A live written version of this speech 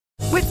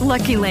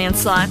Lucky Land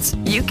Slots,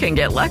 you can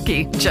get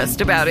lucky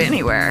just about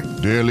anywhere.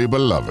 Dearly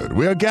beloved,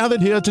 we are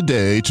gathered here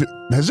today to...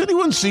 Has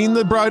anyone seen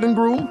the bride and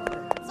groom?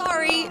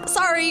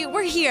 Sorry,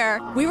 we're here.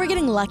 We were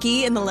getting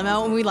lucky in the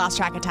limo and we lost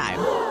track of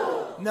time.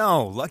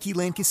 No, Lucky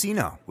Land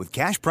Casino, with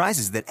cash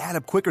prizes that add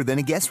up quicker than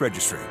a guest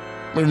registry.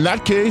 In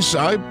that case,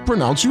 I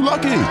pronounce you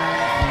lucky.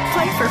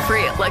 Play for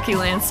free at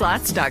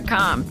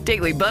LuckyLandSlots.com.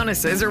 Daily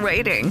bonuses are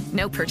waiting.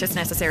 No purchase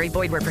necessary.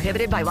 Void where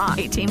prohibited by law.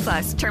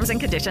 18+. Terms and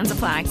conditions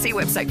apply. See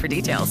website for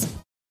details.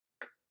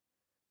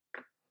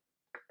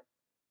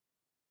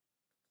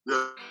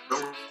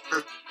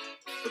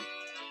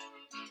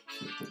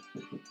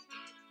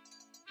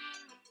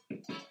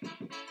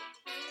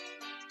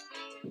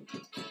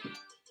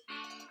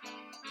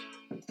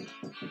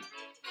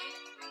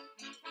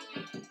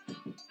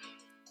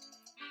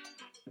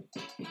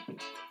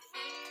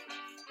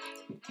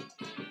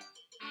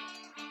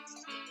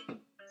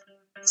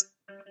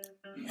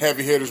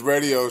 Heavy Hitters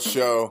Radio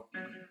Show.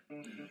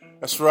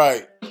 That's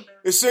right.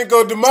 It's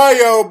Cinco de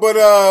Mayo,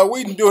 but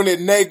we doing it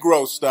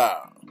Negro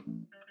style.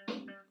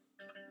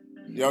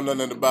 Y'all know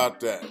nothing about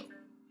that.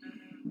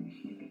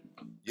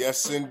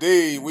 Yes,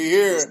 indeed. We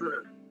here.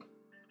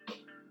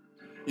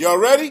 Y'all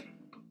ready?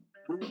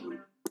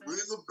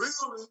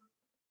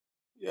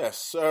 Yes,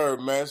 sir,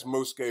 man. It's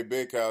Moose K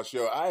Big House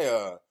Show.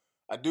 I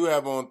do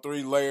have on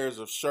 3 layers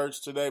of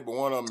shirts today, but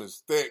one of them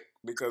is thick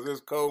because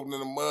it's cold in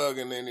the mug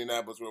in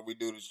Indianapolis where we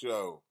do the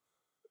show.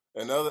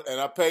 And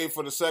I paid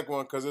for the second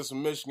one because it's a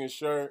Michigan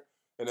shirt,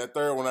 and that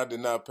third one I did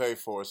not pay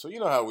for. So you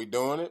know how we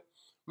doing it.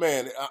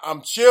 Man,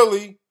 I'm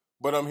chilly,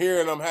 but I'm here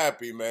and I'm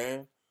happy,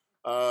 man.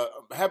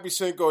 Happy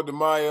Cinco de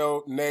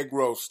Mayo,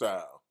 Negro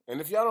style.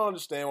 And if y'all don't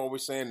understand why we're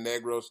saying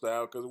Negro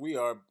style, because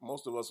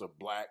most of us are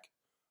black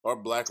or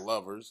black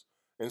lovers.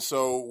 And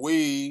so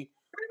we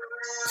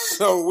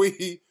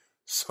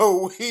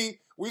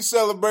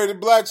celebrated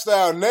black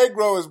style.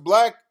 Negro is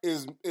black,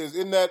 is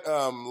in that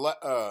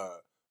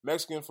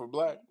Mexican for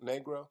black,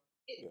 Negro?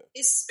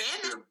 Is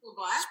Spanish for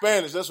black?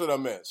 Spanish, that's what I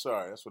meant.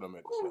 Sorry, that's what I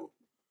meant to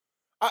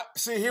say.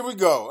 See, here we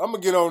go. I'm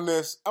gonna get on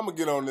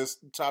this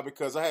topic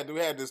because we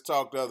had this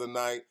talk the other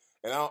night,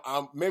 and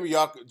I'm maybe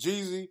y'all,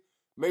 Jeezy,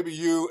 maybe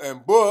you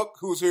and Book,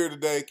 who's here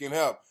today, can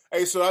help.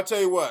 Hey, so I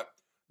tell you what,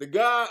 the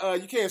guy,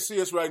 you can't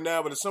see us right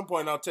now, but at some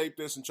point I'll tape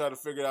this and try to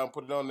figure it out and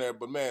put it on there.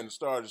 But man, the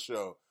star of the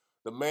show,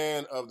 the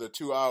man of the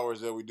 2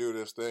 hours that we do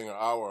this thing, an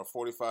hour or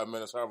 45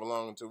 minutes, however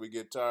long until we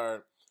get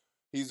tired.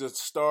 He's the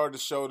star of the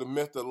show, the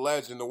myth, the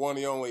legend, the one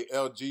and only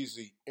El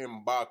Jeezy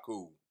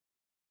Mbaku.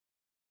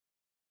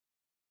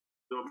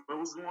 Yo, man,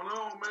 what's going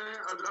on, man?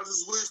 I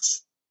just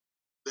wish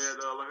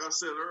that, like I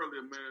said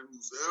earlier, man,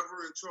 who's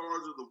ever in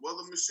charge of the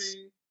weather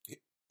machine,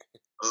 he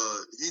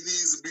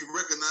needs to be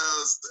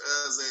recognized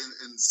as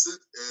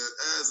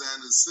an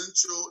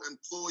essential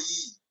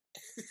employee.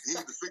 He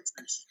needs to fix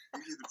this. He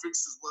needs to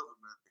fix this weather,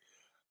 man.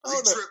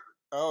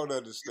 I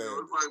don't understand.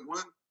 You know,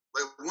 it's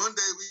like one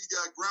day we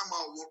got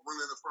grandma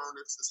running the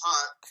furnace. It's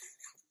hot.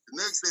 The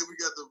next day we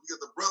got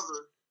the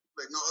brother.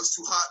 Like, no, it's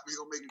too hot. We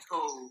gonna make it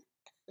cold.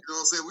 You know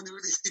what I'm saying? We need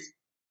to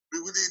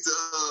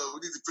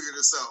figure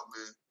this out,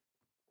 man.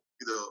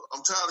 You know,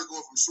 I'm tired of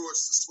going from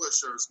shorts to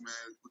sweatshirts,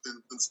 man, within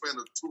the span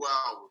of 2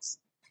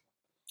 hours.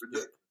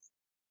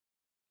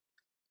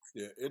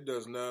 Yeah, it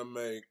doesn't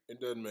make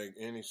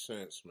any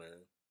sense,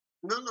 man.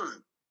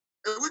 None.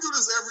 And we do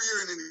this every year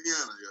in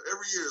Indiana. Yeah.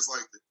 Every year it's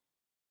like that.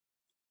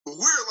 But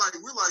we're like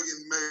in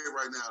May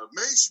right now.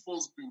 May's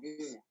supposed to be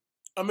warm.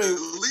 I mean, at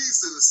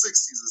least in the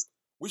 60s.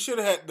 We should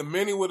have had the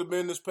mini would have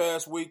been this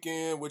past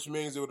weekend, which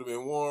means it would have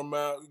been warm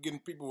out,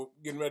 people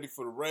getting ready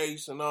for the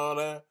race and all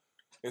that.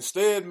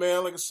 Instead,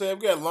 man, like I said,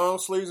 we got long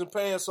sleeves and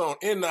pants on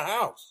in the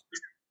house.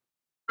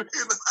 In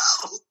the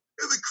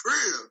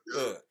crib.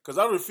 Yeah, because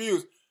I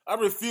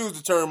refuse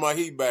to turn my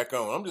heat back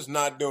on. I'm just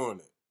not doing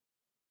it.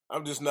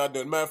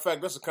 Matter of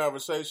fact, that's a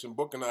conversation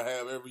Book and I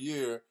have every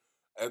year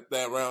at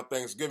that around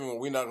Thanksgiving when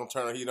we're not going to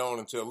turn our heat on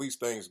until at least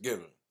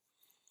Thanksgiving.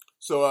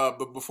 So,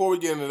 but before we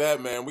get into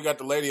that, man, we got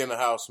the lady in the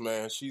house,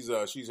 man. She's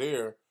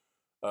here,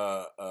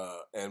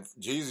 and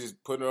Jeezy's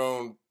putting her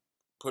on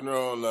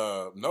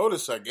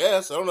notice, I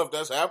guess. I don't know if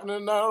that's happening or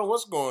not. I don't know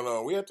what's going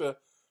on. We have to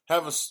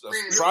have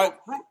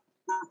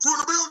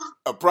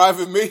a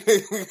private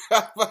meeting.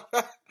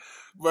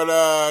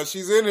 But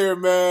she's in here,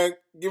 man.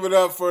 Give it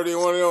up for the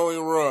one and only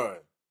Run.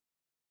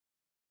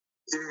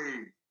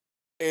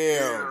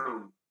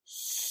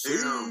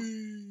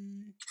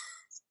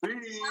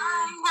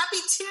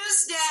 Happy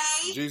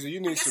Tuesday. Jeezy,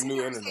 you need some new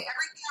internet.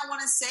 Everything I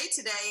want to say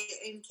today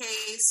in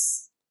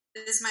case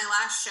this is my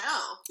last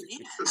show.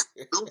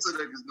 Don't say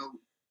that because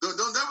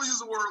don't never use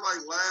the word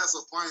like last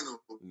or final.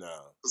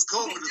 No. Because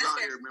COVID is out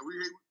here, man.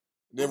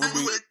 From here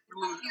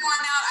on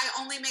out, I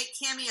only make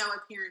cameo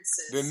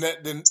appearances.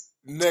 Then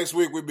next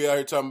week we'll be out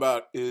here talking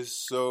about it's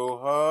so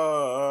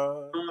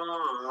hard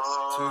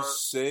to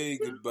say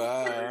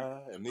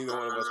goodbye. And neither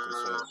one of us can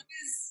say it.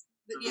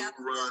 Yeah.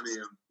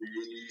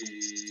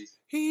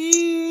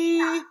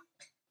 Yeah.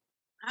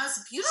 That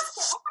was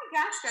beautiful. Oh my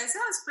gosh, guys,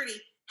 that was pretty.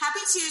 Happy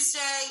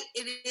Tuesday.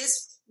 It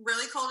is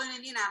really cold in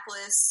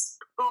Indianapolis.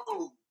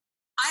 Oh,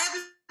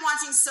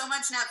 watching so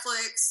much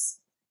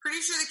Netflix. Pretty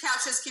sure the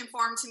couch has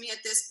conformed to me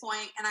at this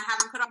point, and I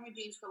haven't put on my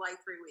jeans for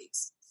like 3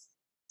 weeks.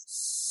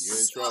 You're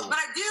in trouble. But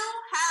I do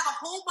have a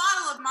whole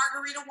bottle of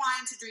margarita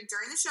wine to drink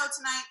during the show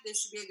tonight. This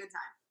should be a good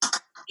time.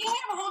 And we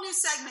have a whole new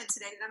segment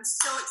today that I'm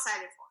so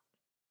excited for.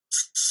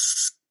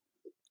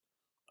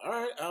 All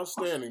right,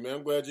 outstanding, man.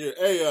 I'm glad you're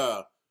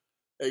here.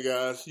 Hey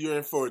guys, you're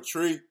in for a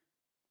treat.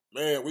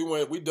 Man,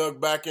 we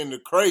dug back in the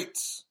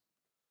crates.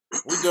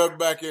 We dug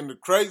back in the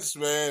crates,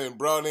 man, and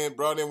brought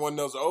in one of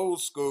those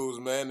old schools,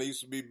 man. They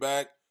used to be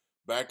back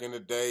in the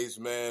days,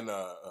 man,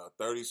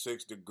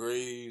 36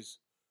 degrees.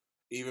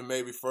 Even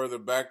maybe further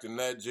back than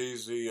that,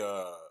 Jeezy,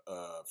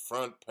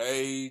 Front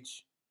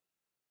Page.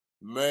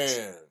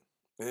 Man.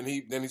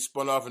 And then he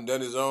spun off and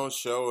done his own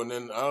show, and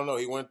then, I don't know,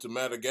 he went to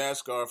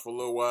Madagascar for a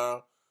little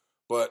while.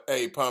 But,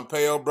 hey,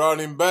 Pompeo brought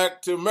him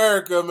back to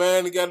America,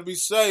 man. He got to be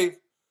safe.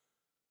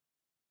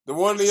 The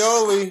one, the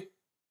only.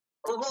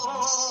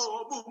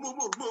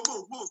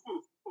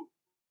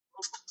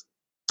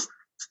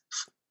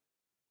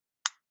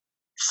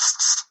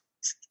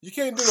 You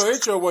can't do no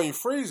intro when you're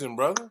freezing,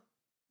 brother.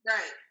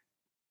 Right.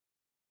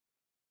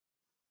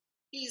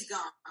 He's gone.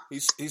 He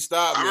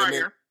stopped me. Right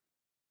here.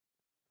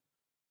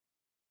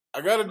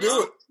 I got to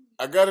do it.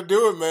 I got to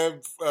do it,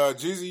 man.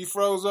 Jeezy, you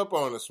froze up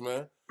on us,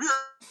 man.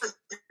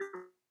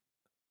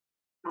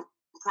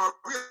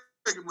 Probably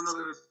take him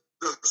another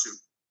introduction.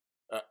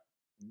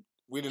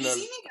 We didn't. You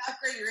need to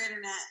upgrade your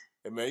internet.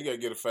 Hey man, you gotta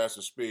get a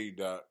faster speed,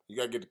 Doc. You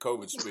gotta get the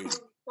COVID speed.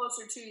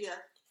 Closer to you.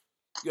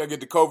 You gotta get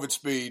the COVID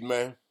speed,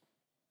 man.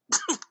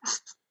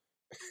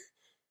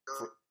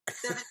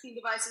 17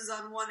 devices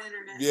on one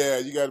internet. Yeah,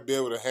 you gotta be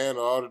able to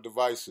handle all the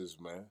devices,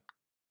 man,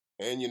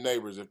 and your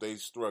neighbors if they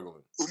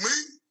struggling. Who, me?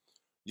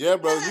 Yeah,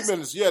 bro,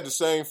 Yes. you had the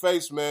same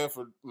face, man,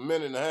 for a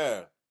minute and a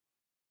half.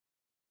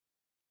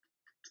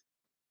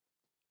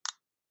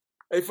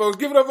 Hey, folks,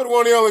 give it up for the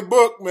one and only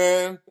Book,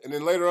 man. And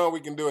then later on, we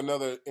can do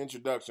another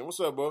introduction. What's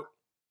up, Book?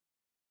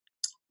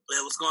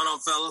 Yeah, what's going on,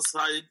 fellas?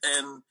 How you,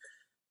 and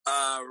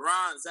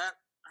Ron, is that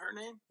her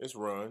name? It's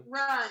Ron.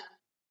 Run.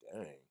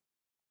 Dang.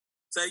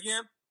 Say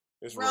again?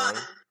 It's Run.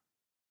 Ron.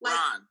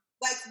 Ron.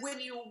 Like when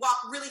you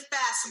walk really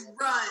fast, you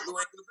run.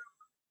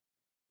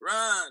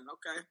 Run.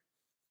 Okay.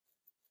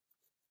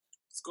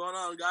 What's going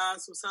on,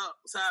 guys? What's up?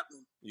 What's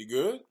happening? You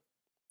good?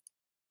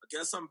 I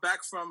guess I'm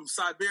back from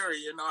Siberia.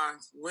 You know, I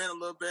went a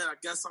little bit. I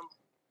guess I'm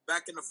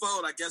back in the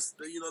fold. I guess,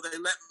 they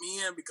let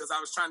me in because I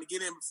was trying to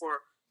get in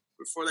before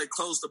they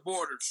closed the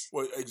borders.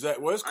 Well,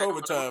 exactly. Well, it's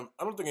COVID time.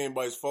 I don't think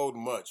anybody's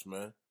folding much,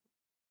 man.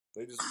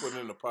 They just put it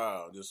in the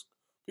pile. Just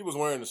people's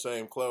wearing the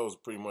same clothes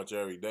pretty much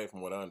every day,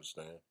 from what I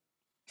understand.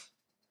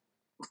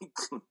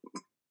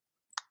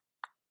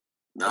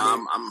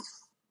 No,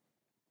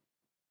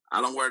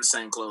 I don't wear the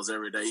same clothes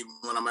every day, even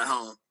when I'm at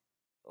home.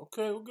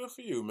 Okay, well, good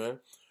for you, man.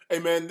 Hey,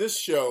 man, this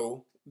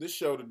show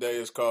today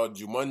is called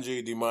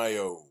Jumanji de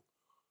Mayo.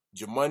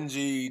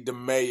 Jumanji de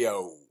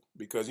Mayo.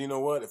 Because you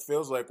know what? It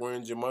feels like we're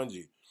in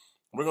Jumanji.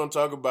 We're going to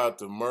talk about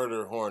the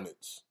murder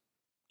hornets.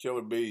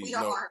 Killer bees.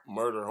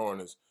 Murder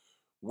hornets.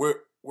 We're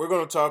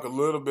going to talk a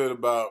little bit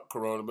about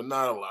Corona, but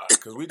not a lot.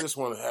 Because we just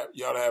want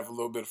y'all to have a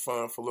little bit of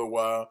fun for a little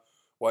while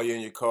you're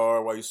in your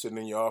car, while you're sitting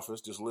in your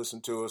office. Just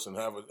listen to us and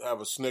have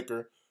a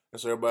snicker.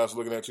 And so everybody's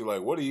looking at you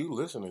like, what are you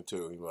listening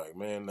to? And you're like,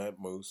 man, that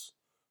Moose.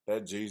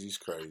 That Jeezy's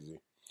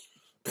crazy.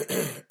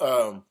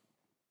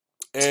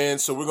 And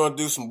so we're going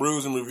to do some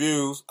brews and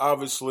reviews,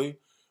 obviously.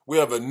 We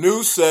have a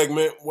new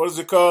segment. What is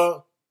it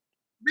called?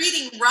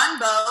 Reading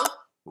Runbow.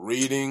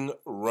 Reading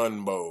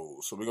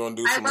Runbow. So we're going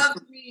to do some... I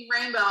loved Reading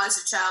Rainbow as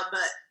a child,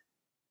 but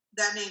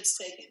that name's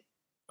taken.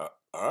 All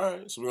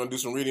right. So we're going to do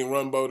some Reading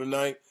Runbow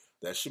tonight.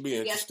 That should be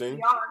interesting.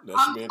 Yes,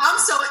 I'm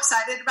so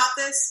excited about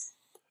this.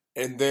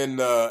 And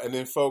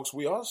then, folks,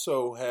 we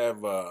also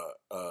have, we're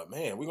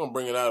going to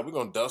bring it out. We're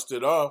going to dust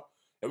it off.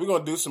 And we're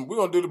going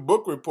to do the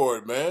book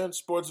report, man.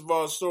 Sports of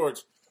all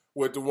sorts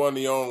with the one,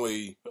 the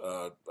only,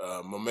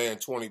 my man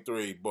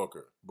 23,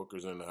 Booker.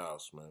 Booker's in the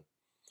house, man.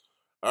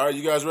 All right,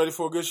 you guys ready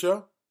for a good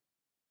show?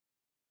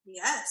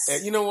 Yes.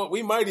 And you know what?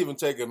 We might even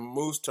take a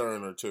Moose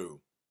turn or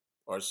 2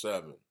 or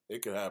 7.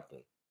 It could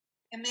happen.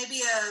 And maybe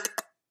a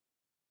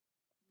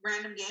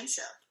random game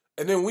show.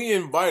 And then we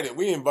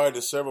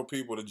invited several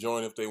people to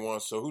join if they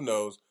want. So who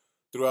knows?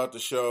 Throughout the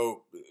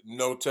show,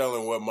 no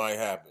telling what might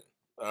happen.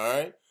 All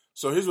right.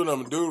 So here's what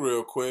I'm gonna do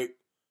real quick.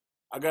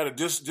 I gotta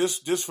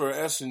just for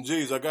S and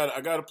G's. I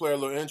gotta play a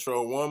little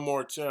intro one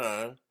more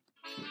time.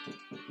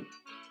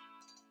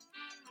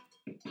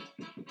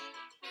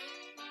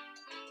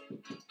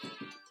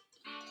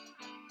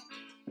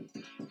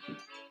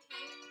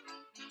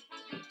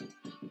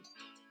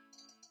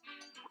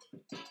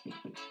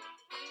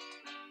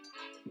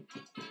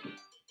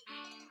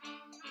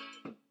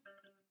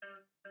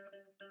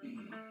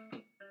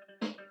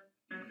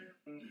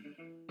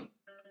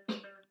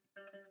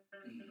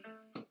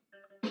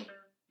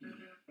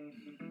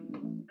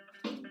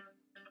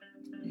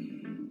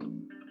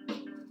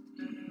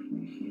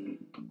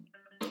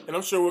 And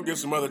I'm sure we'll get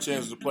some other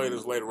chances to play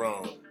this later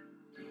on.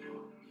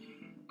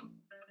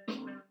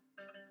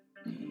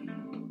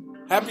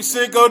 Happy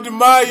Cinco de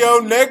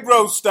Mayo,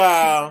 Negro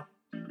style.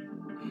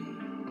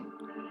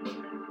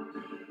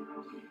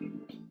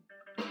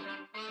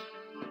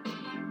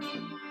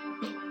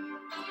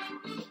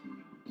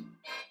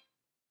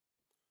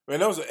 Man,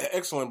 that was an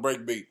excellent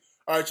break beat.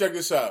 All right, check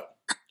this out.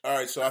 All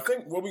right, so I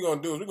think what we're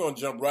going to do is we're going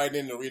to jump right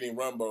into reading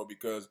Rumbo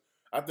because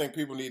I think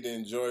people need to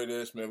enjoy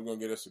this. Man, we're going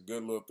to get us a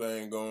good little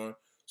thing going.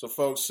 So,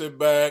 folks, sit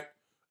back,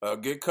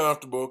 get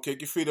comfortable,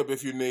 kick your feet up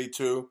if you need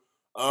to.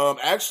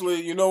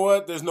 Actually, you know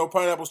what? There's no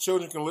Pineapples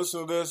children can listen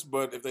to this,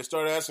 but if they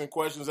start asking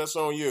questions, that's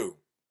on you.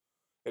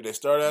 If they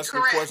start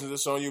asking questions,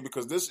 it's on you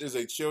because this is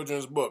a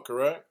children's book,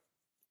 correct?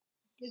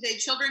 It's a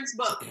children's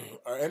book.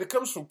 And it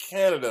comes from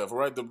Canada,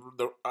 right?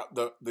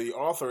 The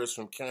author is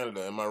from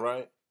Canada, am I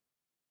right?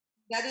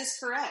 That is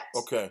correct.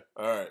 Okay.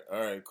 All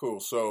right,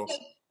 cool. So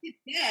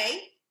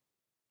today,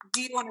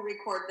 do you want to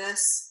record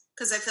this?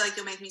 Because I feel like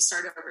you'll make me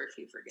start over if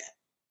you forget.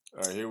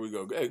 All right, here we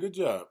go. Hey, good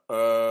job.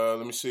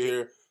 Let me see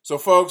here. So,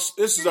 folks,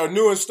 this is our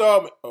new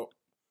installment.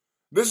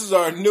 This is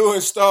our new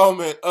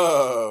installment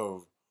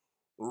of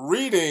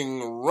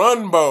Reading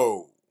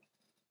Rumbo.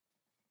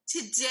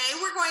 Today,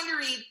 we're going to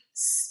read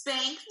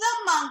Spank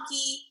the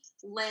Monkey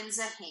Lends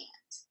a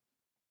Hand.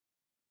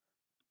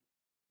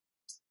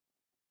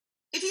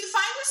 If you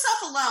find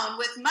yourself alone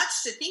with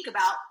much to think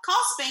about, call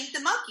Spank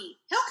the Monkey.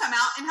 He'll come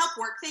out and help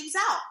work things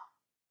out.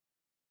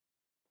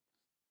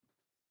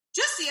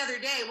 Just the other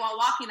day, while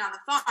walking on the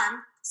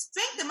farm,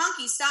 Spank the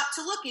Monkey stopped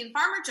to look in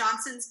Farmer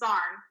Johnson's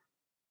barn.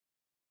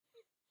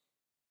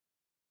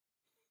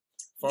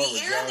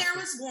 The air there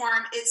was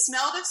warm. It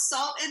smelled of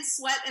salt and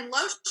sweat and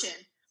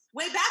lotion.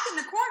 Way back in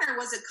the corner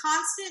was a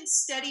constant,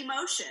 steady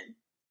motion.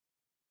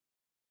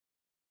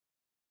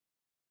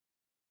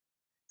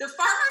 The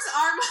farmer's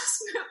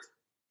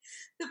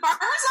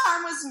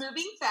arm was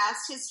moving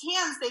fast. His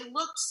hands, they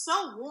looked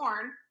so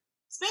worn.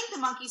 Spank the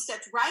Monkey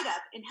stepped right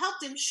up and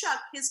helped him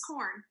shuck his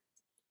corn.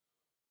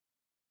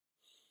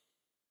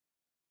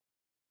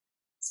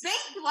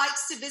 Spank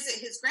likes to visit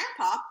his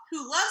grandpa,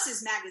 who loves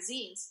his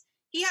magazines.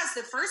 He has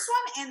the first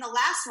one and the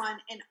last one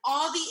and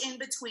all the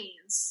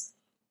in-betweens.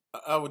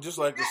 I would just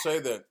like to say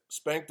that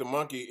Spank the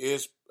Monkey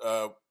is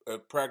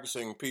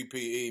practicing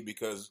PPE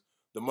because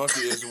the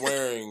monkey is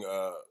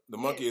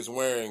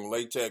wearing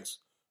latex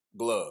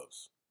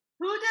gloves.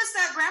 Who does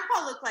that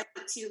grandpa look like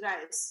to you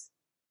guys?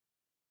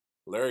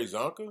 Larry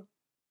Zonka?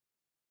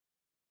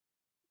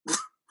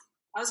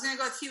 I was going to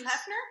go with Hugh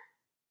Hefner.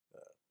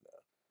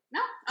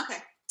 No?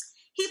 Okay.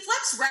 He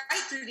flips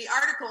right through the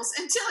articles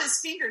until his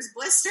fingers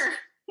blister.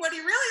 What he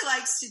really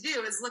likes to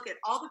do is look at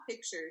all the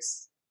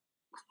pictures.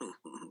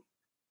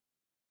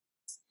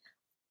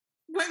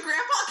 When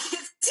Grandpa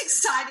gets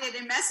excited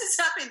and messes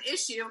up an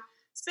issue,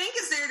 Spank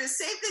is there to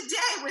save the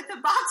day with a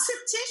box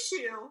of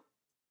tissue.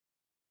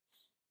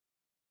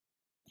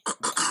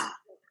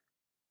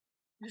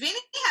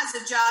 Vinny has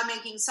a job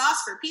making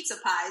sauce for pizza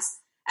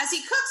pies. As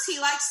he cooks, he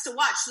likes to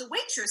watch the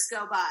waitress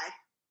go by.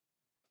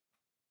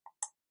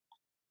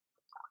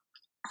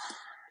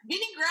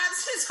 Vinny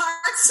grabs his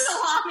hard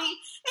salami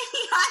and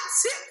he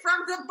hides it from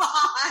the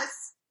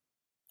boss.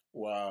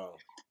 Wow.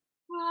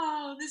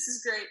 Oh, this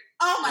is great.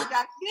 Oh my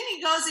God.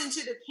 Vinny goes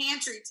into the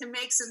pantry to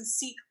make some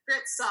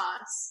secret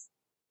sauce.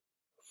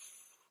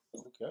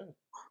 Okay.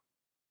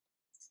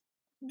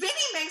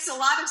 Vinny makes a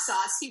lot of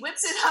sauce. He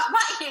whips it up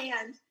by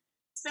hand.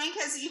 Spank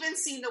has even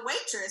seen the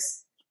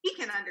waitress. He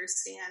can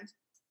understand.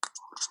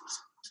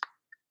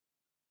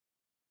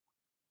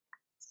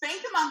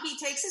 Spank the Monkey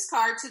takes his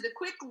car to the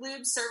Quick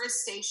Lube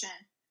service station.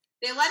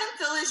 They let him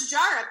fill his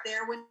jar up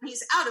there when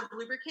he's out of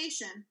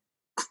lubrication.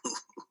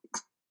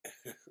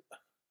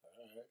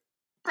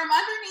 From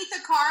underneath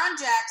the car on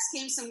jacks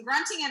came some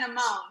grunting and a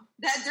moan.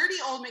 That dirty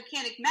old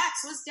mechanic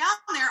Max was down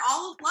there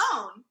all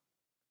alone.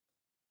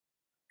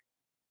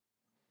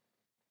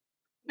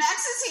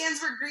 Max's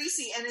hands were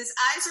greasy and his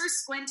eyes were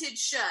squinted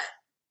shut.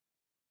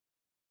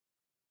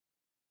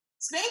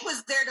 Spank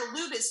was there to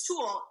lube his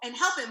tool and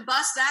help him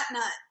bust that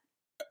nut.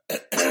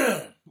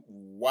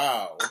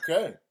 Wow,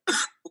 okay.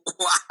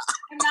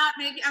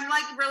 I'm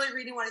like really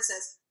reading what it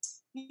says.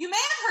 You may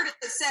have heard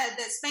it said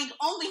that Spank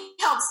only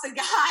helps the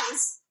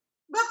guys.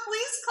 But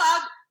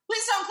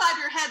please don't cloud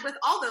your head with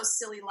all those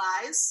silly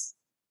lies.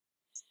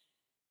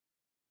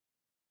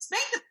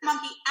 Spank the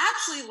Monkey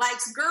actually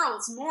likes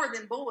girls more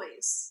than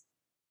boys.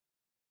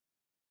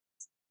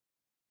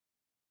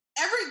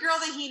 Every girl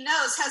that he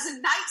knows has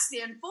a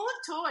nightstand full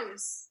of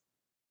toys.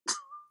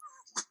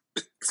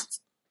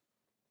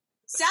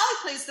 Sally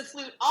plays the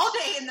flute all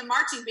day in the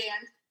marching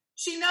band.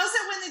 She knows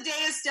that when the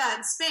day is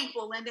done, Spank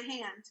will lend a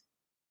hand.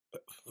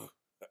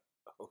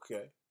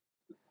 Okay.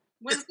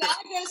 When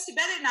Sally goes to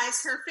bed at night,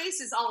 her face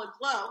is all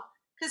aglow,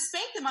 because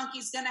Spank the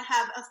Monkey's going to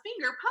have a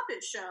finger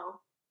puppet show.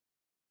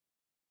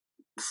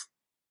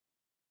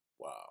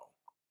 Wow.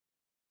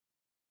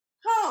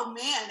 Oh,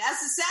 man. As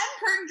the satin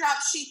curtain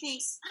drops, she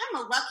thinks, I'm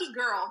a lucky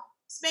girl.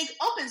 Spank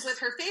opens with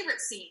her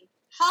favorite scene,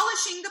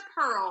 polishing the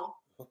pearl.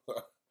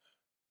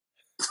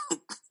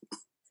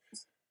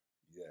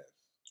 Yes.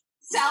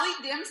 Sally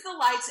dims the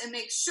lights and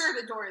makes sure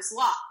the door is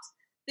locked.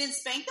 Then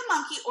Spank the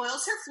monkey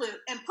oils her flute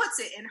and puts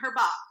it in her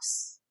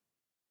box.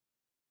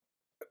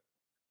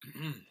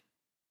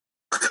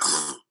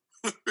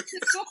 The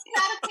book's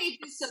out of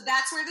pages, so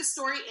that's where the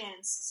story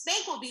ends.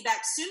 Spank will be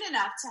back soon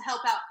enough to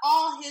help out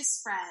all his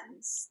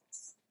friends.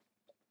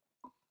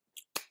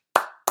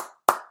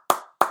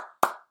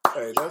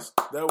 Hey,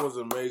 that was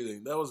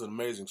amazing. That was an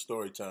amazing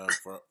story time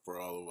for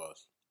all of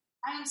us.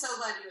 I am so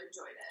glad you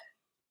enjoyed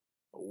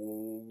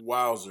it.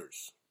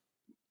 Wowzers.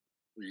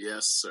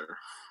 Yes, sir.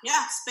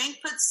 Yeah,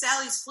 Spank puts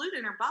Sally's flute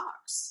in her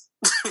box.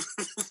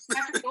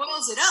 After he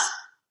oils it up.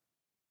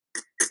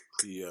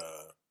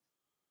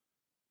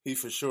 He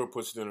for sure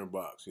puts it in her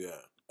box.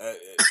 Yeah. I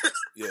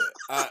feel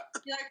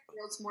like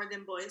girls more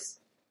than boys.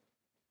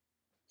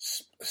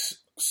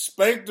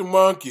 Spank the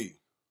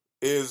Monkey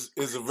is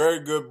a very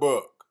good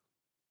book.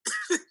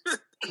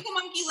 Spank the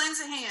Monkey Lends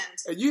a Hand.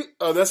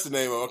 That's the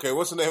name of it. Okay,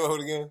 what's the name of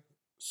it again?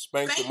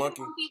 Spank the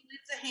Monkey?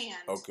 Lends a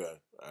Hand. Okay,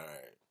 all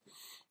right.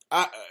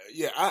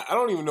 I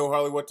don't even know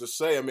hardly what to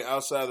say. I mean,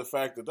 outside the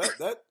fact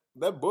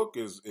that book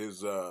is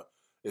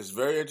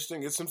very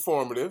interesting. It's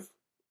informative.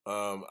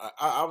 I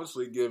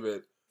obviously give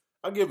it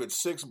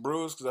 6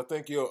 brews because I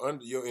think you'll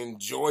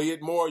enjoy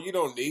it more. You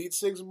don't need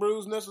 6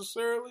 brews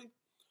necessarily.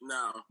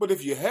 No. But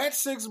if you had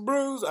 6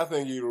 brews, I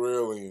think you'd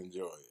really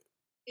enjoy it.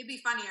 It'd be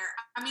funnier.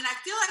 I mean, I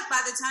feel like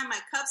by the time my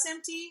cup's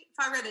empty, if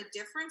I read a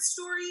different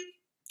story,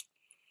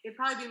 it'd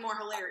probably be more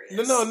hilarious.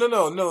 No.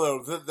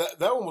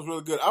 That one was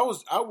really good. I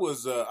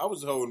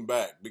was holding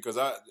back because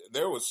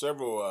there were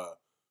several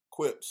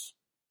quips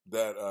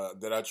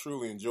that I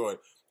truly enjoyed.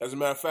 As a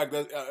matter of fact,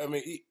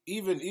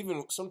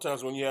 even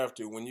sometimes when you have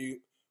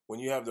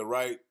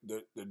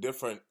the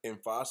different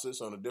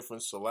emphasis on a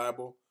different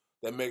syllable,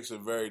 that makes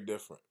it very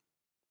different.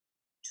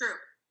 True.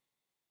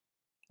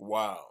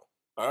 Wow.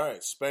 All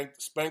right, Spank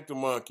the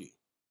Monkey.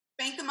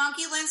 Spank the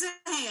Monkey lends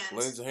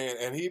a hand.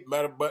 And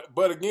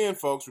but again,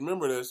 folks,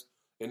 remember this: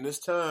 in this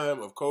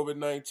time of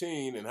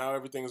COVID-19 and how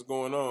everything's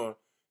going on,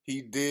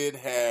 he did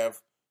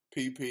have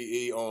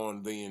PPE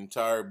on the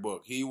entire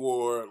book. He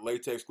wore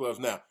latex gloves.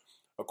 Now,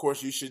 of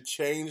course, you should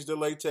change the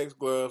latex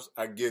gloves.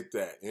 I get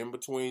that. In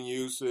between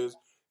uses,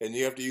 and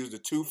you have to use the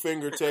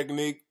 2-finger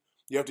technique.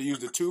 You have to use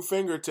the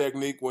 2-finger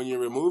technique when you're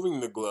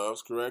removing the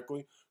gloves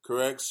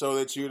correct, so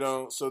that you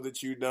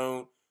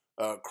don't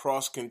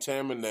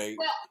cross-contaminate.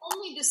 Well,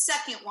 only the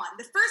second one.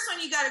 The first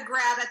one you got to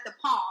grab at the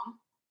palm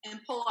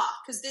and pull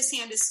off because this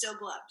hand is still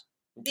gloved.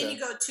 Okay. Then you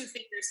go 2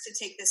 fingers to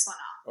take this one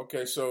off.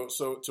 Okay, so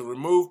to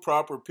remove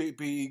proper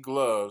PPE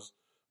gloves,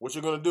 what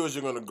you're going to do is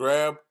you're going to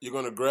grab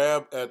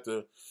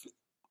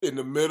in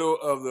the middle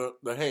of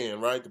the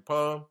hand, right, the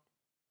palm.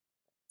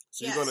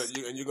 So yes.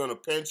 You're going to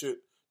pinch it.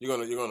 You're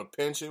going to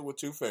pinch it with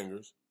 2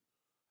 fingers,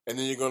 and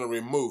then you're going to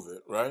remove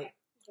it, right?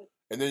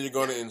 And then you're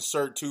going to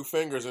insert 2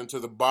 fingers into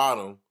the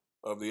bottom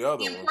of the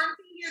other one. The important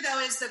thing here, though,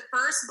 is the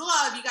first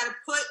glove you got to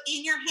put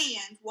in your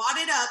hand, wad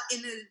it up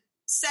in the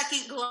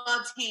second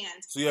gloved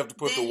hand. So you have to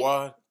put the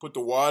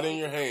wad in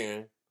your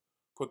hand,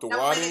 put the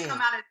wad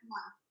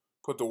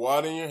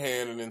in your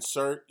hand, and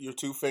insert your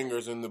 2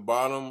 fingers into the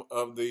bottom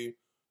of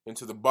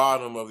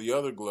the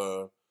other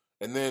glove,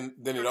 and then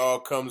it all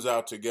comes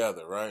out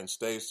together, right, and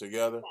stays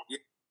together.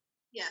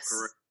 Yes.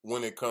 Correct.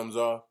 When it comes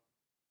off.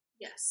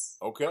 Yes.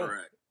 Okay.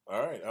 Correct.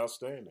 All right,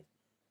 outstanding.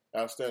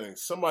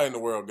 Somebody in the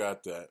world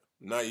got that.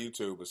 Not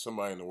YouTube, but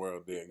somebody in the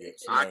world did get.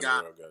 I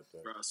got that.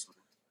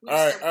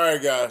 All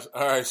right, guys.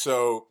 All right,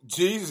 so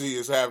Jeezy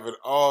is having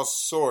all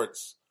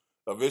sorts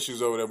of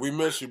issues over there. We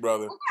miss you,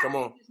 brother. Come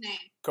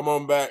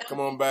on back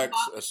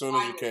as soon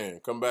as you can.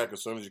 Come back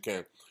as soon as you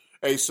can.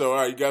 Hey, so all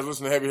right, you guys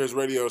listen to Heavy Hitters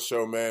Radio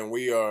Show, man.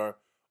 We are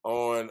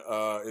on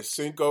it's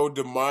Cinco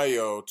de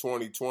Mayo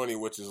 2020,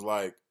 which is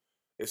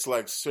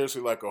it's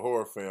seriously like a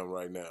horror film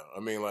right now.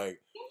 I mean,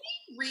 like. Can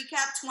we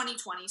recap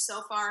 2020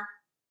 so far?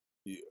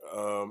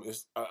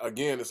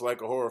 It's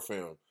like a horror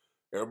film.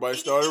 Everybody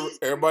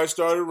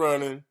started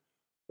running.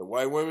 The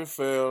white women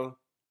fell.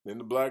 Then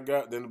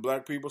the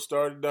black people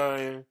started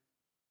dying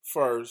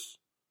first,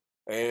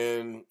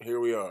 and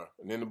here we are.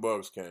 And then the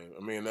bugs came.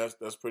 I mean,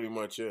 that's pretty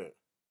much it.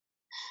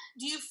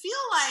 Do you feel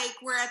like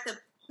we're at the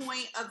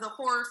point of the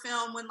horror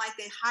film when like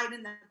they hide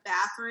in the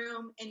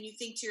bathroom, and you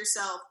think to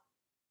yourself,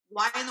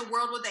 why in the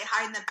world would they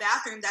hide in the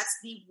bathroom? That's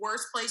the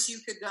worst place you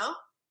could go.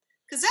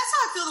 Because that's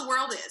how I feel the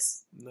world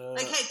is. No.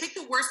 Like, hey, pick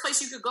the worst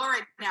place you could go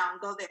right now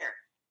and go there.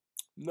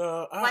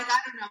 No. I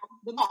don't know,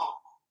 the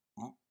mall.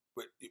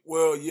 But,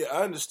 well, yeah,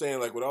 I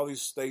understand, like, with all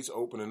these states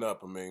opening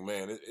up, I mean,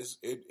 man,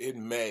 it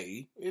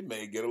may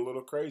get a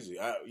little crazy.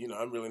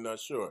 I'm really not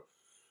sure.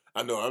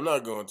 I know I'm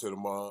not going to the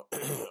mall.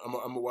 I'm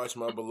going to watch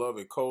my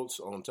beloved Colts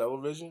on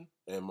television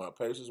and my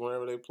Pacers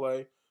whenever they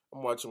play.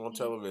 I'm watching them on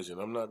television.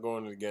 I'm not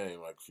going to the game.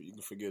 Like, you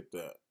can forget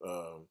that.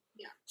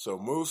 So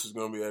Moose is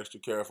going to be extra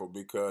careful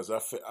because I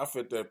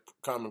fit that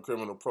common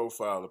criminal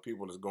profile of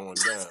people that's going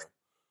down.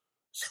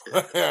 So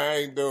I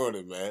ain't doing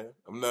it, man.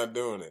 I'm not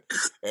doing it.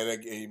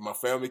 And my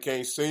family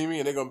can't see me,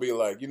 and they're going to be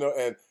like,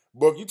 and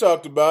Book, you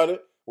talked about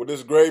it with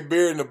this gray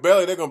beard in the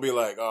belly. They're going to be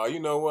like, oh, you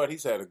know what?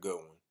 He's had a good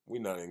one.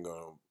 We're not even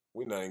going to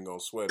we're not even gonna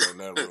sweat on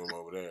that room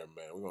over there,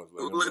 man. We're gonna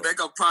let him Look, they're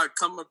gonna probably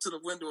come up to the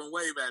window and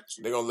wave at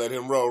you. They're gonna let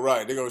him roll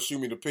right. They're gonna shoot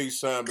me the peace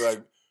sign, be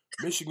like,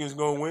 Michigan's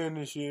gonna win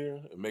this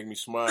year, and make me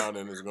smile,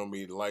 and it's gonna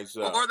be the lights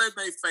out. Or they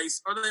may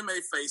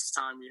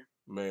FaceTime you.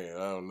 Man,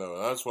 I don't know.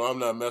 That's why I'm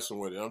not messing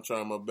with it. I'm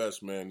trying my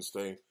best, man,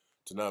 to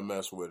not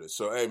mess with it.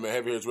 So, hey, man,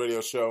 Heavy Hitters Radio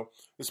Show.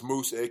 It's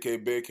Moose, a.k.a.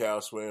 Big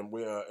House, man.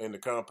 We are in the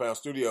Compound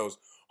Studios,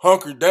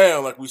 hunkered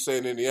down, like we say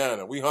in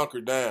Indiana. We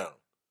hunkered down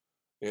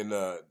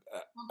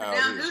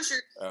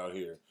out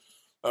here.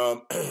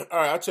 All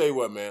right, I'll tell you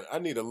what, man. I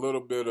need a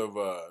little bit of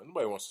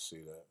nobody wants to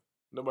see that.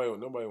 Nobody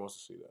wants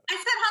to see that. I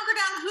said hunker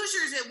down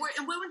Hoosiers and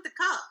went with the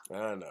cup.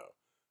 I know.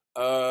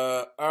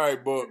 All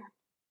right, but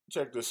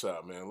check this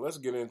out, man. Let's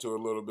get into it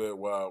a little bit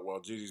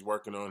while Jeezy's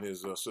working on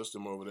his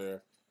system over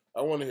there.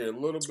 I want to hear a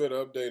little bit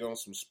of update on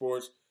some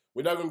sports.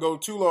 We're not going to go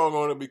too long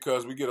on it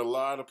because we get a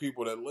lot of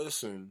people that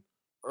listen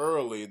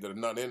early that are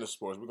not into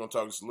sports. We're going to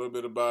talk just a little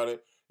bit about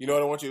it. You know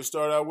what I want you to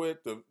start out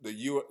with? The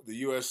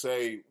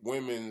USA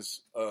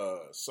women's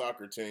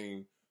soccer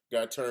team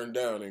got turned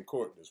down in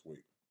court this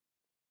week.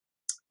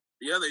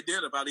 Yeah, they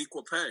did, about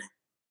equal pay.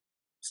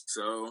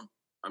 So,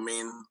 I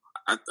mean,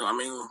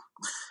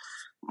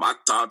 my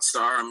thoughts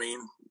are,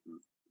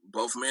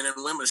 both men and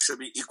women should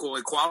be equal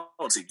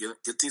equality.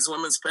 Get these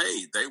women's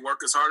paid. They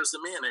work as hard as the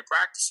men. They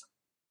practice.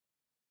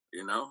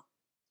 You know,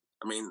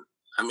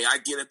 I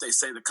get it. They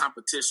say the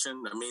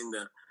competition.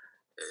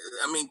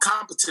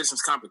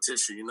 Competition's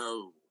competition. You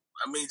know,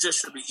 just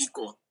should be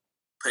equal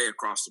pay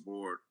across the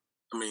board.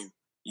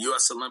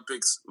 U.S.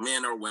 Olympics,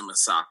 men or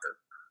women's soccer.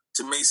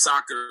 To me,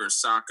 soccer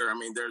is soccer.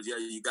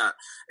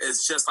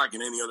 It's just like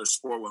in any other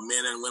sport with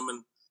men and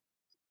women.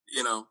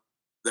 You know,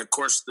 of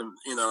course,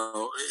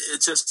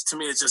 it's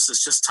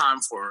just time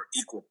for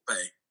equal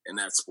pay in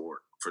that sport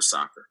for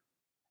soccer.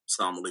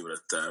 So I'm gonna leave it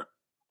at that.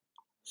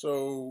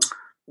 So,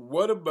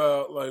 what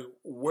about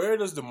where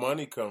does the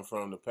money come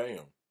from to pay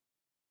them?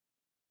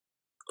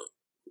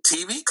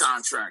 TV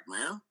contract,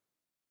 man.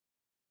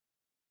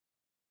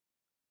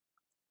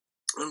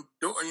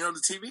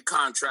 The TV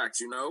contract.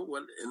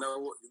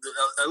 The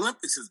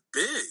Olympics is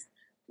big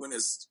when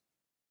it's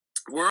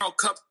World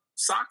Cup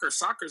soccer.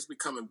 Soccer is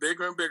becoming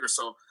bigger and bigger.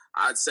 So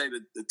I'd say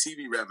that the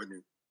TV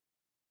revenue,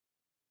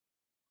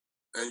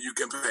 and you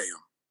can pay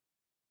them.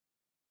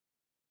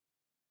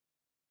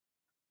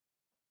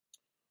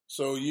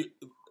 So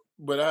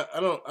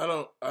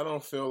I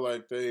don't feel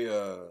like they.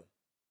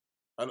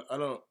 I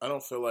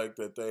don't feel like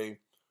that they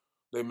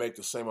make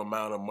the same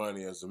amount of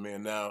money as the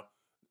men. Now,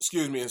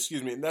 excuse me,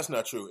 and that's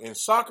not true. In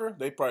soccer,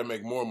 they probably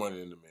make more money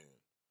than the men,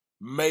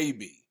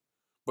 maybe.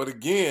 But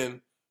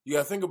again, you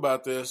got to think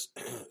about this.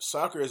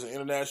 Soccer is an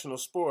international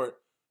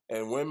sport,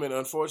 and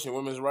unfortunately,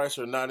 women's rights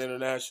are not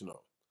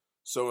international.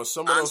 So in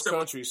some of those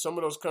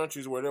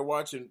countries where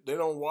they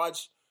don't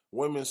watch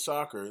women's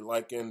soccer,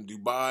 like in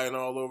Dubai and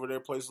all over there,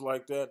 places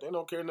like that. They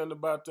don't care nothing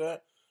about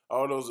that.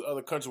 All those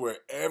other countries where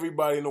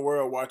everybody in the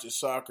world watches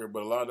soccer,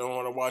 but a lot don't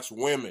want to watch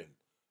women.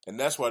 And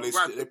that's why they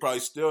probably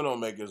still don't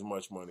make as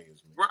much money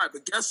as men. Right,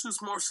 but guess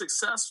who's more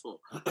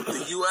successful?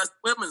 The U.S.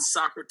 women's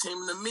soccer team,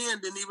 and the men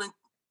didn't even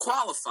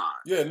qualify.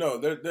 Yeah, no,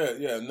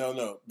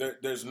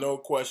 there's no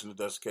question that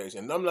that's the case.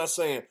 And I'm not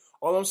saying,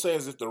 all I'm saying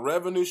is if the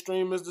revenue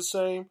stream is the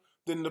same,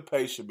 then the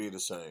pay should be the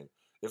same.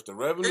 If the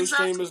revenue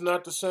stream is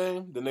not the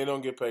same, then they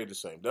don't get paid the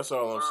same. That's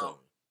all I'm saying.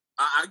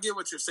 I get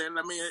what you're saying.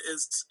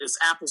 It's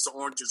apples to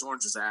oranges,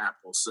 oranges to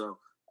apples. So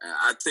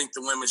I think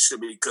the women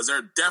should be, because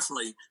they're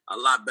definitely a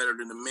lot better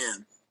than the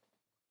men.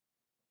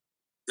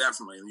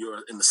 Definitely,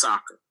 you're in the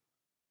soccer.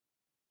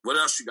 What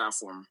else you got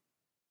for me?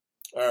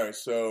 All right,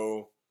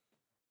 so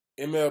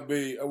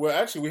MLB. Well,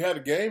 actually, we had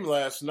a game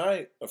last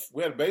night.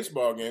 We had a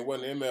baseball game. It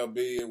wasn't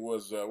MLB. It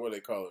was what do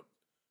they call it?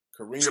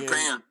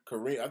 Japan.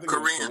 Korean. I think it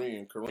was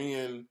Korean.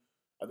 Korean.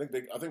 I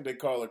think they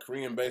call it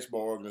Korean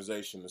Baseball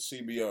Organization, the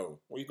CBO.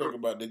 What do you think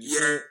about? Did you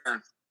see it?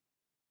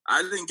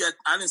 I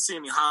didn't see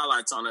any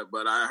highlights on it,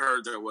 but I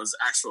heard there was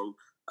actual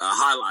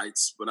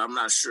highlights. But I'm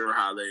not sure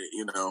how they.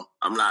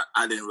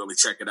 I didn't really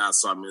check it out,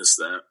 so I missed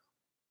that.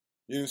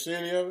 You didn't see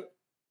any of it?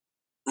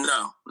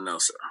 No,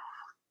 sir.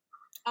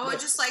 I would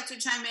just like to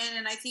chime in,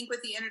 and I think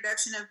with the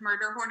introduction of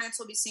Murder Hornets,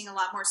 we'll be seeing a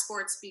lot more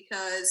sports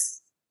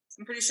because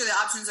I'm pretty sure the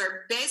options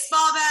are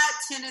baseball bat,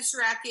 tennis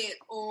racket,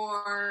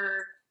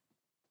 or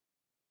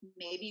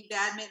maybe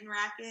badminton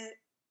racket,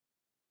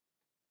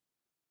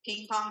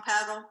 ping pong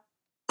paddle.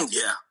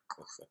 Yeah.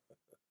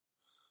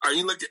 Are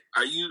you looking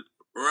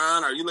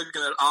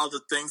at all the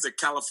things that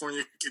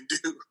California can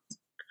do?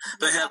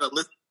 They had a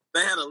list.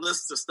 They had a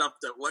list of stuff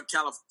that what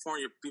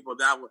California people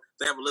they have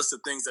a list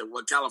of things that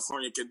what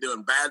California can do,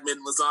 and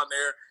badminton was on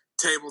there,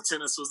 table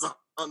tennis was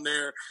on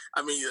there.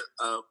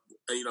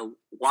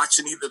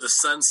 Watching either the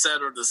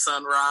sunset or the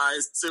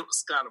sunrise, it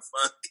was kind of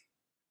fun.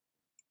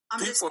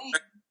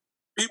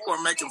 People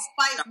are making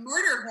fight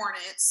murder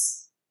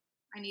hornets.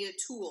 I need a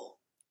tool.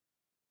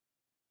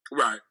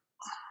 Right.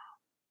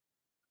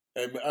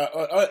 Hey,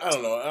 I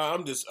don't know.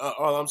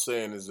 All I'm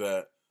saying is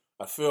that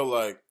I feel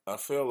like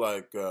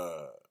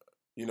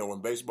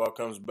when baseball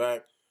comes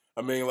back,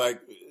 they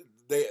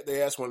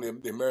they asked one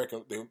of the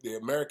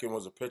American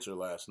was a pitcher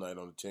last night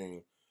on the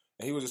team,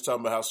 and he was just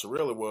talking about how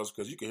surreal it was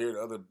because you could hear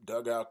the other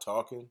dugout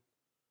talking,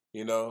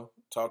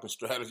 talking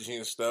strategy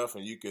and stuff,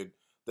 and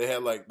they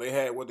had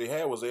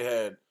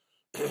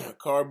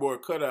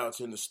cardboard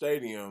cutouts in the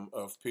stadium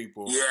of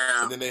people,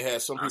 and then they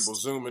had some people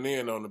zooming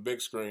in on the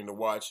big screen to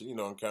watch,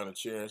 and kind of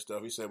cheer and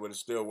stuff. He said, but it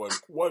still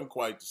wasn't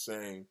quite the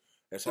same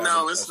as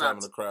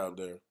having a crowd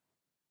there.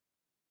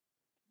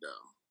 No.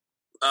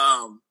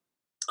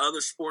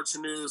 Other sports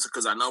news,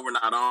 because I know we're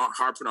not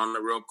harping on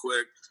it real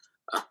quick.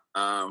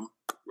 A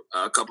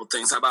couple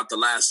things. How about The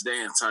Last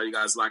Dance? How are you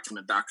guys liking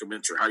the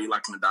documentary? How are you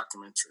liking the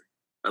documentary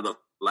of The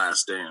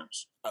Last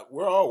Dance?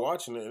 We're all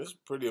watching it. It's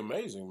pretty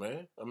amazing,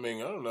 man. I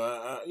mean, I don't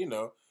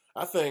know.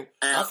 I think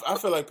I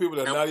feel like people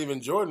that are not even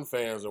Jordan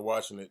fans are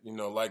watching it.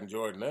 Liking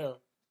Jordan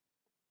now.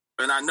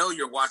 And I know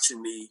you're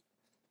watching the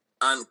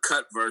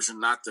uncut version,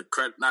 not the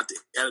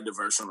edited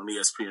version on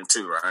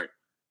ESPN2, right?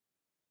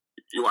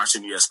 You're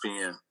watching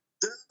ESPN.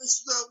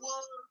 That's that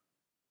one.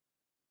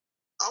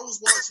 I was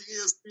watching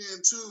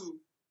ESPN2, and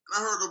I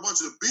heard a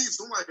bunch of beefs.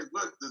 I'm like,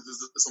 what? Did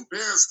some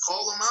parents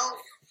call them out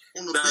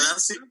on the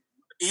beefs?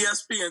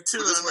 ESPN2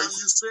 is where you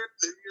said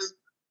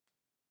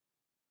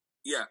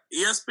yeah,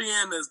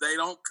 ESPN is they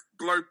don't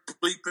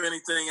bleep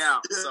anything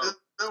out. Yeah, so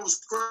that was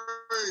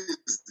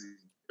crazy.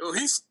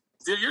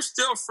 You're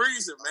still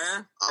freezing,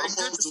 man. I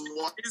almost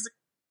watched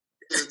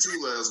ESPN2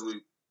 last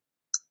week.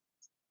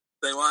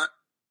 They what?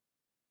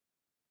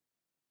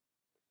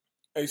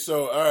 Hey,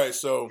 so all right,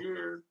 so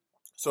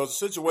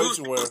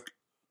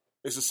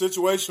it's a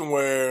situation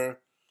where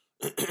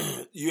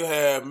you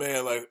have,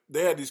 man, like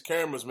they had these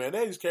cameras, man. They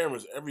had these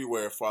cameras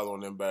everywhere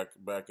following them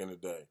back in the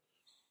day,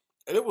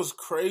 and it was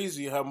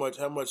crazy how much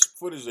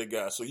footage they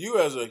got. So you,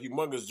 as a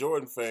humongous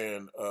Jordan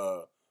fan,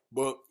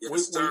 what do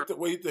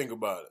you think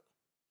about it?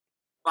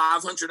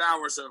 500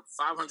 hours of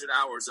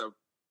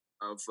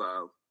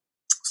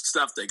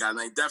stuff they got, and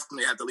they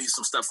definitely had to leave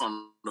some stuff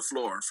on the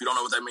floor. If you don't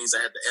know what that means, they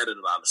had to edit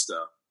a lot of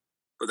stuff.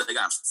 But they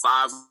got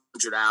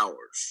 500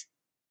 hours.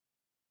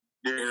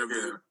 They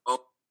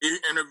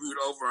interviewed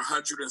over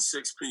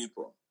 106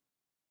 people.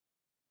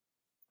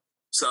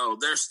 So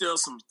there's still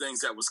some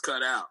things that was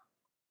cut out.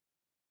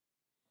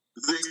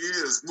 The thing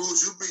is,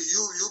 Moose,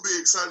 you'll be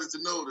excited to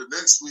know that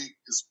next week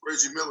is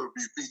Reggie Miller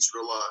be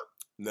featured a lot.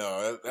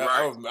 No,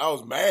 I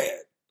was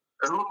mad.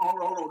 Hold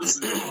on.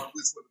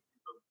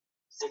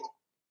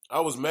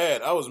 I was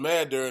mad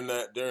during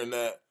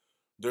that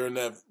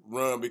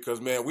run because,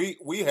 man,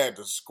 we had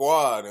the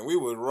squad and we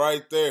was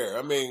right there.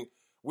 I mean,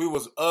 we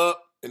was up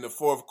in the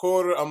fourth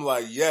quarter. I'm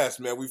like, yes,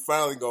 man, we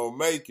finally gonna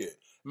make it.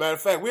 Matter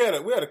of fact, we had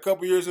a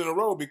couple years in a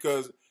row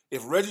because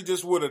if Reggie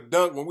just would have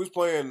dunked when we was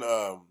playing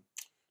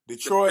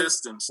Detroit,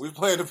 we was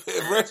playing if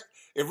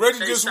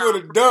Reggie just would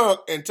have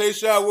dunked and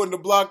Tayshaun wouldn't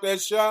have blocked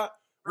that shot,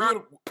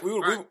 we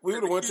would have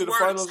went to the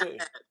finals.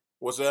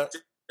 What's that?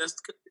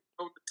 Just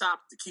over the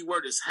top. The key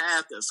word is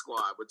had that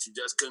squad, but you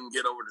just couldn't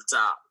get over the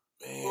top.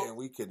 Man,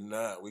 we could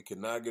not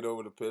get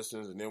over the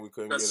Pistons, and then we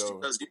couldn't get over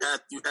because you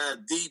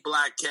had the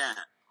Black Cat.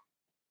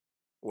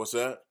 What's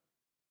that?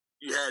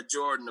 You had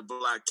Jordan, the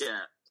Black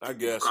Cat. I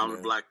guess. Call him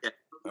the Black Cat.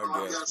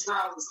 I guess.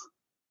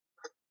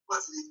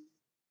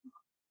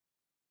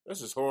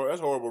 That's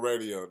horrible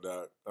radio,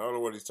 Doc. I don't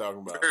know what he's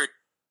talking about.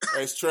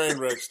 It's train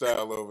wreck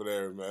style over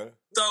there, man.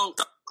 So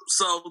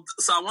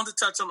I want to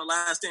touch on The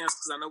Last Dance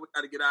because I know we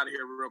got to get out of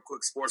here real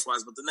quick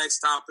sports-wise, but the next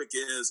topic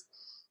is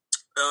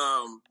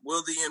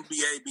will the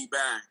NBA be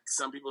back?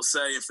 Some people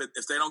say if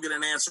they don't get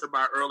an answer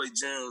by early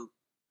June,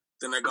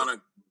 then they're going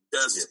to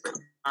just the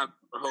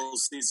whole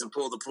season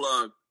pull the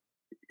plug.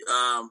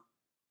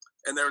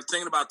 And they were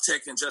thinking about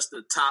taking just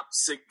the top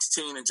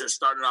 16 and just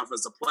starting off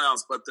as the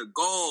playoffs, but the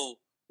goal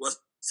was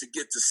to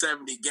get to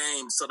 70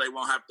 games so they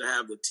won't have to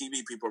have the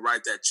TV people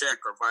write that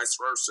check or vice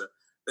versa.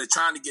 They're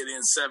trying to get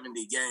in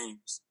 70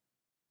 games.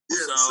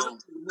 Yeah, so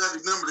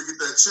magic number to get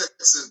that check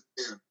sent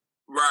in.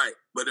 Right,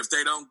 but if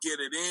they don't get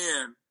it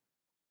in,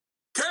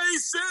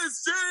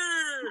 KCC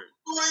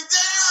going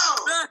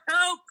down. The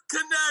Health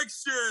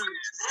Connection.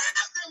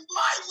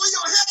 Where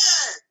your head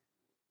at?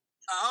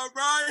 I'm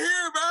right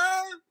here,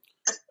 man.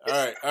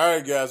 All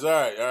right, guys. All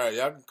right.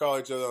 Y'all can call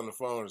each other on the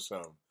phone or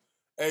something.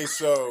 Hey,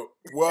 so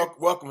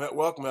welcome,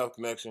 Health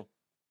Connection.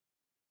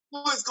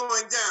 What's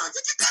going down?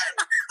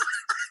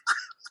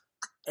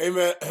 Hey,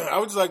 man, I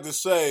would just like to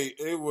say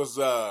it was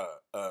a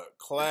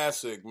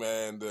classic,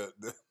 man. The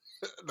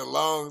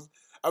longs.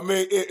 I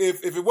mean,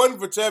 if it wasn't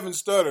for Tevin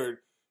Studdard,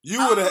 you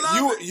would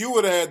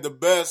have had the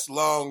best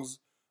longs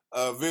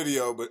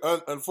video. But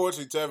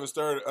unfortunately, Tevin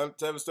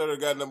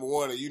Studdard got number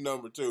one, and you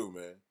number two,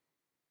 man.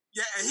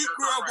 Yeah, and he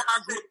grew up where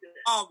I grew up in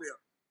Hallville.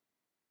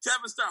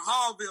 Tevin Studdard,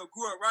 Hallville,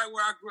 grew up right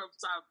where I grew up,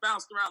 so I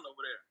bounced around over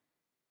there.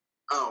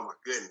 Oh my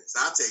goodness,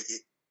 I'll take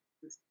it.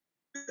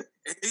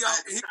 He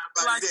like games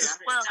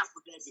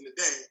in the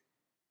day.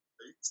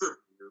 Are you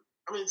tripping, dude?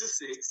 I mean, just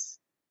 6.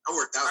 I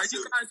worked out. Are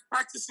you guys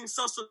practicing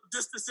social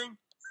distancing?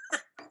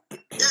 Yeah,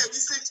 we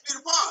 6 feet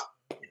apart.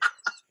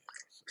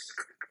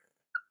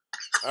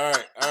 All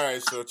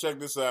right. So check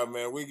this out,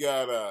 man. We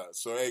got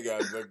so hey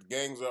guys, the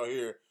gang's out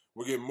here.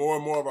 We're getting more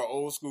and more of our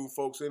old school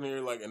folks in here,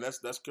 like, and that's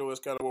cool.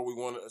 That's kind of what we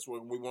want. That's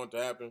what we want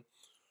to happen.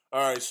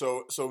 All right.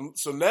 So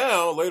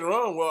now later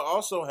on, we'll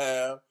also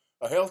have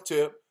a health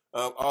tip.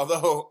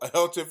 Although a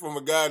health tip from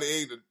a guy that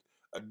ate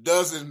a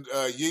dozen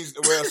yeast.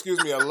 Well,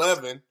 excuse me,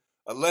 11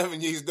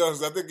 yeast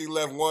donuts. I think he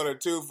left 1 or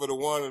 2 for the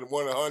 1 and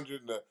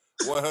 100 and the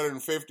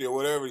 150 or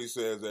whatever he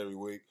says every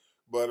week.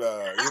 But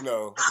you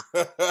know,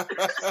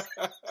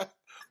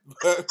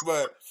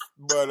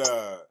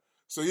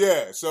 so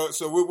yeah, so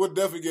we'll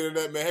definitely get in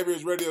that, man. Heavy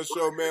Hits Radio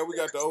Show, man. We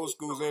got the old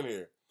schools in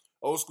here.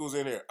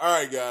 All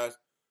right, guys.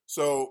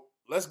 So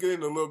let's get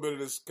into a little bit of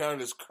this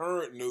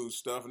current news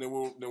stuff, and then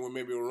we'll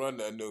maybe run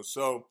that news.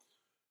 So,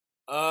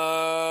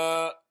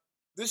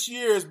 this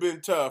year has been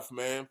tough,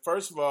 man.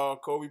 First of all,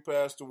 Kobe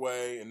passed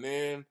away, and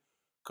then a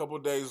couple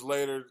of days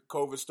later,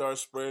 COVID started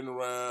spreading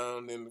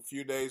around. And a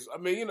few days, I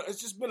mean, you know, it's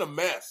just been a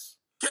mess.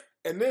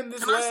 And then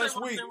this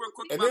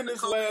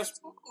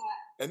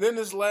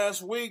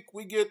last week,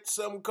 we get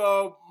something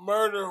called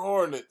murder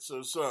hornets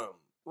or something.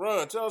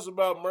 Ron, tell us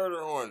about murder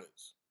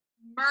hornets.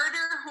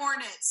 Murder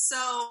hornets.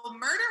 So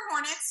murder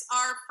hornets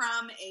are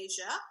from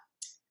Asia.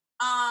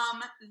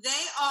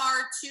 They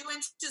are 2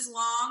 inches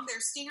long.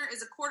 Their stinger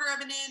is 1/4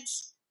 of an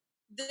inch.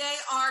 They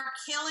are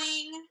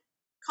killing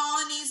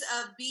colonies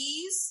of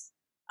bees.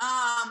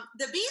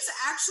 The bees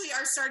actually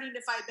are starting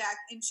to fight back,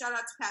 and shout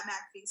out to Pat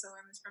McAfee, so I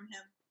learned this from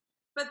him.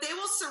 But they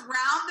will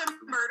surround the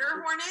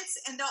murder hornets,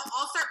 and they'll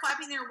all start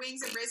flapping their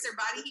wings and raise their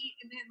body heat,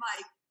 and then,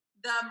 like,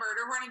 the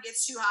murder hornet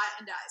gets too hot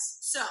and dies.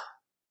 So,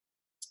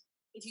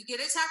 if you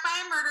get attacked by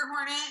a murder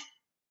hornet,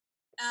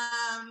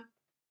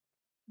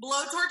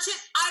 blowtorch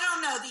it. I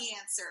don't know the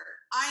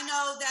answer. I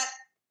know that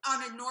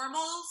on a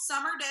normal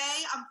summer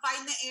day, I'm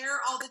fighting the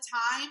air all the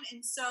time,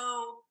 and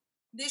so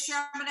this year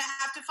I'm going to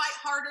have to fight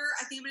harder.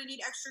 I think I'm going to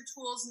need extra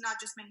tools, not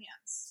just my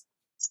hands.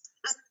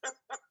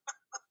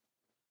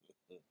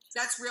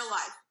 That's real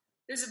life.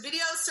 There's a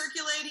video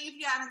circulating, if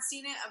you haven't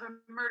seen it, of a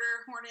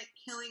murder hornet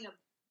killing a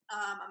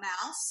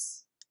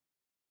mouse.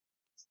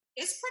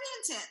 It's pretty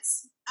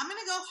intense. I'm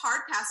going to go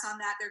hard pass on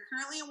that. They're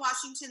currently in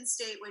Washington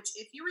State, which,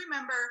 if you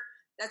remember,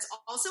 that's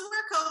also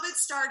where COVID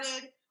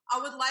started. I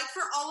would like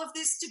for all of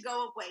this to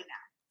go away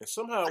now. And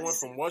somehow it went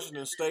from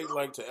Washington State,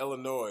 like, to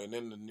Illinois and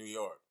then to New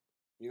York.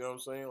 You know what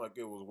I'm saying? Like,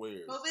 it was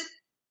weird. COVID?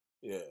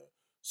 Yeah.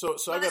 So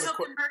I got a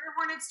question. Murder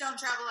hornets don't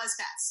travel as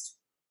fast.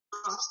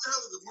 How the hell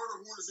did the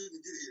murder hornets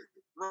even get here?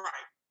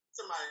 Right.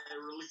 Somebody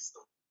released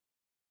them.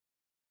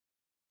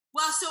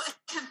 Well, so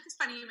it's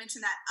funny you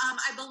mentioned that.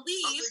 I believe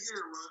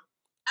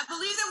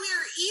that we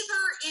are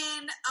either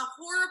in a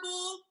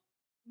horrible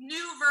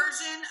new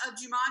version of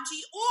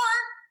Jumanji or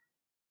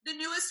the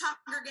newest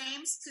Hunger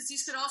Games, because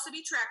these could also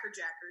be Tracker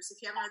Jackers.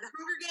 If you haven't heard the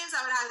Hunger Games,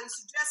 I would highly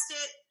suggest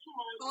it.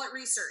 Call it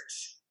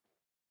research.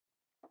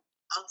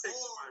 Or it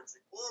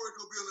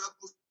could be an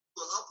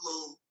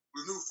upload.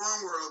 The new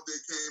firmware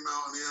update came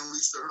out and they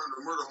unleashed the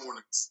murder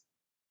hornets.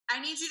 I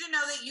need you to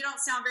know that you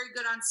don't sound very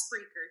good on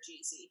Spreaker,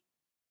 Jeezy.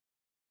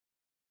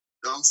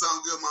 Don't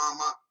sound good. My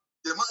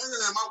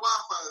internet, my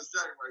Wi-Fi is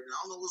jacked right now.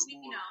 I don't know what's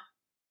going on.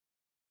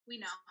 We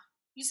know.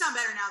 You sound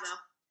better now,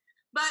 though.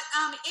 But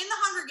in the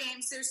Hunger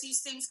Games, there's these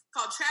things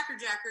called Tracker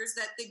Jackers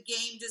that the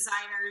game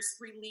designers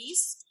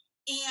release.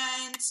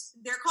 And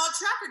they're called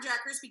Tracker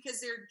Jackers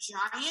because they're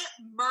giant,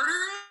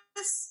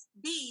 murderous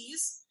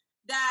bees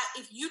that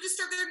if you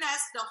disturb their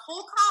nest, the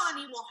whole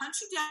colony will hunt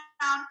you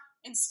down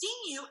and sting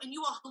you, and you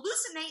will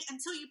hallucinate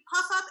until you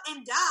puff up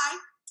and die.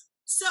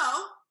 So,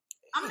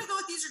 I'm going to go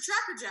with these are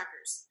Tracker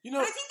Jackers. You know,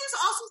 but I think there's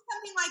also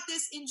something like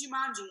this in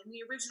Jumanji, in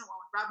the original one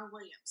with Robin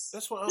Williams.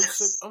 That's why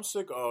I'm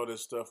sick of all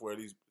this stuff where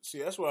these...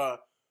 See, that's why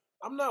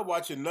I'm not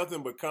watching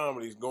nothing but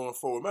comedies going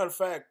forward. Matter of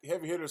fact,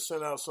 Heavy Hitters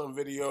sent out some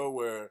video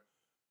where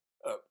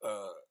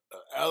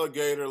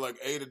alligator, like,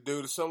 ate a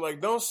dude or something. Like,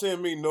 don't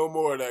send me no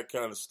more of that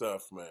kind of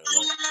stuff, man.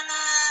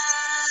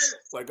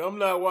 Like I'm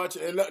not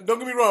watching, and don't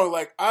get me wrong.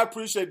 Like, I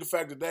appreciate the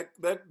fact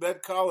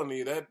that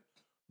colony, that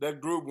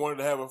group wanted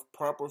to have a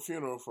proper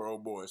funeral for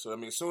old boy. So I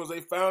mean, as soon as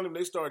they found him,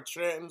 they started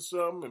chanting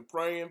something and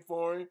praying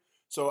for him.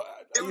 So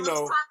you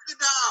know,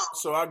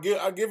 so I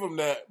give them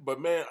that. But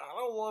man, I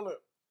don't want to.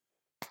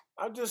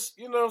 I just,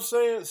 you know what I'm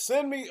saying.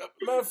 Send me,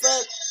 matter of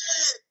fact,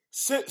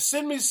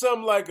 send me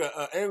something like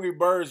a Angry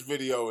Birds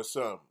video or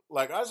something.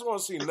 Like, I just want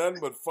to see nothing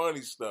but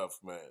funny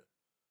stuff, man.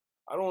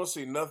 I don't want to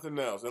see nothing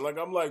else. And like,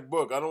 I'm like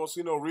Book. I don't want to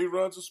see no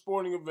reruns of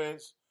sporting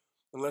events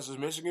unless it's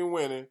Michigan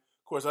winning.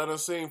 Of course, I done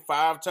seen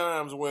 5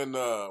 times when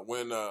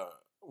Jadeveon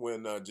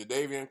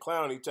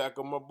Clowney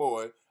tackled my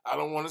boy. I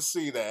don't want to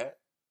see that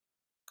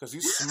because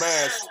he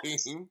smashed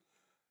him.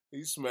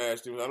 He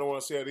smashed him. I don't want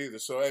to see that either.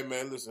 So, hey,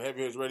 man, listen, Heavy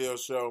Hitters Radio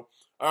Show.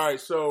 All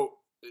right, so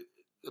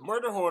the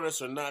murder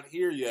hornets are not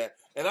here yet.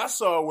 And I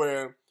saw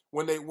where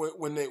when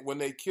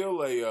they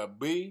kill a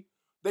bee,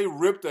 they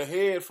rip the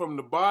head from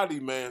the body,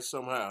 man,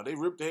 somehow. They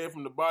rip the head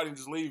from the body and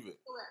just leave it.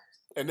 Correct.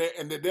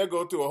 And they'll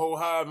go through a whole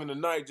hive in the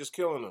night just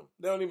killing them.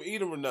 They don't even eat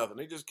them or nothing.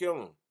 They just kill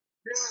them.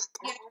 Yeah,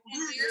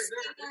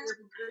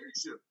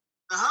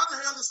 Now, how the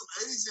hell did some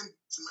Asian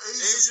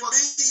bees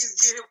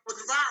get hit with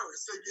the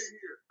virus? They get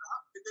here. How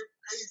did they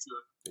from Asia?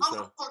 How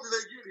the fuck did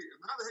they get here?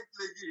 How the heck did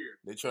they get here?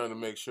 They're trying to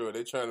make sure.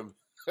 They're trying to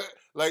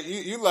like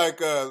you like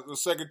the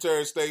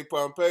Secretary of State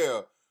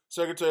Pompeo.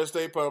 Secretary of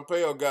State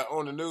Pompeo got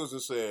on the news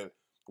and said,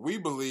 "We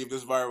believe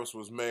this virus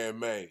was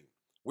man-made.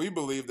 We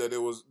believe that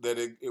it was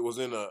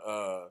in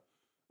a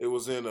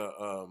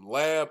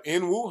lab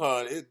in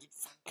Wuhan. It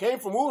came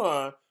from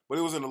Wuhan, but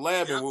it was in a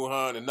lab in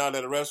Wuhan and not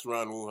at a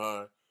restaurant in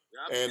Wuhan."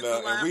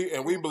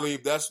 And we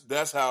believe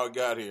that's how it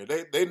got here.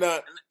 They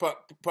not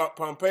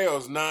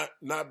Pompeo's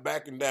not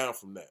backing down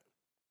from that.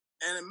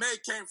 And it may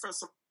came from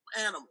some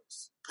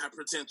animals,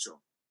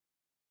 potential.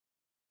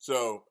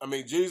 So I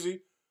mean,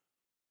 Jeezy,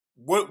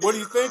 what are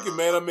you thinking,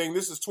 man? I mean,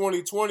 this is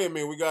 2020. I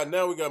mean, we got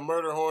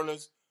murder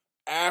hornets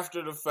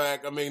after the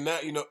fact. I mean, now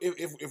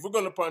if we're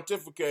going to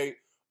pontificate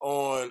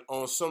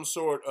on some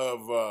sort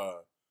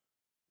of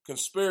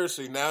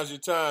conspiracy, now's your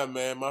time,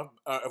 man.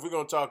 If we're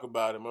going to talk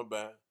about it, my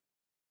bad.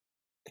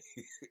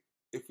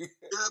 Yeah,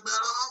 man.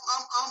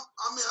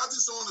 I mean, I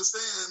just don't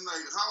understand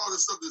like how all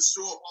this stuff just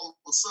show up all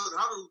of a sudden.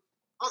 How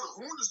the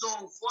hornets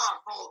don't fly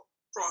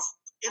across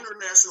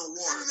international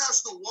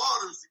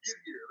waters to get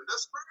here? Like,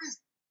 that's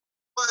crazy.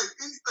 Like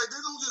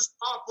they don't just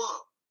pop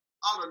up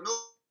out of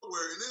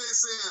nowhere. And then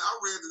they're saying, I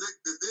read that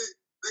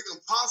they can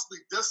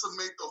possibly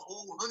decimate the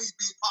whole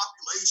honeybee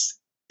population.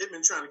 They've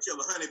been trying to kill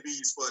the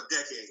honeybees for a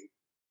decade.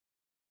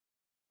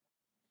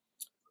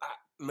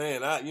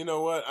 Man, you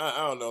know what?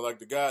 I don't know. Like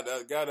the guy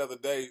the other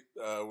day,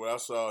 what I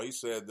saw, he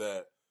said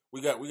that we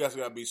guys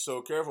got to be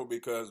so careful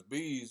because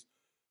bees,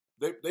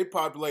 they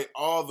populate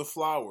all the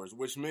flowers,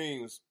 which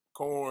means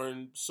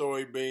corn,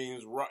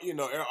 soybeans,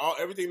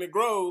 everything that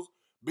grows.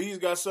 Bees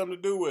got something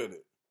to do with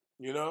it,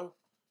 you know.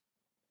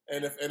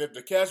 And if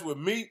the cats with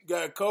meat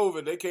got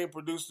COVID, they can't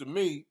produce the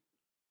meat,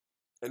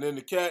 and then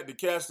the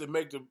cats that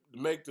make the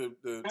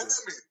They're trying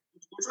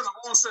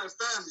to onset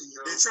famine.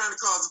 They're trying to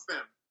cause a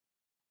famine.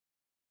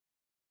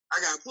 I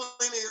got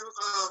plenty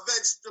of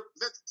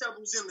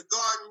vegetables in the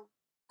garden.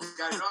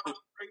 Got it all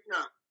right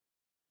now.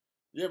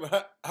 Yeah,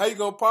 but how you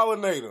gonna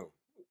pollinate them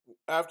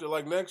after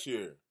like next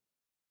year?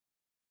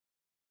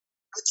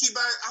 I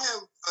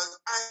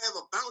have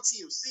a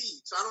bounty of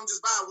seeds, so I don't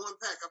just buy one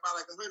pack. I buy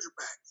like 100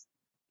 packs.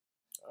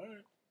 All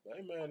right, I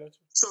ain't mad at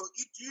you. So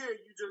each year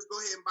you just go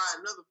ahead and buy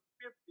another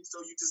 50, so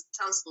you just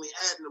constantly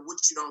adding to what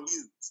you don't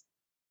use.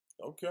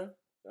 Okay,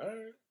 all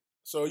right.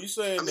 So you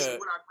saying that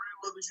what our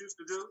grandmothers used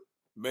to do?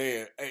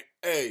 Man,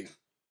 hey,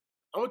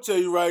 I'm gonna tell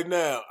you right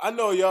now. I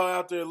know y'all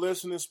out there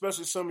listening,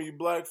 especially some of you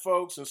black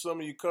folks and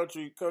some of you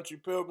country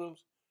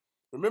pilgrims.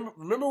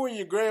 Remember when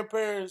your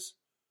grandparents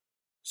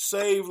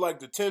saved like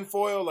the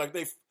tinfoil, like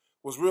they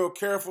was real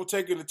careful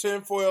taking the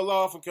tinfoil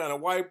off and kind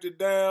of wiped it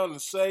down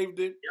and saved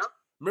it. Yep.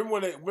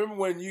 Remember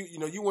when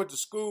you went to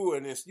school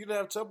and you didn't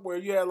have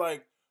Tupperware, you had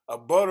like a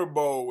butter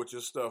bowl with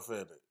your stuff in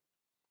it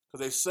because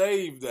they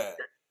saved that.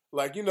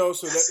 Like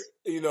so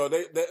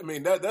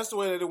that that's the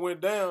way that it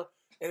went down,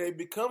 and it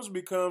becomes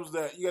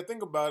that you got to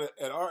think about it.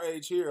 At our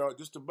age here,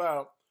 just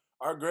about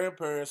our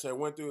grandparents had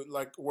went through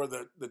like were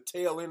the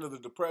tail end of the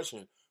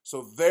Depression.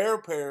 So their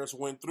parents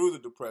went through the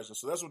Depression.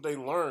 So that's what they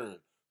learned.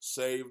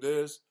 Save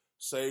this,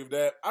 save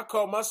that. I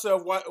caught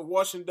myself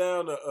washing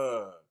down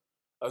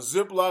a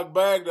Ziploc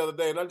bag the other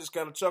day, and I just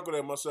kind of chuckled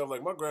at myself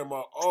like my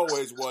grandma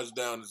always washed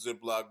down the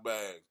Ziploc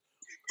bags.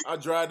 I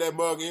dried that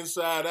mug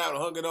inside out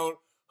and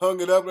hung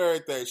it up and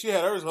everything. She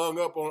had hers hung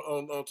up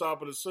on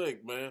top of the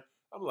sink, man.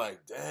 I'm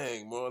like,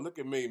 dang, man, look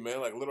at me,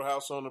 man, like Little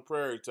House on the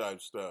Prairie type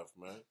stuff,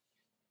 man.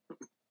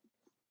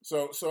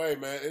 So hey,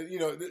 man,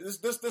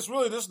 this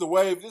really is the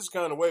wave. This is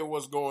kind of the wave of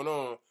what's going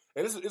on,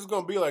 and it's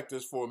going to be like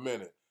this for a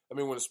minute. I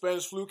mean, when the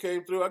Spanish flu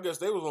came through, I guess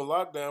they was on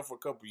lockdown for a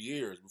couple of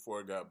years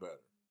before it got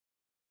better.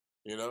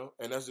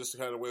 And that's just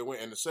kind of the way it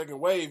went. And the second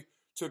wave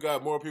took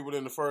out more people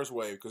than the first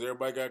wave because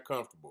everybody got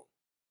comfortable.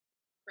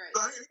 Right.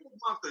 So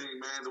here's my thing,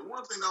 man. The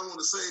one thing I want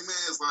to say,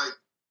 man, is like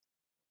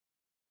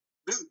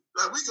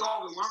we can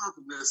all learn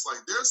from this.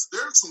 Like, there's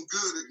some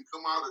good that can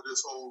come out of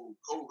this whole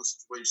COVID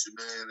situation,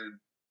 man. And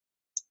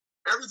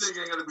everything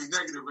ain't got to be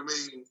negative. I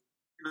mean,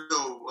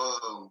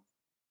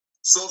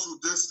 social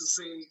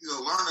distancing,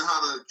 learning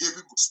how to give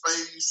people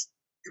space,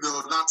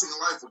 not taking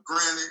life for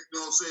granted, you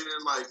know what I'm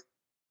saying? Like,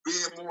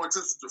 being more in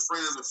touch with your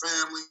friends and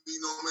family, you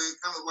know what I mean?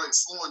 Kind of like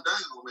slowing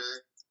down, man.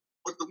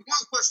 But the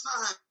one question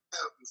I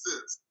have is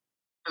this.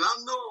 And I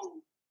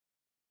know,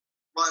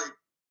 like,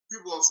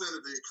 people are saying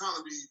that the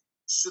economy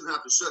shouldn't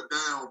have to shut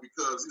down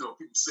because,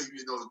 people say,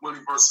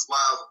 money versus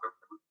lives.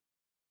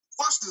 The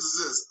question is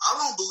this. I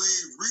don't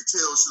believe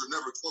retail should have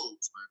never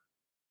closed, man.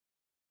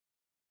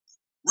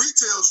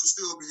 Retail should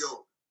still be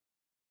open.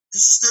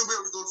 You should still be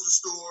able to go to the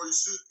store. You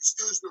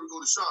still should be able to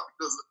go to shop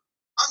because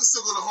I can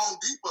still go to Home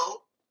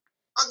Depot.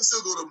 I can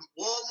still go to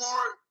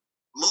Walmart,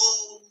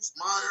 Lowe's,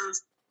 Myers.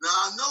 Now,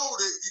 I know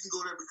that you can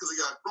go there because they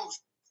got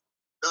groceries.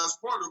 That's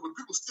part of it, but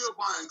people still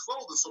buying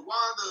clothing. So why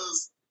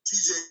does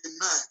TJ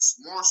Maxx,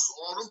 Marshalls,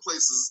 all them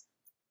places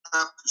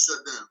have to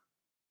shut down?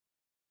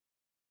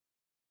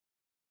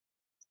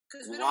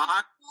 Because we don't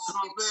have worms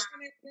every place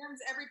they go. And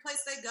every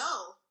place they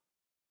go.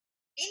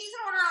 And you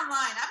can order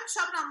online. I've been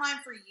shopping online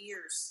for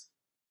years.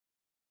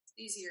 It's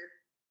easier.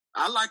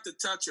 I like to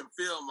touch and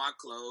feel my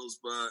clothes,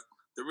 but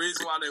the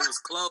reason why they was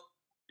closed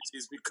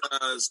is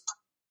because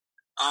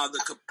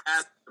the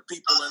capacity of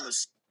people in the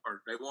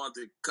store. They wanted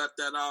to cut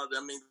that out. I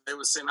mean, they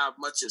were saying how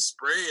much it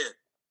spread.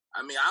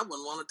 I mean, I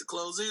wouldn't want it to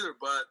close either,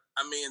 but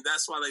I mean,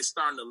 that's why they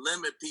starting to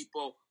limit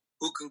people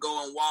who can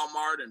go in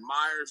Walmart and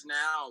Myers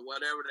now or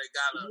whatever. They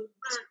got that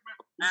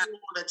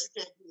you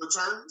can't do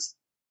returns.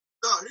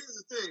 No, here's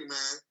the thing,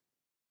 man.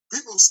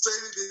 People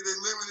stated that they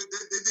limited.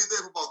 They did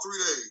that for about 3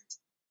 days.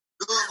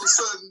 Then all of a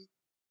sudden,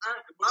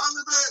 when I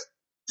lived at,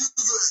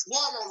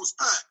 Walmart was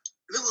packed,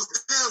 and it was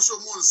damn sure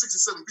more than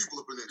 67 people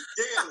up in there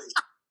daily.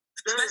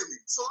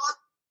 So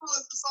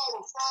it's all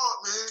a fraud,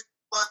 man.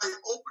 Like,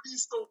 open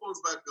these stores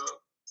back up.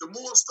 The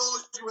more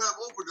stores you have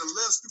open, the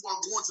less people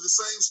are going to the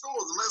same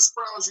stores, the less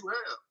crowds you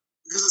have,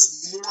 because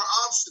it's more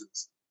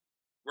options.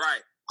 Right.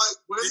 Like,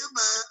 wear your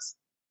mask,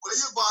 wear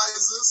your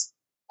visors,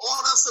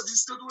 all that stuff. You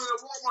still do it at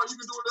Walmart, you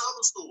can do it at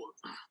other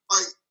stores.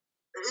 Like,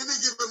 at any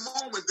given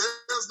moment,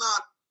 there's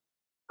not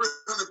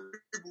 300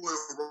 people in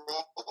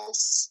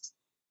Ross.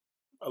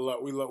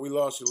 We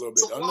lost you a little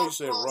bit. I know you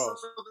said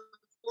Ross.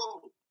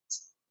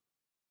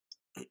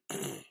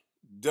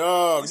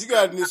 Dog, you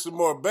got to need some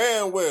more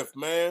bandwidth,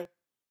 man.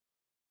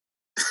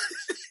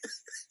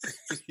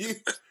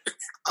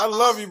 I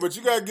love you, but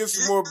you got to get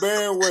some more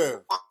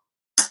bandwidth.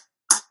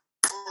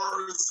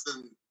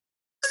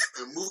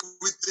 And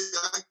movie thing,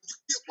 I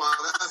get why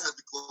that had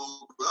to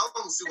close, but I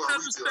don't see why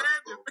retail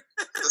had to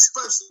close.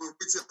 Especially when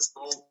retail is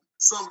closed.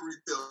 Some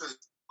retail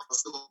things are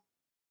still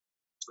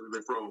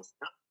they froze.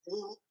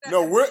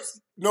 No,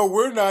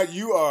 we're not.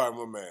 You are,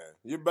 my man.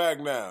 You're back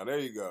now. There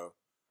you go.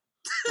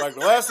 Like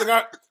the last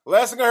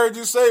thing I heard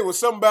you say was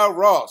something about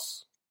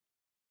Ross.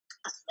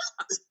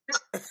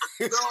 No,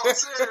 I'm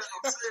saying I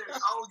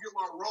don't get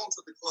my Ross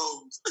at the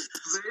close.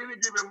 Because at any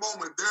given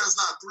moment, there's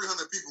not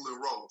 300 people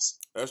in Ross.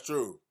 That's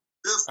true.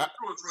 There's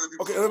 200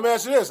 people. Okay, let me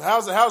ask you this: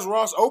 How's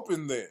Ross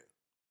open then?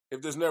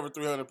 If there's never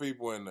 300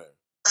 people in there,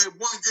 at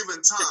one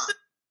given time,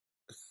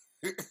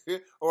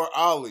 or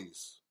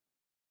Ollie's,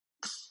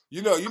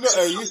 you know. Hey, I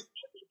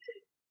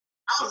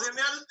was in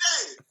there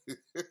today.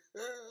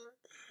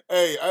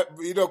 Hey,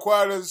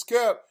 quiet as it's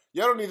kept.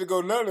 Y'all don't need to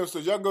go none of them, so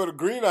y'all go to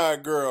Green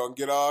Eyed Girl and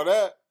get all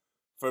that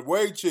for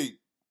way cheap.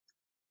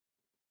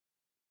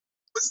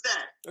 What's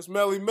that? That's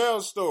Melly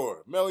Mel's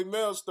store. Melly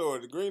Mel's store,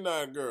 the Green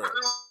Eyed Girl.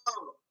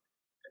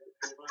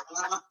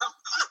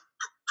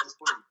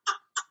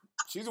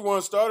 She's the one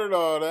who started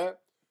all that.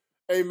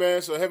 Hey,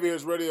 man, so Heavy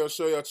Hitters Radio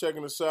Show, y'all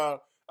checking us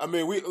out. I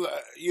mean,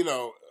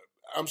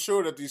 I'm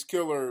sure that these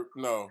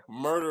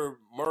murder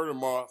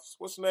moths,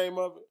 what's the name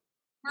of it?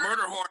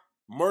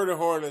 Murder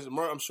Hornets.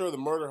 I'm sure the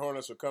Murder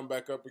Hornets will come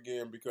back up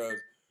again because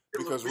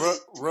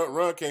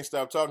Run can't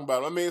stop talking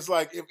about it. I mean, it's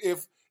like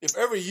if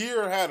every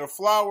year had a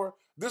flower,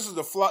 this is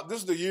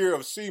the year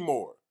of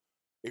Seymour.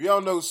 If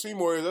y'all know who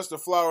Seymour is, that's the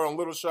flower on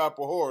Little Shop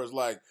of Horrors.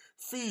 Like,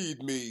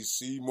 feed me,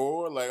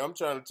 Seymour. Like, I'm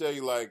trying to tell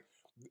you, like,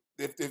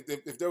 if the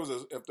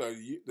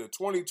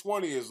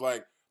 2020 is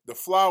like the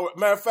flower.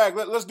 Matter of fact,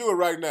 let's do it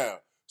right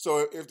now.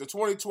 So if the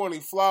 2020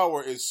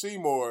 flower is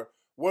Seymour,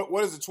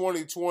 what is the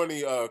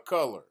 2020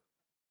 color?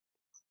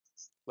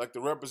 Like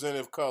the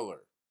representative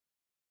color.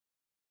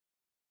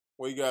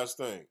 What do you guys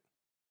think?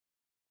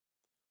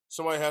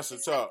 Somebody has to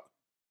talk.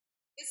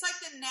 It's like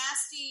the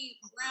nasty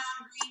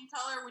brown-green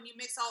color when you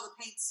mix all the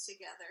paints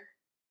together.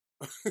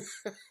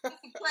 It's a train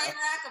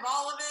wreck of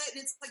all of it,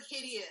 and it's like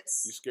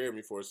hideous. You scared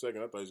me for a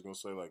second. I thought you was going to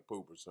say like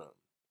poop or something.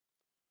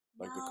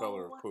 Like the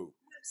color of poop.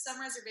 I have some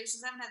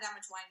reservations. I haven't had that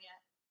much wine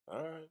yet.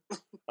 All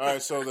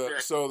right. So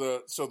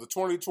the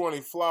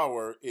 2020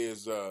 flower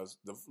is the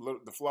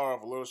flower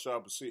of a Little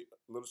Shop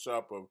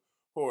of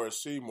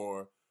Horrors,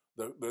 Seymour.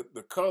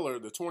 The color,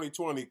 the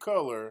 2020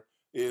 color,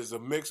 is a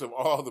mix of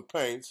all the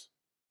paints,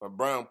 a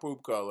brown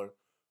poop color.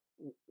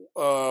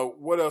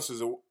 What else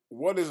is it?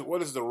 What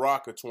is the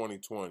rock of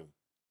 2020?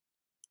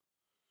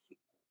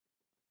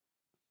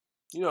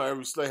 You know,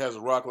 every state has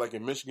a rock. Like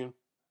in Michigan.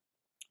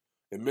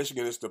 In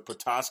Michigan, it's the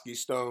Petoskey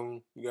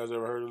Stone. You guys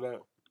ever heard of that?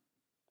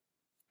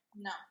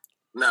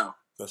 No.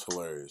 That's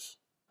hilarious.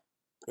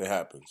 It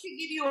happens. I could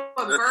give you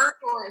a bird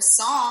or a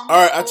song. All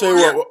right, I tell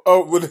you what.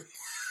 Oh,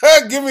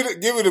 give me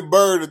the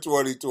bird of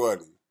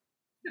 2020.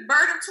 The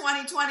bird of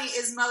 2020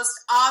 is most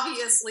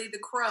obviously the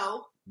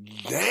crow.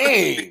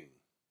 Dang.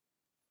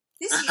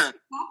 This year has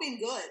not been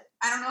good.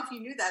 I don't know if you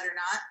knew that or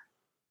not.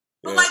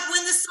 But like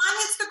when the sun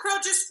hits the crow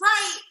just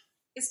right,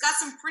 it's got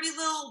some pretty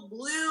little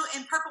blue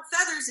and purple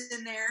feathers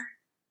in there.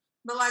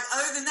 But like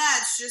other than that,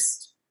 it's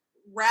just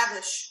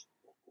ravish.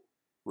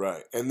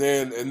 Right, and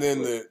then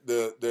the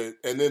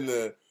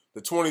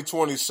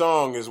 2020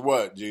 song is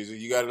what, Jeezy?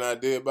 You got an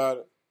idea about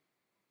it?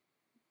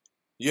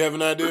 You have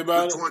an idea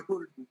about it?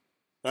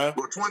 Huh?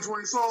 What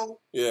 2020 song?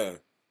 Yeah.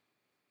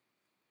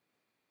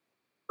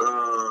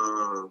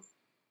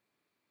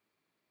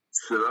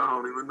 Shit, I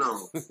don't even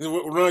know.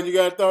 Ron, you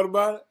got a thought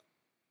about it?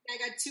 I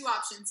got two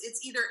options.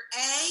 It's either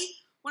A,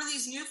 one of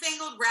these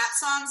newfangled rap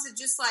songs that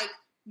just like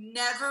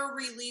never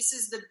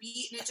releases the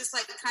beat and it just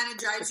like kind of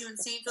drives you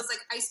insane, feels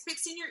like ice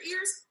picks in your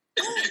ears.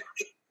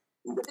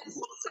 This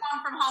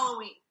song from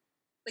Halloween,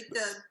 like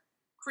the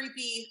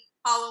creepy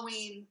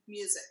Halloween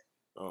music.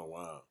 Oh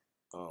wow.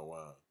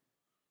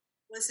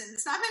 Listen,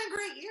 it's not been a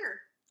great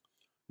year.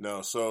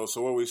 No, so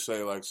what we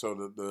say, like, so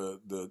the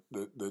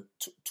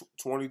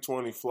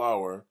 2020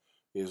 flower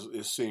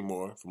is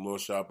Seymour from Little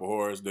Shop of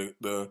Horrors.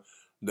 The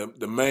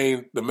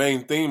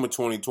main theme of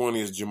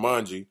 2020 is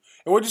Jumanji.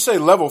 And what'd you say,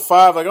 level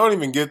 5? Like, I don't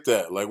even get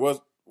that. Like,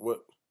 what?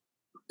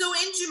 So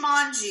in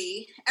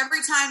Jumanji,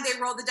 every time they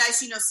roll the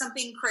dice,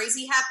 something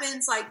crazy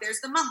happens. Like,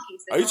 there's the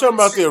monkeys. Are you talking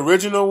about the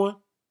original one?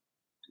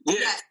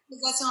 Yeah,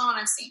 that's the only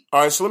one I've seen.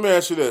 All right, so let me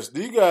ask you this: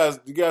 do you guys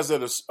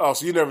that are,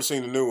 so you never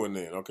seen the new one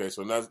then? Okay,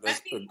 so that's I've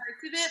seen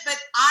parts of it, but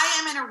I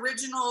am an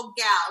original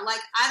gal.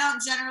 Like, I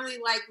don't generally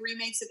like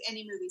remakes of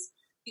any movies.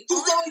 The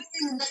only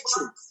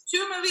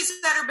two movies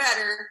that are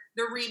better,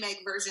 the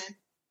remake version,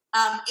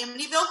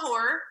 Amityville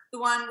Horror, the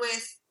one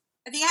with,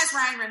 I think it has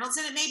Ryan Reynolds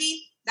in it.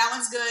 Maybe that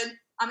one's good.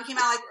 It came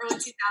out like early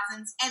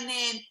 2000s, and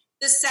then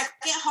the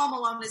second Home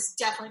Alone is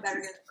definitely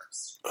better than the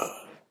first.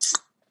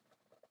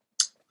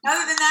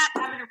 Other than that,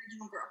 I'm an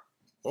original girl.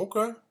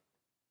 Okay.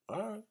 All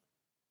right.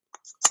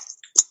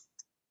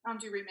 I don't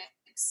do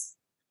remakes.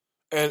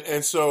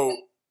 And so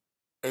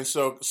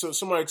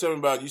somebody tell me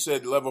about, you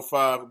said level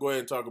 5. Go ahead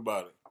and talk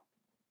about it.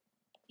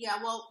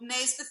 Yeah, well,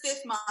 May's the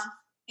 5th month,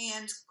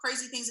 and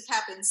crazy things have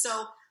happened.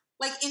 So,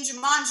 like in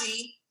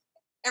Jumanji,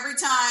 every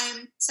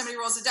time somebody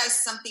rolls a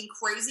dice, something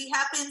crazy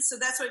happens. So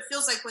that's what it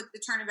feels like with the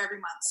turn of every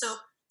month.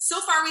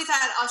 So far we've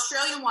had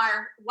Australian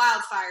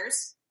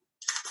wildfires,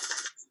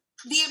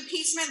 the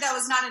impeachment that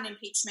was not an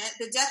impeachment,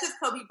 the death of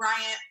Kobe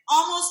Bryant,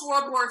 almost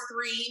World War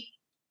III,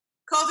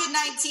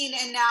 COVID-19,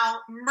 and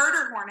now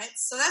murder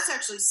hornets. So that's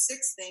actually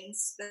 6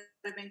 things that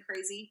have been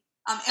crazy.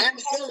 And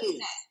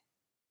aliens.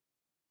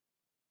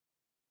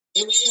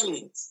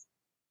 Aliens.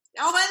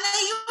 Oh, and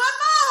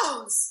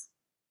the UFOs.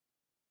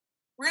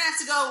 We're going to have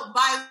to go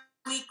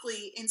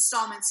bi-weekly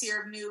installments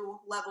here of new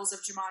levels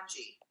of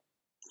Jumanji.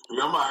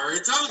 Remember, I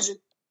already told you.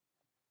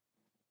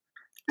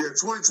 Yeah,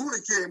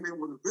 2020 came in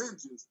with a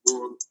vengeance,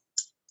 boy.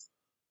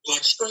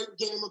 Like straight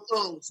Game of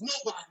Thrones.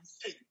 Nobody's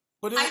safe.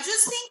 I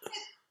just think that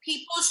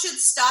people should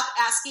stop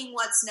asking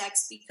what's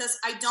next because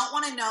I don't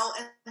want to know,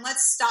 and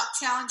let's stop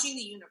challenging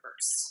the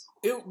universe.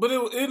 If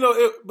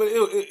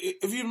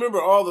you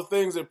remember all the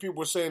things that people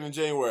were saying in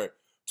January,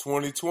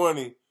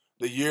 2020,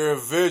 the year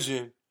of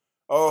vision.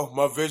 Oh,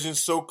 my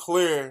vision's so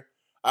clear,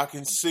 I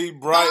can see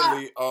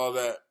brightly. All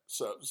that.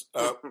 So,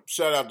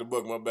 shout out the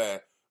book, my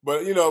bad.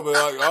 But but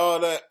like all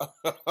that,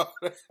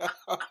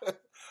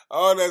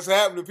 all that's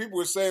happening. People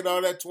were saying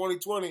all that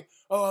 2020.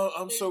 Oh,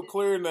 I'm so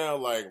clear now.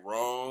 Like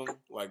wrong.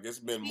 Like it's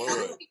been mud. The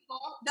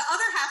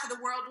other half of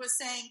the world was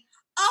saying,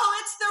 "Oh,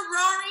 it's the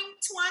Roaring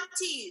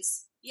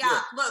 20s."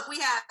 Yeah, look, we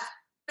have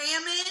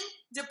famine,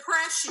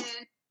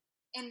 depression,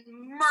 and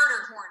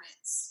murder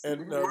hornets.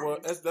 And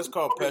that's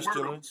called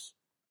pestilence.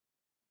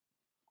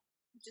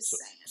 Just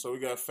saying. So we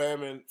got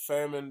famine,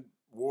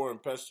 war,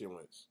 and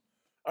pestilence.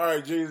 All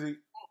right, Jeezy.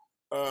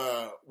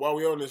 While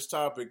we on this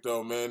topic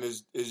though, man,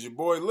 is your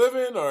boy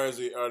living, or are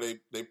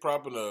they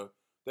propping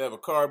they have a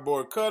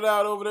cardboard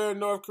cutout over there in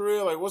North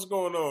Korea? Like, what's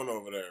going on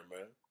over there,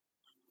 man?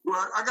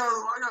 Well, I got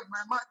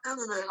man, my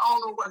internet. I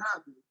don't know what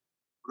happened.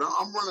 But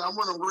I'm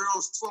running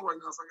real slow right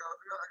now, so I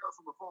got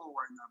from the phone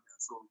right now, man.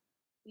 So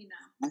we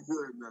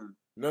good, man.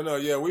 No,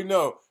 yeah, we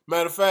know.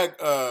 Matter of fact,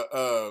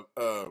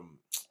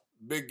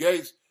 Big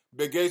Gates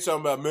talking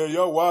about, man,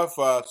 your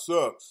Wi-Fi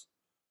sucks.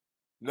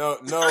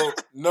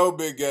 No,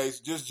 Big Gates,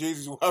 just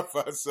Jeezy's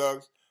Wi-Fi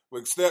sucks.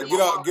 But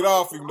get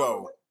off him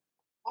though.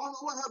 I don't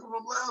know what happened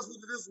from last week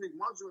to this week.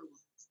 My joint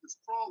is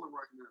crawling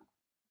right now.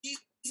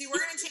 Jeezy, we're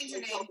gonna change your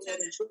name to.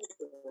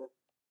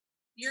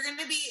 You're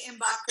gonna be in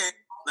Bach. I can't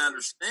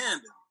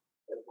understand it.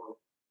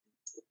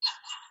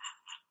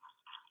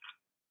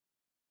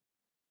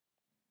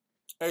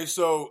 Hey,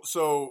 so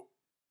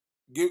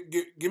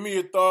give me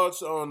your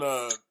thoughts on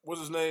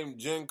what's his name?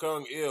 Jin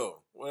Kung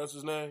Il. What's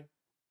his name?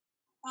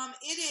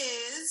 It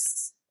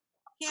is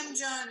Kim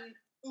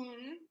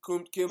Jong-un.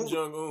 Kim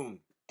Jong-un.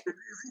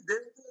 Is he dead?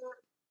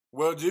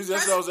 Well, Jesus,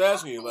 that's what I was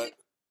asking you. Like,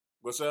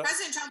 what's that?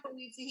 President Trump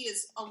believes he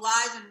is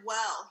alive and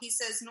well. He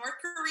says North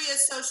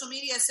Korea's social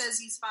media says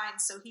he's fine,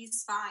 so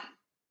he's fine.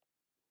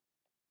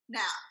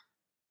 Now,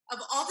 of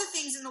all the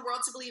things in the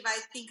world to believe, I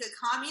think a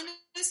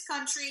communist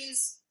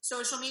country's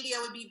social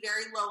media would be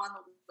very low on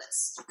the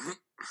list.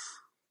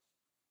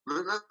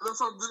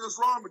 That's what Dennis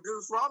Rodman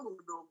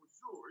would know for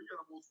sure.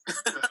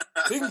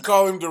 He can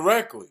call him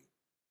directly.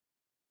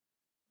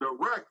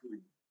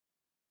 Directly.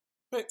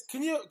 Man,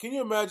 can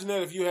you imagine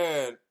that if you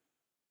had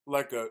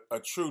like a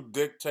true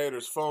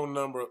dictator's phone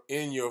number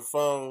in your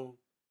phone?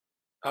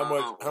 How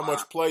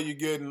much play you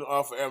getting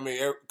off? I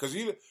mean, because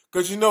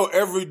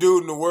every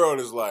dude in the world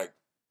is like,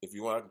 if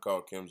you want, I can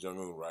call Kim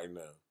Jong-un right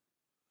now.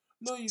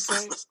 No, you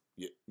can't.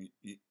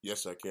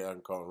 Yes, I can. I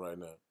can call him right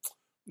now.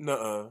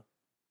 Nuh-uh.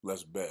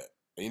 Let's bet.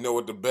 And you know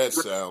what the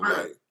bets sound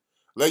like.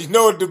 Like, you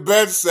know what the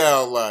bets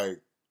sound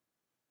like.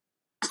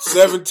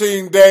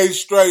 17 days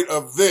straight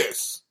of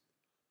this.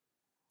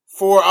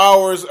 4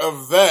 hours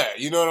of that.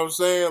 You know what I'm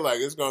saying? Like,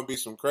 it's going to be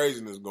some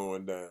craziness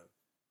going down.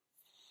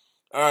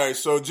 All right,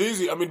 so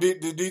Jeezy, I mean, do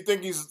you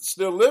think he's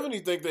still living? You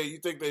think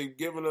they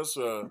giving us,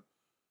 pulling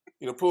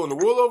the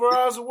wool over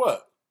our eyes or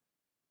what?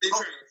 They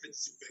trying to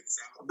fix some things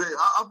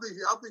out. I think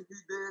he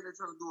dead. They're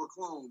trying to do a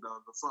clone,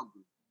 dog, or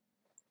something.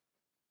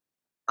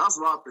 That's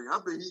what I think. I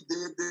think he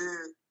dead,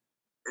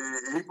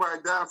 and he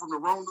probably died from the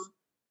Rona.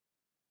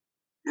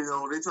 You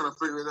know, they trying to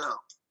figure it out.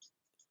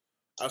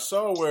 I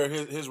saw where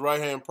his right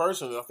hand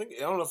person. I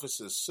don't know if it's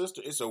his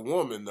sister. It's a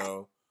woman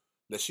though.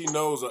 That she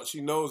knows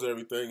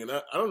everything, and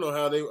I don't know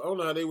how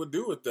they would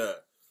do with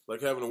that,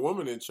 like having a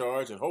woman in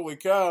charge. And holy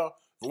cow,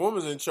 if a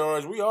woman's in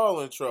charge, we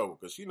all in trouble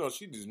because she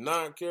does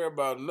not care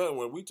about nothing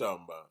what we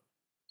talking about.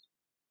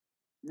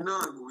 None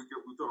what we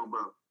talking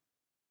about.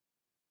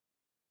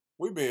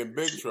 We be in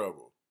big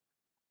trouble.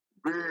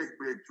 Big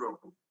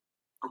trouble.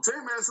 I'm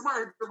telling you, man,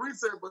 somebody hit the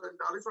reset button.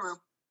 Dog. They trying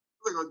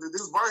to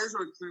this virus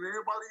trying to clean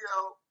everybody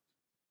out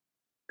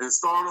and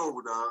start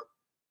over, dog.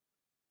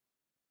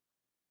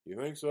 You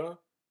think so?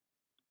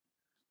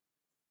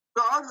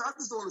 No, I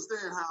just don't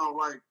understand how,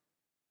 like,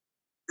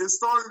 it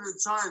started in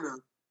China.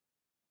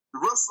 The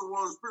rest of the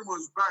world is pretty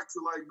much back to,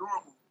 like,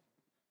 normal.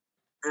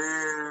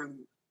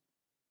 And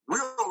we're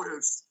over here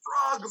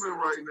struggling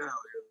right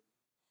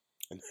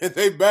now. And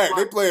they back. Like,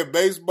 they playing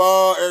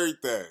baseball,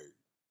 everything.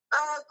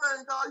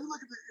 Everything, dog. You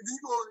look at the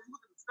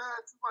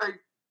stats,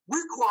 like, we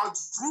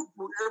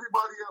quadrupled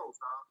everybody else,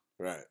 dog.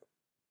 Right.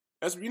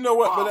 That's, you know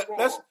what?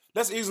 But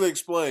that's easily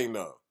explained,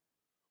 though.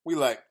 We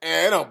like,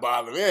 it don't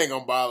bother me. It ain't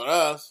gonna bother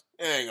us.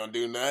 It ain't gonna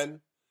do nothing.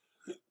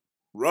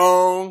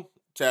 Wrong.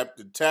 Tapped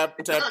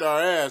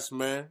our ass,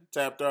 man.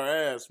 Tapped our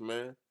ass,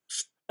 man.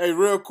 Hey,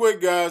 real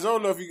quick, guys. I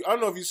don't know if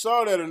you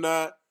saw that or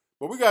not,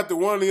 but we got the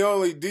one and the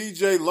only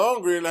DJ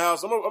Longgreen in the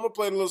house. I'm gonna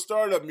play the little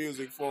startup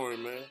music for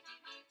him, man.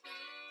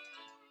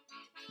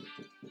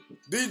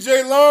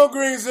 DJ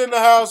Longgreen's in the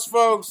house,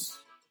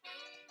 folks.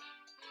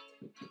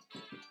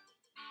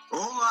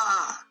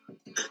 Hola.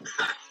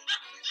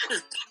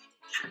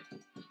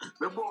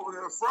 They're over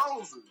there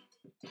frozen.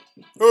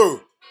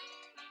 Who?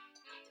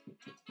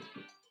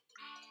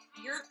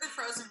 You're the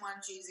frozen one,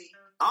 Jeezy.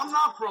 I'm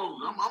not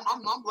frozen. I'm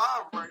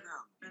live right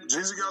now.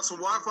 Jeezy got some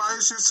Wi-Fi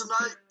issues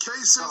tonight.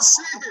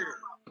 KCC here.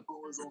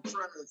 Always on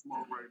trash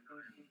mode right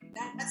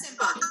now. That's in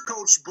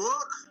Coach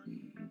Book.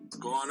 What's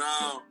going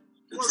on?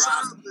 What's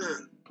out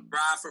there?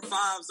 Drive for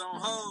Fives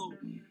on hold.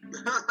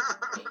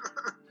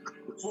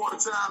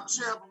 4-time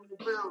champ in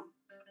the building.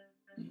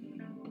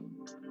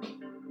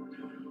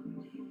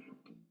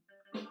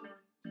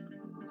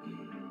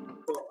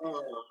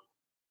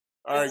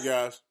 All right,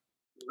 guys.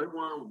 They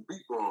want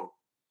beat ball.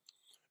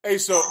 Hey,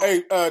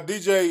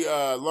 DJ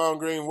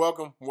Longgreen,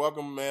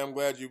 welcome, man. I'm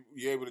glad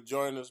you're able to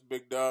join us,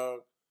 big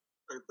dog.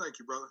 Hey, thank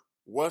you, brother.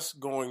 What's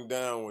going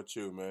down with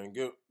you, man?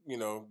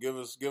 Give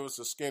us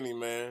a skinny,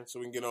 man, so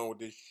we can get on with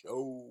this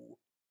show.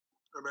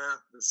 Hey, man,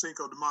 the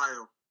Cinco de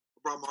Mayo. I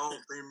brought my own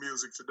theme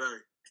music today.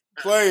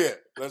 Play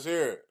it. Let's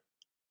hear it.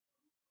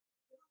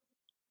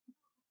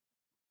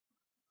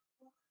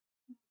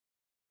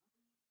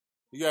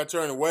 You gotta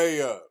turn it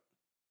way up.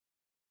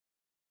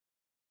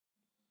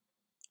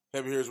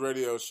 Heavy Hitters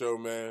Radio Show,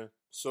 man.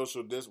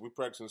 We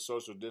practicing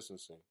social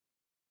distancing.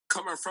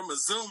 Coming from a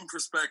Zoom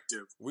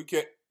perspective. We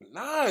can't.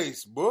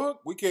 Nice book.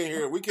 We can't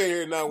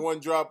hear not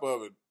one drop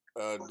of it.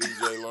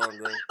 DJ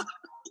Longgreen.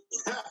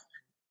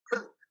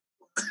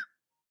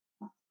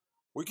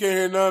 We can't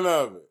hear none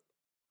of it.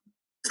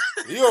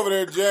 He over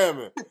there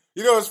jamming.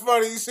 You know, it's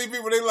funny. You see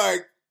people, they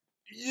like,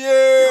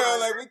 yeah,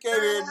 like we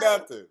can't hear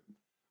nothing.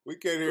 We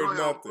can't hear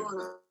nothing.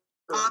 On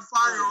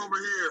fire over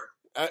here.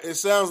 It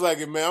sounds like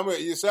it, man.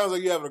 It sounds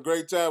like you're having a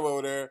great time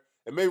over there.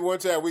 And maybe one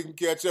time we can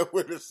catch up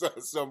with it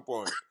at some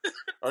point.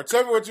 Or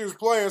tell me what you was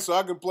playing so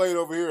I can play it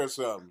over here or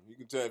something. You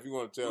can tell if you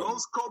want to tell me.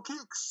 Those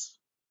co-kicks.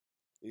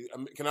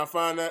 Can I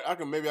find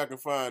that? Maybe I can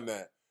find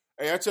that.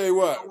 Hey, I tell you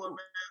what. You know what, man?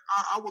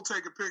 I will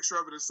take a picture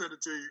of it and send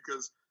it to you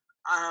because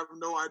I have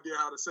no idea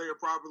how to say it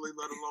properly,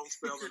 let alone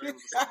spell the name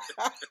of the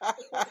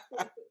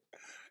song.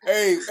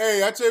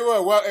 Hey, I tell you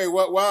what.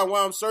 While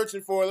I'm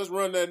searching for it, let's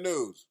run that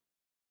news.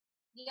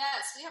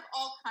 Yes, we have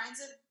all kinds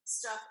of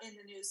stuff in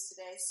the news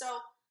today. So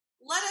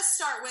let us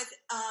start with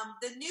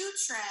the new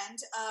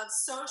trend of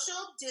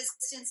social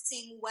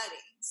distancing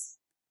weddings,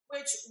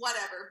 which,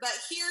 whatever. But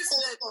here's a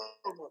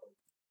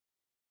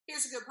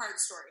good part of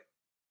the story.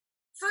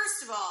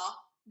 First of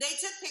all, they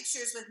took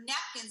pictures with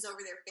napkins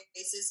over their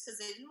faces because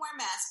they didn't wear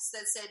masks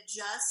that said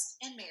just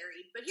and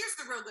married. But here's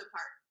the real good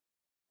part.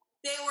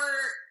 They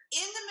were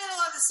in the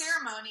middle of the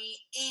ceremony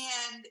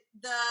and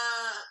the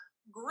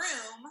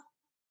groom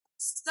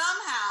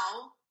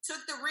somehow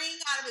took the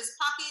ring out of his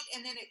pocket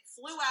and then it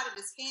flew out of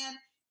his hand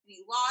and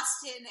he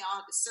lost it and they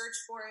all had to search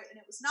for it and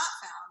it was not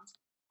found.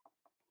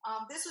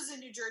 This was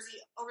in New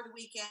Jersey over the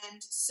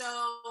weekend, so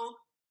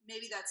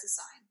maybe that's a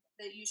sign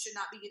that you should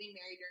not be getting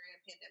married during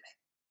a pandemic.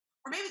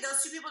 Or maybe those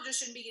two people just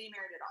shouldn't be getting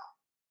married at all.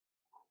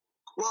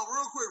 Well,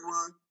 real quick,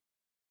 Ron.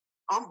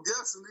 I'm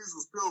guessing these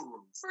was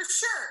pilgrims. For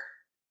sure.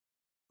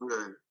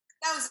 Okay.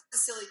 That was a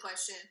silly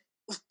question.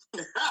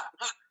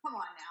 Come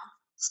on now.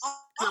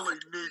 Silly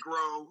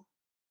Negro.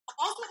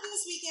 Also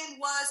this weekend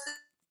was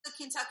the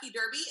Kentucky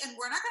Derby, and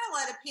we're not going to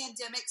let a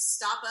pandemic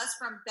stop us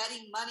from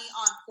betting money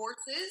on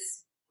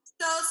horses.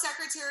 So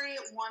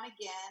Secretariat won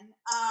again.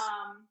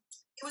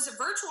 It was a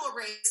virtual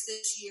race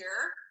this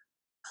year.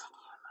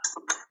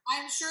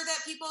 I'm sure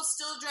that people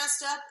still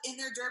dressed up in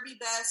their Derby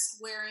best,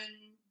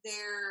 wearing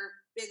their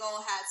big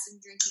old hats and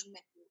drinking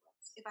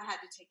Mentos, if I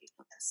had to take a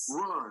guess.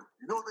 Run.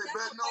 You know what they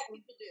betting on?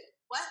 People do.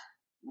 What?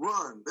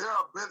 Run. They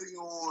are betting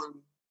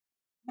on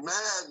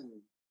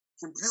Madden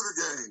computer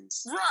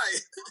games. Right.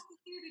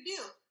 What's here to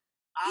do?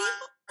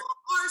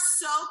 People are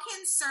so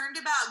concerned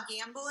about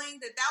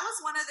gambling that was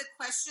one of the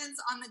questions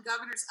on the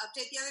governor's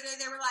update the other day.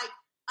 They were like,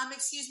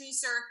 excuse me,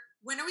 sir,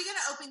 when are we going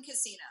to open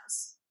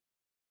casinos?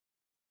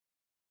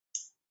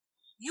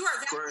 You are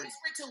that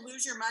desperate to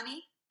lose your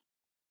money?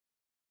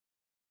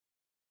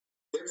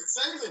 They've been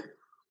saving.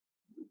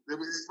 They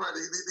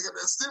got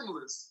that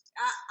stimulus.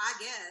 I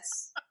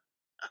guess.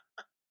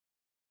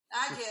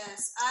 I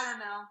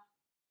don't know.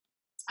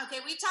 Okay,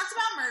 we talked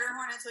about murder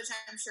hornets, which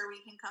I'm sure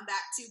we can come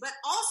back to, but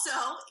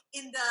also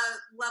in the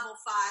level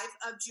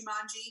 5 of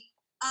Jumanji,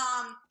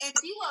 and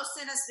Philo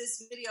sent us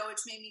this video,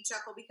 which made me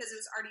chuckle because it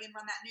was already in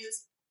Run That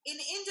News. In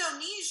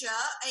Indonesia,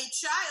 a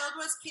child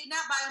was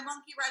kidnapped by a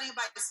monkey riding a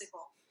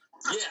bicycle.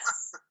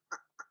 Yes.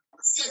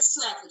 Sex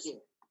trafficking.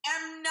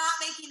 I'm not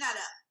making that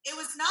up. It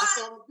was not. I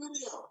saw a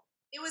video.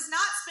 It was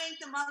not Spank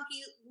the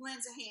monkey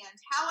lends a hand.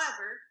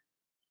 However,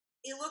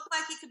 it looked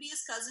like it could be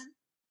his cousin.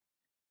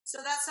 So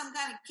that's some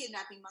kind of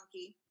kidnapping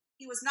monkey.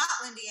 He was not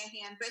lending a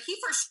hand, but he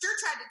for sure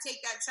tried to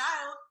take that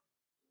child.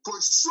 For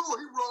sure,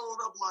 he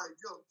rolled up like,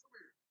 yo, come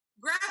here.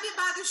 Grabbed it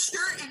by the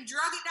shirt and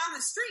drug it down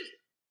the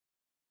street.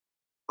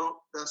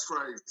 Oh, that's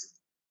crazy.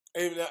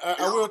 Hey,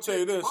 I will tell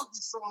you this.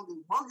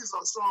 Monkeys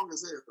are strong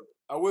as hell.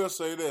 I will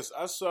say this.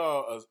 I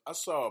saw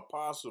a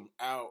possum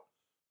out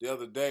the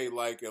other day,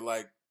 like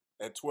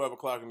at 12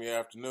 o'clock in the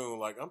afternoon.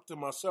 Like, I'm to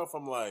myself,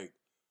 I'm like,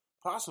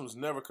 possums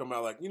never come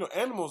out. Like,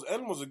 animals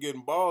are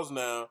getting balls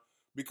now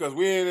because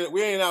we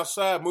ain't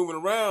outside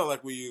moving around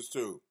like we used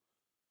to.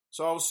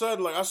 So all of a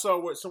sudden, like, I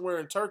saw somewhere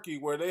in Turkey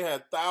where they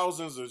had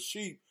thousands of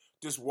sheep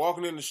just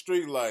walking in the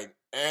street like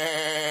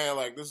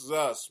this is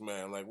us,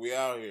 man. Like, we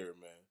out here,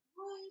 man.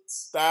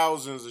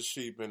 Thousands of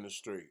sheep in the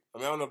street. I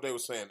mean, I don't know if they were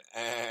saying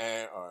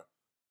or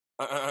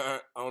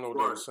I don't know what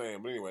they were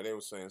saying, but anyway, they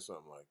were saying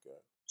something like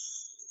that.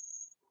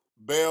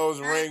 Bells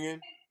ringing.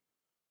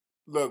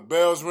 Look,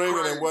 bells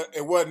ringing,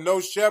 and wasn't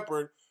no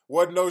shepherd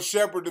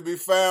to be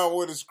found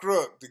with his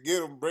crook to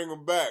get him, bring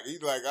him back.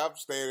 He's like, I'm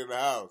staying in the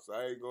house.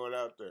 I ain't going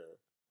out there.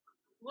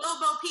 Lil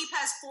Bo Peep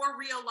has for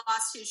real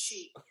lost his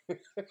sheep.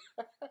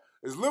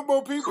 Is Lil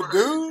Bo Peep a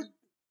dude?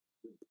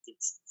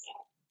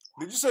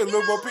 Did you say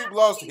Lil Bo Peep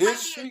lost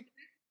his sheep?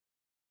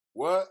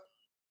 What?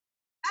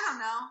 I don't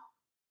know.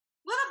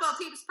 Little Bo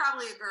Peep's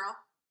probably a girl.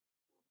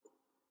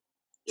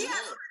 Yeah,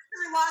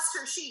 she lost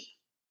her sheep.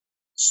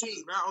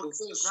 Now a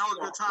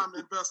good time to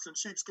invest in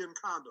sheepskin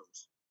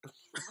condoms.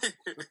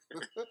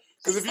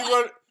 Because if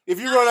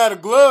you run out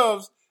of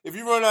gloves, if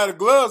you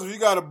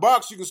got a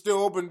box, you can still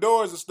open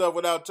doors and stuff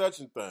without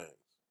touching things.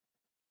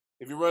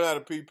 If you run out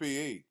of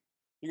PPE,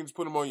 you can just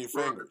put them on your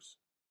fingers.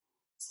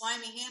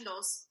 Slimy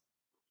handles.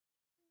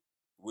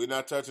 We're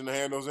not touching the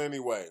handles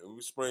anyway.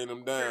 We're spraying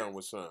them down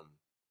with something.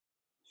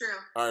 True.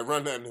 All right,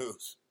 run that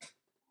news.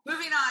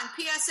 Moving on,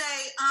 PSA,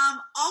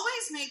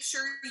 always make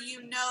sure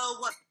you know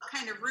what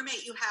kind of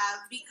roommate you have,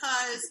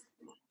 because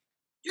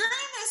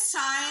during this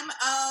time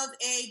of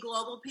a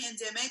global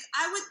pandemic,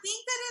 I would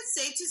think that it's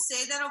safe to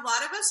say that a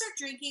lot of us are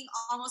drinking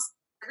almost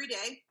every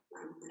day.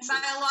 And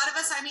by a lot of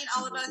us, I mean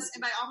all of us,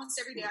 and by almost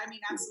every day, I mean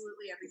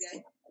absolutely every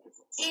day.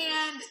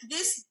 And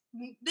this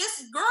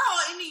girl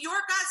in New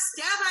York got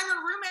stabbed by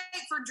her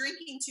roommate for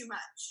drinking too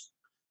much.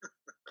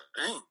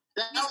 Dang.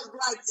 That was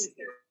right.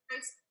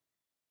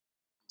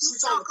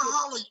 She's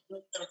alcoholic.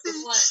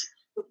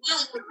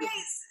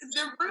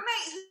 The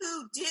roommate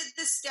who did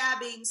the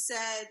stabbing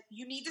said,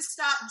 "You need to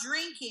stop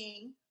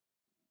drinking,"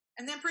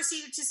 and then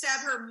proceeded to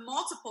stab her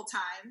multiple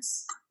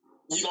times.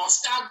 You gonna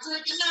stop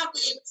drinking now,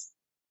 bitch?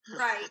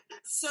 Right.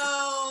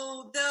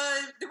 So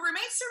the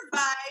roommate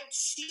survived.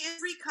 She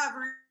is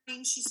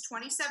recovering. She's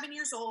 27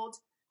 years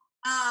old.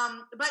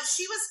 But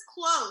she was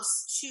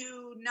close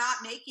to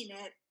not making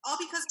it, all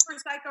because of her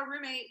psycho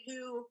roommate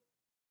who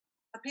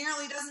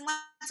apparently doesn't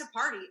like to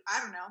party.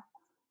 I don't know.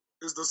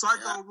 Is the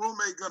psycho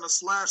roommate going to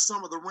slash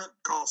some of the rent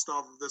cost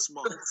off of this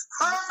month?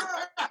 Tried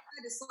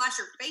to slash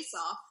her face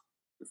off.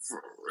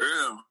 For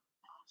real.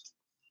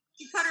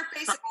 She cut her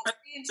face off.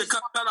 To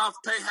cut off,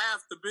 pay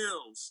half the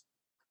bills.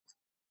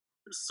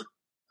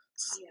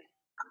 Yeah.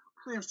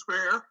 Seems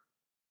fair.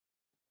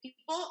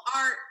 People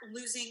are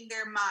losing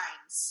their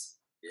minds.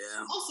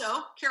 Yeah.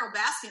 Also, Carol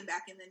Baskin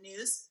back in the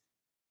news.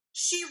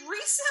 She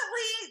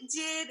recently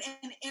did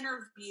an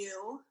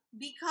interview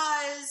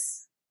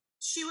because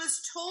she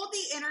was told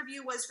the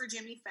interview was for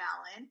Jimmy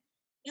Fallon,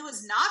 It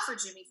was not for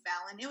Jimmy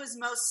Fallon. It was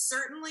most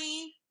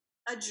certainly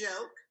a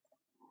joke.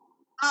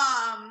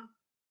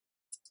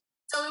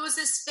 So it was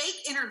this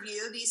fake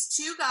interview. These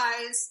two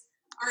guys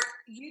are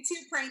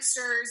YouTube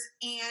pranksters,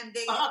 and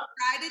they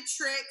try to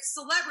trick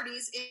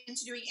celebrities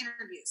into doing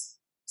interviews.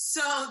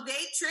 So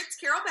they tricked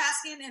Carole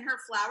Baskin in her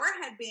flower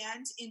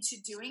headband into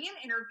doing an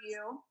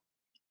interview.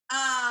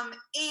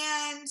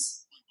 And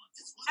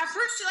at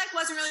first she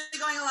wasn't really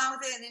going along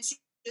with it, and then she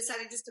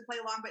decided just to play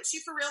along. But she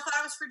for real thought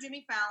it was for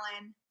Jimmy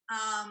Fallon.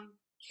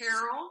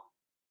 Carole,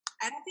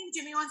 I don't think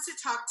Jimmy wants to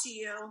talk to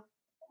you.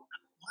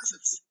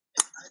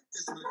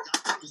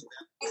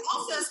 And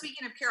also,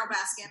 speaking of Carole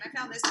Baskin, I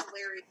found this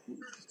hilarious.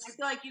 I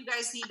feel like you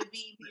guys need to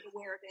be made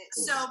aware of it.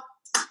 So,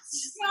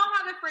 you know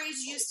how the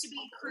phrase used to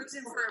be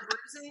cruising for a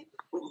bruising?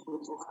 We're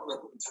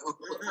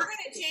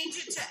going to change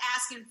it to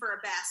asking for a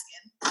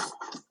Baskin.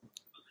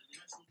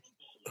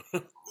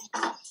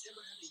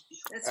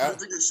 That's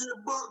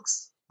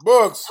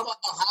Books. How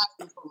about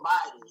hiding from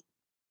Biden?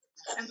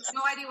 I have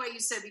no idea what you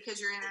said because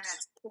your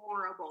internet's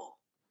horrible.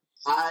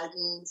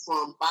 Hiding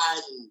from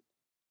Biden.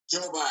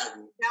 Joe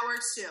Biden. That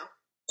works too.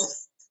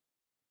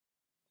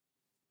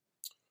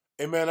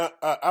 Hey man,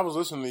 I was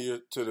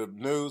listening to the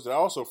news. I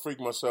also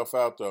freaked myself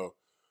out though.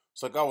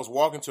 It's like I was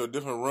walking to a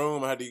different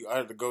room. I had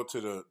to go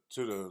to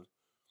the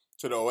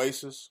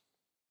Oasis,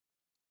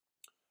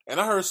 and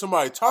I heard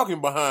somebody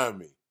talking behind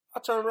me. I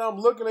turned around, I'm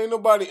looking. Ain't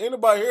nobody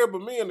here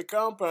but me in the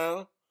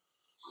compound.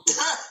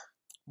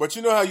 But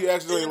you know how you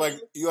accidentally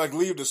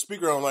leave the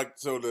speaker on,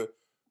 so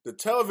the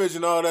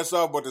television, all that's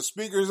off, but the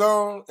speaker's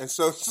on, and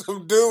so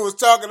some dude was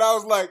talking. I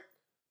was like,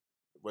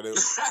 but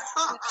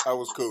I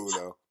was cool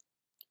though,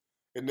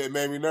 and it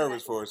made me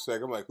nervous for a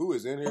second. I'm like, who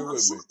is in here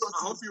with me? I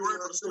hope you were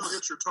able to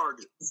hit your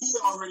target. He's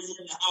already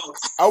in the house.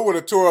 I would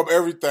have tore up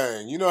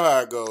everything. You know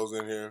how it goes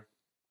in here.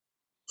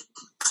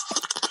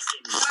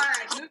 All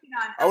right, moving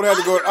on. I would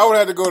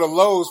have to go to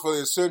Lowe's for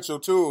the essential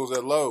tools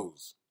at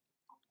Lowe's.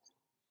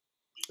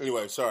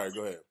 Anyway, sorry.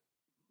 Go ahead.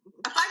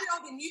 A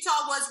 5-year-old in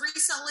Utah was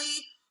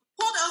recently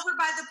pulled over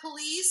by the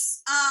police.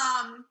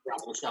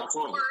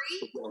 Corey,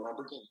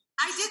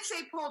 I did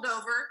say pulled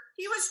over.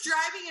 He was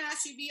driving an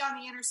SUV on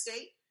the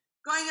interstate,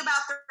 going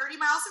about 30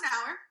 miles an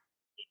hour.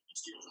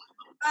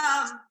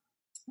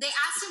 They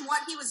asked him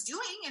what he was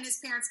doing in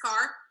his parents'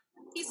 car.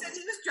 He said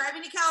he was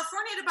driving to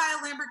California to buy a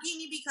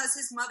Lamborghini because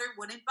his mother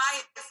wouldn't buy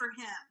it for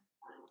him.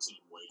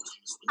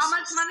 How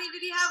much money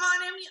did he have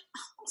on him?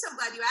 I'm so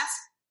glad you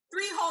asked.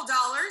 $3 whole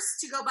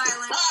to go buy a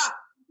Lamborghini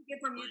to get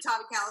from Utah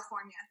to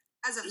California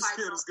as a 5-year-old.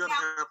 This kid is going to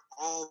have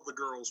all the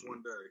girls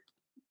one day.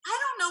 I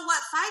don't know what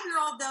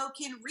 5-year-old, though,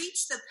 can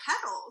reach the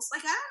pedals. I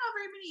don't know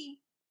very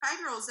many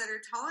 5-year-olds that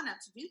are tall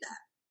enough to do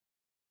that.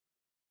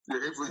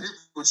 Yeah, he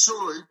for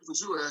sure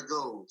had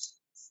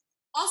goals.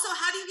 Also,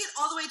 how do you get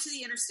all the way to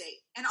the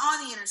interstate and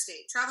on the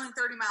interstate, traveling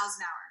 30 miles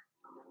an hour?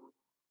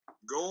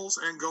 Goals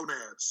and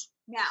gonads.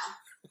 Now,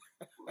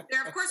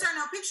 there, of course, are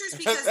no pictures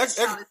because this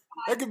child is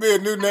that could be a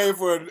new name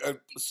for a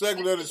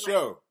segment of the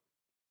show.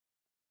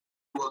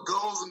 What,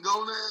 goals and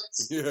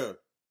gonads? Yeah.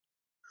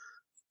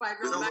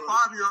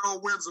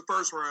 5-year-old wins the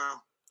first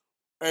round.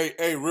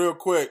 Hey, real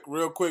quick,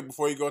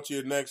 before you go to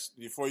your next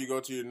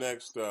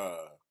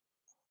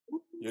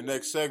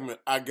segment,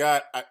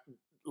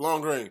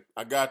 Long Green,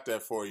 I got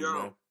that for you,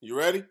 man. You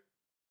ready?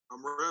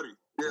 I'm ready.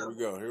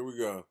 Yeah. Here we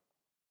go.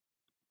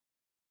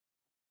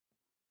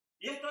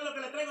 Y esto es lo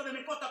que le traigo de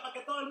mi costa para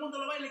que todo el mundo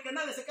lo baile y que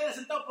nadie se quede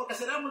sentado porque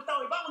será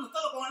multado. Y vámonos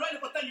todos con el baile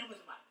costeño, pues,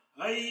 hermano.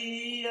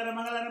 Ay,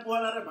 arremanga la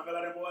repuja, la remanga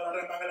la repuja, la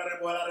remanga la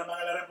repuja, la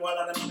remanga la repuja,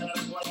 la remanga la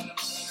repuja, la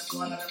remanga la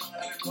repuja, la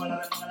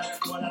remanga la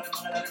repuja, la remanga la repuja, la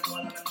remanga la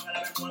repuja, la remanga la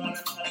repuja, la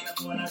remanga la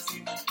repuja, la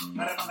sí,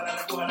 arremanga la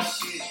repuja, la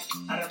sí,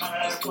 arremanga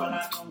la repuja, la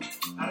no,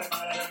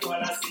 arremanga la repuja,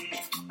 la sí,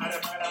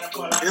 arremanga la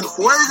repuja, la El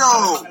fuego.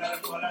 arremanga la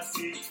repuja, la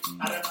sí,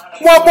 arremanga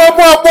la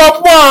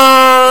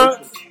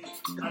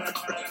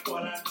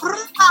repuja, la sí, arremanga la repuja, la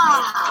no.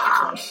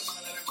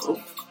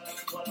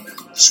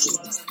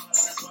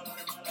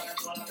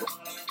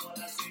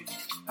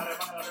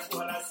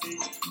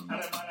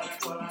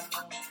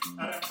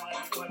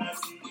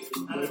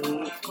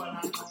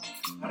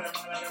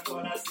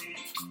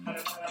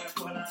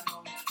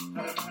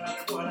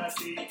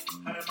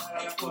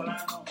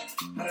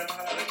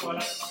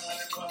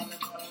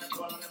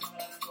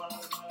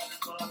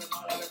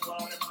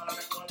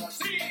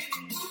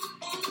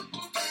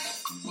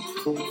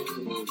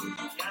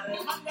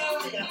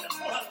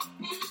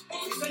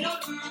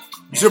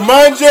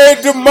 Jumanji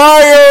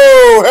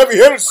DeMaio, heavy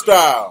hitter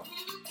style.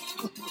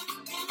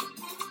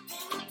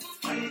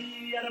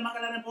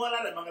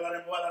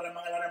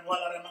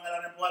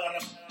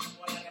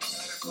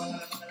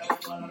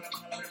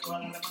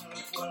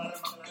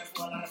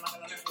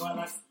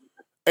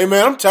 Hey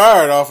man, I'm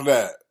tired off of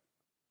that.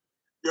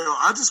 Yo,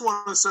 I just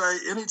want to say,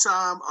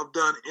 anytime I've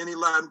done any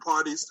Latin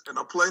parties and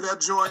I play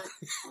that joint,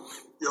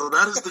 yo,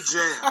 that is the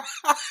jam.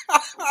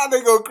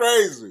 They go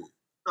crazy.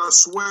 I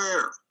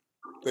swear.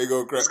 They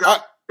go crazy. It's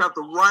got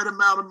the right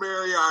amount of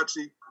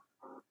mariachi,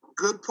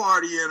 good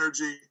party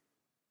energy,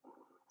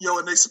 yo,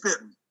 and they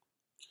spitting.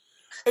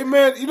 Hey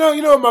man, you know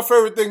what my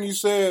favorite thing you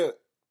said,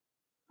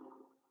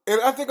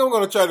 and I think I'm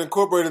going to try to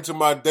incorporate it into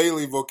my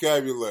daily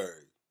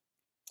vocabulary.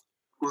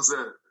 What's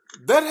that?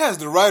 That has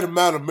the right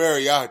amount of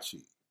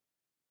mariachi.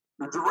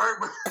 The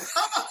right.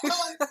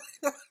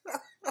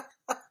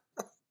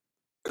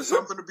 There's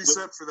something to be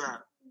said for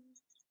that.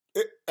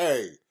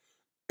 Hey,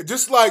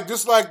 just like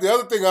the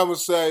other thing I would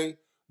say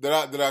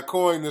that I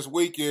coined this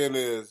weekend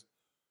is,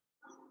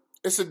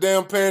 it's a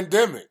damn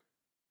pandemic.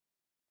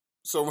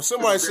 So when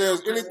somebody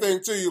says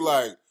anything to you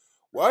like,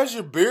 "Why does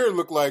your beard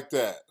look like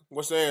that?"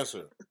 What's the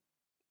answer?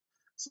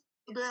 It's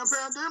a damn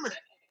pandemic.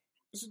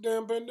 It's a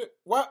damn pandemic.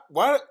 Why?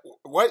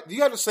 You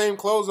got the same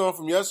clothes on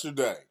from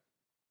yesterday?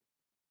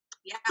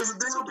 Yeah, it's a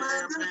damn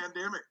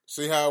pandemic.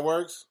 See how it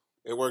works?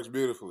 It works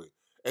beautifully.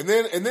 And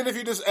then if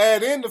you just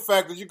add in the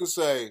fact that you can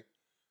say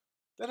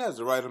that has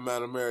the right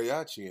amount of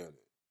mariachi in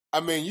it.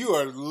 I mean, you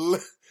are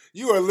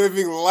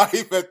living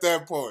life at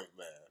that point,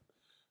 man.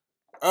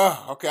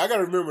 Oh, okay. I got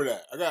to remember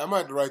that. I might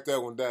have to write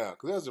that one down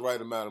because there's the right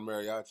amount of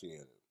mariachi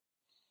in it.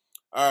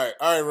 All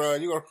right,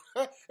 Ron. You gonna?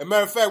 As a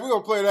matter of fact, we're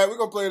gonna play that. We're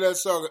gonna play that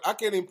song. I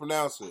can't even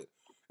pronounce it.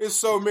 It's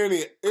so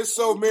many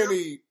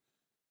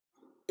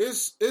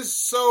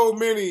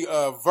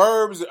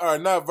verbs, or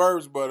not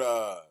verbs, but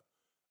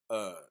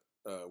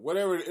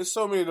whatever. It's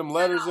so many of them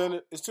letters in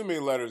it. It's too many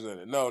letters in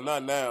it. No,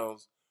 not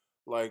nouns.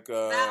 Like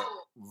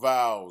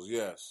vowels.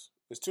 Yes,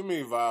 it's too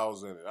many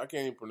vowels in it. I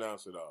can't even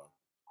pronounce it all.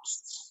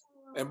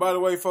 And by the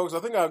way, folks, I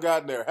think I've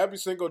gotten there. Happy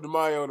Cinco de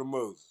Mayo to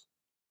Moose.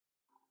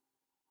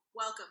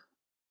 Welcome.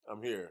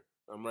 I'm here.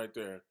 I'm right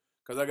there.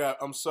 Because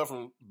I'm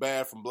suffering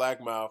bad from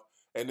blackmouth.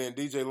 And then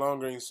DJ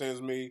Longgreen sends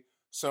me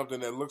something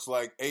that looks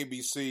like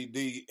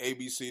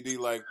ABCD,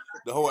 like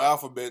the whole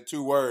alphabet,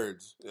 2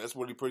 words. That's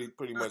what he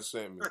pretty much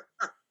sent me.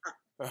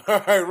 All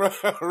right,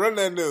 run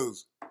that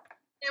news.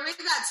 Yeah, we've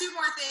got 2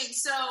 more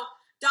things. So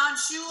Don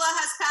Shula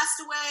has passed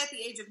away at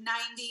the age of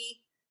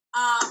 90.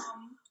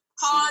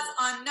 Cause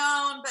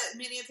unknown, but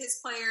many of his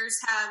players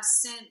have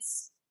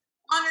since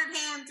honored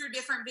him through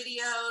different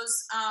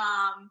videos.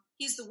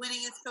 He's the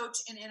winningest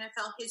coach in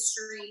NFL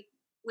history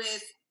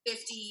with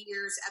 50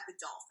 years at the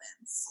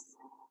Dolphins.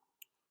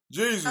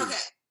 Jeezy.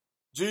 Okay.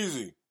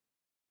 Jeezy.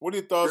 What are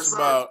your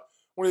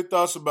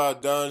thoughts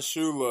about Don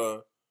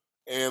Shula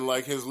and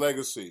like his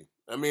legacy?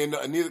 I mean,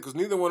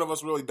 neither one of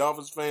us really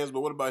Dolphins fans,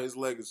 but what about his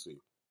legacy?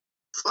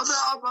 I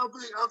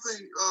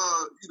think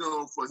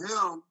for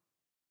him,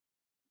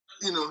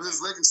 his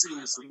legacy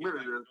is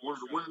cemented as one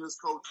of the winningest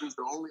coaches,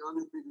 the only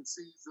undefeated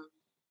season.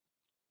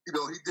 He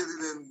did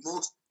it in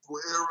multiple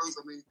eras.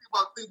 I mean,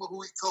 think about who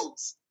he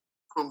coached,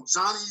 from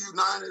Johnny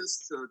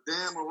Unitas to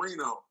Dan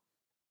Marino.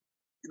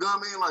 You know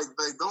what I mean? Like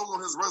those on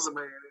his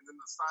resume, and then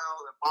the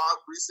style that Bob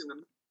Greasy in the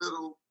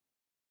middle,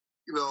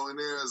 in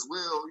there as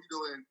well.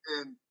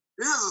 And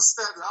here's a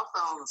stat that I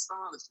found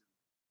astonishing: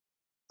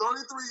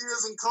 33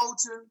 years in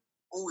coaching,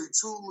 only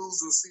 2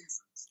 losing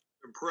seasons.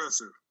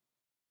 Impressive.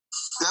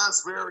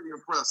 That's very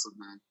impressive,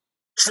 man.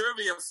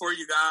 Trivia for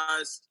you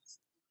guys.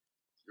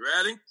 You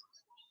ready?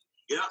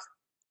 Yeah.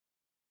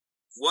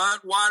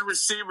 What wide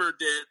receiver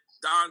did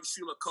Don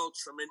Shula coach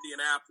from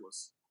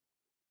Indianapolis?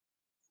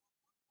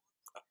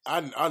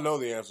 I know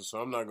the answer,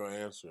 so I'm not going to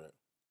answer it.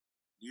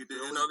 You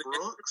didn't know the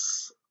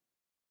Brooks?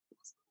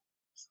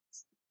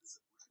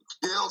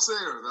 Gail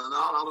Sayers.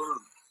 I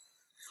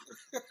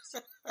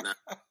don't know.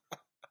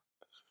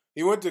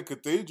 He went to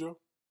Cathedral.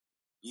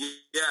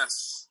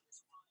 Yes.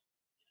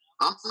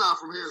 I'm not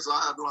from here, so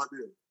I have no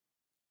idea.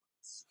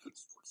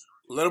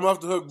 Let him off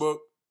the hook, Book.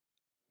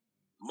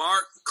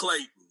 Mark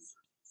Clayton.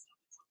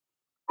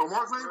 Oh,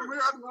 Mark Clayton from here?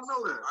 I didn't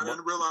know that. I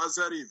didn't realize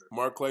that either.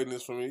 Mark Clayton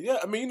is from here. Yeah,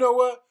 I mean, you know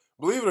what?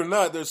 Believe it or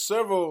not, there's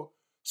several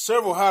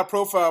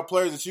high-profile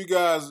players that you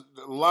guys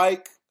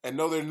like and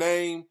know their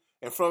name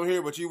and from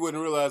here, but you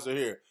wouldn't realize they're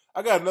here.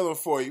 I got another one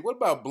for you. What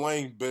about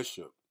Blaine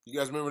Bishop? You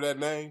guys remember that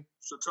name?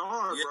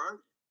 Shatar, yeah. Right?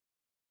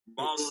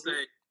 Ball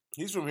State.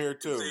 He's from here,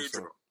 too.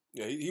 So,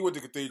 yeah, he went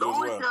to Cathedral as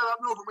well. The only guy I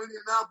know from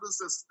Indianapolis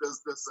that's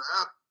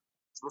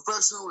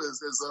professional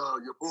is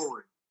your boy.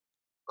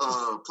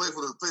 Play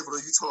for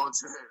the Utah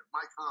Jazz,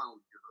 Mike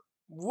Conley.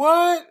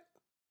 What?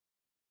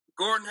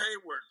 Gordon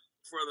Hayward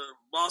for the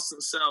Boston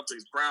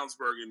Celtics,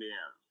 Brownsburg,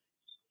 Indiana.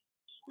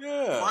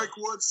 Yeah. Mike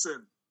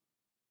Woodson.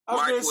 I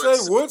was going to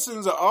say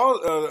Woodson's a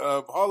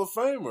Hall of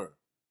Famer.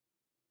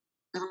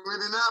 From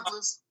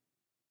Indianapolis.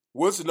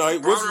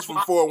 Woodson's from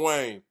Fort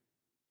Wayne.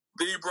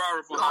 Then you brought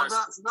her from high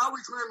school. So now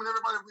we claiming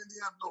everybody from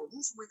Indiana. No,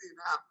 who's from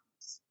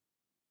Indianapolis?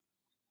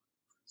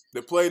 They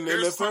played in the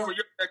Here's NFL? from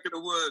your neck of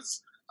the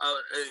woods.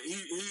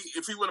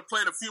 If he would have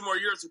played a few more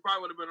years, he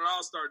probably would have been an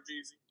all-star,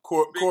 Jeezy.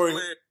 Corey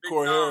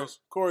Harris.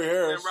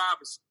 Glenn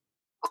Robinson.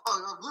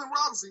 Oh, Glenn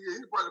Robinson, yeah,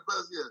 he's probably the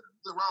best, yeah.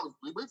 Glenn Robinson.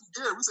 We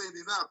forget, we say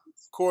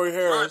Indianapolis. Corey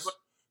Harris. Right,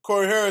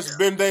 Corey Harris,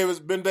 yeah.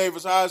 Ben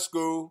Davis High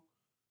School,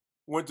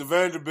 went to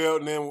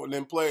Vanderbilt, and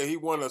then played. He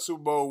won a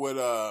Super Bowl with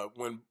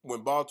when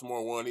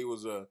Baltimore won. He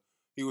was a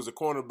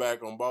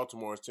cornerback on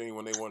Baltimore's team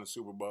when they won the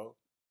Super Bowl.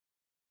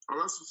 Oh,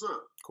 that's what's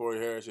up. Corey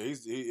Harris, he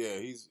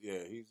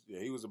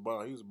was a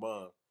bomb. He was a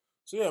bomb.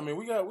 So yeah, I mean,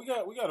 we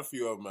got a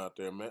few of them out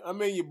there, man. I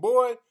mean, your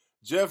boy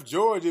Jeff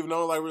George, even though I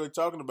don't like really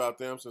talking about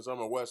them since I'm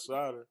a West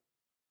Sider.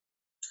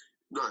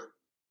 Right.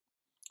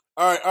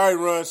 All right,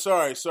 Ron.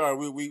 Sorry.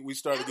 We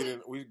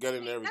started we got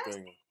into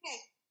everything. Okay.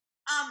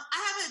 I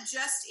have a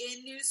just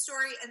in news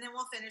story, and then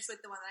we'll finish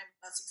with the one that I'm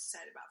most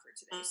excited about for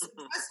today. So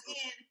just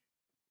in,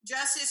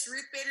 Justice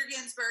Ruth Bader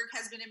Ginsburg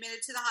has been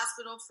admitted to the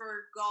hospital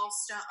for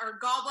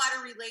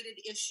gallbladder related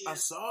issues. I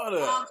saw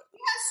that. She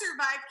has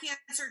survived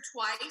cancer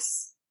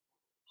twice,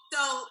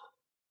 so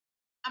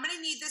I'm going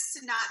to need this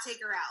to not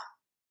take her out.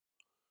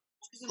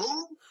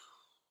 Who?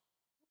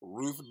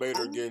 Ruth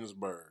Bader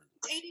Ginsburg.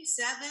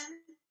 87.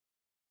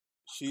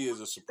 She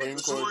is a Supreme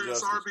Court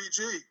justice.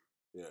 RBG.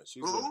 Yeah,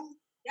 she's Who?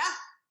 Yeah.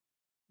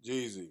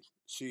 Jeezy.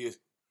 She is.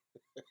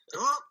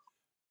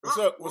 What's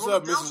up,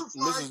 Mrs.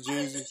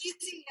 Jeezy?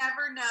 Jeezy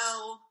never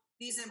know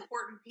these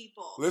important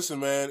people. Listen,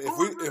 man,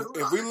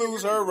 if we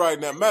lose her right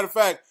now, matter of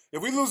fact,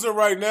 if we lose her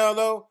right now,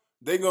 though,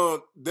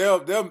 they'll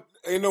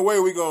ain't no way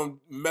we gonna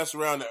mess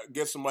around and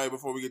get somebody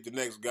before we get the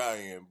next guy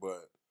in.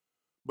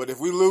 But if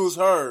we lose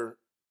her,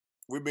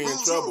 we be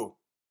in trouble.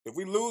 If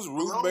we lose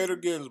Ruth Bader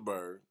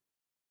Ginsburg,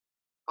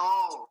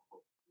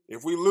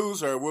 if we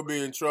lose her, we'll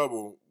be in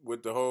trouble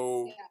with the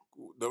whole. Yeah.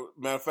 The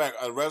matter of fact,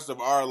 the rest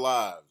of our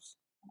lives.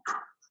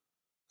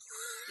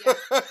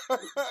 Yeah.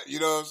 You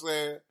know what I'm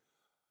saying?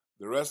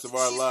 The rest of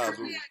our lives.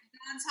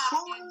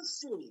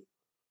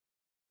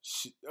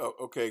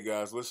 Okay,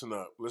 guys, listen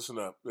up.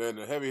 Man,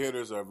 the heavy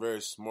hitters are a very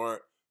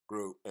smart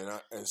group,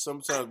 and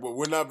sometimes, but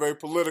we're not very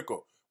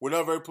political.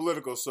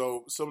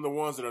 So some of the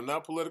ones that are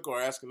not political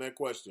are asking that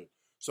question.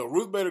 So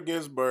Ruth Bader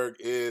Ginsburg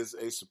is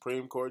a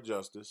Supreme Court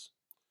justice.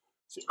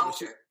 She's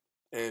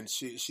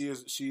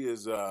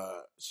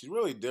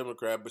really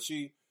Democrat, but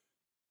she's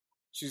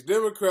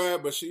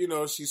Democrat, but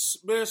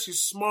she's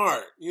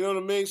smart. You know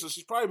what I mean? So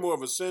she's probably more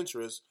of a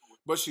centrist,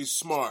 but she's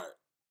smart.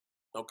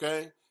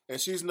 Okay?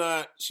 And she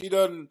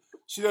doesn't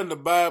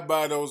abide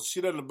by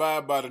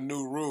the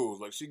new rules.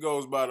 Like, she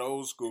goes by the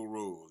old school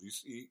rules.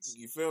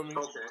 You feel me?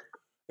 Okay.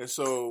 And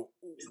so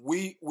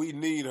we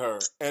need her.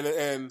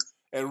 And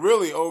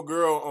really, old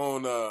girl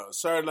on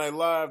Saturday Night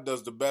Live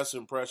does the best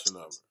impression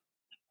of her.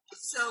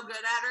 So good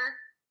at her.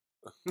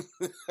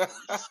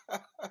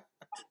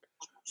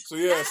 So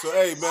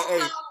hey, man,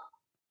 hey.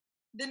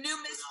 The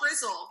new Miss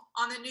Frizzle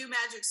on the new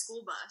Magic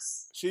School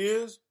Bus. She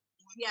is?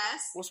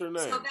 Yes. What's her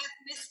name? So that's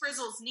Miss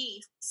Frizzle's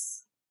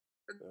niece.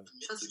 For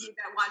those of you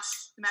that watch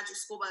the Magic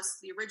School Bus,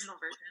 the original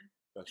version.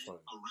 That's funny.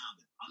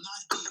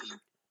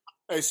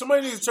 Hey,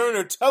 somebody needs to turn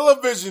their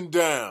television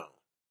down.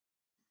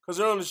 Because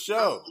they're on the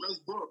show.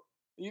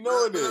 You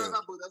know it is. That's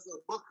a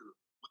booker.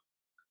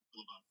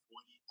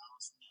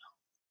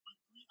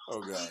 Oh,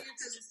 God.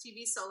 Because his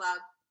TV's so loud.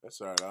 That's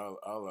all right.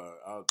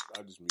 I'll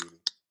just mute him.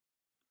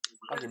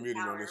 I can mute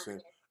him on this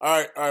end.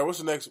 All right. What's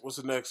the next?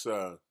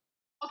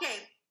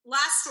 Okay,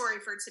 last story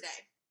for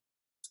today.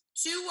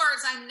 2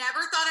 words I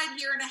never thought I'd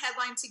hear in a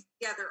headline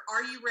together.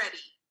 Are you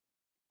ready?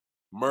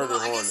 Murder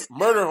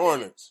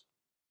hornets.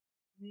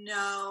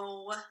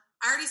 No,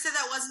 I already said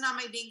that wasn't on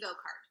my bingo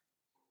card.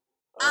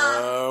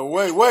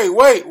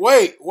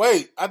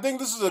 Wait. I think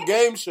this is a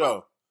game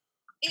show.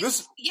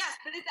 Yes,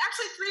 but it's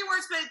actually 3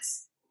 words, but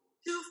it's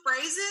 2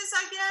 phrases,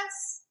 I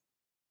guess.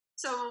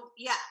 So,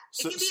 yeah,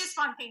 it can be a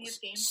spontaneous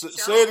game show.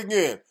 Say it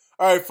again.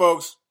 All right,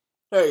 folks.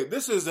 Hey,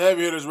 this is the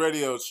Heavy Hitters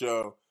Radio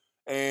Show,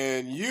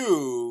 and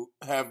you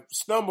have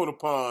stumbled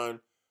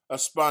upon a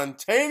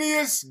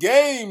spontaneous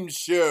game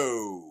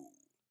show.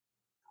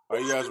 Are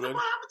you guys ready?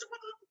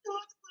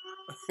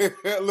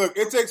 Look,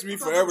 it takes me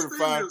forever to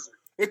find.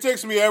 It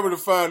takes me ever to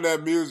find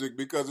that music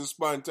because it's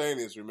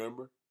spontaneous.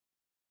 Remember?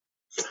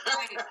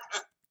 Right.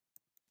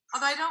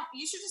 Although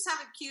you should just have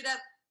it queued up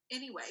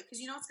anyway because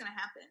you know what's going to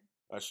happen.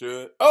 I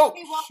should. Oh,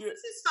 okay, well, shit.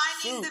 This is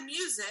finding the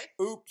music.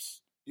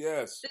 Oops.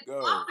 Yes. The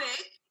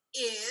topic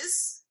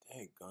is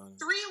 3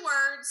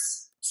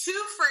 words, 2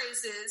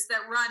 phrases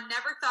that Run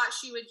never thought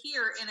she would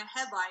hear in a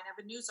headline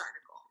of a news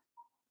article.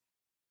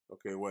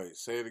 Okay, wait.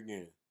 Say it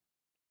again.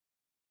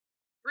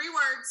 3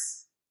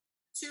 words,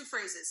 2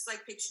 phrases,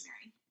 like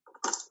Pictionary.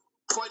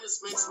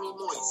 Coitus makes me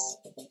moist.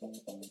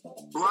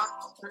 Black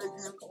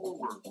pagan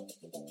over.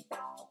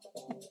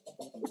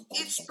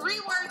 It's 3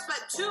 words,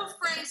 but 2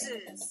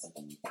 phrases.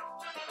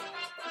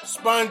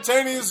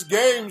 Spontaneous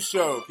game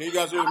show. Can you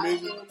guys hear the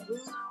music?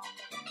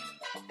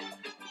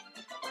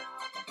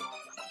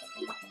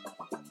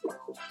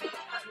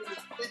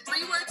 The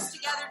 3 words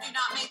together do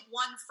not make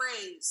 1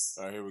 phrase.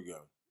 All right, here we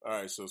go. All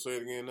right, so say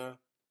it again now.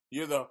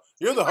 You're the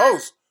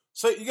host.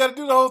 Say you got to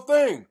do the whole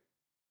thing.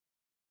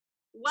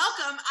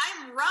 Welcome.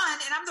 I'm Run,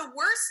 and I'm the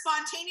worst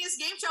spontaneous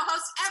game show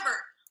host ever.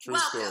 True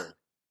Welcome. Story.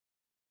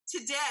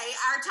 Today,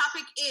 our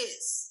topic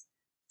is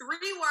 3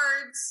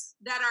 words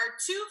that are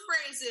 2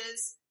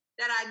 phrases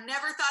that I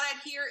never thought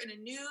I'd hear in a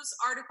news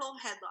article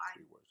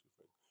headline.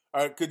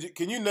 All right,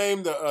 can you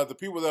name the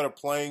people that are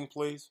playing,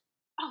 please?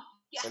 Oh,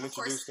 yeah, and of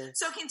course. Them?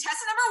 So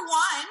contestant number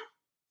 1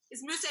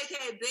 is Moose,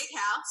 a.k.a. Big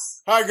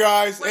House. Hi,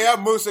 guys. Hey,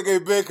 I'm Moose, a.k.a.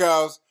 Big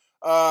House.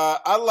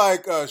 I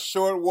like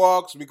short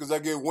walks because I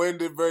get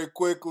winded very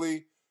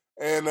quickly,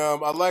 and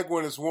I like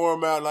when it's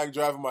warm out and I like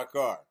driving my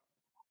car.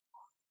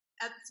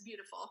 That's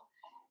beautiful.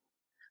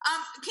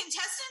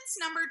 Contestants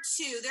number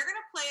 2, they're going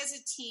to play as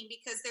a team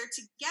because they're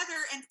together,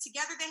 and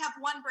together they have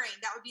one brain.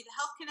 That would be the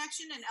Health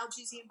Connection and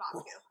LGZ and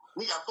Bobku.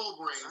 We got 4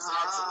 brains.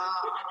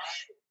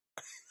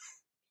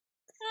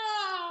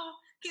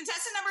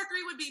 Contestant number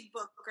 3 would be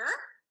Booker.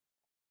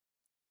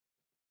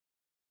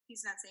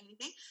 He's not saying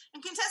anything.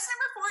 And contestant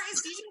number 4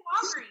 is DJ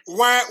Walgreens.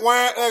 Wah,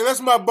 wah. Hey,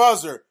 that's my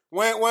buzzer.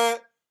 Wah, wah.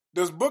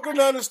 Does Booker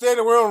not understand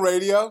that we're on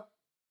radio?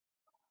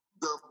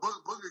 The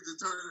Booker just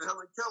turned into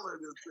Helen Keller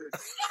in this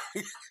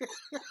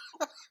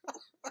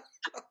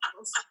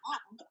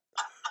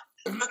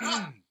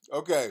bitch.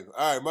 Okay.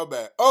 All right, my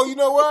bad. Oh, you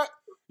know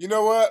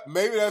what?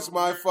 Maybe that's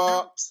my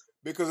fault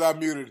because I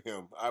muted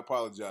him. I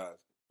apologize.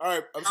 All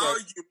right, I'm sorry.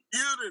 Oh, you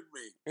muted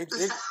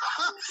me.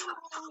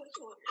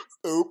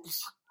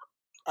 Oops.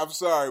 I'm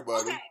sorry,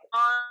 buddy. Okay.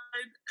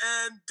 Blind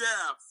and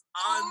deaf.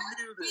 I'm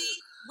muted. Are we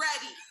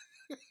ready?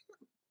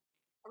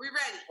 Are we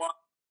ready? What?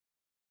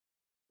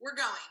 We're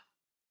going.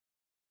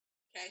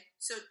 Okay,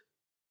 so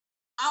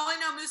I only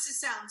know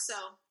Moose's sound,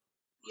 so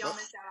y'all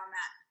missed out on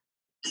that.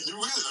 You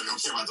really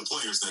don't care about the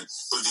players then.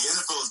 But the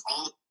NFL is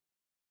all.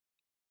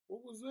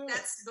 What was that?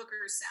 That's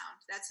Booker's sound.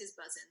 That's his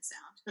buzz-in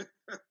sound.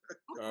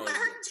 All Learn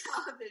right,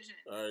 television.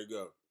 all right,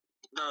 go.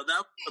 No,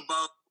 that was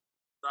about.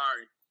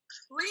 Sorry.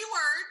 3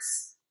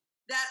 words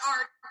that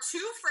are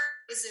 2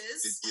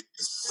 phrases It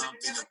is that I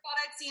something. never thought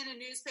I'd see in a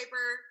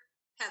newspaper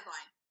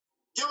headline.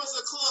 Give us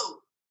a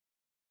clue.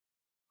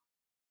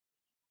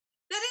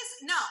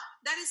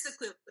 That is the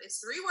clue. It's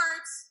 3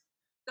 words.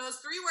 Those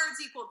 3 words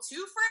equal 2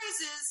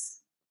 phrases.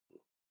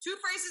 2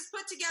 phrases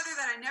put together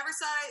that I never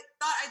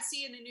thought I'd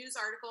see in a news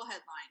article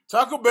headline.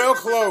 Taco Bell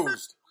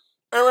closed.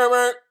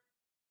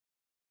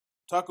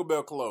 Taco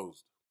Bell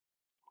closed.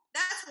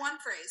 That's 1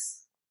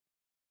 phrase.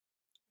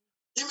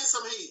 Give me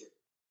some head.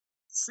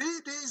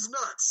 Feed these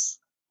nuts.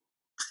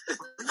 We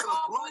got a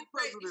Oh, black 1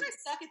 phrase. You president.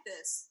 guys suck at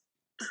this.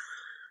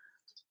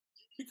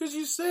 Because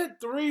you said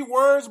 3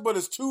 words, but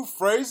it's 2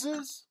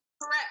 phrases?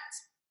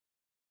 Correct.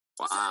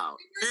 Wow. So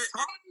 3 words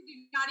together do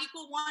not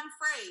equal 1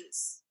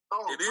 phrase.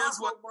 Oh, It is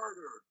taco what-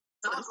 murder.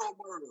 Taco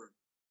murder.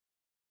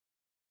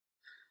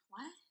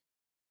 What?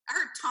 I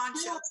heard taunt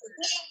shelter.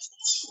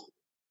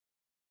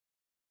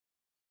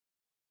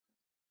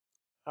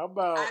 How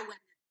about I went.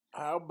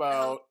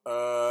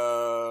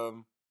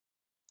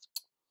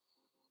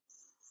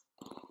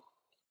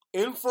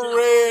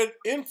 infrared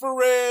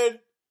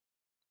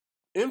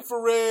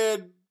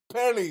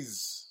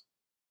panties?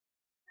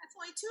 That's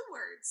only 2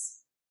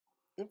 words.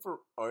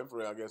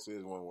 Infrared, I guess it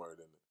is 1 word,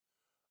 isn't it?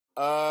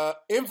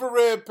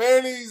 Infrared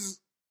panties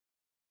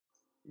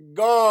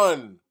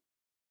gone.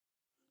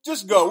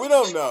 Just go. We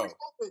don't know. You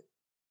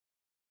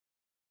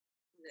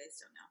guys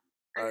don't know.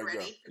 Are All you right,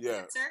 ready go. for the Yeah.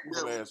 answer?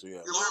 Good answer,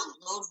 yeah.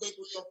 Long steak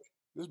with your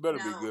This better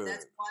No, be good.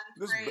 that's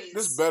 1 phrase.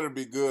 This better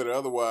be good,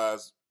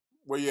 otherwise,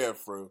 where you at,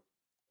 Fru?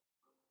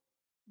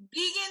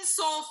 Vegan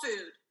soul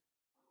food.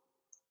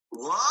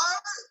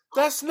 What?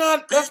 That's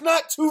not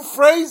 2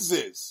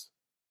 phrases.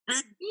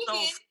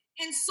 Vegan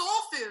and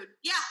soul food.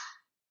 Yeah.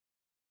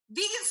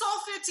 Vegan soul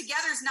food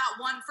together is not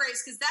 1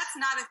 phrase because that's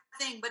not a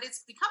thing, but it's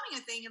becoming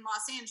a thing in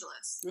Los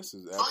Angeles. This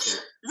is Oh,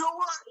 absolutely. yeah. You know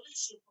what?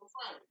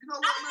 You know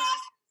what, man?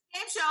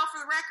 Game show for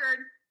the record.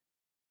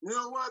 You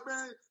know what,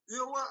 man? You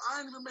know what? I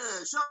ain't even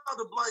mad. Shout out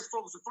to black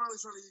folks who finally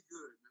trying to eat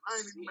good, man. I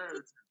ain't even mad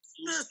at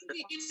you. Do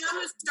you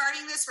know who's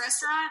starting this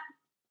restaurant?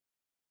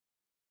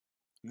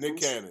 Nick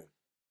Cannon.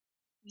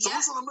 So Yeah.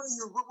 what's on the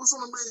menu? What's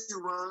on the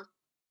menu, Ron?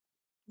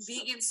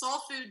 Vegan soul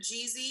food,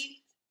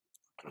 Jeezy.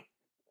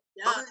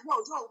 Yeah. I mean,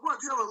 no, Ron,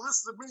 you have a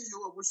list of the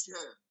menu of what she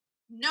had.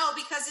 No,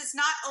 because it's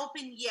not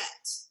open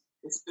yet.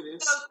 It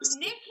is. So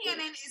Nick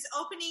Cannon is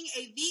opening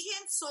a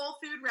vegan soul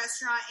food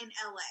restaurant in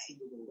LA.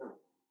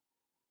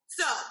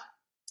 So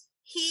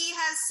he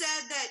has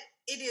said that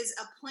it is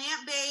a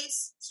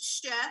plant-based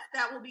chef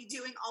that will be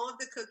doing all of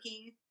the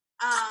cooking.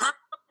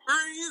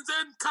 Greens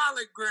and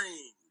collard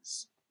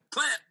greens.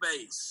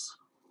 Plant-based.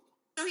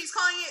 So he's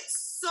calling it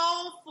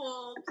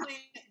soulful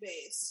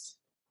plant-based.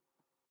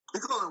 You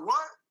calling it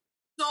what?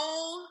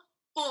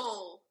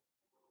 Soulful.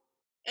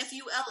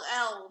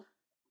 F-U-L-L.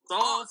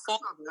 Soul That's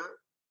not bad.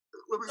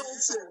 Wait,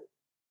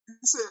 you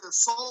said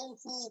soul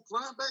food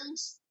plant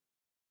based?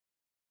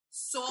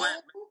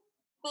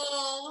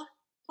 Soulful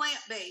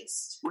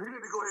plant-based. Well, you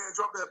need to go ahead and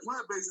drop that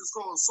plant based. It's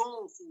called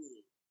soul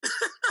food.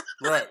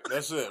 Right,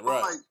 that's it,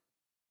 right. Like,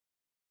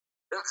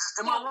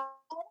 am I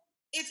wrong?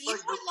 If you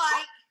Like would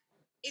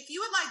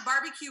like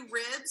barbecue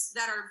ribs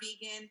that are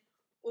vegan,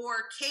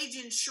 or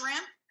Cajun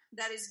shrimp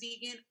that is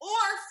vegan,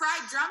 or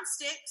fried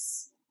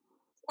drumsticks,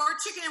 or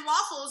chicken and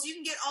waffles, you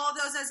can get all of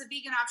those as a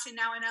vegan option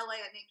now in LA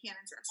at Nick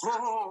Cannon's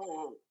restaurant.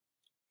 Whoa.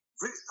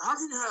 How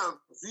can you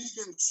have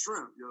vegan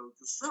shrimp, yo?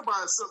 The shrimp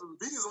by itself,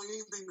 vegans don't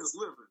eat anything that's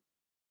living.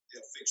 Yeah,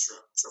 fake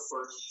shrimp. It's your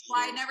first.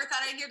 Why I never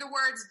thought I'd hear the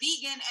words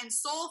vegan and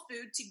soul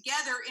food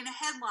together in a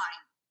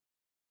headline.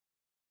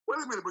 Wait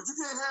a minute, but you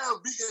can't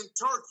have vegan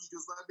turkey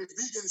because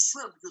vegan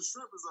shrimp, because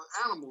shrimp is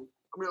an animal.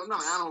 I mean,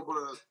 not an animal,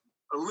 but a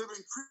living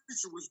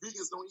creature, which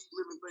vegans don't eat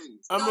living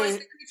things. So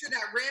it's the creature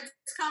that ribs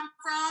come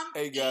from,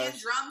 and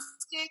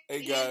drumsticks,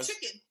 and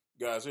chicken.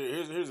 Guys,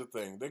 here's the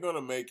thing. They're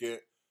gonna make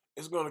it.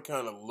 It's gonna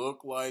kind of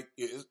look like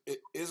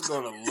it's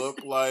gonna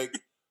look like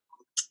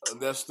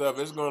that stuff.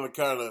 It's gonna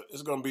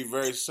be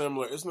very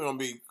similar. It's gonna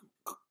be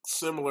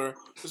similar.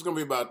 It's gonna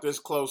be about this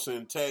close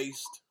in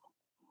taste.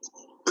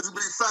 It's gonna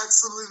be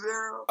facsimile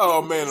there. Oh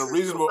man, a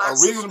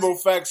reasonable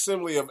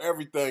facsimile of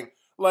everything.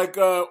 Like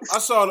I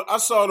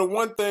saw the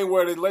one thing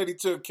where the lady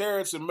took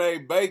carrots and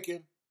made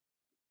bacon.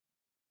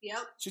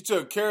 Yep. She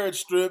took carrot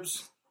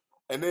strips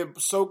and then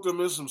soaked them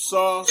in some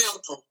sauce.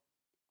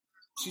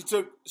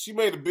 She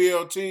made a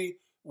BLT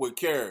with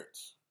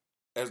carrots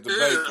as the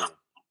bacon.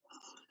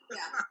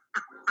 Yeah.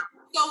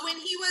 So when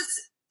he was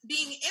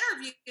being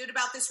interviewed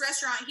about this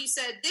restaurant, he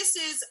said, "This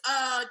is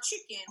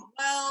chicken,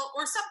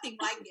 or something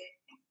like it.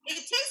 It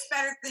tastes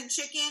better than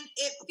chicken.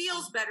 It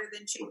feels better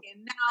than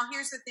chicken." Now,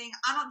 here's the thing: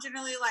 I don't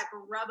generally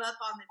rub up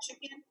on the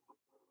chicken,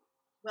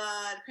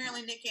 but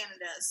apparently Nick Cannon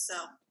does. So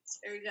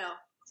there you go.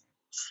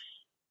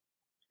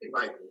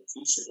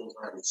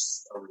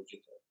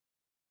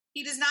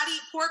 He does not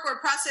eat pork or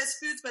processed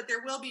foods, but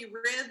there will be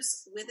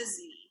ribs with a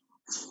Z.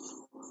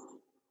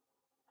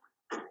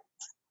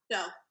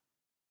 So,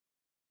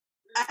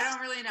 I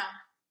don't really know.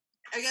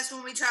 I guess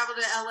when we travel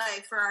to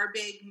LA for our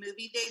big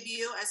movie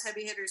debut as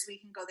heavy hitters, we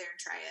can go there and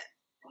try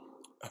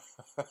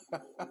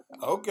it.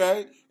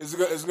 Okay, it's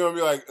gonna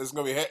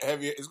be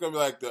heavy. It's gonna be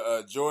like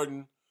the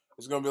Jordan.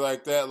 It's gonna be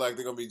like that. Like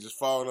they're gonna be just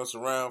following us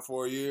around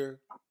for a year,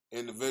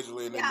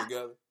 individually and then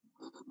together.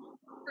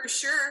 For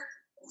sure.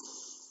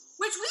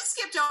 Which we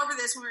skipped over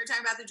this when we were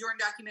talking about the Jordan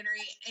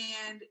documentary,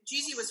 and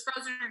Jeezy was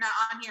frozen or not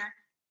on here.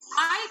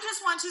 I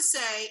just want to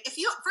say,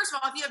 first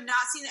of all, if you have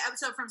not seen the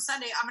episode from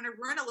Sunday, I'm going to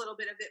ruin a little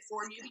bit of it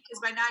for you because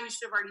by now you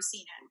should have already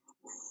seen it.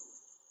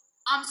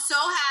 I'm so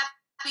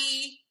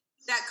happy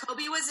that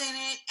Kobe was in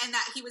it and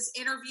that he was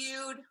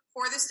interviewed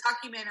for this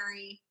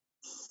documentary.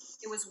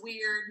 It was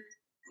weird.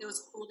 It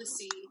was cool to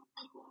see.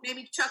 Made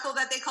me chuckle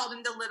that they called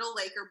him the little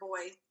Laker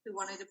boy who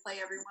wanted to play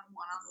everyone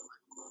one-on-one.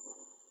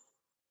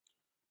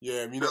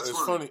 Yeah,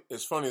 it's funny.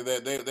 It's funny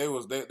that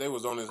they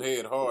was on his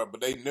head hard, but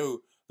they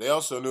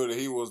also knew that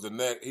he was the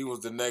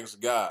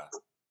next guy.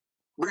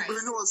 Right. But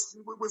you know what's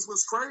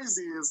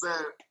crazy is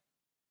that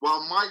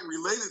while Mike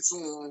related to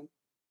him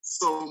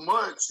so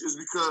much is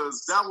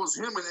because that was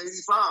him in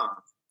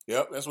 '85.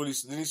 Yep, that's what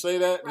didn't he say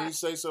that? Right. Did he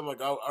say something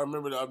like I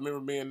remember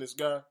being this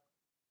guy?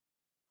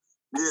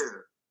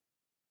 Yeah.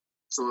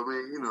 So I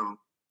mean,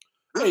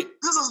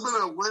 this has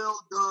been a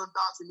well done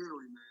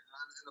documentary, man,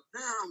 and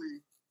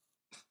apparently.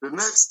 The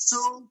next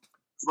two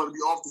is about to be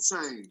off the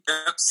chain.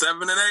 Yep,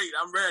 7 and 8.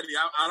 I'm ready.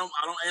 I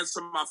don't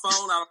answer my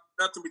phone. I don't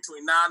nothing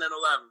between 9 and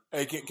 11.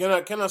 Hey,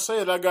 can I say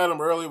that I got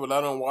them early, but I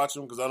don't watch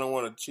them because I don't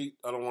want to cheat.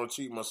 I don't want to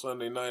cheat my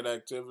Sunday night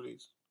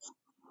activities.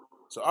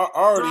 So I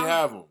already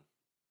have them.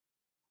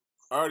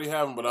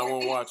 But I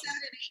won't watch them.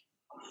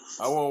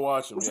 I won't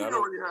watch them. Yeah,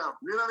 already have.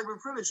 They're not even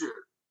finished yet.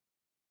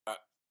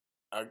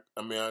 I'm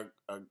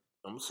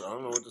sorry. I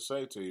don't know what to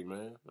say to you,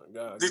 man.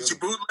 Did you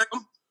bootleg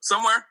them?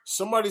 Somewhere?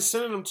 Somebody's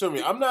sending them to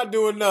me. I'm not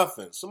doing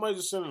nothing. Somebody's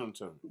just sending them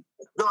to me.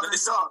 No, the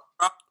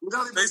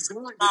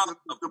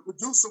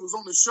producer was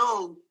on the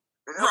show.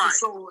 And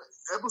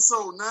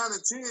episode 9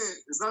 and 10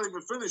 is not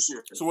even finished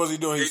yet. So what's he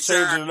doing? He's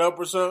changing it up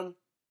or something?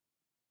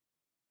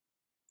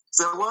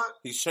 Say what?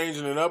 He's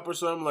changing it up or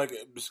something? Like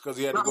because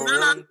he had to go early?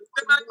 They're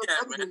not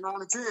yet, 9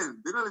 and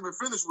 10. They're not even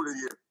finished with it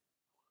yet.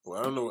 Well,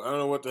 I don't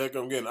know what the heck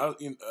I'm getting.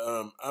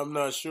 I'm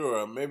not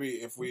sure.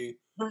 Maybe if we...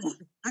 You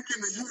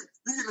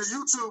get the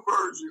YouTube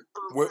version.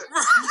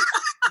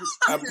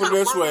 I put it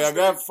this way. I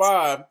got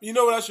 5. You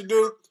know what I should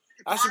do?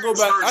 I should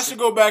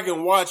go back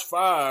and watch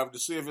 5 to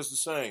see if it's the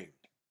same.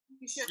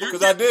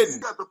 Because I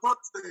didn't.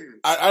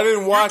 I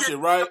didn't watch it,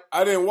 right?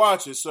 I didn't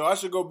watch it. So I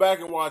should go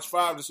back and watch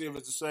 5 to see if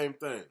it's the same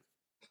thing.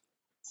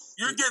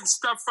 You're getting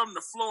stuff from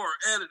the floor,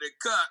 edited,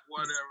 cut,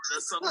 whatever.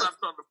 There's some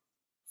left on the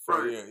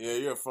floor. Yeah,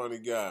 you're a funny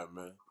guy,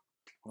 man.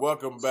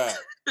 Welcome back.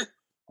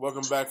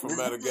 Welcome back from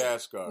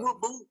Madagascar.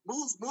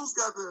 Moose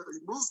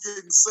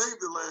getting saved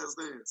the Last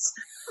Dance.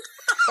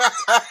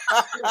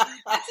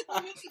 That's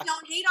a movie.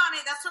 Don't hate on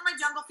it. That's where my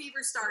jungle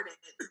fever started.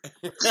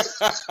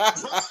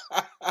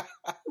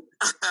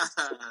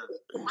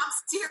 I'm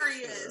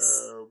serious.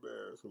 Oh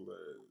man, that's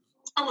hilarious.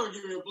 I'm gonna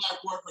give you a black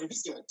boyfriend.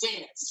 He's gonna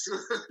dance.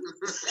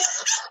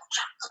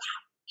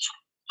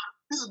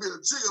 He's gonna be a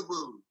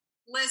jigaboo.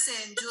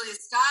 Listen, Julia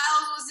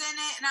Stiles was in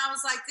it, and I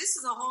was like, "This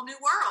is a whole new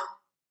world."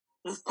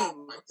 Oh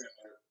my god.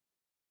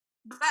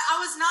 But I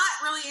was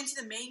not really into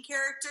the main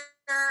character.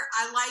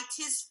 I liked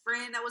his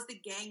friend that was the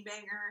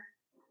gangbanger.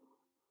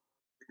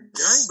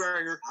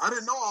 Gangbanger? I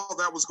didn't know all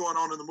that was going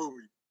on in the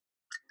movie.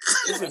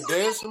 It's a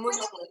dancing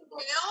movie?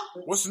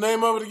 What's the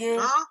name of it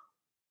again? Huh?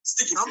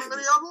 How many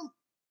of them?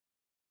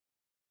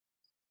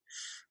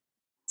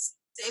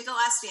 Save the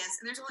Last Dance.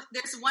 And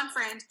there's one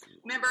friend.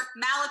 Remember,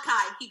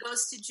 Malachi. He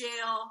goes to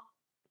jail.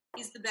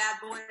 He's the bad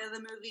boy of the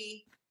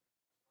movie.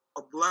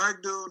 A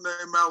black dude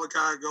named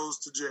Malachi goes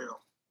to jail.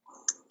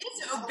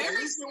 It's a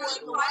very smooth.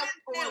 I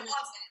didn't say it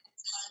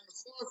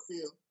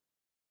wasn't.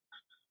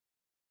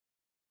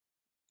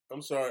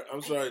 I'm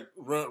sorry.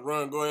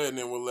 Run. Go ahead, and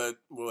then we'll let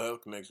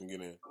Health Connection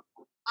get in.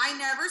 I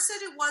never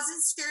said it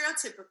wasn't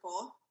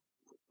stereotypical.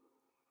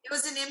 It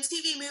was an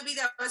MTV movie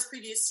that was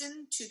produced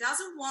in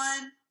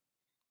 2001,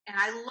 and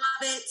I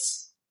love it.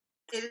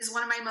 It is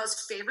one of my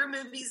most favorite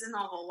movies in the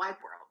whole wide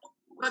world.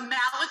 But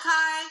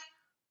Malachi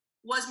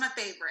was my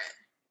favorite.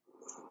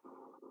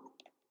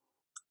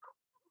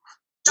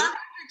 John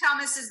Patrick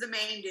Thomas is the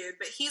main dude,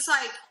 but he's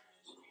like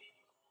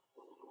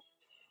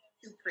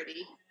too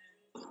pretty.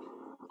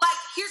 Like,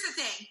 here's the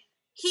thing.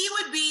 He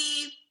would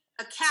be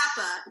a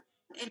Kappa,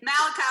 and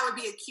Malachi would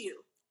be a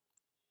Q.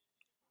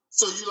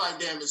 So you like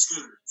Damaged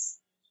Goods?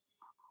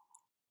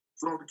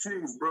 Throw the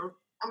Kings, bro.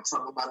 I'm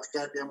talking about the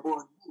goddamn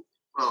boy.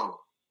 Oh.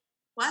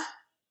 What?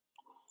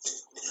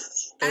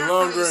 Hey,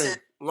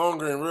 Long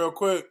Green, real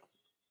quick.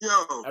 Yo,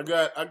 I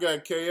got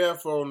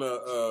KF on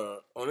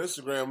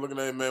Instagram looking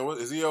at him, man.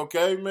 Is he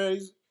okay, man?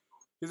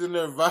 He's in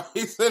there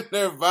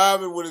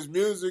vibing with his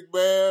music,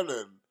 man,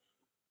 and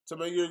tell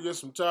me you get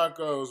some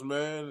tacos,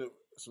 man.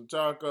 Some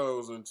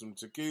tacos and some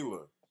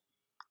tequila.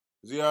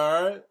 Is he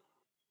all right?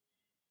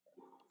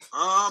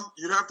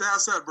 You'd have to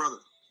ask that, brother.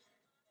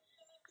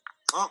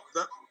 Oh,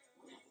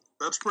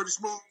 that's pretty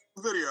smooth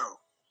video.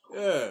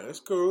 Yeah,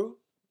 it's cool.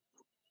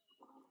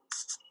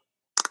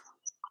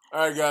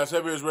 All right, guys,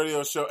 Heavy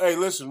Radio Show. Hey,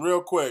 listen,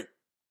 real quick.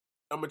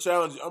 I'm gonna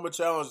challenge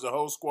the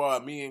whole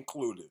squad, me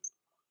included,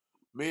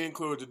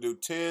 to do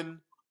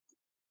 10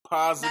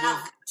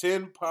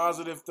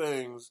 positive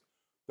things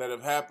that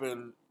have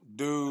happened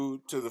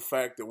due to the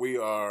fact that we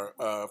are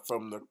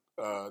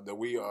that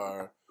we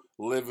are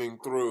living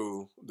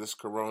through this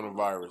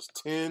coronavirus.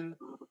 10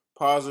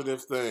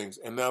 positive things.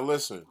 And now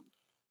listen,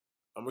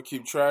 I'm gonna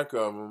keep track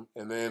of them,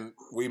 and then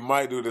we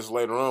might do this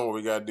later on where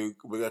we gotta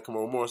come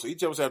up with more. So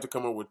each of us have to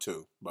come up with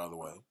 2, by the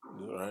way.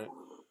 All right.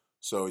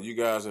 So you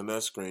guys in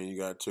that screen, you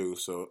got 2.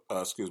 So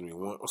excuse me,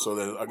 1.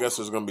 So I guess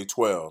there's gonna be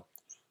 12.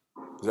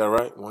 Is that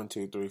right? 1,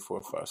 2, 3,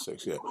 4, 5,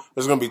 6. Yeah.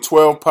 There's gonna be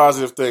 12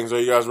 positive things. Are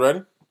you guys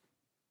ready?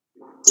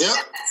 Yep.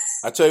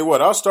 I tell you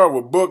what, I'll start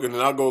with Book and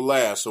then I'll go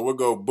last. So we'll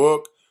go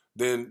Book,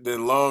 then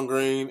Long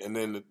Green, and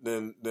then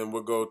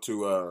we'll go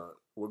to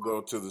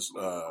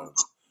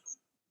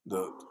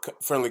the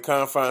Friendly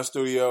Confine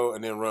Studio,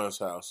 and then Run's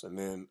house, and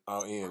then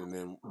I'll end, and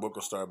then Book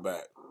will start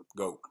back.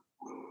 Go.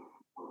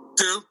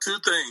 Two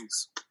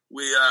things.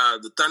 We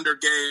the Thunder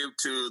gave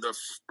to the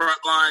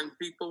frontline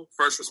people,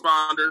 first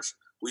responders.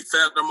 We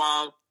fed them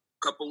all a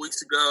couple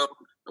weeks ago,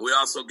 and we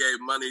also gave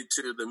money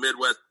to the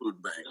Midwest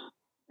Food Bank.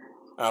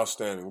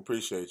 Outstanding.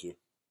 Appreciate you.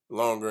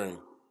 Long Green.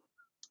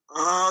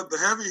 The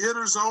Heavy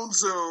Hitters on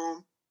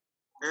Zoom,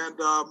 and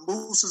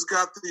Moose has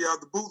got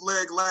the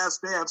bootleg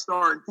Last Dance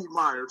starring Pete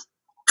Myers.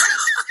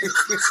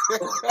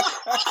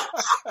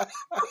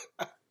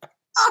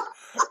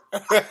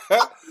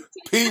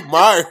 Pete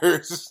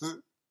Myers.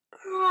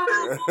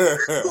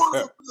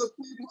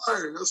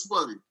 That's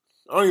funny.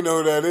 I don't even know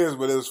who that is,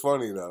 but it was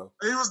funny though.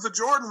 He was the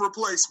Jordan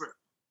replacement.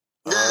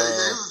 Yeah, it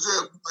was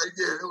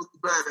it was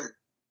bad.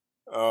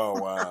 Oh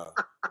wow,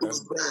 it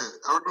was bad.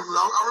 I remember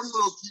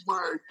those Pete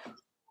Myers.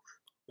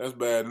 That's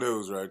bad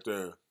news right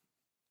there.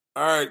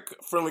 All right,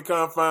 Friendly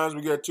Confines.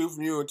 We got 2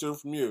 from you and 2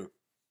 from you.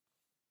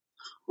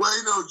 Well,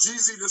 you know,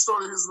 Jeezy just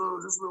started his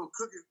little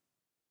cooking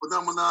with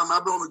number 9.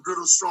 I've been on the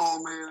Griddle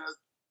Strong, man.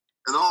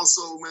 And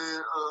also,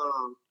 man,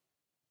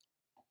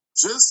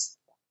 just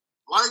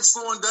life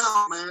slowing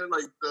down, man.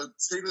 Like,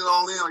 taking it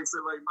all in. Like I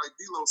said, like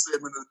D-Lo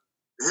said, man,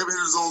 the Heavy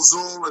Hitters on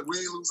Zoom, like, we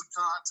ain't losing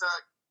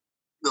contact.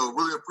 You know,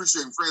 really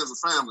appreciating friends and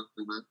family,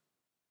 man.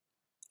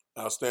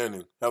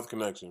 Outstanding. Health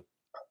Connection.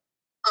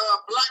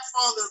 Black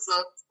fathers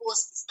are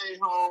forced to stay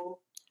home,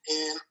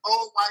 and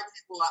all white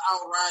people are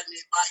out riding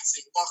their bikes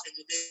and walking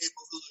the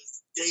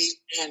neighborhoods day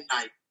and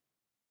night.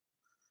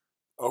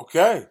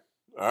 Okay.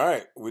 All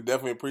right. We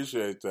definitely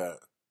appreciate that.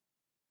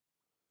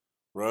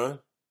 Run.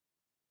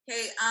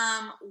 Okay,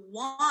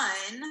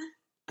 one.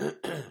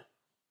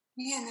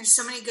 Man, there's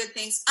so many good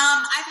things.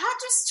 I've had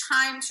just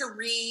time to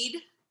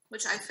read,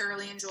 which I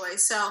thoroughly enjoy.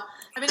 So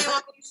I've been able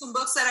to finish some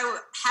books that I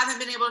haven't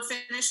been able to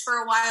finish for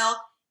a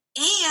while.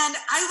 And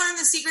I learned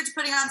the secret to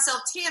putting on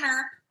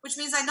self-tanner, which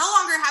means I no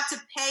longer have to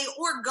pay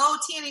or go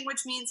tanning,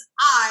 which means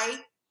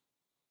I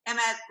am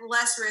at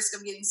less risk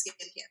of getting skin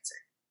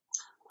cancer.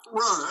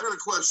 Ron, I got a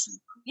question.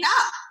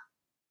 Yeah.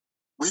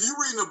 When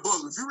you're reading a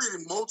book, if you're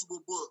reading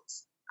multiple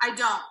books. I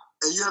don't.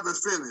 And you haven't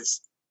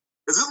finished,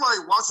 is it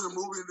like watching a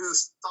movie and then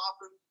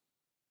stopping?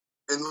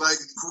 And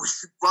like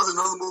watching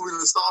another movie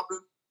and then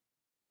stopping?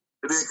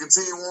 And then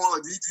continue on?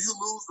 Like, do you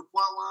lose the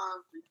plot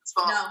line? Do you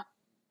stop? No.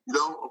 You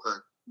don't?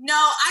 Okay. No,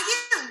 I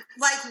get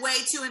like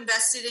way too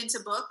invested into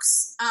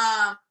books.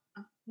 Now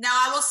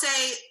I will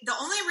say the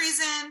only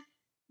reason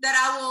that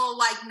I will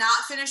like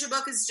not finish a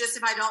book is just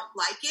if I don't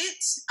like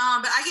it.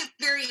 But I get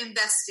very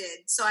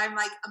invested, so I'm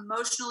like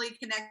emotionally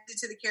connected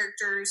to the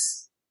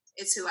characters.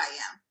 It's who I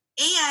am.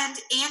 And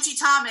Angie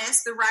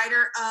Thomas, the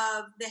writer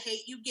of The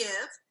Hate U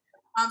Give.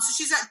 So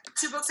she's got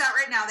 2 books out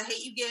right now, The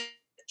Hate U Give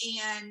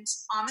and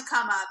On the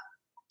Come Up.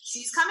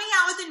 She's coming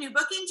out with a new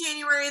book in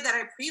January that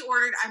I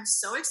pre-ordered. I'm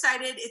so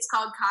excited. It's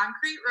called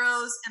Concrete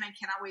Rose, and I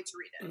cannot wait to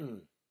read it.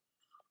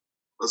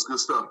 That's good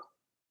stuff.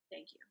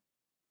 Thank you.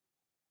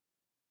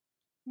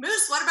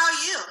 Moose, what about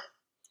you?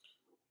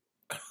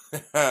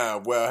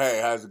 Well,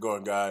 hey, how's it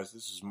going, guys?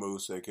 This is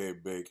Moose, a.k.a.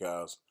 Big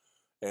House.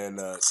 And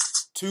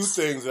 2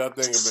 things that I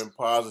think have been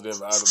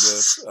positive out of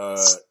this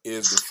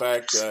is the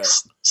fact that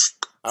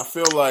I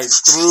feel like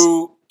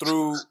through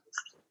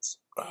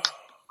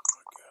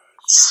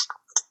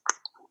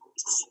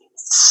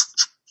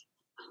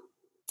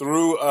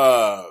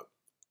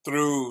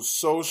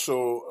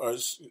social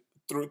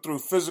through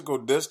physical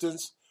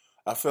distance,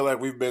 I feel like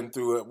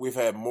we've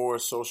had more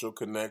social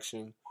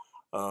connection.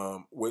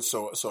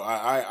 So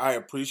I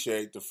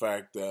appreciate the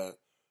fact that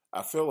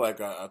I feel like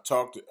I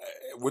talked,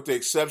 with the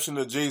exception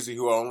of Jeezy,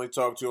 who I only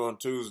talk to on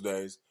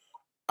Tuesdays.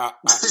 I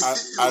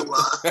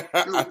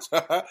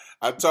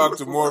talk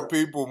to more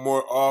people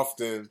more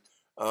often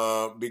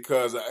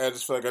because I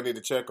just feel like I need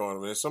to check on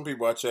them. There's some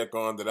people I check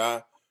on that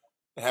I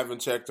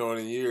haven't checked on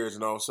in years,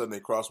 and all of a sudden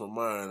they cross my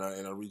mind,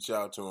 and I reach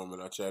out to them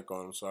and I check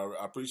on them. So I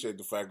appreciate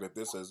the fact that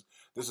this has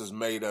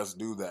made us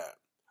do that.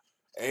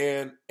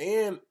 And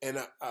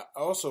I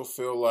also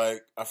feel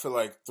like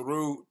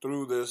through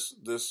this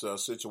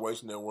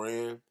situation that we're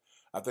in,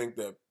 I think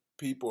that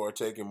people are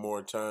taking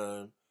more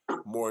time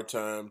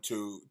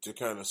to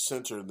kind of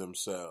center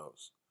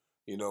themselves.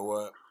 You know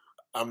what?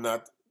 I'm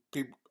not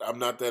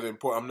that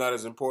important. I'm not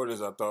as important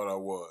as I thought I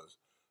was,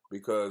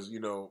 because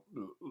the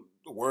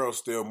world's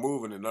still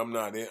moving and I'm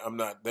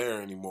not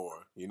there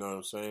anymore. You know what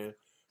I'm saying?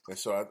 And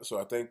so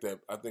I think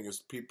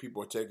it's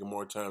people are taking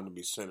more time to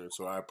be centered.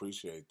 So I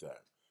appreciate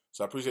that.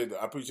 So I appreciate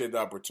the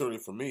opportunity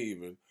for me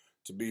even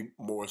to be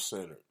more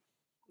centered.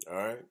 All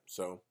right.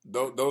 So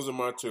those are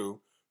my 2.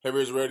 Heavy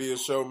Rich Radio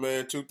Show,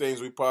 man. 2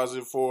 things we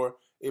positive for.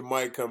 It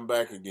might come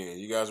back again.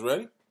 You guys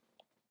ready?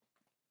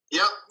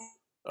 Yep.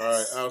 All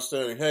right.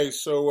 Outstanding. Hey,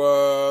 so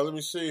let me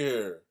see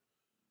here.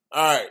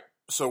 All right.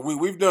 So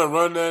we've done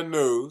Run That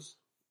News.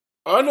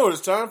 Oh, I know what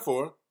it's time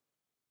for.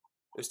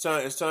 It's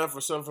time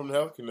for something from the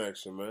Health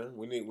Connection, man.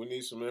 We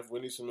need some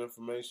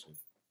information.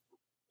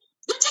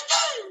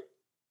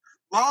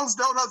 Long's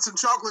Donuts and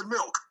Chocolate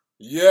Milk.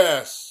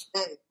 Yes.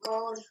 Hey,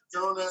 Long's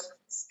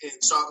Donuts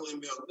and Chocolate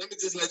Milk. Let me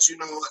just let you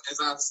know, as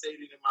I've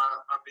stated in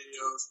my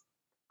videos,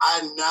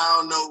 I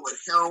now know what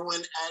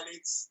heroin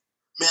addicts,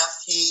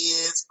 meth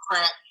heads,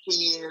 crack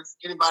heads,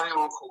 anybody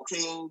on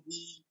cocaine,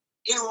 weed,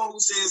 anyone who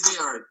says they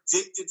are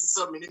addicted to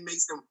something and it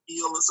makes them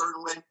feel a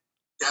certain way,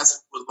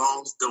 that's what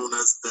Long's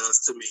Donuts does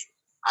to me.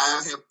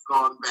 I have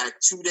gone back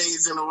 2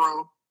 days in a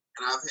row,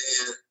 and I've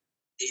had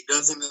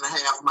 12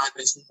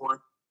 minus one.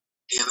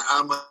 And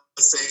I must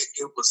say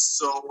it was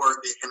so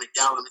worth it, and a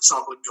gallon of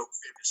chocolate milk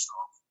finished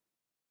off.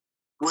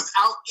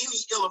 Without any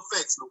ill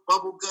effects, no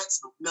bubble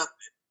guts, no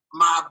nothing.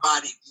 My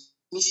body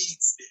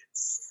needs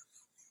this.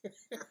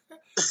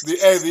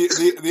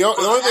 The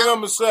only thing I'm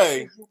going to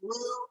say,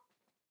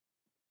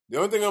 the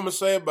only thing I'm going to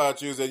say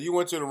about you is that you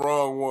went to the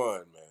wrong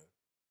one, man.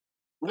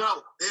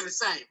 No, they're the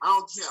same. I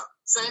don't care.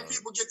 Same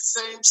people get the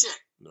same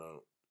check.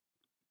 No.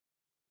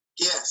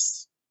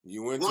 Yes.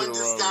 You went one to the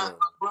just wrong got one.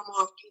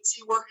 Grandma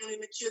T working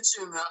in the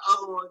kitchen, and the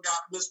other one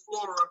got Miss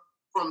Flora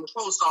from the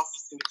post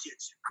office in the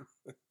kitchen.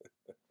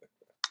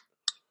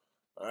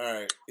 All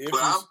right. It is.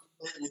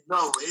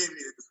 Oh,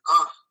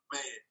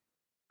 man.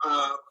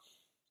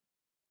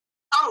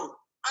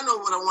 I know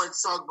what I wanted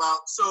to talk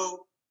about.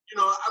 So,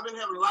 I've been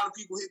having a lot of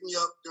people hit me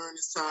up during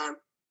this time,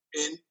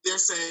 and they're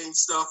saying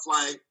stuff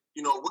like,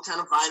 what kind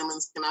of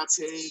vitamins can I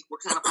take?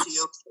 What kind of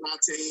pills can I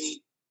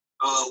take?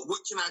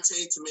 What can I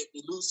take to make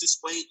me lose this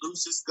weight,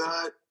 lose this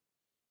gut?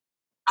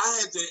 I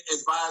had to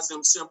advise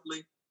them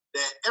simply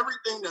that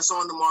everything that's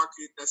on the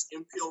market that's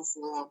in pill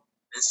form,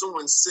 that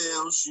someone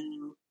sells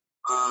you,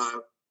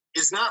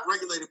 is not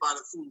regulated by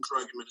the Food and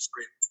Drug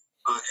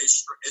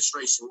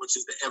Administration, which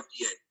is the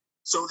FDA.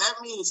 So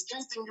that means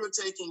anything you're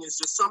taking is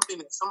just something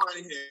that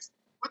somebody has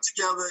put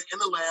together in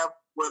the lab,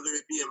 whether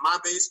it be in my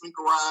basement,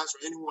 garage,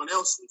 or anyone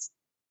else's.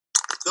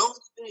 Those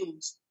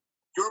things,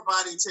 your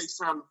body takes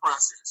time to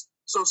process.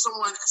 So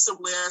someone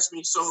simply asked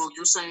me, so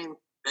you're saying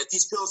that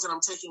these pills that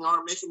I'm taking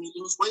aren't making me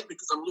lose weight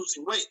because I'm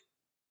losing weight?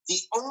 The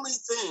only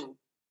thing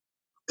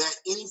that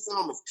any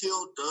form of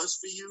pill does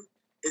for you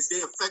is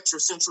they affect your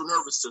central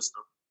nervous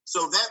system.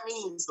 So that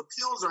means the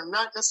pills are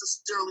not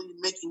necessarily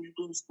making you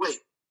lose weight.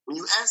 When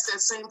you ask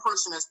that same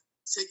person that's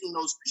taking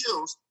those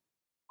pills,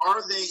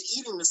 are they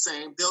eating the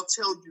same? They'll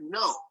tell you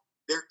no,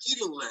 they're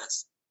eating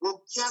less.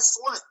 Well, guess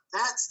what?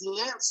 That's the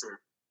answer.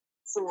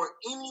 For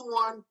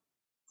anyone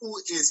who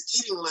is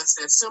eating less,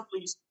 that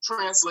simply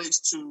translates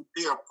to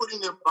they are putting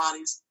their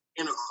bodies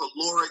in a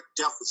caloric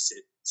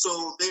deficit.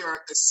 So they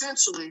are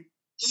essentially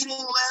eating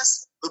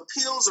less. The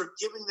pills are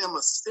giving them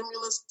a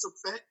stimulus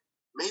effect,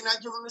 may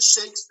not give them the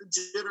shakes, the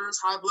jitters,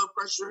 high blood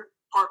pressure,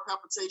 heart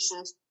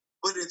palpitations,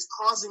 but it's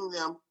causing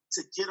them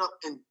to get up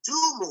and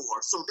do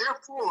more. So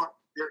therefore,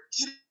 they're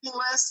eating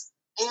less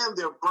and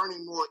they're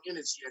burning more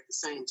energy at the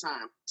same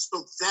time.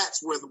 So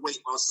that's where the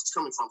weight loss is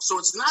coming from. So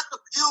it's not the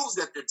pills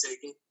that they're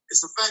taking.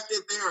 It's the fact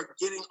that they are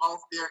getting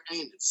off their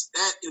anus.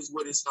 That is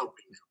what is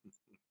helping them.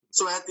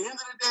 So at the end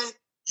of the day,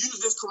 use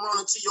this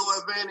Corona to your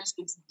advantage.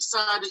 If you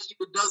decide to eat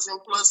a dozen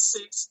plus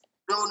 6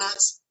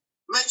 donuts,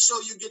 make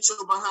sure you get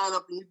your behind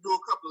up and you do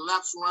a couple of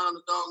laps around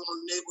the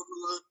doggone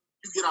neighborhood.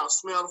 You get out,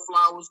 smell the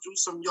flowers, do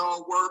some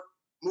yard work,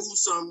 move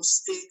some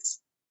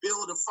sticks,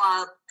 build a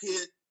fire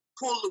pit,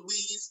 pull the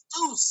weeds,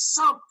 do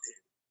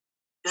something.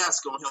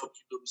 That's going to help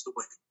you lose the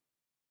weight.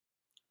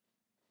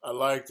 I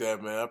like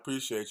that, man. I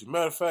appreciate you.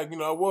 Matter of fact,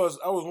 I was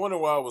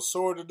wondering why I was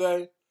sore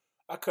today.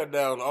 I cut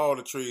down all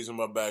the trees in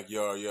my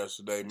backyard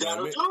yesterday,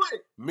 man.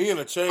 Me and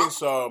a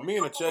chainsaw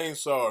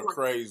are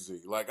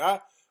crazy. Like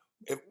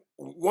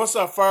once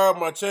I fire up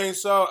my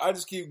chainsaw, I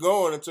just keep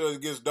going until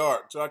it gets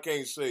dark, so I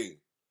can't see.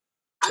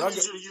 I need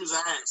you to use an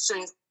axe.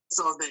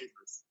 Chainsaw's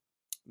dangerous.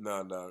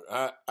 No.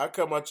 I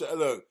cut my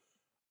look.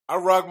 I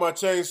rocked my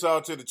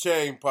chainsaw till the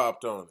chain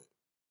popped on it.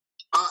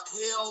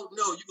 Hell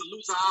no, you could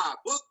lose an eye.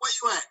 Book, where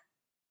you at?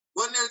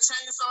 Wasn't there a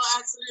chainsaw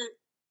accident?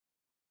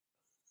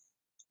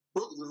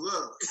 Book the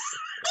love.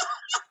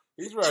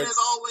 He's right. And as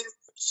always,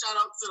 shout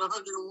out to the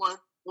 101.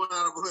 1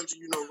 out of 100,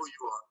 you know who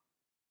you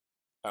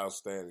are.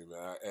 Outstanding,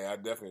 man. I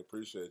definitely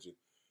appreciate you.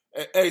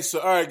 Hey, so,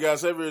 all right,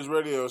 guys, Heavy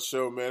Radio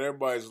Show, man.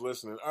 Everybody's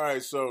listening. All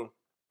right, so,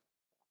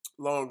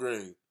 Long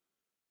Green.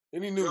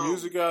 Any new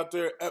music out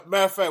there?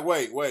 Matter of fact,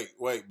 wait.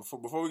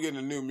 Before we get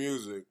into new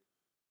music,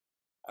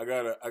 I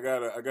gotta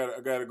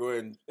go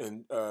ahead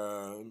and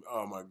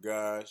oh my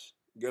gosh.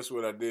 Guess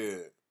what I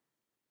did?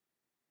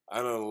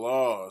 I done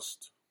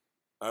lost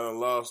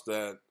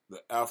the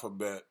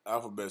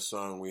alphabet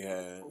song we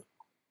had.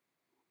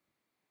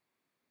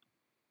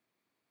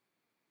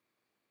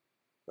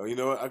 Oh, you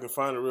know what? I can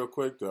find it real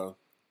quick though.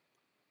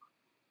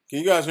 Can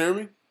you guys hear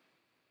me?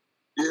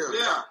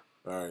 Yeah.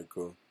 All right,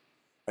 cool.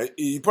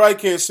 You probably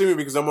can't see me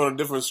because I'm on a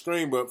different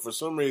screen, but for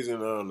some reason,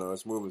 I don't know,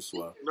 it's moving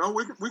slow. No,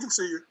 we can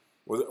see you.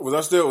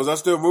 Was I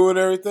still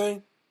moving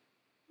everything?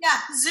 Yeah,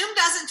 Zoom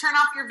doesn't turn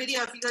off your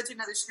video if you go to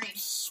another screen.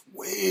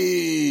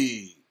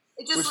 Sweet.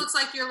 It just looks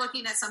like you're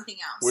looking at something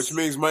else. Which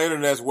means my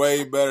internet's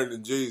way better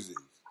than Jeezy's.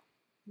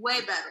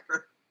 Way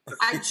better.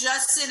 I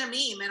just sent a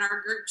meme in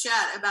our group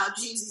chat about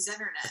Jeezy's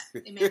internet.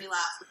 It made me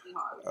laugh pretty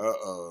hard.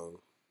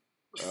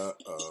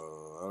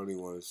 I don't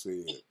even want to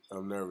see it.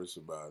 I'm nervous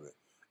about it.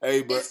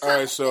 Hey, but all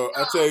right, so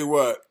I'll tell you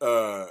what.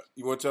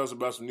 You want to tell us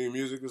about some new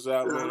music that's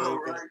out, man?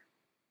 Right.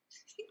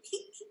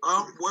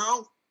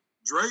 Well,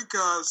 Drake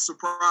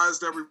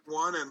surprised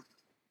everyone and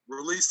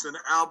released an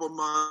album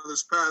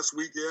this past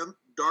weekend,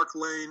 Dark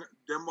Lane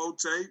Demo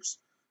Tapes.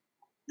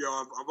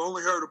 I've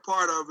only heard a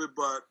part of it,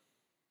 but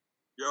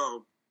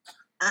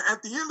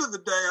at the end of the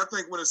day, I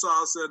think when it's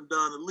all said and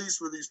done, at least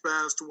for these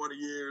past 20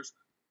 years,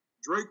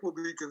 Drake will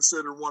be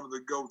considered one of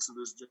the GOATs of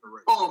this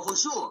generation. Oh, for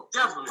sure.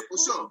 Definitely, for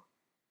sure.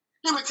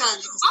 I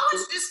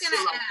was just going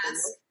to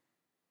ask,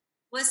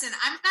 listen,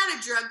 I'm not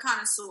a drug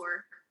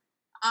connoisseur,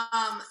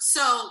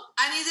 so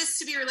I need this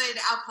to be related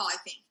to alcohol, I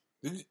think.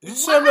 Did you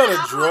say I'm not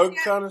a drug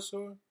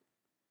connoisseur?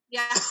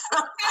 Yeah.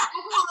 What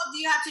alcohol do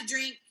you have to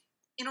drink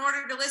in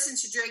order to listen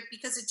to Drake?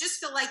 Because it just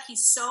feels like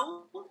he's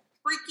so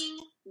freaking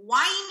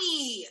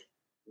whiny.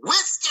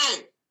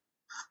 Whiskey!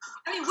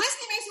 I mean,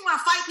 whiskey makes me want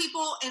to fight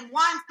people, and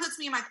wine puts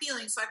me in my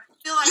feelings, so I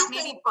feel like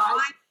maybe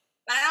wine.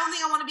 But I don't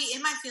think I want to be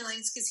in my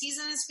feelings because he's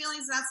in his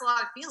feelings, and that's a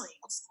lot of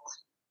feelings.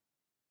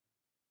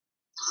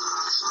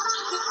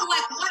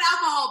 Like, what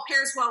alcohol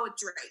pairs well with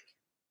Drake?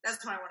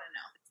 That's what I want to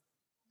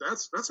know.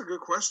 That's a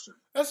good question.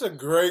 That's a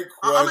great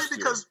question. I mean,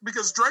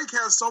 because Drake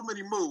has so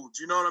many moods.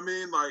 You know what I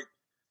mean? Like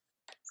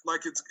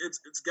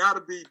it's got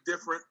to be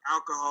different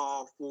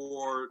alcohol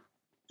for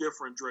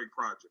different Drake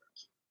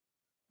projects.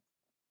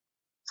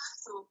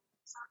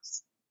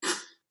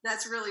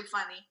 That's really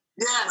funny.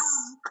 Yes.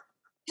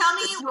 Tell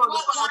me what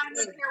wine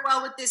would pair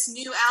well with this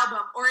new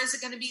album, or is it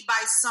going to be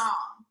by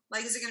song?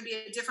 Like, is it going to be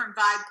a different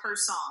vibe per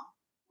song?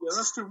 Yeah,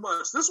 that's too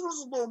much. This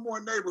was a little more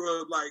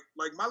neighborhood.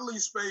 Like my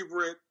least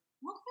favorite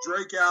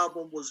Drake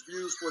album was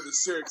Views for the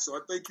Sick, so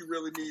I think you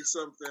really need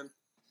something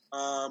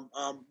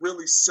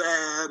really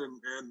sad and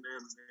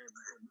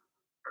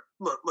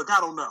look, I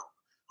don't know.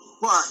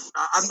 But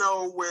I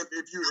know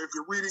if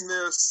you're reading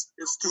this,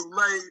 it's too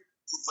late.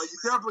 But you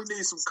definitely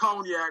need some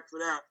cognac for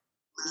that.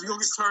 You're going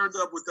to get turned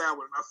up with that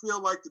one. And I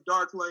feel like the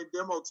Dark Lane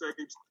Demo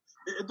Tapes,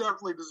 it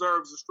definitely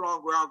deserves a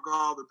stronger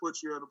alcohol that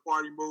puts you in a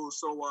party mood.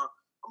 So I'm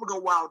going to go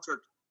Wild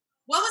Turkey.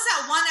 What was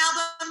that one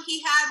album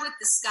he had with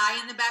the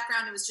sky in the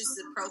background? It was just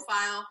the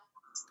profile.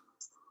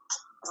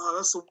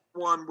 That's the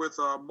one with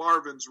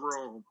Marvin's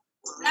Room.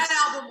 That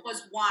album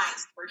was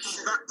wine, for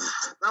sure.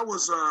 That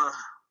was... That's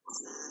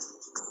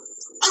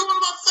one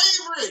of my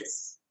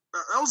favorites.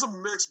 That was a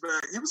mixed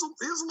bag. He was a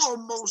little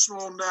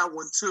emotional on that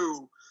one,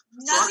 too.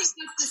 Nothing else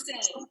to say.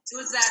 It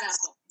was that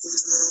album.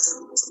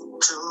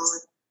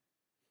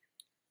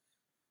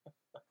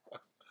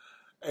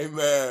 Hey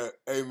man,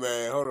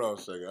 hold on a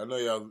second. I know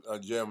y'all are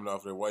jamming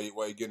off there. Why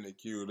you getting it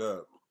queued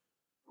up?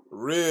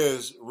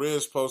 Riz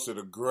posted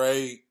a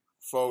great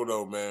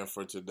photo, man,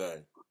 for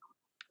today.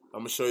 I'm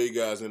gonna show you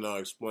guys and I'll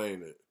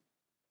explain it.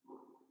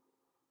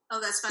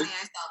 Oh, that's funny.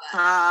 I saw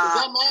that. Is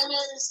that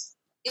mayonnaise?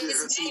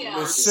 It's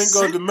mayo. It's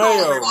Cinco de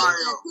Mayo.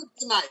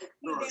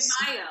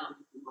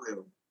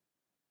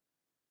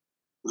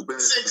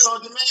 Cinco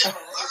de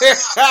Mayo.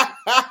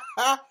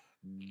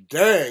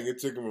 Dang, it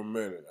took him a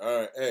minute. All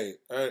right, hey,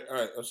 all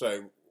right. I'm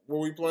sorry. What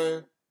we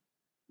playing?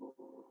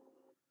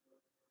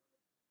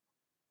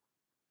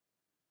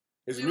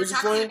 Is the music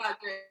playing? We were talking about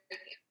Drake and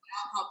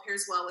how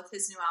pairs well with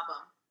his new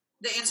album.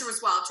 The answer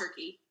was Wild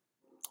Turkey.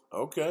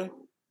 Okay,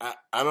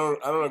 I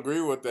don't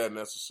agree with that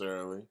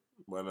necessarily,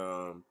 but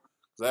I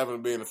happen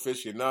to be an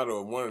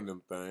aficionado of one of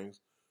them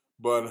things.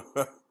 But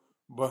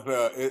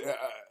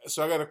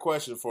so I got a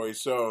question for you.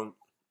 So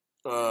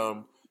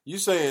you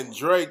saying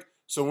Drake?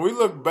 So when we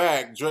look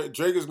back,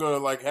 Drake is going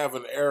to like have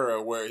an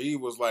era where he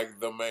was like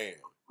the man.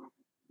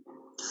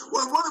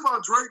 Well, what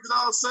about Drake that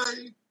I'll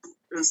say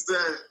is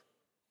that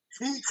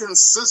he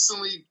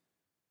consistently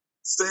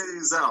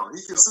stays out.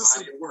 He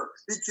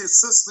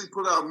consistently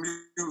put out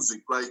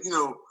music. Like, you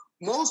know,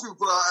 most people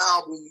put out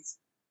albums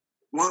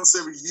once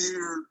every year.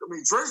 I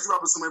mean, Drake's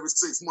dropping some every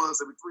 6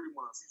 months, every 3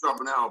 months. He's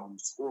dropping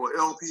albums or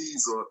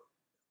LPs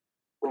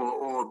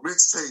or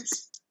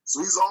mixtapes. So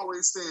he's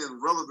always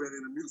staying relevant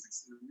in the music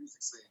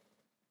scene.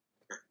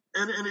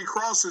 And he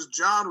crosses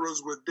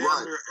genres with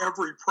damn near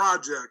every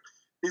project.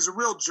 He's a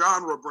real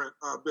genre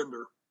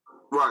bender.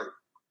 Right.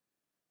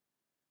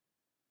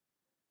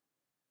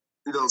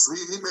 You know, so he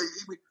made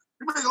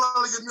a lot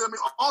of good music. I mean,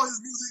 all his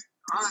music,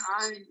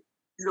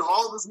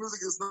 all of his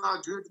music is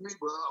not good to me,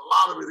 but a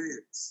lot of it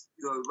is.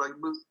 You know, like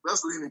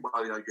that's with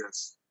anybody, I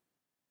guess.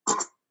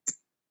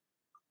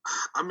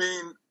 I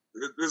mean,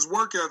 his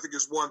work ethic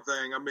is one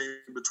thing. I mean,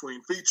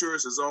 between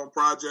features, his own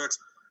projects,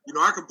 you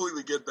know, I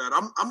completely get that.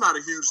 I'm not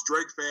a huge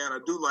Drake fan. I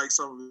do like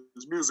some of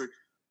his music.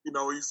 You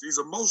know, he's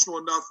emotional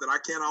enough that I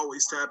can't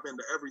always tap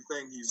into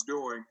everything he's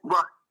doing.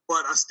 Right.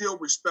 But I still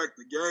respect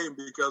the game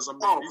because, I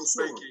mean, he's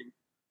making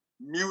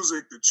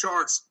music the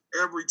charts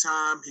every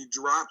time he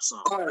drops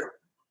something. All right.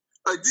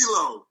 Hey,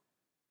 D-Lo,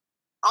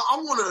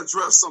 I want to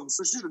address something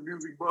since you're the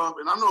music buff,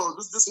 and I know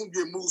this will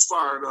get Moose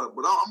fired up,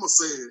 but I'm going to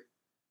say it.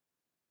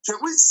 Can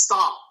we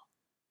stop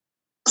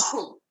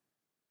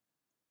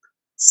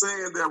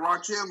saying that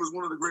Rakim is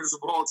one of the greatest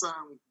of all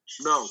time?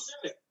 No.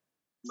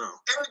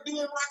 Eric B.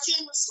 and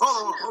Rakim is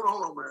Hold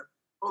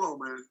on,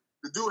 man.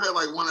 The dude had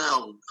like one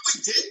album. No, he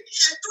didn't. He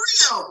had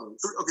 3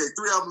 albums.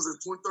 Three albums in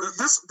 2013.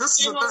 This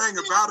is the thing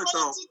about it,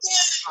 though.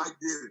 I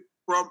get it.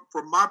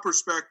 From my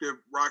perspective,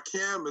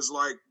 Rakim is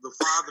like the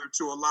father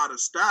to a lot of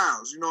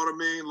styles. You know what I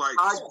mean? Like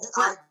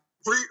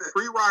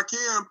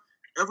pre-Rakim,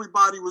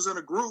 everybody was in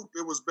a group.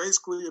 It was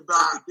basically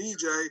about the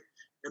DJ,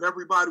 and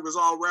everybody was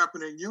all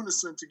rapping in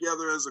unison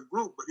together as a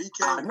group. But he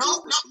came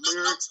through with the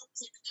lyrics.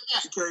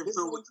 He came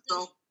through with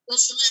the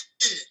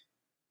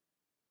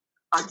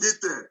I get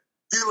that.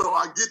 D-Lo,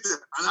 I get that.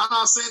 And I'm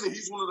not saying that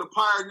he's one of the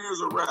pioneers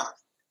of rap.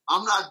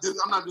 I'm not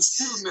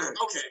disputing that.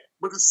 Okay.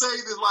 But to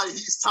say that like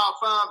he's top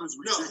 5 is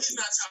ridiculous. No, he's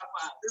not top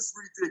 5. It's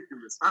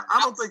ridiculous.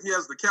 I don't think he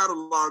has the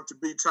catalog to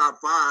be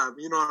top 5.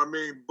 You know what I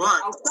mean?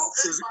 But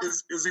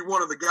is he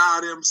one of the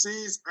God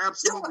MCs?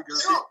 Absolutely,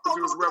 because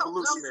he was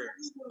revolutionary.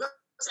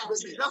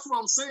 That's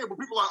what I'm saying. But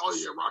people are like, oh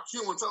yeah,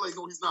 Rakim will tell you,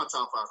 no, he's not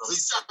top 5. Though.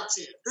 He's top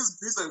 10.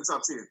 He's not in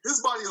top 10.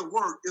 His body of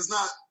work is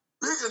not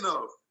big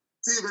enough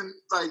to even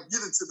like get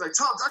into like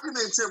top. I can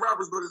name 10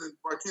 rappers better than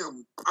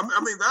Rakim.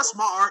 I mean, that's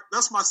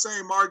my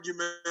same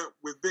argument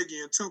with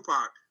Biggie and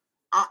Tupac.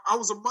 I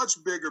was a much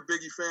bigger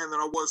Biggie fan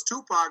than I was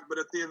Tupac, but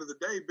at the end of the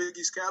day,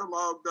 Biggie's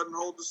catalog doesn't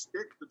hold the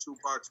stick to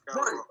Tupac's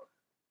catalog.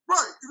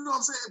 Right. You know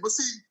what I'm saying? But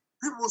see,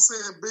 people were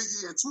saying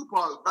Biggie and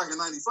Tupac back in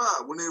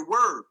 '95 when they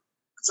were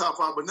the top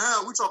 5, but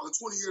now we're talking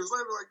 20 years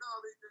later. Like, no,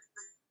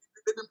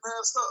 they've been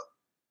passed up.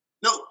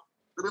 No,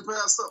 they've been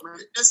passed up, man.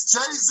 It's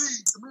Jay-Z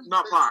to me.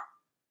 Not Pac.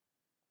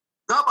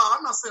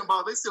 I'm not saying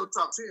about they still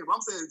top 10, but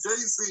I'm saying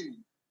Jay-Z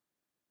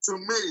to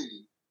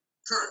me,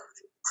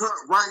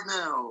 current right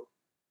now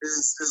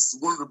is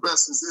one of the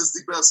best. Is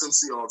the best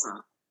MC all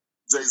time.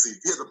 Jay-Z.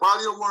 He has the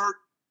body of work.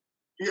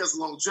 He has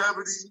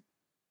longevity.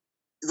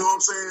 You know what I'm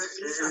saying?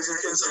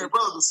 And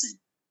relevancy.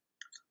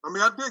 I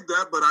mean, I dig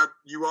that, but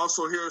you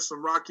also hear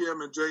some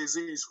Rakim and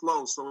Jay-Z's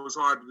flow, so it's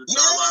hard to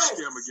deny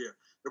Rakim again.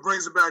 It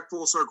brings it back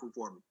full circle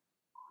for me.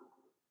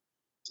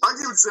 I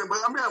get what you're saying,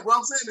 but I mean, what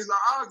I'm saying is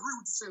I agree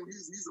with you saying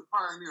he's a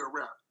pioneer of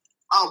rap.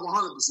 I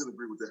 100%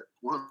 agree with that.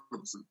 100%.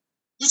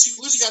 What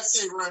you got to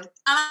say, Ryan?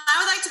 I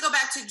would like to go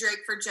back to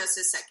Drake for just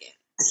a second.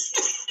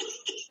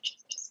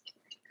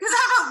 Because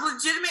I have a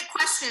legitimate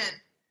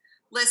question.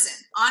 Listen,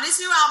 on his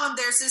new album,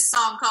 there's this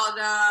song called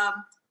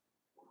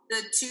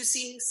the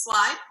 2C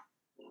Slide.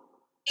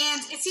 And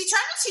is he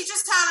trying to teach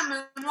us how to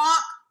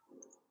moonwalk?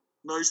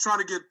 No, he's trying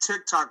to get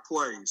TikTok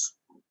plays.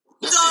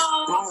 So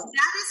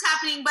that is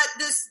happening, but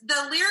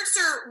the lyrics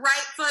are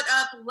right foot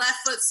up, left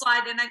foot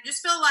slide, and I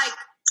just feel like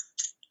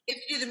If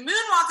you do the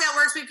moonwalk, that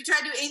works, but if you try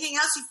to do anything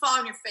else, you fall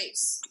on your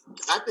face.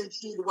 I think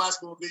you need to watch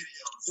more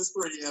videos. It's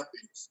pretty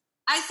epic.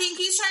 I think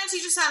he's trying to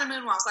teach us how to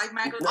moonwalk, like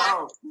Michael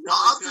No,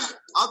 Jackson.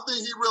 I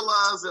think he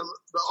realized that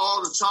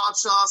all the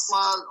cha-cha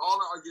slides, all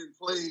that are getting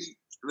played,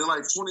 and they're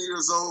like 20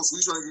 years old, so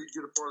he's trying to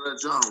get a part of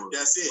that genre.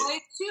 That's it. Well,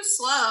 it's too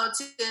slow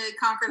to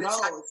conquer the No,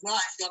 shot. it's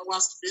not. You got to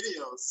watch the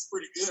videos. It's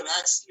pretty good,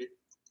 actually.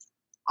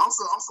 I'm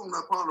still on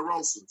that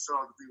Ponderosa. Shout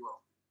out to D-Lo.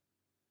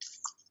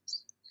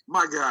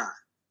 My guy.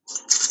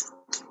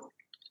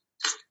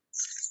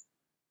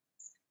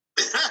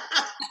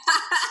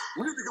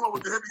 We need to come up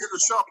with the heavy hitter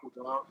shuffle,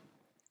 dog.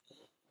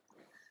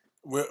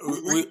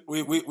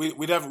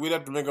 We'd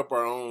have to make up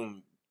our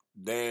own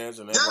dance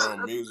and have our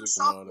own music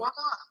and all that.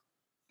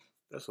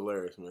 That's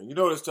hilarious, man. You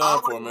know what it's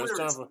time for, man?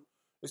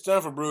 It's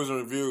time for Brews and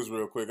Reviews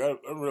real quick. I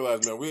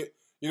realize, man,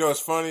 it's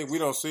funny. We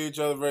don't see each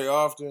other very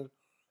often.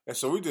 And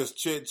so we just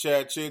chit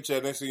chat.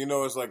 Next thing you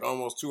know, it's like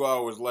almost 2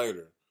 hours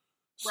later.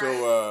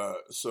 Right.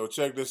 So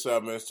check this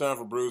out, man. It's time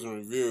for Brews and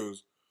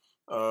Reviews.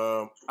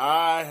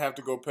 I have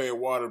to go pay a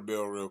water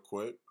bill real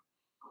quick.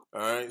 All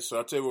right, so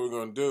I'll tell you what we're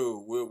gonna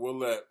do. We'll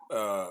let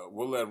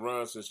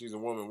Ron, since she's a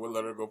woman, we'll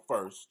let her go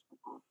first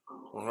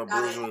on her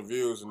Brews and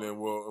Reviews, and then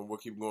we'll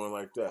keep going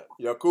like that.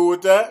 Y'all cool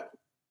with that?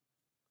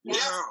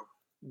 Yeah.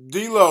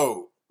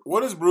 D-Lo,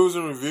 what is Brews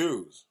and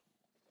Reviews?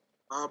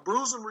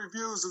 Brews and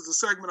Reviews is a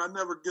segment I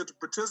never get to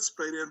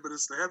participate in, but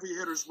it's the Heavy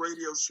Hitters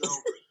radio show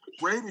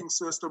rating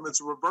system.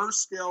 It's a reverse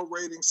scale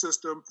rating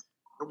system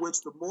in which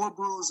the more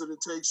brews that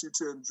it takes you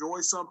to enjoy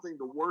something,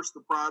 the worse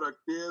the product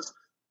is.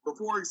 So,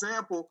 for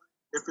example,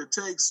 if it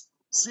takes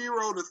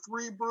 0 to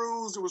 3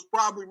 brews, it was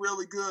probably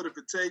really good. If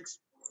it takes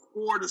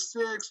 4 to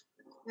 6,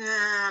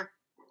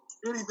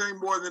 anything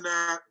more than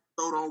that,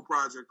 throw the whole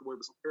project away. It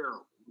was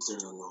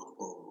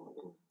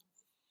terrible.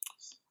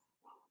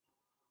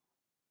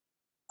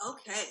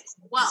 Okay.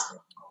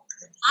 Well,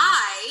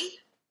 I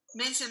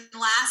mentioned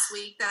last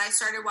week that I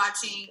started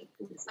watching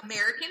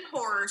American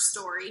Horror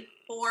Story.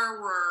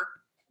 Horror.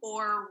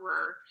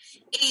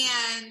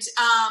 And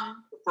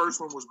the first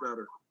one was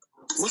better.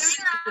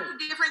 They're on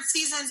different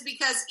seasons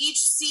because each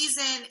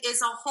season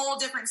is a whole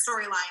different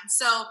storyline.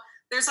 So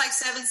there's like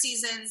 7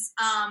 seasons.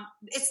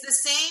 It's the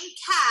same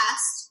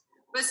cast,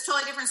 but it's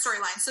totally different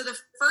storyline. So the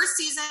first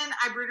season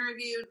I brewed and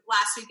reviewed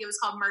last week. It was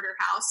called Murder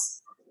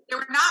House. There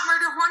were not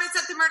murder hornets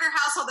at the murder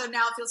house, although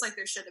now it feels like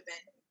there should have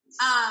been.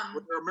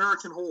 But they're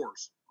American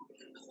whores.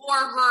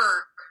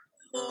 Horror.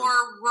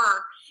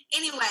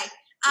 Anyway,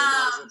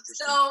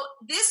 so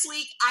this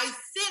week I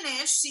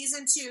finished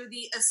season 2,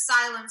 the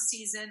Asylum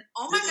season.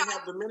 Oh my God. Did they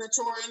have the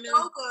Minotaur in there?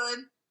 So good.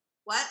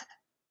 What?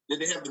 Did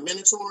they have the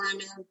Minotaur in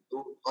there?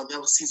 Or that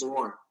was season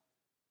 1?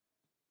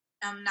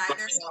 Neither.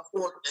 They have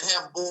bull,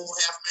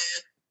 half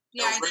man.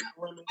 Yeah,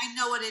 I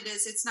know what it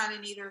is. It's not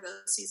in either of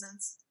those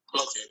seasons.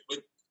 Okay,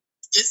 but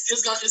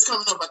it's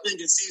coming up. I think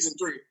in season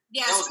 3.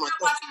 Yeah, so I'm not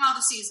watching all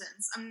the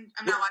seasons. I'm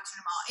not watching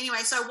them all.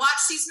 Anyway, so I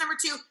watched season number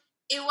 2.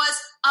 It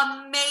was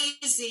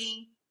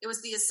amazing. It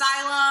was the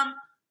Asylum.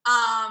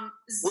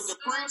 With the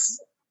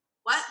priest?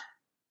 What?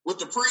 With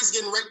the priest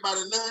getting raped by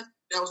the nun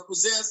that was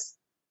possessed?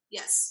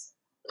 Yes.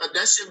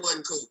 That shit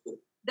wasn't cool.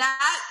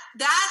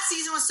 That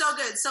season was so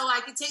good. So,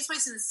 like, it takes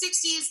place in the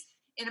 60s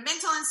in a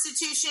mental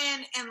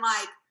institution, and,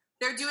 like,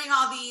 they're doing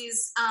all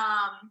these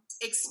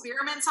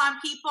experiments on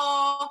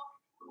people.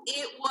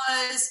 It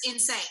was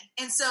insane.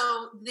 And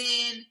so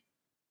then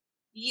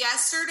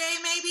yesterday,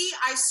 maybe,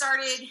 I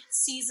started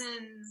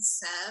season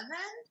 7.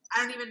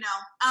 I don't even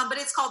know. But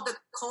it's called The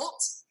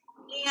Cult.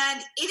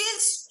 And it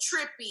is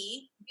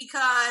trippy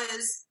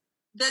because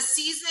the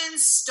season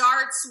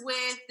starts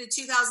with the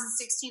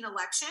 2016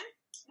 election.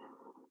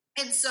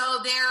 And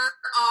so there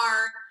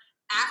are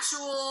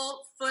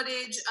actual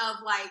footage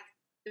of, like,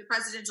 the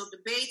presidential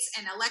debates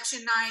and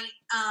election night.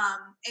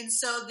 And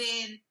so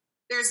then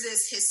there's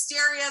this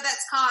hysteria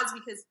that's caused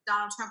because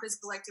Donald Trump is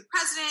elected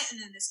president,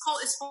 and then this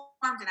cult is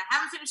formed, and I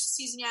haven't finished the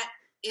season yet.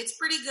 It's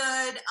pretty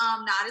good.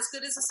 Not as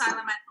good as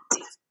Asylum. I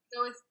think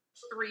go with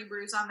 3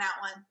 brews on that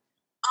one.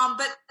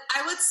 But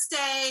I would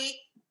say,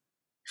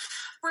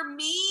 for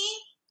me,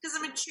 because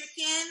I'm a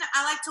chicken,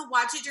 I like to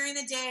watch it during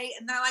the day,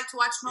 and then I like to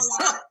watch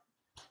Moana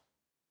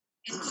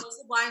and close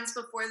the blinds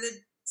before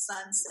the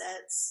sun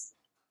sets.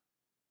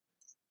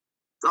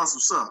 That's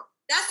what's up.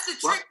 That's the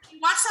trick. When you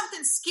watch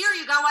something scary,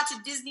 you gotta watch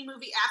a Disney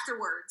movie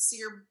afterwards so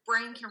your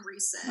brain can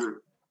reset. Yeah.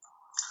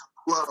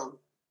 Well,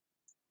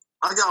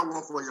 I got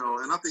one for y'all,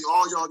 and I think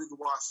all y'all need to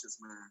watch this,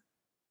 man.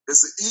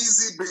 It's an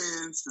easy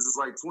binge because it's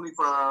like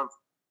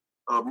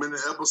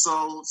 25-minute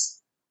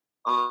episodes.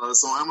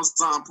 It's on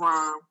Amazon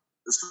Prime.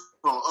 It's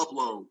called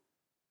Upload.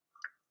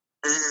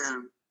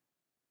 And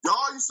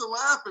y'all used to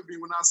laugh at me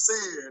when I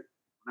said,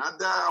 when I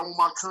die, I want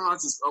my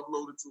conscience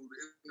uploaded to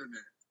the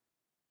internet.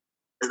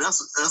 And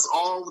that's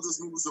all what this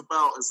movie's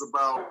about. It's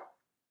about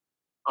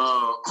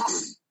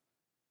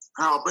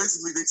how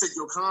basically they take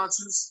your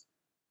conscience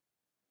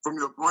from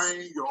your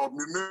brain, your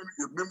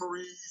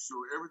memories,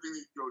 your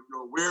everything,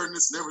 your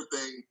awareness and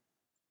everything,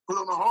 put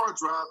it on a hard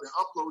drive and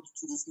upload it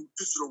to this new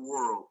digital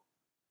world.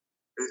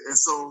 And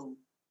so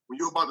when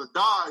you're about to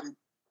die,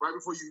 right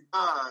before you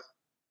die,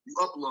 you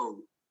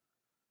upload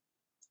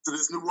to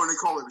this new one they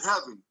call it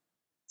heaven.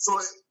 So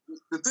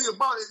the thing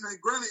about it, and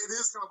granted, it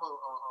is kind of a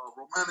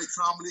romantic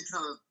comedy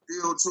kind of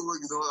deal to it.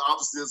 You know,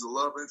 obviously there's a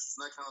love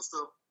interest and that kind of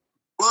stuff.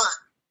 But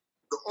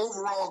the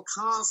overall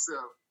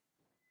concept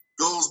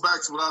goes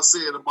back to what I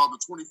said about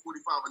the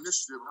 2045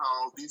 initiative,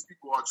 how these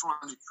people are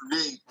trying to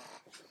create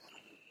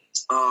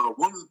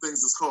one of the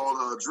things is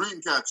called dream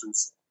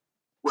catchers,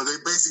 where they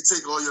basically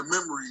take all your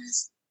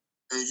memories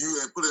and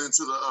put it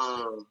into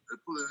a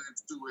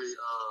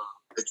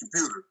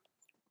computer.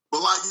 But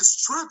like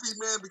it's trippy,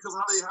 man, because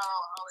how they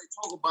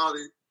talk about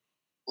it,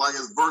 like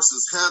it's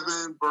versus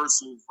heaven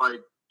versus like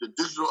the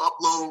digital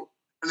upload,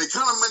 and it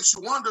kind of makes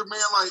you wonder,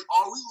 man, like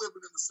are we living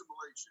in a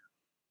simulation?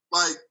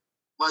 Like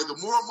the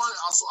more money,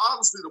 so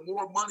obviously the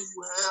more money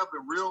you have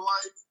in real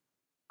life,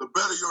 the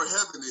better your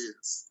heaven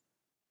is,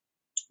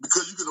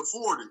 because you can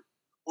afford it,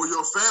 or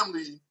your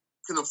family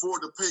can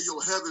afford to pay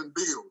your heaven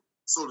bill,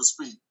 so to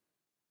speak.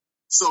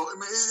 So I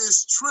mean, it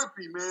is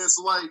trippy, man.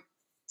 So like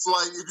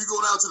if you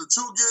go down to the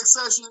 2 gig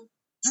session,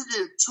 you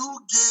get 2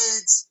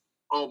 gigs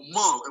a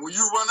month, and when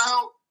you run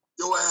out,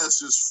 your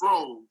ass just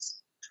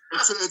froze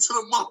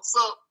until the month's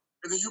up,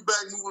 and then you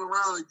back moving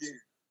around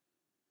again.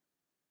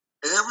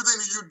 And everything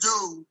that you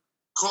do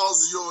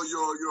causes your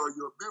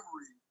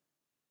memory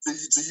to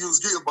use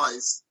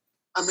gigabytes.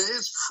 I mean,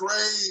 it's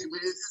crazy. I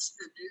mean,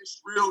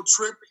 it's real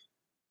trippy.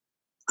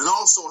 And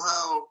also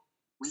how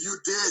when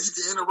you're dead, you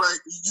can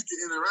interact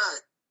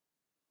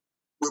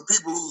with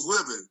people who's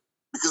living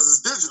because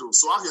it's digital.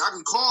 So I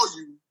can call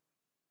you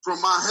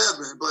from my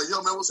heaven, be like, yo,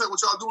 man, what's up?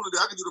 What y'all doing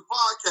today? I can do the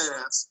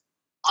podcast.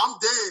 I'm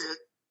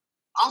dead.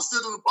 I'm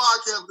still doing the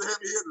podcast with the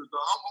heavy hitters,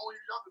 dog. I'm on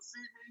here. Y'all can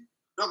see me.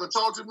 Y'all can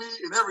talk to me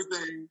and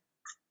everything.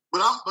 But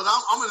I'm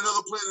in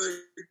another plane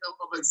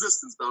of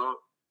existence, dog.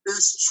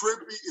 It's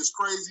trippy. It's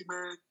crazy,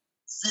 man.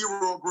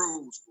 0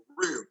 grooves, for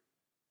real.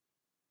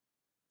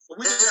 So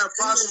we can have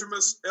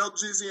posthumous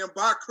LGZ and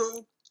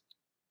Baku.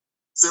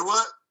 Say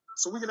what?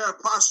 So we can have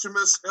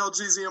posthumous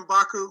LGZ and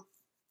Baku.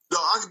 No,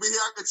 I can be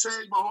here. I can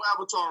change my whole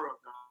avatar up,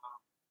 dog.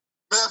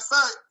 Matter of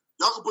fact,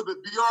 y'all can put the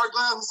VR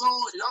glasses on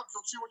and y'all can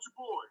come chill with your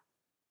boy.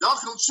 Y'all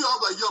can come chill.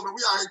 I'm like, yo, man,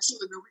 we out here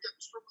chilling, man. We got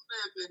the strippers and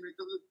everything, man.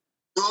 Because, you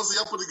know what I'm saying?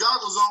 Y'all put the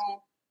goggles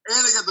on. And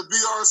they got the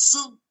VR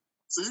suit,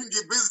 so you can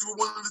get busy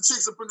with one of the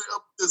chicks up in there.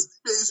 It's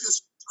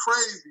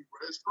crazy,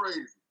 bro. It's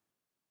crazy.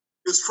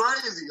 It's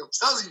crazy. I'm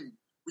telling you.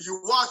 When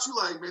you watch, you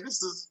like, man,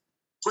 this is...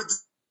 But the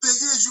thing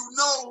is, you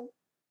know,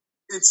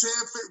 in 10,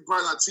 15,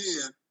 probably not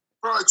 10,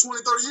 probably 20,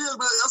 30 years,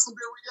 man, that's going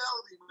to be a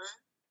reality, man.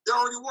 They're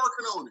already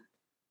working on it.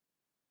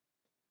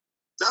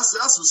 That's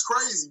what's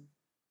crazy.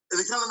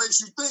 And it kind of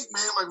makes you think,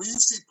 man, like when you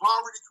see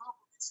poverty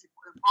companies, you see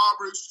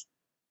impoverished,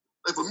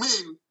 like for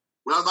me,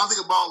 when I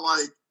think about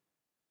like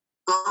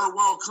third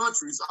world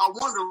countries, I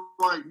wonder,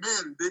 like,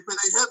 man, they pay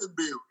their heaven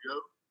bill, yo.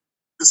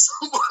 Is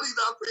somebody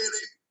not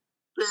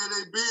paying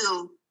their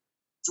bill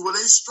to where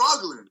they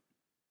struggling?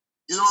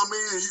 You know what I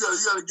mean? You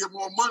gotta get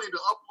more money to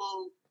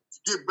upload to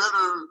get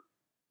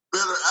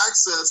better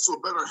access to a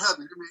better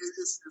heaven. I mean,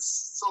 it's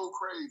so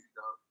crazy,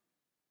 dog.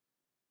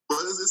 But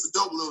it's a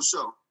dope little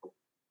show,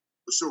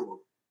 for sure.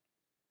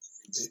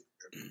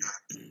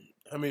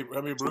 How many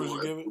brews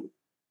you give it?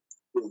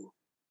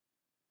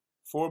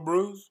 4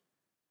 brews?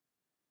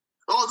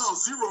 Oh, no,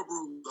 0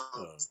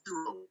 brews.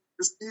 0.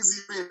 It's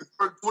easy, man.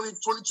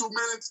 22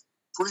 minutes,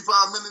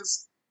 25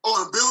 minutes.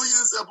 Oh, and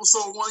Billions,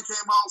 episode 1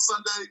 came out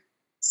Sunday.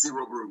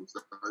 0 brews.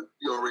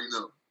 You already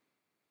know.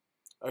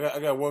 I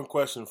got one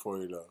question for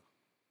you, though.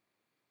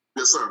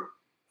 Yes, sir.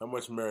 How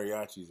much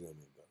mariachi's in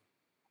it, though?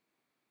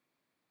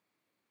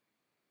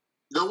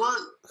 You know what?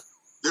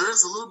 There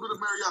is a little bit of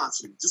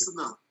mariachi. Just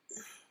enough.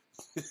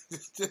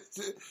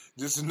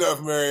 Just enough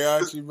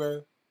mariachi,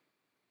 man?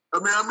 I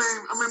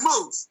mean,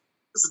 Moose.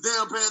 It's a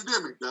damn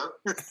pandemic, though.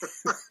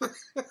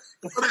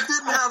 But it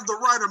didn't have the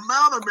right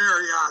amount of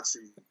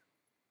mariachi.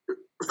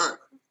 Right.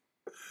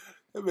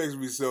 That makes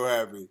me so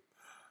happy.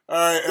 All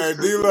right,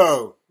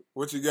 D-Lo,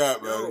 what you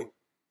got, buddy?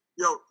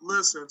 Yo,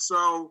 listen,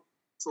 so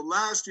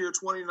last year,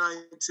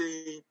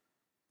 2019,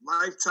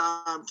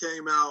 Lifetime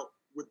came out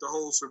with the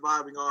whole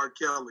Surviving R.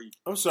 Kelly.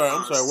 I'm sorry.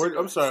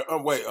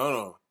 Oh, wait, hold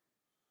on.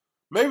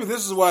 Maybe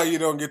this is why you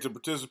don't get to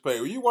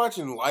participate. Were you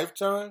watching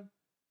Lifetime?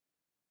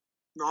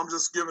 No, I'm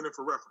just giving it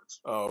for reference.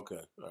 Oh,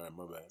 okay. All right,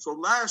 my bad. So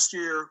last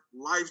year,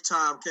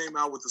 Lifetime came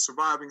out with the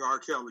Surviving R.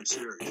 Kelly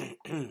series.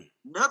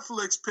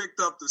 Netflix picked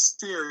up the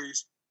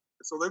series,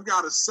 so they've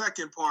got a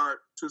second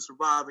part to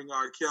Surviving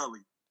R. Kelly.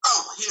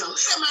 Oh, hell,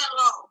 leave him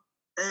alone.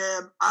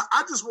 And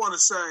I just want to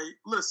say,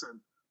 listen,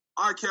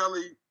 R.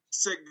 Kelly,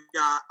 sick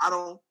guy. I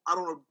don't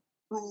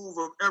approve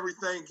of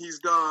everything he's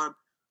done,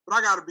 but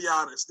I got to be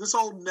honest. This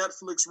whole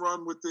Netflix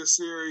run with this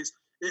series,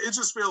 it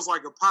just feels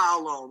like a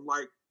pile on.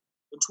 Like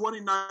in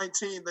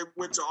 2019, they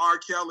went to R.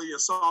 Kelly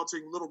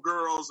assaulting little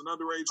girls and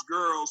underage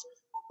girls,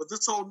 but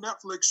this whole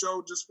Netflix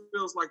show just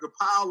feels like a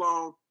pile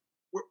on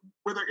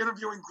where they're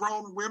interviewing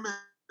grown women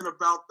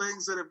about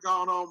things that have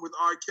gone on with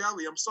R.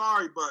 Kelly. I'm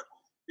sorry, but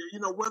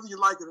whether you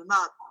like it or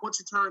not, once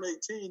you turn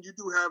 18, you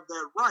do have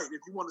that right.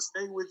 If you want to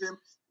stay with him,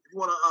 if you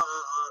want to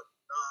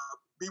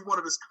be one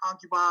of his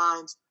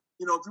concubines,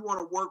 if you want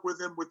to work with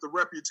him with the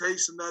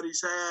reputation that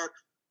he's had,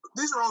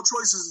 these are all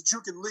choices that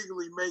you can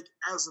legally make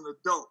as an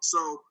adult.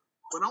 So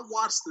when I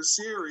watched the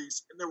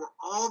series and there were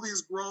all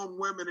these grown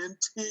women in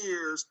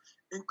tears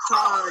and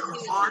crying,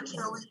 and R.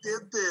 Kelly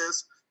did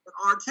this, and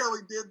R.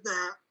 Kelly did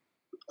that.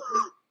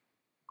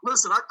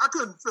 Listen, I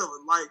couldn't feel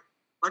it. Like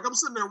I'm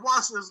sitting there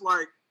watching this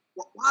like,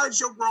 why is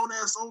your grown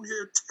ass on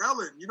here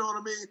telling? You know what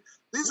I mean?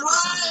 These are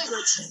decisions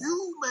that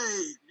you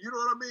made. You know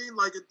what I mean?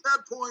 Like at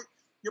that point,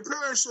 your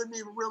parents shouldn't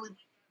even really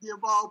be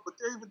involved, but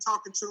they're even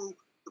talking to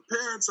the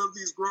parents of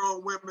these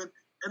grown women,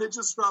 and it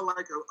just felt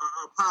like a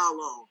pile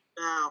on.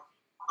 Now,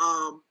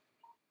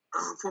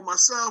 for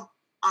myself,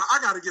 I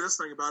got to get this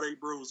thing about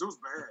 8 Brews. It was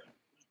bad.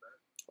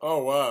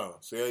 Oh, wow.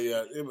 See,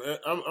 yeah.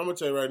 I'm going to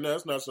tell you right now,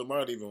 it's not something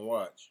I'd even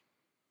watch.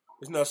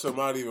 It's not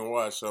something I'd even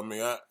watch. So, I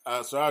mean,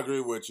 I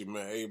agree with you,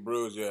 man. 8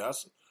 Brews, yeah. I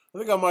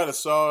think I might have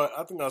saw it.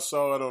 I think I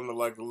saw it on the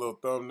little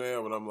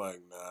thumbnail, but I'm like,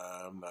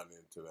 nah, I'm not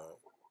into that.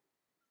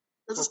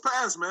 It's just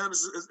past, man.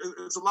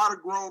 It's a lot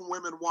of grown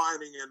women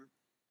whining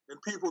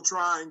and people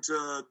trying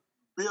to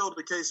build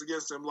a case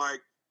against them.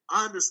 Like,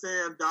 I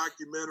understand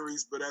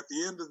documentaries, but at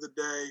the end of the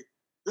day,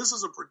 this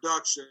is a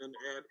production,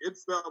 and it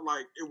felt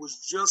like it was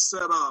just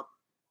set up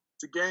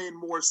to gain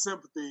more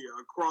sympathy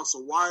across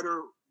a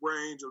wider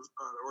range of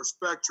or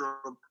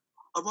spectrum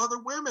of other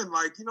women.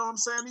 Like, you know what I'm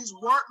saying? These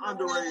weren't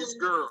underage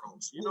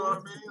girls. You know what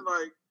I mean?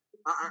 Like,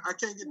 I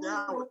can't get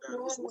down with that. I'm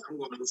going to listen to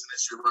that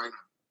shit right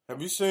now.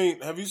 Have you seen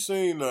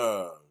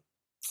guys,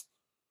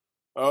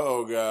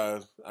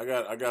 I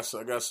got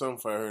something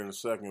for her in a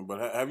second,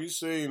 but have you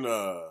seen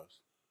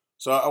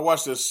so I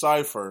watched this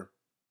cipher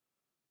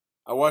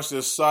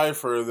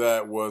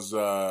that was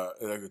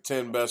like the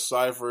 10 best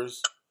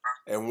ciphers,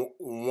 and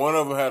one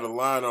of them had a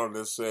line on it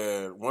that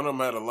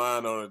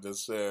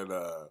said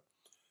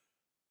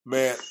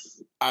man,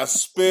 I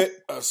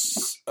spit a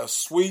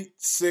sweet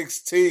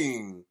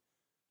 16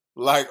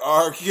 like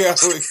R. Kelly,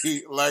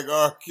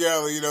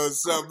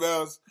 something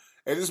else.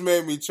 It just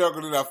made me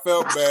chuckle, and I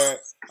felt bad.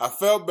 I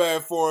felt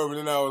bad for him, and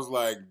then I was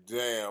like,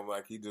 damn,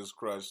 like he just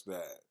crushed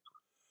that.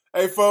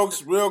 Hey,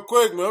 folks, real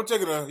quick, man, I'm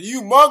taking a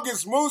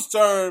humongous moose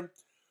turn.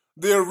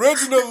 The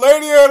original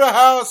lady of the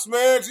house,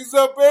 man, she's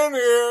up in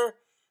here.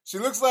 She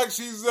looks like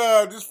she's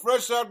just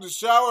fresh out the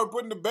shower and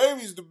putting the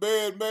babies to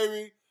bed,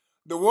 baby.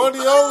 The one, the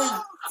only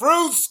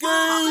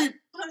Fruitski.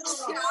 That's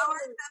so cute.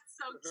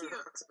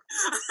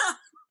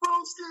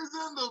 Fruitski's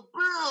in the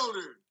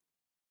building.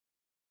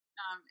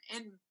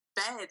 In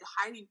bed,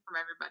 hiding from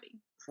everybody.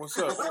 What's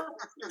up?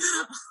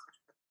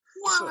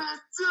 What I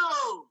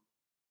do?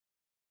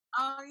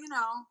 Oh,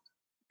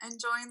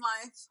 enjoying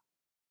life.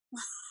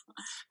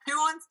 Who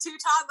wants 2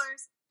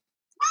 toddlers?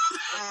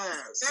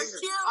 They're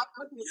cute. I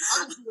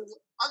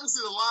can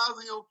see the lies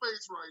in your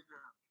face right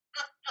now.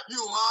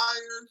 You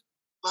lying.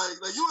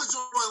 Like you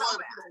enjoy life.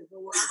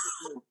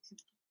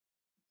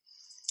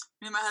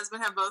 Me and my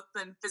husband have both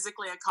been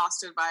physically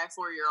accosted by a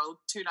 4-year-old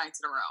 2 nights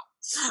in a row.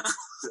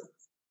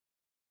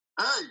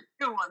 Hey.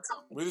 Who wants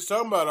them? We're just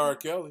talking about R.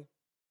 Kelly.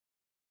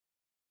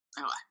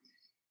 Oh,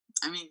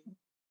 I mean,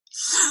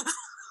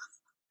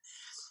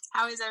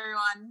 how is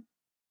everyone?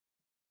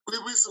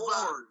 We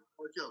survived.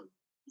 R. Kelly.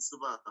 We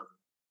survived.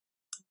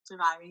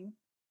 Surviving.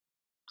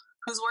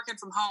 Who's working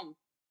from home?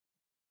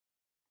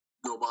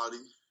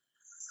 Nobody.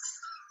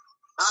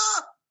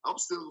 I'm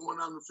still going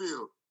down the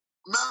field.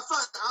 Matter of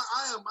fact,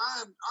 I can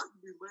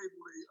be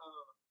labeled a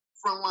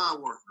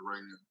frontline worker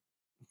right now.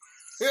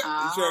 You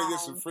trying to get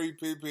some free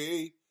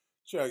PPE?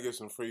 Try to get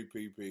some free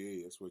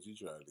PPE. That's what you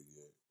trying to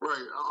get.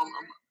 Right.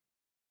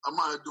 I'm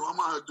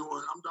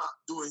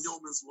doing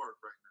yeoman's work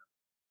right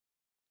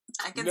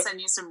now. I can send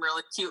you some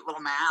really cute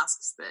little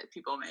masks that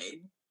people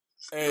made.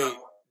 Hey,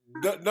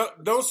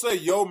 don't say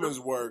yeoman's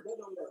work.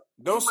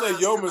 Don't say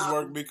yeoman's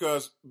work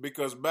because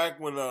back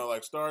when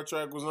like Star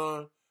Trek was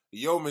on,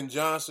 Yeoman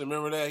Johnson,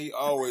 remember that?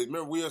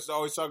 We used to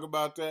always talk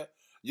about that.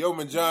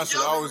 Yeoman Johnson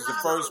always the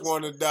first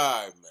one to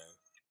die, man.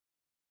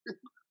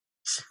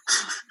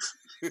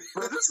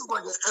 Man, this is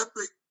like an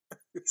epic.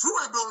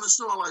 True ain't been on the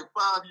show in like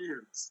 5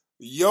 years.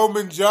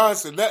 Yeoman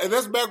Johnson,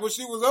 that's back when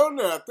she was on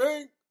there, I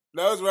think.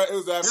 That was right. It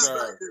was after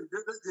her.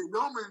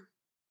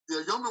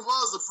 Yeoman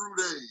was the Fruit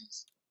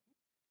days.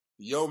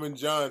 Yeoman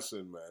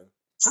Johnson, man.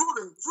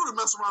 Fruit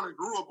messed around and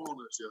grew up on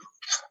this, yo.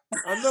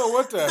 I know,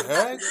 what the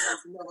heck?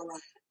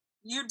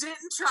 You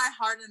didn't try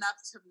hard enough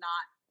to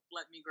not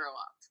let me grow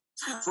up.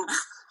 Fruit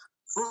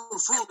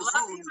I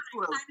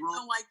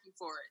don't like you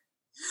for it.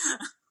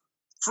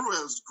 Fruit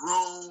has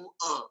grown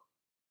up.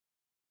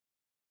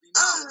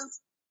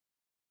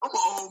 I'm an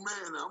old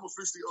man now. I'm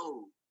officially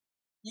old.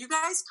 You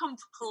guys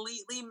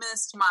completely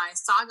missed my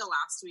saga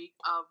last week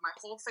of my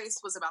whole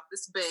face was about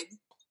this big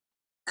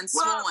and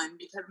swollen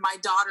because my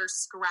daughter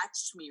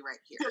scratched me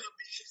right here.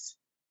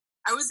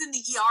 I was in the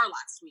ER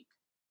last week.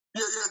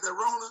 Yeah, that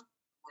Rona.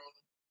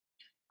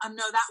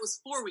 No, that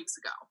was 4 weeks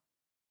ago.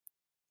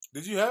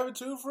 Did you have it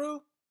too,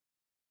 Fru?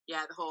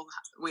 Yeah,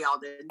 we all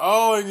did.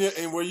 Oh,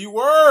 and where you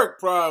work,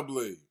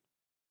 probably.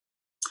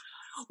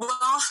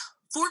 Well,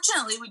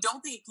 fortunately, we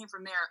don't think it came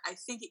from there. I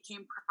think it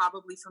came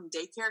probably from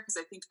daycare because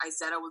I think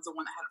Izetta was the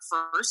one that had it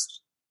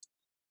first.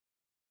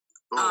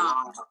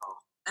 Wow.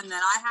 And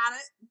then I had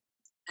it,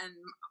 and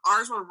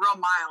ours were real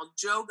mild.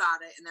 Joe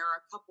got it, and there were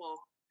a couple of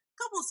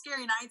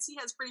scary nights. He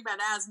has pretty bad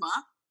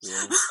asthma.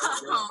 Yeah.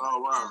 Oh,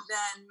 wow. And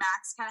then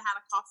Max kind of had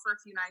a cough for a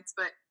few nights,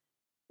 but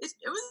it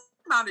was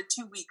about a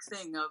 2-week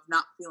thing of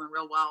not feeling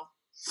real well.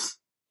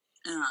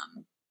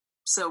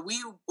 So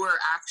we were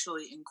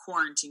actually in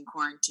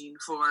quarantine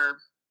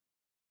for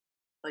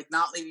like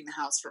not leaving the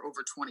house for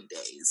over 20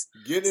 days.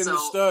 Get in the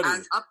study.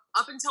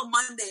 Up until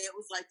Monday, it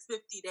was like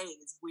 50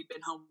 days we'd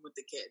been home with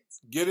the kids.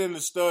 Get in the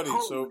study.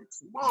 So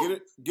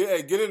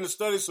get in the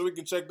study so we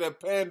can check that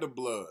panda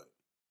blood.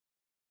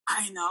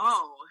 I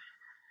know.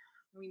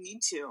 We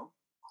need to.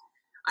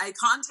 I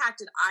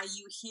contacted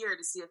IU here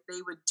to see if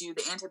they would do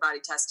the antibody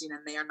testing,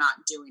 and they are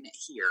not doing it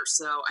here.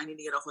 So I need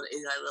to get a hold of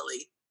Eli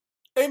Lilly.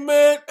 Hey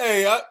man,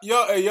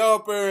 y'all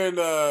up there in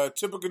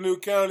Tippecanoe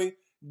County,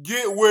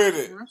 get with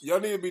it. Mm-hmm. Y'all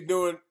need to be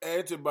doing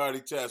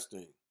antibody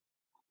testing.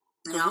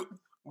 Yeah.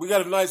 We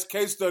got a nice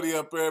case study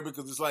up there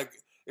because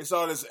it's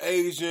all this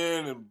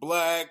Asian and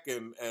black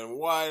and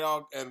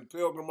white and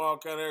pilgrim, all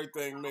kind of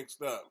everything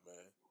mixed up,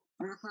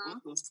 man.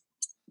 Mm-hmm.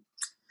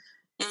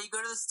 Yeah, you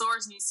go to the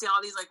stores and you see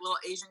all these like little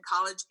Asian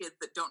college kids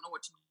that don't know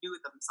what to do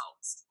with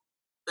themselves.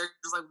 They're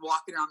just like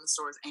walking around the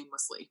stores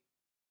aimlessly.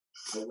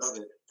 I love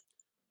it.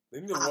 They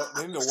need to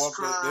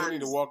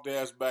walk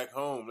their ass back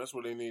home. That's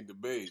where they need to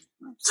be.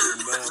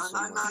 Sitting down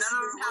somewhere. None of them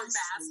have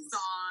masks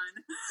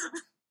on.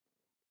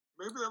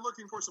 Maybe they're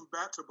looking for some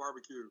bat to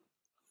barbecue.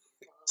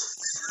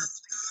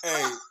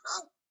 Hey,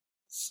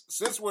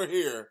 since we're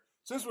here,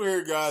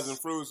 guys, and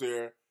Fru's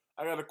here,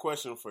 I got a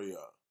question for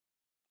y'all.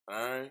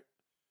 All right,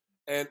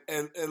 and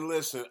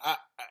listen, I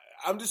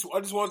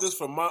just want this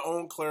for my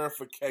own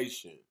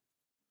clarification.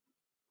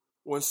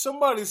 When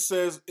somebody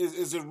says,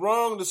 is it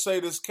wrong to say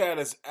this cat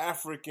is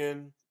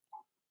African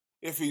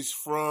if he's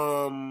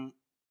from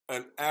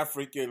an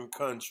African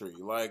country?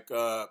 Like,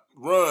 what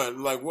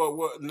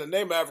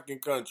name African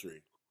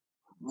country?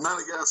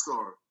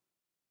 Madagascar.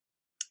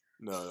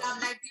 No.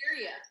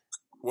 Nigeria.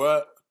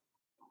 What?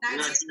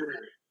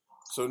 Nigeria.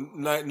 So,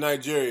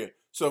 Nigeria.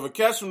 So, if a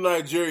cat's from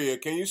Nigeria,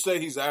 can you say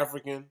he's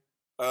African?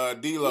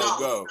 D-Lo,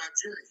 go.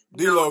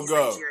 D-Lo,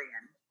 go.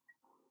 Nigerian.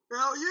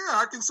 Hell yeah,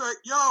 I can say,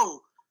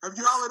 yo, have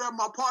you hollered at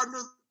my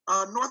partner,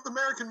 North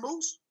American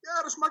Moose?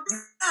 Yeah, that's my guy.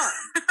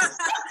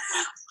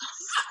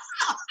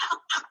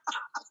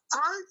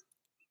 Right?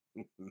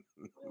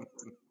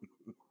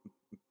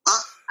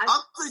 I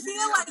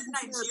feel like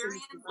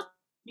Nigerian would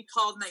be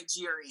called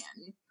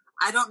Nigerian.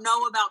 I don't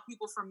know about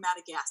people from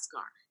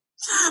Madagascar.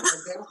 I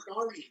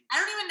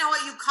don't even know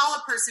what you call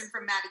a person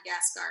from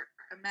Madagascar.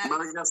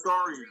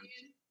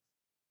 Madagascarian.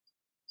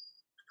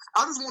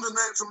 I just want to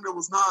name something that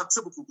was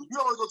non-typical. You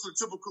always go to the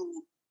typical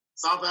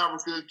South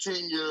Africa,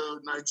 Kenya,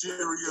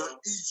 Nigeria,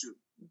 Egypt.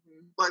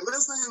 Mm-hmm. Like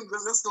let's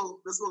go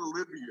to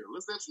Libya.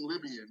 Let's name some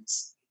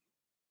Libyans.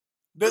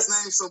 Let's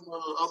name some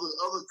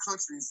other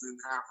countries in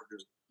Africa.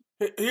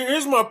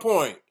 Here's my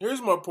point.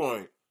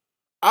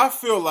 I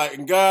feel like,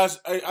 and guys,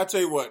 I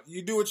tell you what,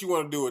 you do what you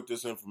want to do with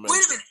this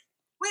information.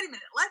 Wait a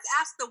minute. Let's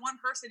ask the one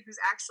person who's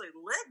actually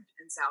lived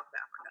in South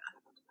Africa.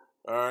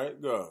 All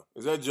right, go.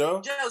 Is that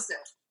Joe?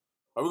 Joseph.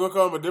 Are we going to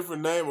call him a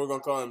different name or we're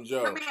going to call him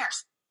Joe? Come here.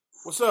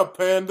 What's up,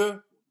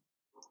 Panda?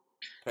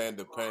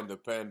 Panda. But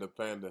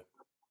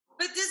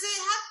does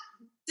it have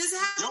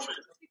anything to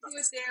do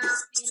with their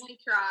family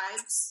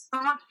tribes?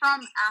 Someone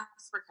from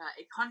Africa,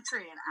 a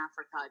country in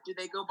Africa. Do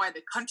they go by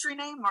the country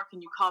name or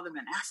can you call them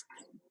an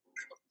African?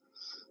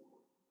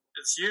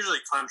 It's usually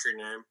country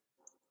name.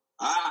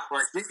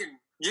 Like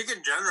you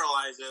can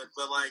generalize it,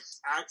 but like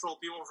actual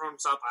people from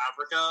South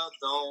Africa,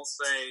 they'll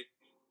say,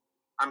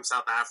 "I'm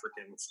South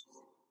African."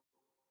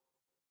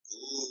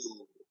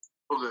 Ooh.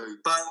 Okay.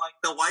 But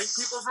like the white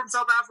people from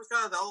South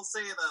Africa, they'll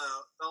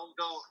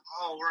go,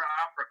 "Oh, we're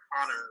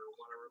Afrikaner" or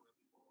whatever.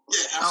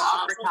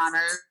 Yeah,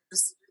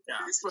 Afrikaners.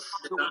 Yeah.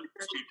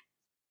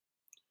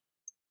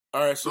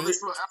 All right, so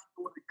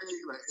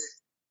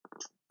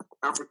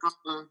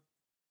Afrikaner.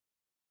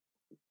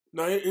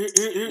 Now,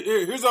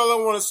 here's all I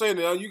want to say.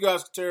 Now, you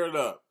guys tear it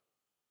up.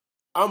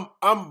 I'm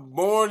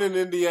born in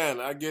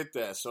Indiana. I get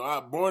that. So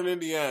I'm born in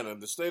Indiana,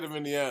 the state of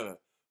Indiana.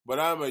 But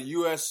I'm a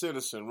U.S.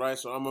 citizen, right?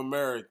 So I'm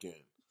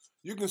American.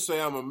 You can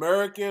say I'm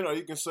American or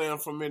you can say I'm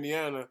from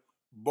Indiana.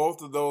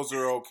 Both of those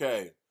are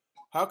okay.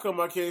 How come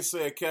I can't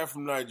say a cat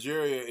from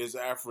Nigeria is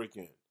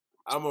African?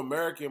 I'm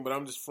American, but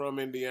I'm just from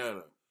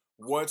Indiana.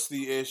 What's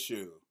the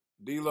issue?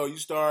 D-Lo, you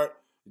start,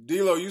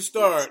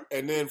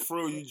 and then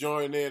Fru, you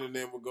join in, and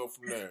then we'll go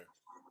from there.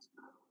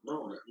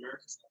 No,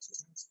 America's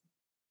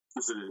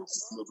yes, it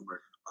is. North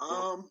America.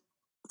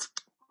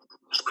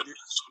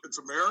 It's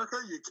America.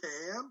 You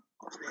can.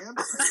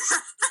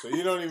 So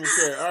you don't even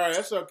care. All right,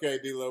 that's okay,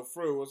 D-Lo.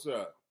 Fru, what's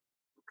up?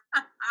 I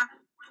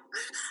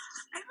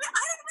don't know.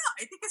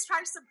 I think it's a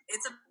pride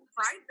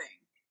thing.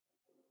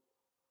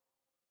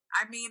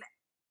 I mean,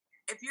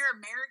 if you're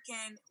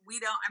American, you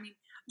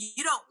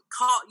don't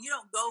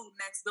go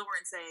next door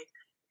and say,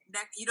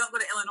 you don't go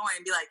to Illinois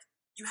and be like,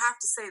 you have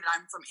to say that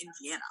I'm from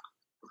Indiana.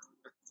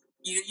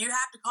 You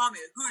have to call me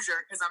a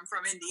Hoosier because I'm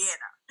from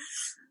Indiana.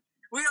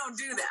 We don't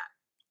do that.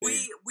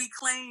 We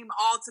claim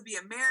all to be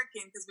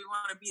American because we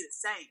want to be the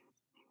same.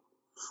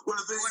 We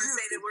want to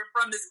say that we're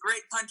from this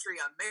great country,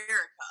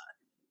 America.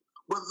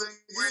 We're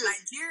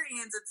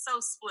Nigerians, it's so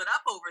split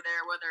up over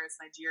there, whether it's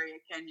Nigeria,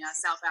 Kenya,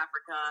 South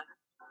Africa.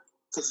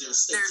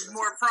 Because there's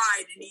more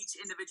pride in each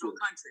individual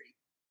country.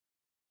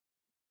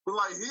 But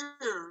like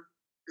here,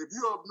 if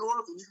you're up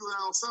north and you go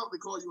down south, they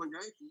call you a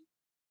Yankee.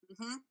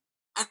 Mm-hmm.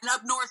 And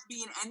up north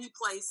being any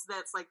place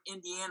that's like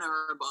Indiana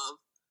or above.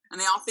 And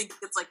they all think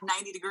it's like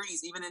 90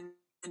 degrees, even in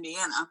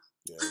Indiana.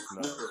 Yeah, it's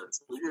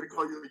nice. We're going to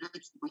call you a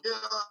Yankee. But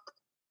yeah,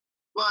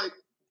 like,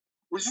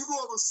 when you go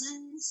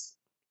overseas,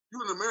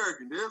 you're an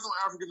American. There's no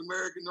African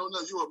American. No,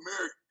 you're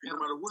American, no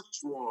matter what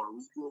you are when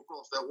you go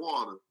across that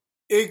water.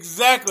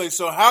 Exactly.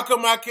 So how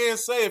come I can't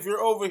say if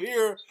you're over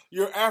here,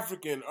 you're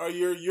African, or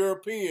you're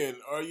European,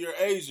 or you're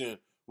Asian?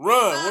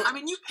 Run. I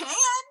mean, you can.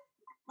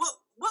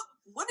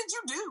 What did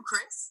you do,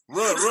 Chris?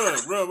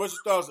 Run. What's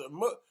your thoughts?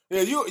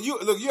 Yeah, you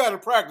look. You had to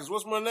practice.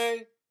 What's my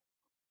name?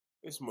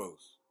 It's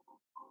Moose.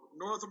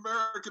 North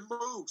American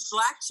Moose.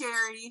 Black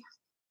Cherry.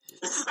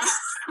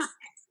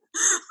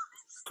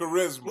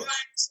 Charisma.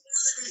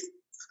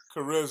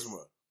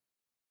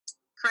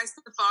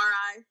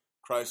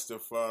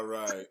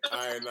 Christafari.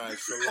 I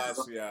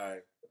Selassie. All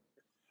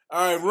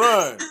right,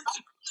 run.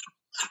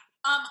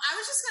 I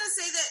was just going to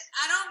say that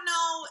I don't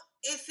know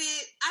if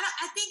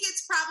I think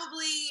it's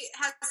probably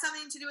has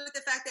something to do with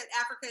the fact that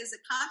Africa is a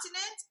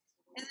continent,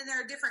 and then there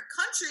are different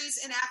countries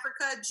in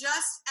Africa,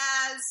 just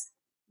as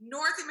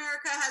North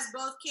America has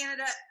both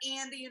Canada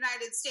and the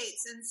United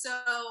States. And so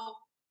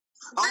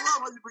I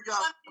love how you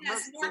forgot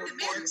as North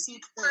America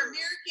for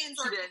Americans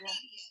or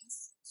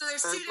Canadians. So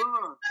there's two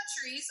different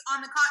countries on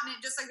the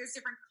continent, just like there's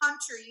different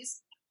countries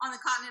on the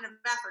continent of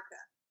Africa.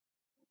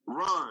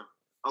 Ron,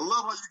 I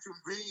love how you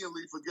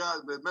conveniently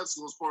forgot that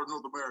Mexico is part of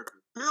North America.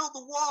 Build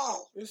the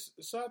wall. It's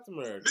South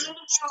America. Build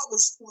the wall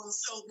was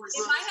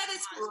celebrating. In my head,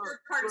 it's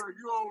part of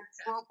you old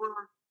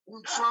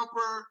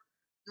Trumper.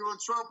 You're a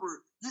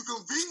Trumper. You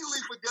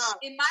conveniently forgot.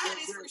 In my head,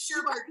 it's for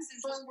sure part of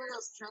somewhere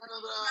else,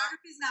 Canada.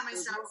 Geography is not my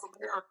strong North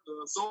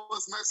America. So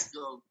is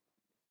Mexico.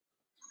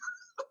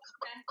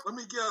 Okay. Let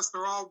me guess,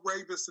 they're all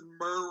rapists and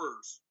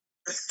murderers.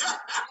 I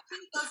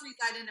think those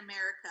reside in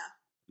America.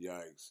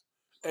 Yikes.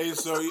 Hey,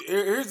 so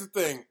here's the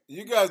thing.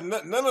 You guys,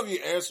 none of you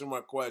answered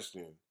my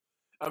question.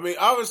 I mean,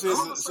 obviously,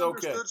 it's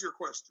okay. I understood your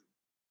question.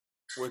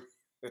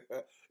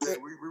 Yeah,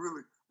 we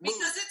really...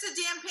 Because it's a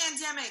damn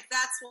pandemic,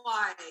 that's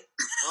why.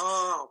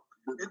 Oh,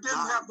 it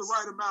didn't have the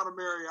right amount of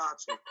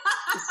mariachi.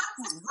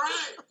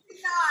 Right.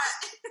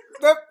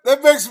 Not.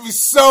 That makes me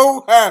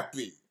so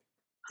happy.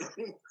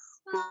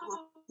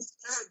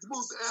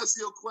 Supposed to ask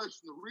you a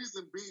question. The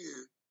reason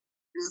being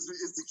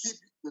is to keep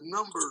the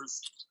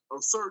numbers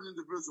of certain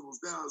individuals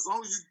down. As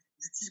long as you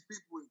keep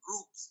people in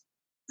groups,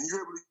 then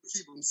you're able to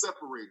keep them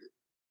separated.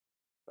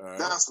 All right.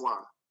 That's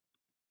why.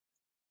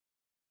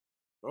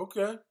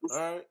 Okay. All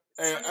right.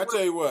 Hey, I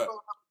tell you what.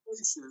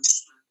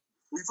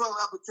 We file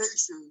an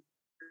application.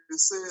 It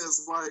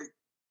says, like,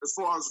 as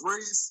far as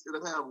race,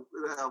 it'll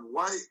have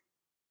white,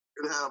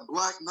 it'll have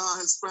black,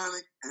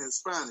 non-Hispanic, and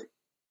Hispanic.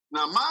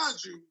 Now,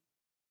 mind you,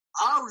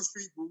 Irish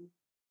people,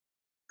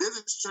 they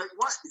just check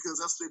white because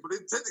but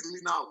they're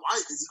technically not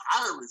white. It's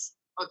Irish.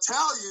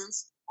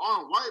 Italians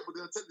aren't white, but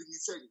they'll technically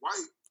check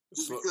white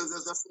because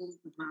that's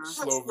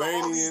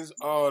Slovenians,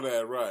 all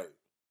that, right?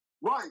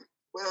 Right.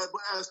 But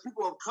as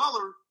people of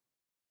color,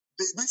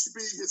 we should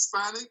be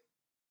Hispanic,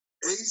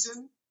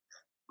 Asian,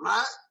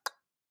 Black.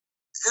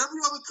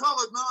 Every other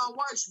color,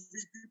 non-white, should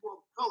be people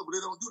of color, but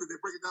they don't do that. They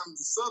break it down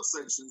into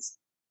subsections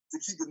to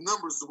keep the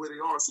numbers the way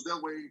they are, so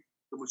that way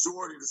the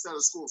majority of the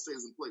status quo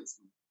stays in place.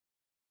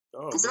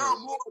 Because there are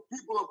more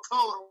people of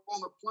color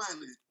on the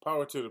planet.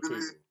 Power to the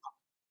people.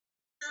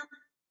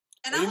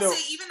 And I would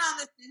say, even on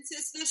the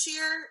census this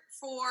year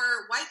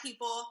for white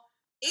people,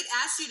 it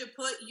asked you to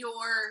put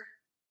your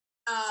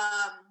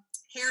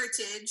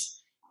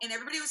heritage, and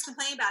everybody was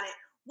complaining about it.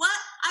 What?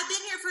 I've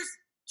been here for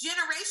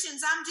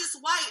generations. I'm just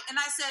white. And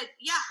I said,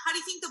 yeah, how do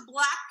you think the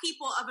black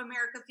people of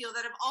America feel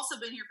that have also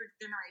been here for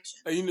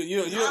generations? Hey,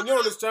 you know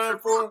what it's time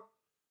for?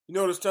 You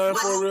know what it's time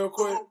for, real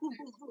quick?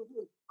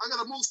 I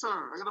got a moose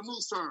turn.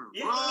 Y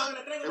esto es lo que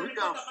le traigo de mi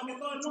cuenta para que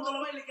todo el mundo lo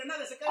baile y que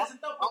nadie se quede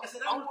sentado porque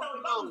será multado y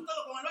vamos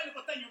todos con el baile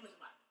costeño.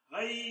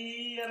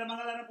 Ay,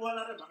 remanga la rempuja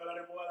la remanga la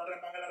rempuja la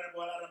remanga la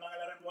rempuja la remanga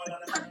la rempuja la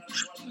remanga.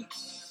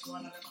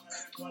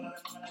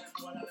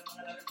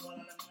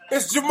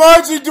 It's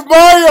Jumanji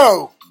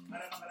DeMayo.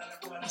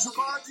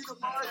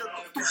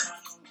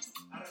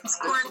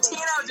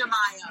 Quarantino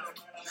DeMayo.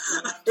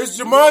 It's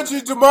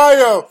Jumanji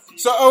DeMayo.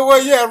 So,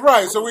 yeah,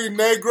 right. So we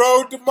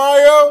Negro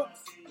DeMayo.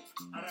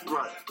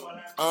 Right.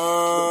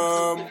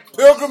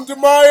 Pilgrim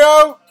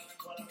DeMayo.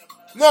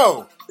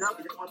 No. Should I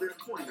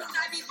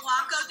be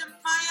Blanco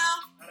DeMayo?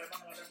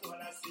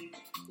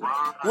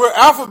 We're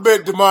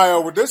Alphabet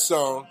DeMaio with this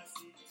song.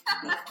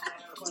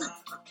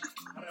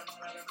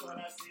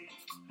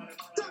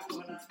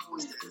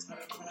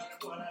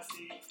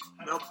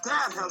 Now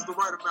that has the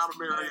right amount of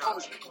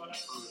mariachi.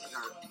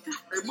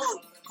 Hey, Mo.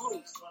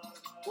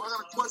 Well, I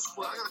got a question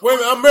for you. Wait a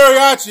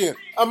minute,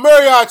 I'm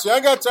mariachi. I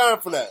ain't got time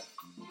for that.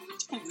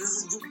 We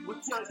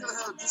gotta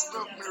have just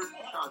enough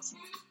mariachi.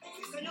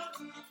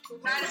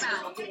 Right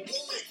amount.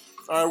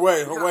 All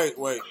right,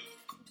 wait.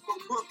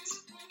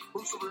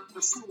 Books over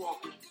the shoe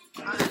walking.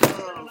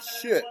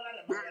 Shit.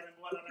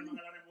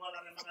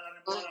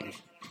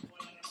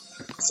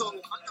 So I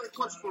got a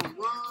question for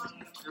Ron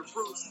and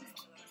Bruce.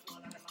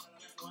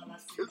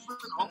 It's been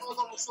all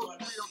over social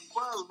media. I'm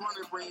surprised Ron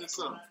didn't bring this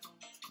up.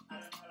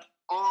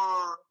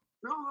 Are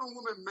children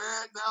women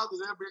mad now that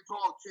they're being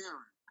called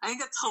Karen? I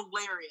think that's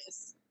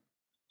hilarious.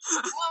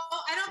 Well,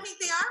 I don't think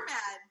they are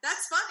mad.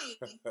 That's funny.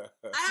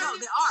 No,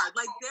 they are.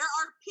 Like, there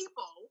are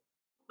people,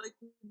 like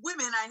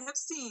women I have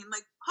seen,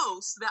 like,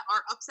 posts that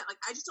are upset.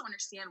 Like, I just don't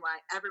understand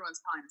why everyone's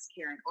calling us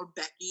Karen or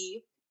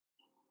Becky.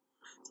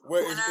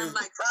 Wait, and I'm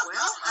like,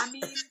 well, I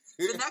mean,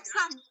 the next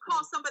time you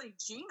call somebody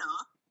Gina,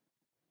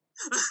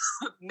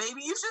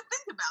 maybe you should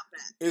think about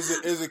that.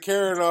 Is it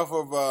Karen off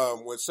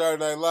of with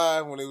Saturday Night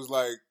Live when it was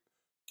like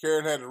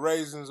Karen had the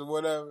raisins or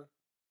whatever?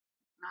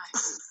 I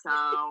think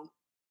so.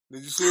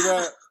 Did you see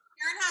that?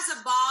 Karen has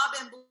a bob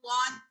and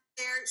blonde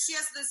hair. She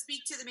has the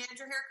speak to the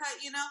manager haircut,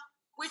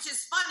 which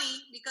is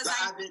funny because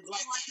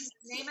his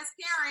name is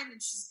Karen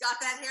and she's got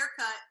that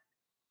haircut.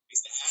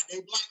 It's the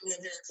Ade Black Man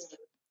haircut.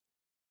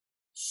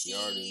 She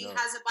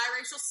has a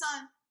biracial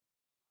son.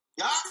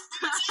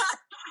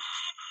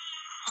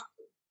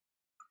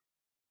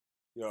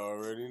 You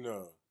already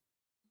know.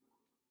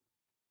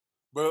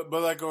 But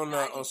like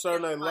on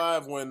Saturday Night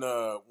Live when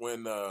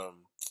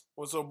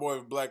what's up boy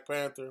with Black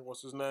Panther?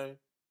 What's his name?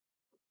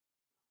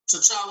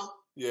 T'Challa.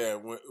 Yeah,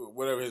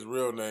 whatever his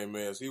real name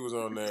is, he was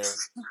on there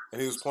and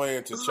he was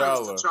playing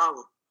T'Challa.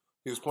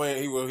 He was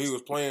playing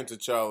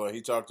T'Challa.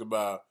 He talked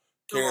about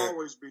Karen.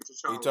 Always be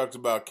T'Challa. He talked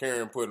about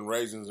Karen putting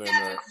raisins in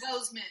Chadwick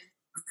Boseman.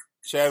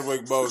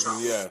 Chadwick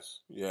Boseman,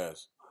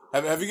 yes.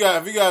 Have you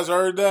guys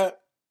heard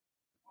that?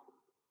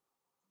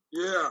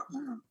 Yeah.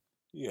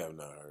 You have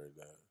not heard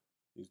that.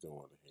 You don't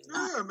want to hear it.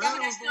 Yeah,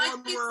 man. It was the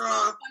one where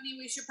funny.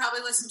 We should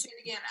probably listen to it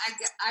again.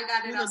 I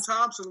got it. Ian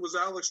Thompson was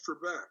Alex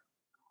Trebek.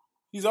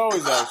 He's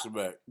always Alex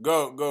Trebek.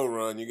 Go,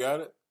 Ron. You got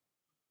it?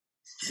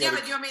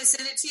 But do you want me to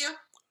send it to you?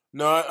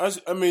 No,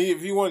 I mean,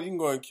 if you want, you can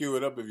go and cue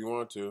it up if you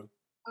want to.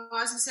 Oh,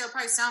 I was going to say it'll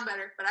probably sound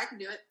better, but I can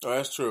do it. Oh,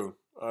 that's true.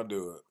 I'll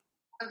do it.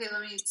 Okay,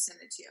 let me send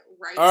it to you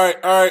right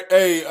All right.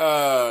 Hey,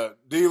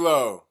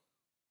 D-Lo.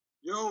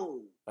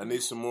 Yo. I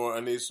need some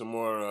more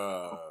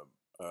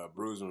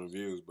brews and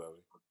reviews,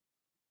 buddy.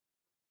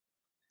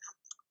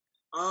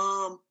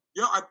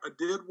 Yeah, I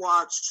did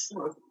watch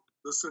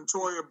the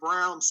Centoya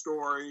Brown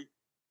story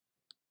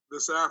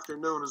this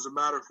afternoon. As a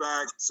matter of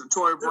fact,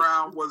 Centoya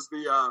Brown was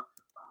the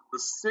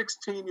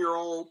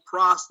 16-year-old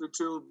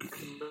prostitute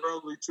in the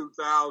early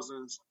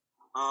 2000s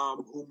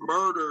who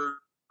murdered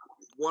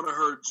one of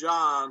her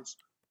Johns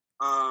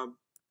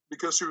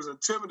because she was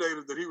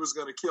intimidated that he was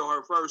going to kill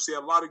her first. He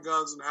had a lot of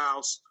guns in the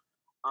house.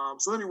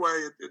 So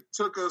anyway, it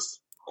took us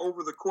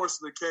over the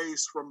course of the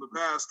case from the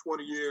past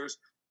 20 years.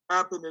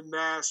 Happened in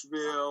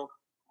Nashville.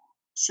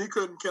 She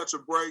couldn't catch a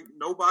break.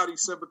 Nobody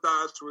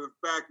sympathized with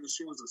the fact that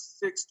she was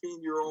a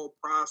 16-year-old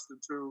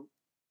prostitute.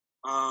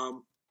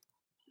 And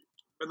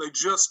they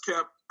just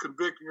kept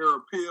convicting her.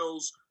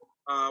 Appeals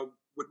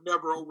would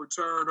never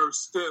overturn her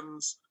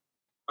sentence.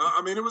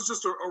 I mean, it was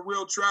just a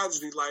real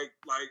tragedy. Like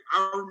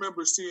I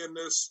remember seeing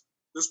this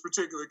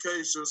particular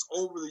case just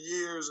over the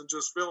years and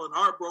just feeling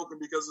heartbroken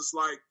because it's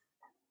like,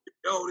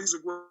 these are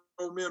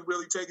grown men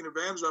really taking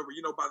advantage of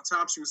her. By the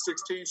time she was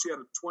 16, she had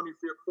a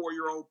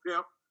 24-year-old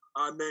pimp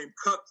named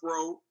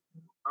Cutthroat.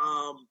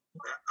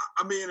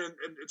 I mean, and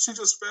she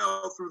just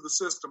fell through the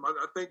system.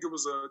 I think it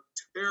was a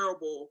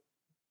terrible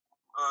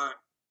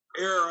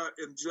era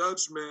in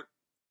judgment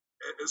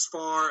as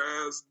far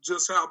as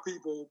just how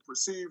people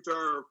perceived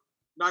her,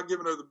 not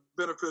giving her the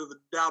benefit of the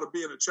doubt of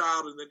being a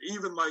child. And then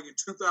even like in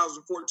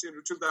 2014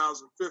 or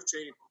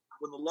 2015,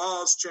 when the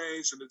laws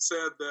changed and it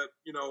said that,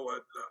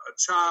 a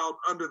child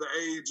under the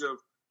age of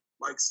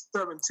like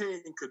 17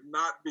 could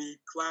not be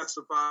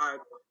classified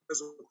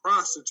as a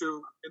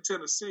prostitute in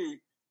Tennessee,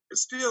 it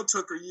still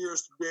took her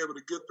years to be able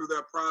to get through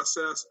that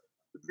process,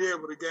 to be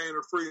able to gain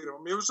her freedom.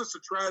 I mean, it was just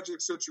a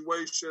tragic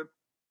situation.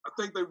 I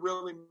think they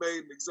really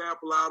made an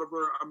example out of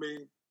her. I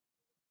mean,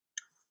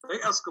 they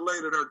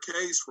escalated her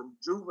case from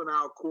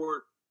juvenile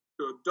court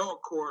to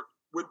adult court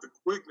with the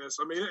quickness.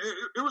 I mean,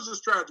 it was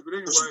just tragic. But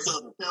anyway,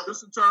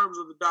 just in terms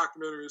of the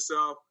documentary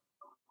itself,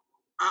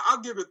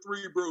 I'll give it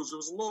 3 brews. It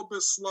was a little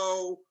bit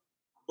slow,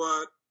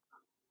 but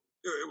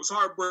it was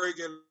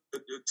heartbreaking.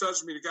 It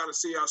touched me to kind of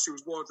see how she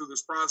was going through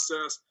this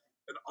process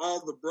and all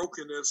the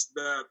brokenness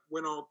that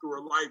went on through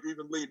her life,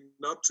 even leading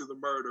up to the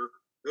murder.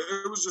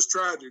 It was just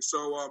tragic.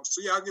 So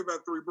yeah, I'll give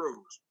that 3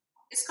 brews.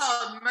 It's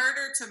called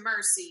Murder to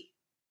Mercy.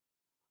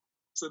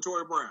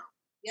 Centoya Brown.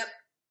 Yep.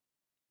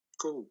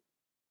 cool.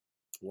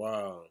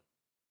 Wow.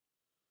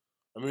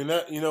 I mean,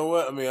 that, you know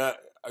what? I mean,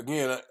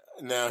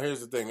 now here's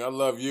the thing. I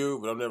love you,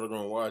 but I'm never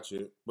going to watch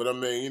it. But I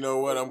mean, you know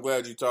what? I'm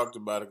glad you talked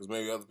about it because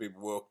maybe other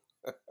people will.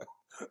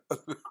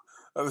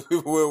 Other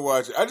people will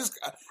watch it. I just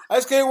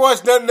can't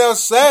watch nothing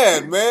else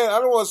sad, man. I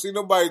don't want to see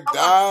nobody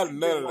die,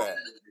 none of that.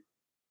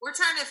 We're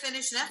trying to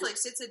finish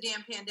Netflix. It's a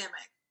damn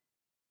pandemic.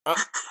 I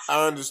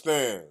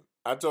understand.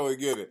 I totally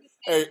get it.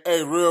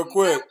 Hey, real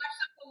quick. Watch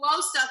the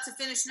low stuff to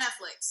finish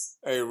Netflix.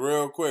 Hey,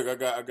 real quick. I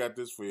got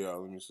this for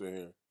y'all. Let me see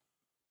here.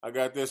 I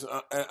got this.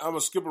 I'm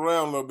gonna skip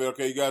around a little bit.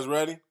 Okay, you guys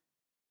ready?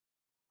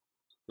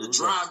 The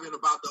driving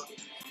about the.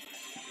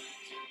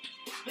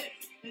 This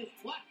is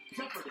Black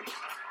Jeopardy.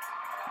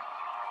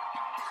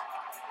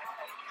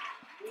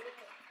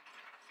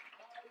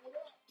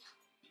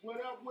 What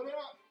up?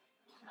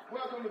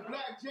 Welcome to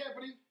Black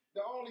Jeopardy,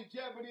 the only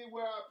Jeopardy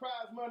where our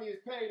prize money is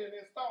paid in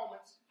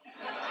installments.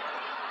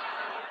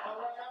 All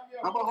right, I'm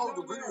your I'm gonna host,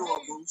 hold the video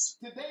up, Bruce.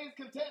 Today's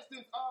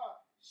contestants are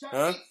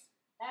Huh? Shanice.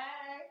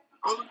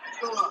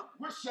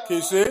 Rashad. Can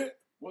you see it?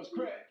 What's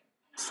Craig?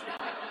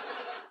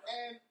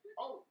 And,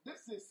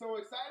 this is so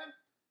exciting.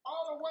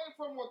 All the way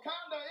from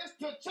Wakanda, it's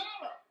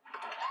T'Challa.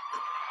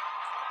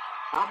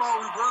 How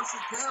about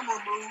reversing camera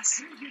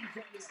moves?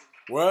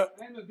 What?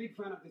 I'm a big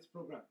fan of this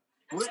program.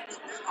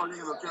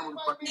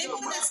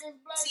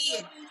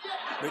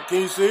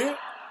 Can you see it?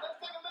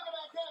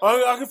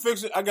 Oh, I can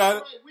fix it. I got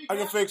it. I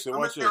can fix it.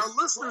 Watch this. Our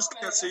listeners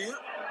can't see it.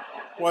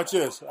 Watch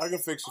this. I can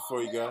fix it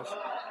for you guys.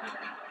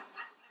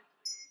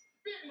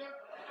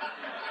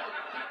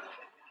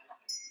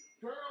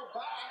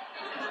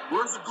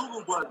 Where's the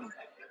Google button?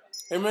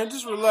 Hey, man,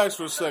 just relax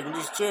for a second.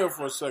 Just chill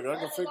for a second. I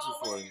can fix it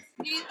for you.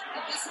 Just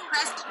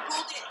press and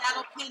hold it.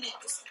 That'll pin it.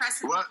 Just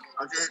press and What?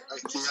 hold it.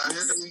 Okay, can y'all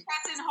hear me?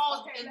 Press and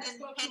hold and then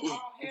pin it.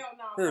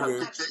 Here it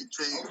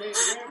is.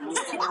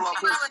 What do I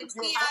push?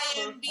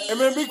 Hey,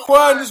 man, be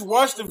quiet and just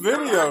watch the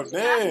video.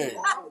 Dang.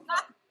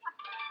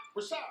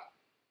 Rashad,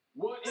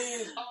 what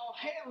is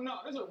hell no?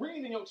 There's a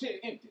reason your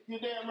check empty. You're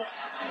damn right.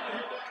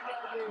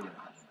 Baby.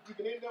 You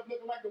can end up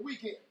looking like the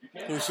weekend.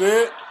 Can you see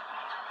it?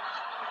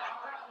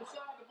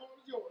 Rashad, the board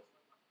is yours.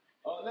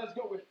 Let's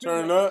go with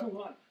Turn it up.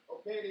 200.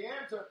 Okay, the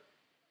answer.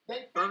 They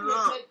Turn it finally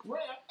up. take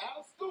Brad out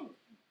of school.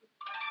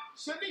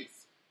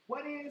 Shanice.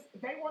 What is,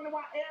 they wonder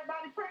why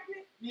everybody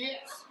pregnant?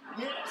 Yes.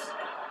 Bad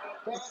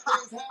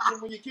things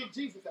happen when you kick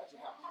Jesus out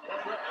your house.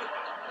 That's right.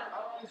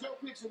 All right, it's your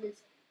pick,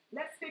 Shanice.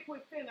 Let's stick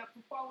with Finna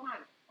for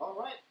 400. All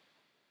right.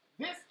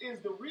 This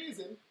is the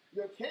reason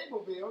your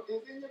cable bill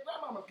is in your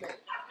grandmama's name.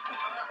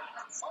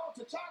 Oh,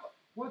 T'Challa.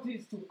 What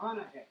is to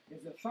honor her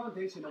is the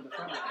foundation of the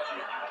family.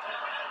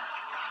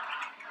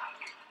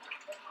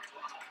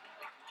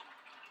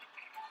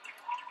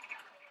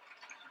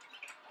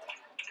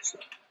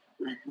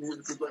 It's really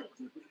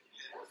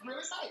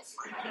nice.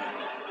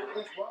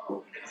 It's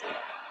wrong. It's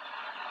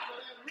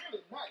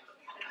really nice.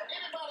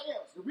 Anybody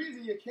else? The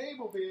reason your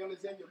cable bill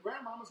is in your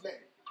grandmama's name.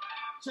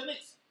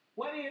 Shanice.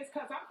 What is,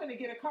 because I'm going to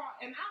get a car,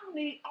 and I don't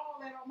need all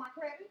that on my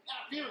credit.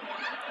 I feel it.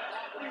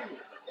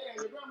 Yeah,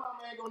 your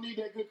grandmama ain't going to need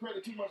that good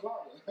credit too much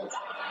longer.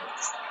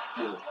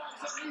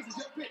 Shanice, is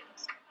your pick.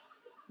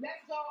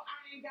 Let's go,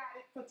 I ain't got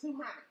it for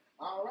 200.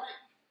 All right.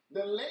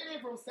 The lady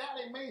from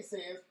Sally Mae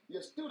says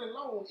your student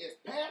loan is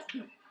past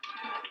due.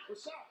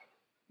 Rashad.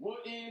 What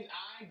is,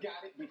 I ain't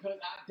got it because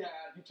I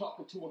died. You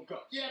talking to a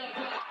ghost. Yeah,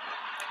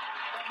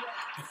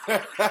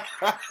 that's right.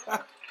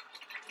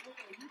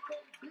 You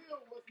think Bill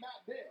was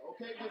not there,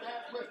 okay? Just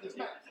ask Wesley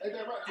Snipes. Ain't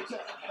that right,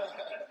 T'Challa?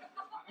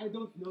 I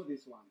don't know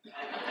this one.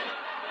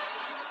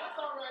 That's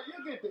all right.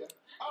 You'll get there.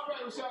 All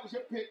right, Rashad, it's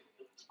your pick.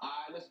 All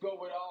right, let's go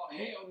with all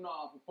hell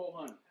no for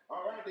 400.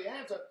 All right, the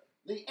answer.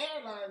 The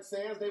airline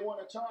says they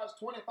want to charge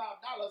 $25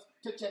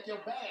 to check your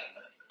bag.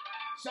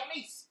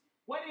 Shanice.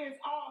 What is,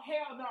 oh,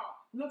 hell no.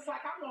 Looks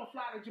like I'm going to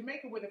fly to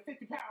Jamaica with a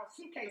 50-pound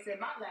suitcase in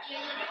my lap. Yeah,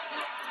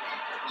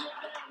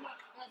 that's right.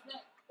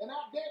 And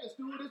our daddy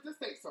stewardess to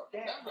say so.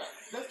 That's right.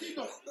 Let's keep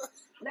going.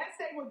 Let's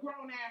say we're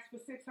grown ass for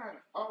 600.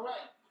 All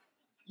right.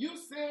 You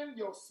send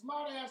your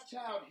smart ass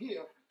child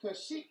here because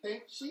she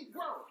thinks she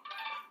grown.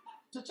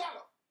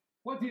 T'Challa.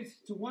 What is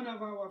to one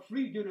of our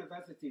free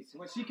universities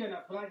where she can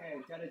apply her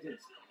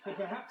intelligence and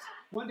perhaps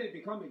one day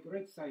become a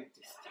great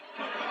scientist?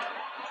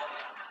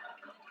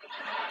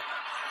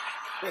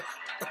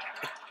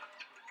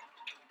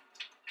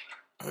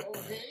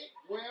 Okay,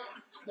 well,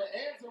 the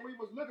answer we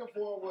was looking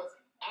for was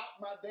out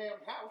my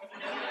damn house.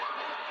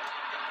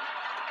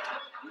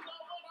 You know what?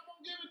 I'm going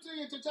to give it to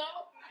you,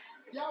 T'Challa.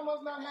 Y'all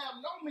must not have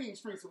no mean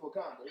streets of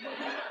Wakanda.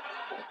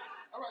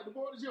 All right, the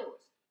board is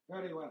yours.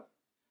 Very well.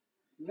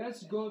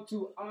 Let's go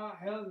to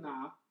hell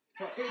now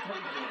for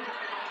 800.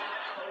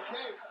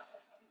 Okay.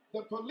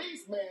 The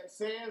policeman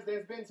says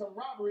there's been some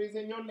robberies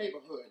in your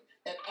neighborhood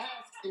and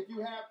asks if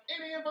you have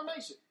any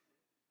information.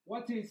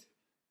 What is,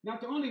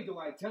 not only do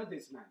I tell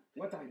this man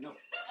what I know, but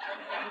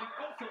I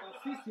also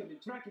assist him in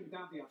tracking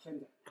down the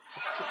offender.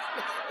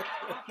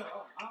 After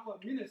all, our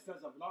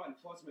ministers of law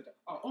enforcement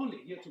are only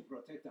here to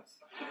protect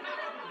us. Is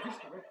this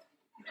correct?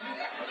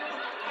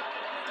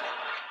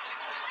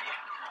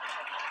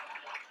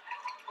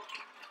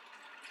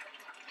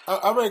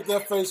 I make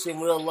that face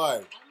in real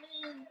life.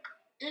 I mean,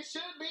 it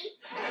should be.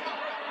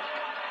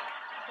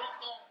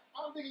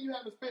 I'm thinking you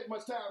haven't spent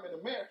much time in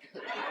America.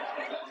 Let's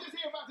just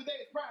hear about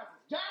today's prizes.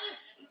 Johnny?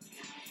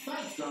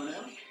 Thanks,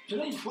 Darnell.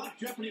 Today's Black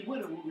Jeopardy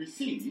winner will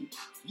receive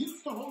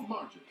used to hold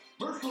margin.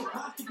 Versatile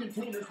plastic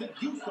containers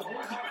that used to hold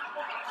margin.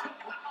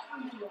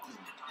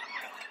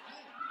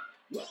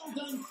 Well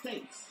done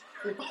steaks.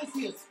 If I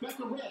see a speck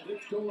of red,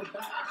 it's going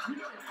back. You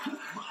know, cook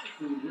my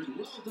food with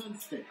well done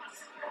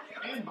steaks.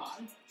 And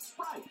by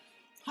Sprite.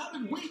 How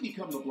did we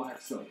become the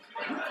black soap?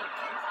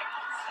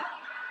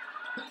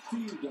 Back to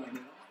you,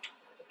 Darnell.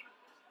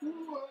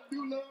 Ooh, I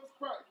do love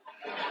Sprite.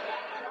 All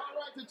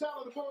right,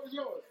 T'Challa, the board is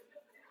yours.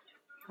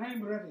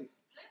 I'm ready.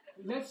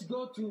 Let's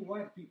go to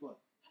white people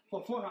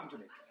for 400.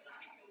 Okay,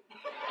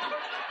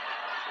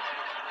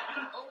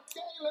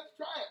 let's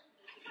try it.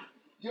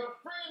 Your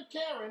friend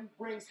Karen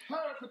brings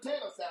her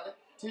potato salad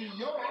to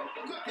your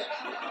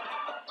cookout.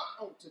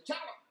 Uh-oh,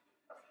 T'Challa.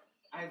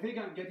 I think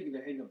I'm getting the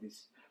hang of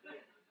this.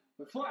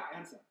 Before I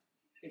answer,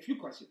 a few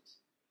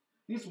questions.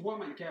 This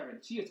woman,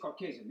 Karen, she is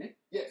Caucasian, eh?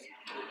 Yes.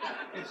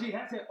 And she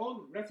has her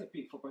own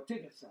recipe for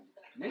potato salad,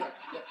 eh? Yeah.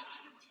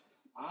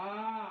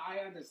 Ah, I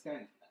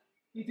understand.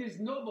 It is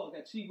noble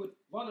that she would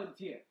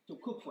volunteer to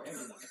cook for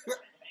everyone.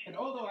 And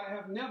although I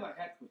have never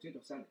had potato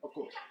salad, of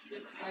course,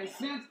 I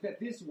sense that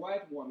this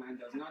white woman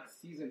does not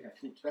season her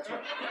food. That's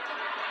right.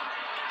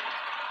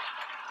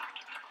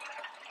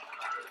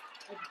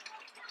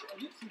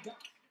 If she does,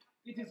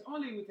 it is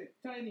only with a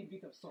tiny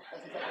bit of salt.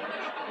 That's exactly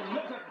right. And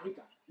no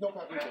paprika. No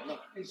paprika, no.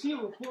 And she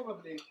will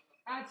probably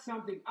add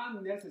something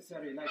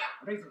unnecessary like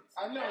raisins.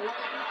 I know,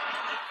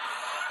 right?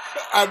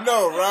 I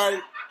know,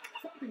 right?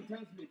 Something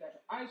tells me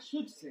that I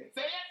should say.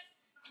 Say it!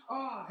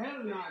 Oh,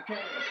 hell no,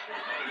 Karen.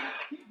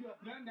 Keep your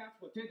granddad's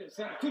potato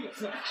salad to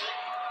yourself.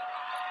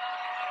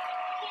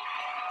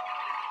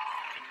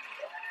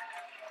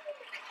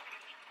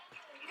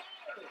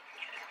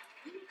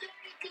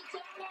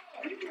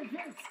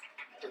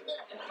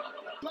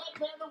 Black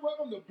Panther,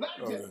 welcome to Black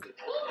Jeopardy.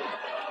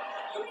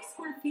 How many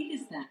square feet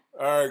is that?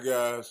 All right,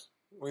 guys.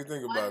 What do you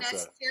think about that?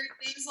 Unnecessary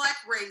things like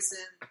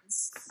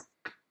raisins.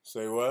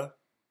 Say what?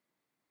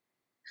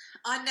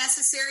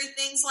 Unnecessary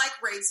things like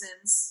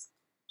raisins.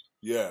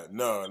 Yeah,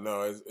 no,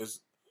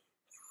 it's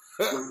This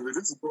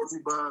is brought to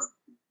you by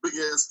Big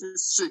Ass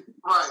Fish Chicken.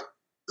 Right.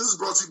 This is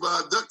brought to you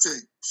by Duct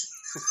Tape.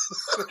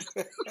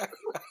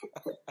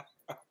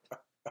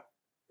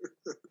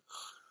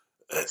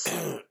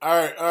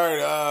 all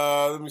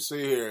right. Let me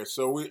see here.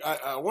 So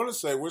I want to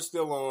say we're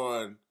still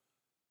on.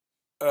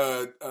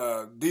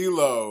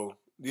 D-Lo,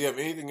 do you have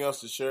anything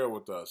else to share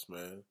with us,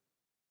 man?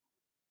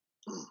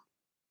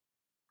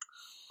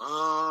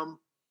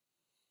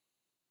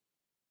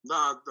 No,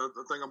 I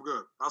think I'm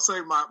good. I'll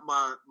save my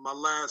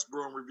last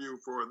Bruin review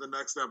for the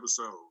next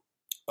episode.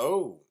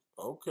 Oh,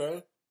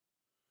 okay.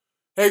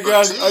 Hey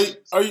guys,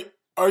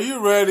 are you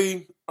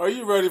ready? Are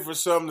you ready for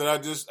something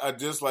that I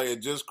just like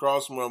it just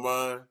crossed my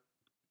mind?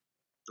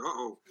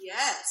 Uh-oh.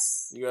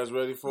 Yes. You guys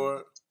ready for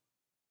it?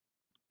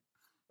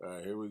 All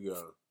right, here we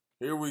go.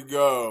 Here we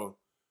go.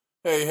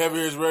 Hey, Heavy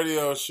Hitters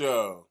Radio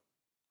Show.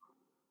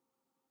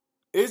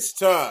 It's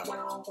time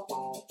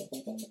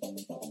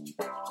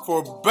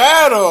for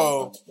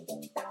Battle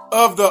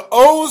of the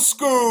Old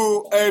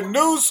School and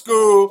New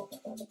School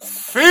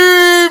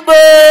Females.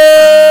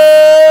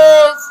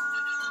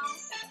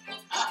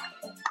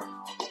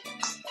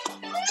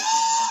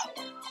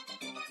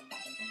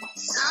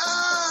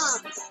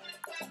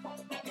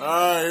 All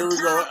right, here we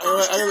go.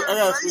 I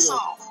gotta see this.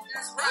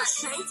 That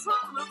shades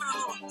from moving a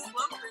little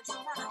slower. She's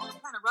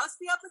kind of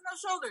rusty up in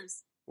those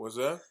shoulders. What's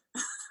that?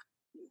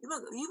 You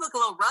look a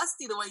little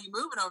rusty the way you're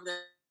moving over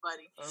there,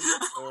 buddy.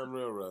 I'm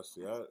real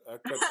rusty. I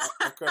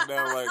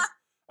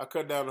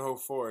cut down the whole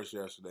forest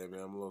yesterday,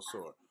 man. I'm a little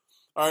sore.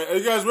 All right, are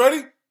you guys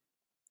ready?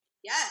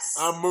 Yes.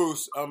 I'm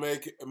Moose. I'm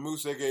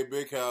Moose, aka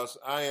Big House.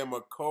 I am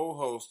a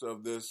co-host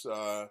of this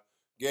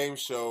game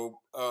show,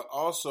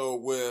 also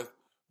with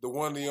the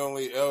one, the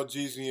only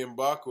LGZ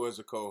M'Baku as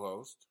a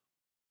co-host.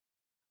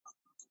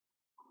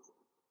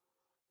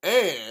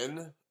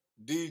 And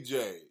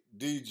DJ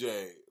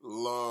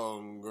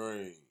Long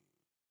Green.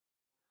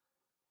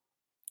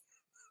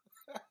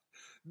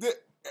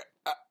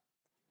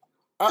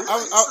 I'm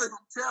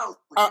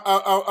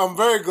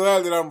very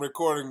glad that I'm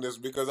recording this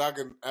because I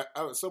can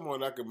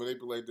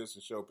manipulate this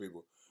and show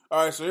people.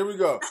 All right, so here we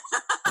go.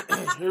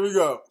 Here we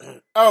go.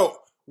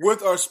 Oh,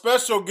 with our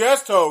special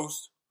guest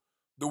host,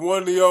 the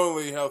one, the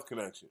only Health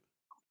Connection.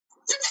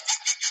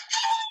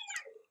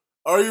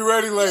 Are you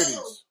ready,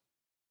 ladies?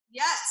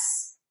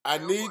 Yes. I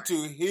need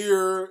to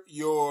hear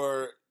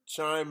your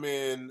chime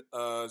in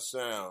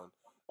sound.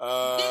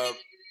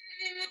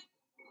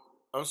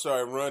 I'm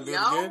sorry, Run, do it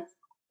again.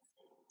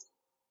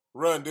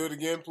 Run, do it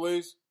again,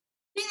 please.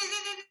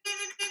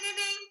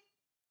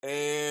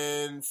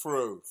 And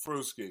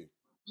Fruski.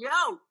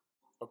 Yo.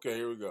 Okay,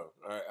 here we go.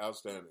 All right,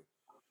 outstanding.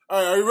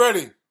 All right, are you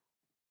ready?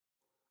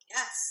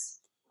 Yes.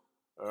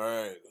 All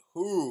right,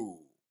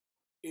 who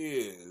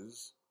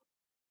is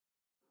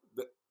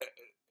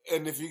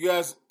and if you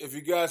guys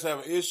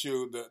have an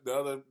issue,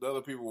 the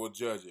other people will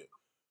judge it.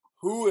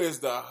 Who is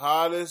the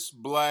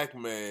hottest black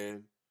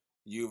man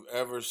you've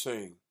ever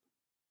seen?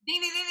 Ding,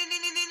 ding, ding, ding,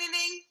 ding, ding, ding,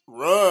 ding.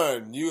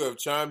 Run! You have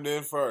chimed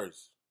in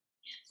first.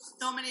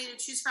 So many to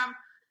choose from.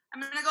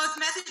 I'm going to go with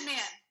Method Man.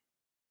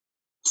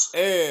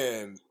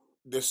 And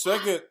the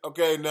second,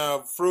 okay, now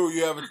Fru,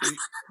 you have a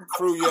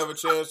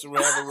chance to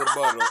have a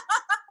rebuttal.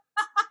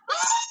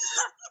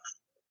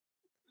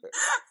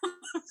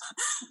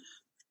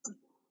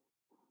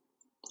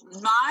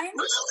 Mine?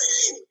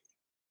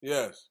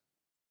 Yes.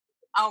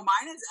 Oh,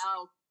 mine is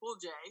LL Cool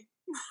J.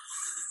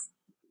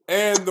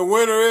 And the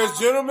winner is,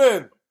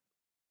 gentlemen,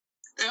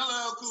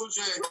 LL Cool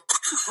J.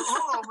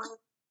 Hold on, man.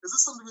 Is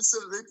this something we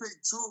said that they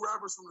picked 2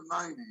 rappers from the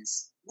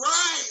 90s?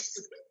 Right.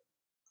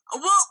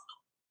 Well,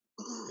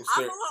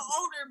 I'm a little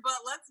older,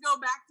 but let's go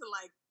back to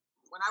like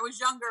when I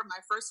was younger,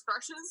 my first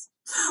crushes.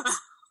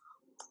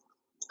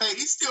 Hey,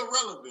 he's still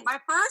relevant. My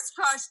first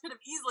crush could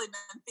have easily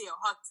been Theo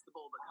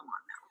Huxtable, but come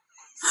on now.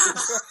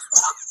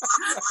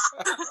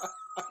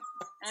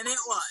 And it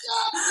was.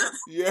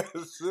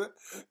 Yes.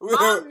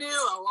 Mom knew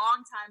a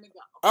long time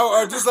ago.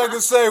 I'd just like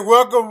to say,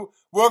 welcome,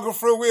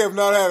 Fru. We have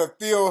not had a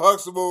Theo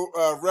Huxtable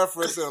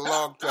reference in a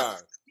long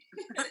time.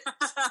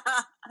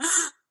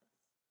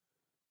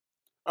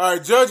 All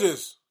right,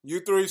 judges, you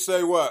 3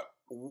 say what?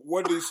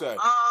 What did he say?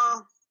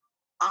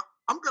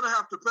 I'm going to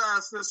have to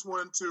pass this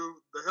one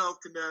to the Health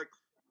Connect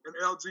and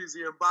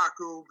LGZ and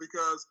Baku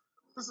because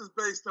this is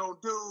based on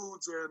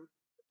dudes and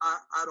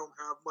I don't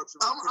have much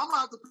of a I'm going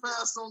to have to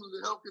pass on to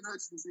the Health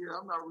Connections here.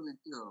 I'm not really,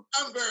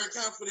 I'm very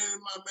confident in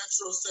my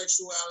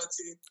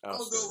metrosexuality. I'm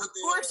going to go with the...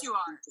 Of course you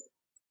are.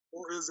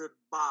 Or is it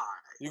buy?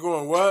 You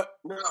going what?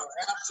 No,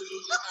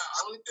 absolutely not.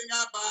 Only thing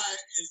I buy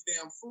is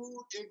damn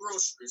food and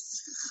groceries.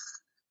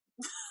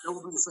 That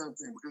will be the same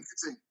thing. We're going to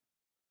continue.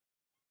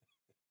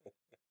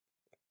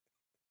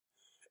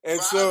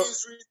 And for so...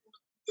 obvious reasons,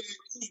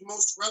 who's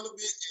most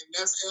relevant, and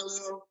that's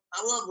LL.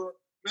 However,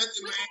 Method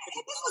Man...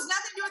 This was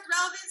nothing to do with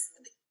relevance.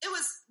 It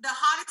was the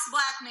hottest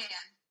black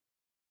man.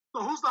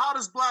 So who's the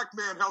hottest black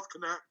man, Health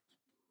Connect?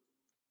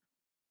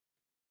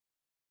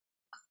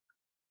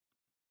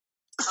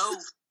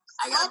 Oh,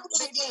 I got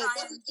babies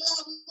crying.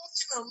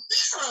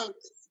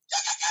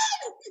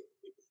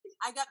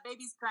 I got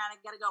babies crying. I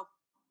gotta go.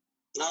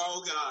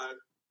 Oh, God.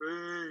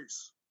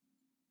 Peace.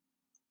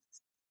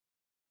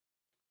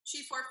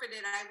 She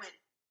forfeited. I win.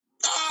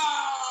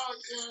 Oh,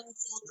 yes.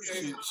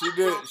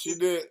 Okay.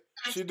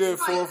 She did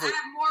forfeit. I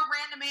have more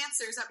random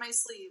answers up my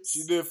sleeves.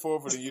 She did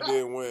forfeit and you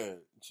did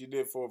win. She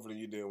did forfeit and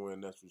you did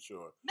win, that's for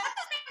sure.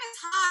 Method Man is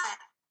hot.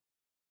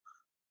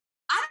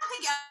 I don't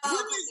think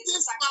what is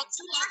this about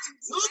you liking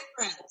good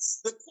rats?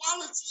 The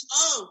quality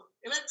of,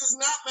 and that does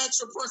not match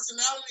your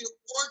personality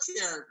or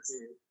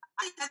character.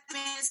 I think Method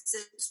Man is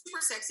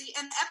super sexy.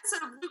 And the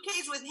episode of Luke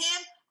Cage with him,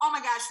 oh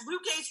my gosh,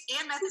 Luke Cage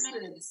and Method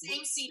Man in the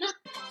same scene.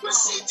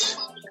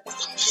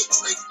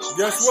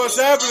 Guess what's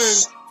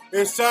happening?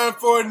 It's time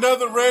for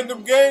another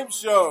random game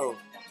show.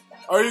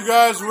 Are you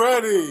guys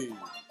ready?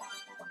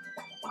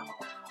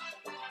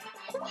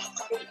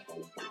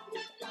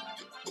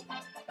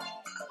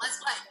 Let's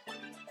play.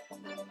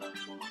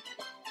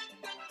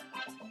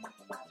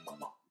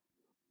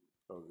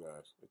 Oh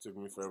gosh, it took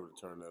me forever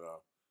to turn that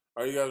off.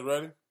 Are you guys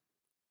ready?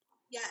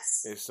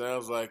 Yes. It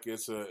sounds like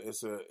it's a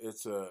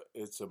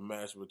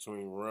match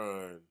between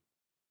Run,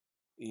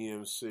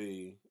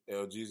 EMC,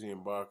 LGZ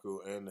and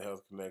Baku, and the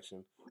Health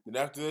Connection. Then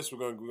after this,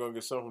 we're gonna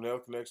get something from the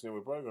Health Connection, and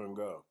we're probably gonna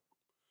go.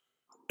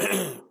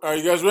 Are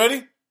you guys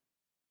ready?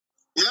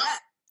 Yeah.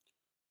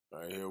 All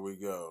right, here we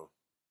go.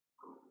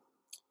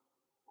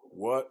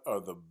 What are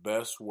the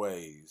best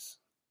ways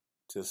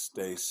to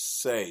stay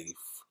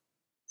safe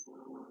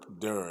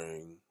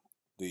during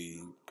the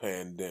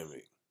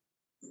pandemic?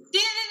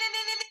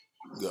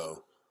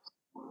 Go.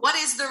 What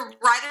is the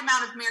right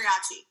amount of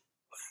mariachi?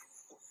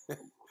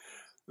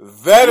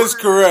 That is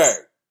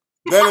correct.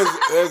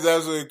 That's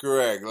absolutely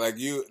correct. Like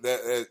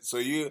so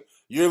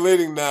you're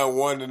leading now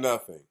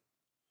 1-0.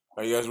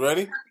 Are you guys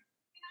ready?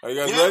 Are you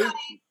guys ready? Can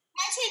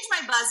I change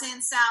my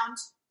buzz-in sound?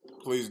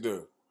 Please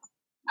do.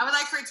 I would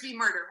like for it to be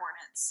murder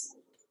hornets.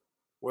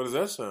 What does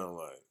that sound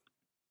like?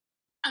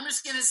 I'm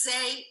just going to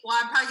say,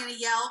 I'm probably going to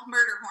yell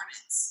murder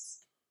hornets.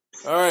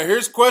 All right,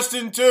 here's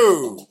question 2.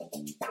 Hold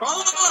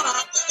on,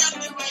 I got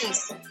the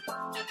answer. I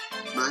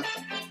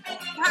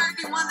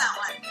already won that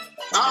one.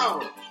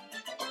 Oh.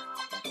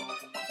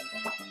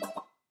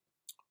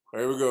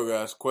 Here we go,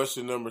 guys.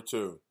 Question number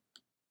 2.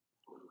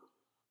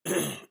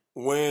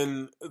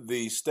 When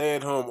the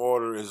stay-at-home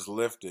order is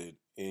lifted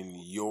in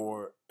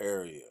your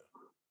area,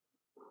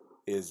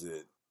 is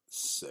it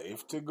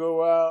safe to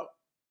go out?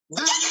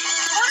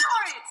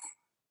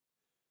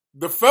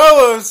 The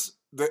fellas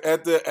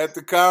at the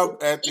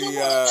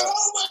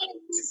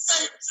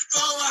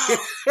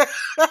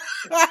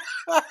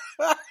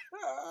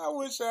I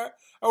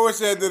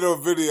wish I did a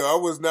video. I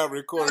was not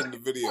recording the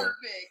video.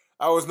 Perfect.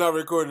 I was not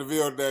recording the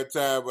video at that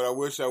time, but I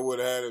wish I would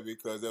have had it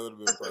because that would have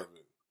been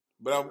perfect.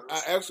 But I'm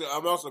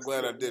also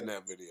glad I didn't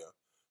have video.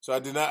 So I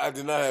did not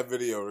have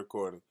video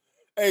recording.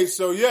 Hey,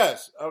 so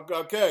yes.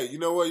 Okay. You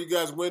know what? You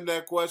guys win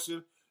that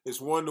question. It's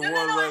 1-1 right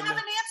now. I have an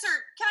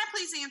answer. Can I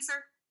please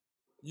answer?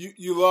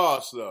 You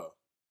lost, though.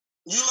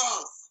 You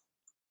lost.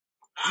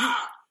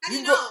 How do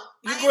you know?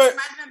 My answer might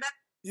have been better.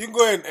 You can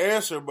go ahead and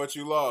answer, but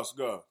you lost.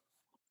 Go.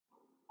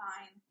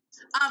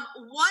 Fine.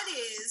 What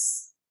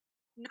is,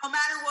 no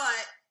matter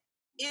what,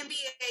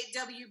 NBA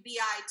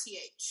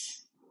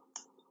WBITH?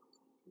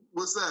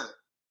 What's that?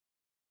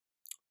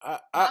 My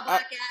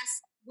black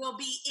ass will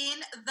be in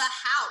the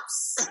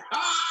house.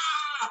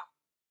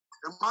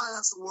 And my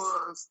answer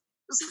was,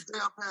 this is a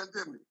damn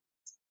pandemic.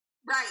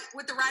 Right,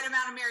 with the right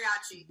amount of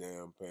mariachi.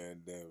 Damn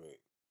pandemic.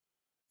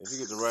 If you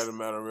get the right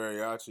amount of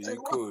mariachi,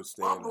 you could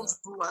stand there.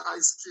 I'm like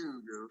Ice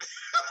Cube,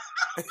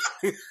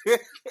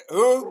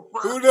 yo.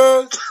 Who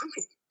does?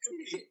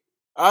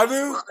 I do?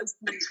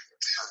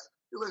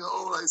 You're like an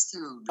old Ice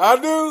Cube. I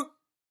do?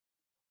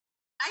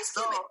 Ice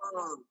Cube.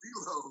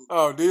 D-Lo.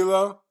 Oh,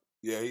 D-Lo?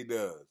 Yeah, he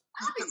does.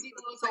 I don't think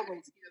D-Lo looks like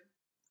Ice Cube.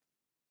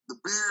 The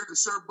beard, the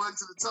shirt button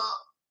to the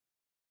top.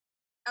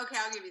 Okay,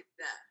 I'll give you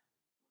that.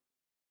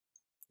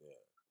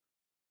 Yeah.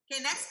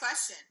 Okay, next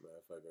question. Matter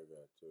of fact, I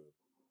got two.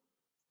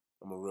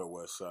 I'm a real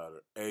West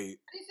Sider. 8. Is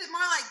it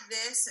more like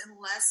this and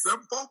less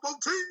like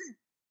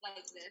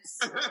this?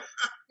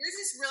 Yours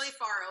is really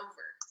far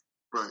over.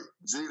 Right.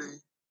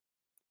 GD.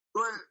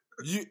 Go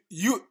ahead.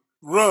 You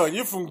run.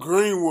 You're from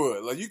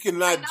Greenwood. Like you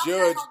cannot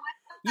judge.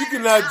 You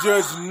cannot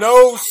judge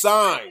no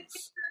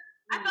signs.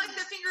 I feel like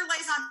the finger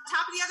lays on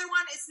top of the other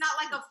one. It's not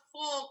like a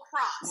full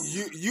cross.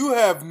 You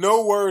have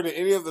no word in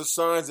any of the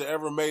signs that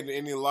ever made in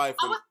any life.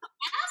 I was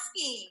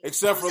asking.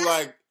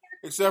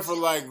 Except for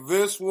like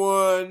this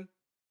one.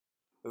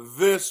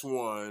 This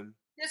one.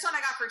 This one I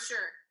got for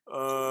sure.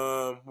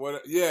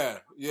 What? Yeah,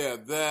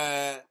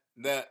 that.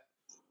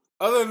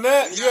 Other than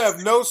that, you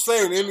have no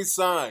say in any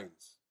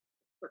signs.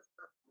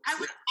 I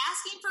was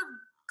asking for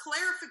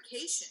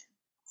clarification.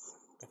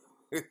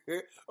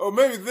 Or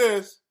maybe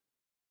this.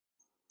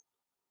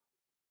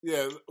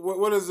 Yeah.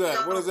 What is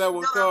that? What is that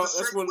one called?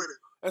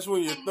 That's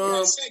when your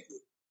thumb.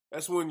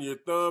 That's when your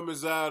thumb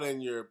is out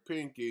and your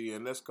pinky,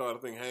 and that's called, I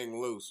think, hang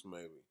loose,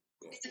 maybe.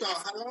 Yeah.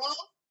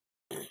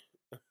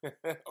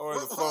 or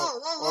the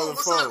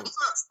phone.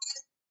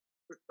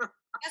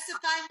 That's a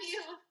 5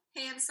 mil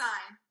hand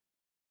sign.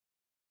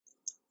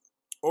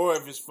 Or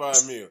if it's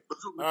 5 mil.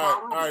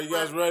 All right. You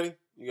guys ready?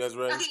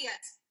 Okay,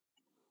 yes.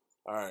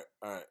 All right.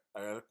 I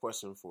got a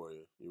question for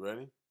you. You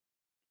ready?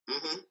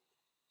 Mm-hmm.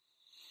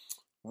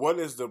 What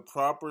is the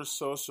proper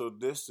social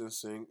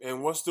distancing,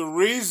 and what's the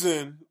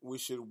reason we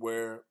should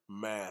wear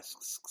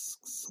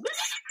masks?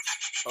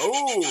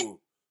 Oh,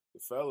 the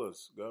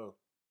fellas, go.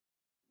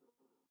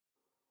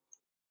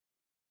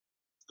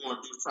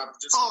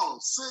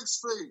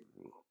 6 feet.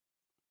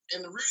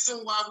 And the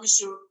reason why we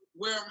should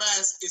wear a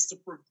mask is to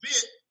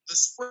prevent the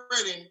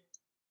spreading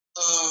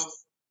of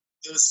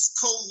this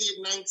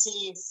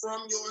COVID-19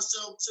 from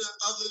yourself to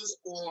others,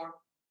 or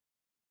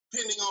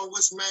depending on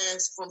which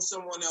mask, from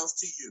someone else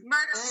to you. And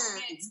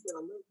if you got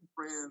a little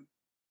friend,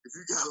 if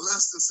you got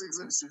less than 6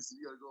 inches,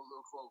 you got to go a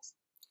little closer.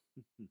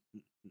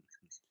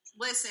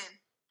 Listen,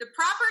 the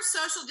proper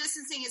social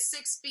distancing is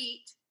 6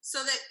 feet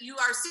so that you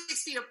are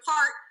 6 feet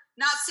apart,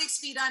 not 6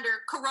 feet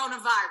under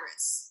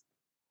coronavirus.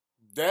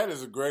 That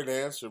is a great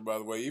answer, by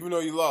the way. Even though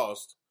you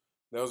lost,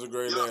 that was a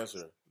great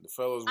answer. The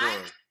fellas won.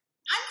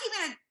 I'm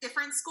keeping a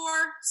different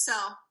score, so.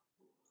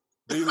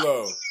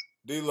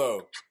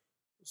 D-Lo.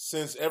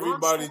 Since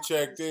everybody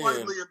checked in.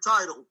 Slightly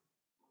entitled.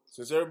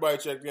 Since everybody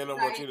checked in, I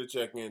want you to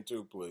check in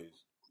too,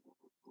 please.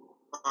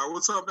 All right,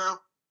 what's up now?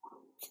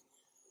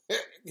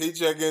 He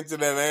checked into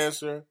that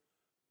answer.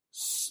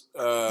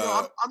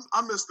 I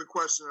missed the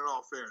question in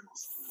all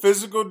fairness.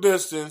 Physical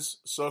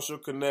distance, social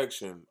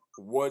connection.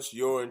 What's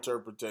your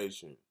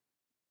interpretation?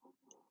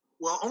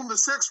 Well, on the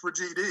 6 for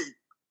GD.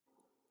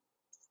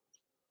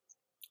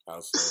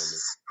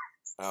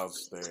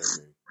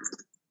 Outstanding.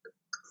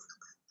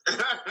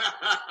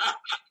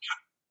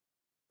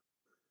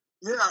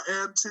 Yeah,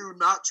 and to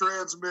not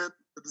transmit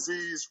the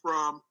disease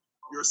from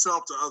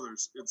yourself to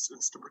others. It's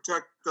to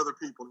protect other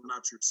people,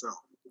 not yourself.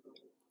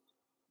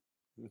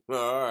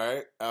 All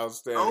right,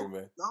 outstanding,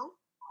 man. No.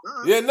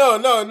 Yeah,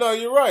 no.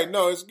 You're right.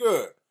 No, it's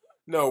good.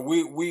 No,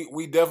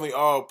 we definitely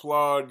all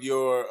applaud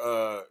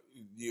your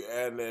you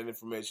adding that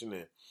information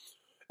in.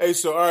 Hey,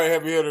 so all right,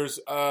 heavy hitters,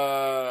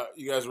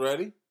 you guys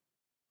ready?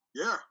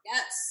 Yeah.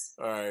 Yes.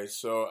 All right,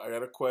 so I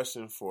got a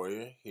question for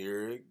you.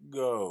 Here it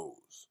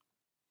goes.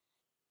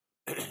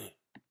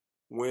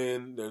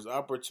 When there's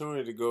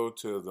opportunity to go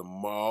to the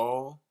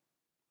mall,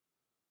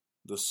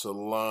 the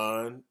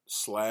salon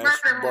 /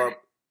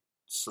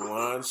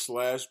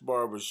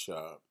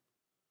 barbershop,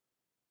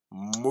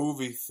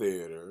 movie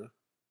theater,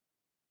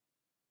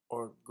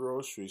 or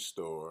grocery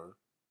store,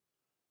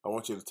 I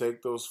want you to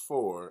take those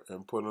 4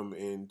 and put them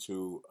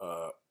into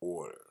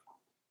order.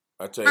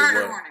 I tell you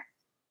what.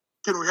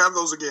 Can we have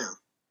those again?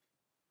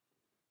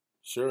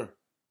 Sure.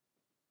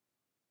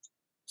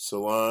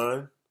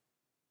 Salon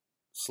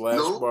 /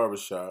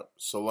 barbershop.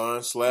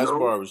 Salon /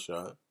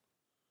 barbershop.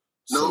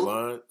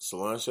 Salon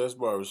 /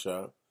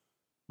 barbershop.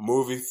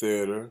 Movie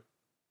theater.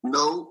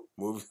 No.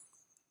 Movie.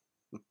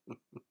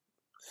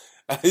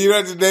 You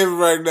don't have to name it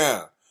right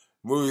now.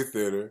 Movie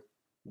theater,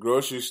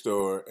 grocery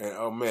store, and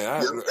oh man,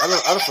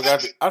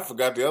 I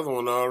forgot the other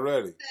one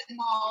already.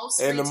 Malls,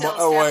 And the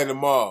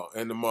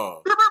and the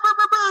mall.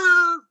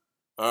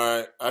 All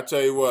right, I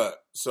tell you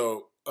what.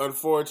 So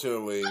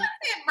unfortunately,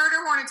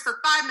 Murder Hornets for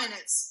 5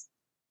 minutes.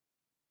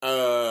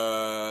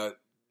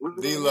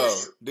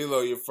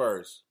 D-Lo, you're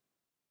first.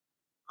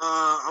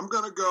 I'm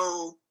gonna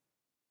go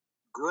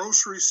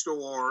grocery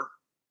store,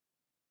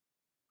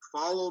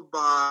 followed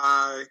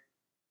by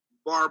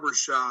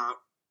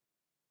barbershop,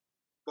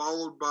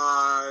 followed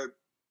by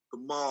the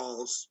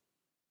malls,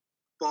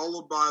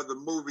 followed by the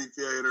movie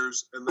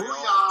theaters, and they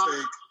all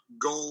take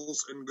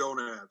goals and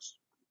gonads.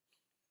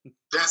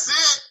 That's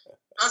it.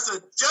 That's a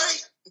J.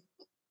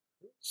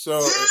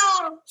 So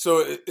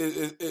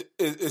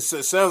it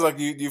sounds like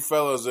you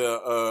fellas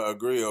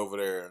agree over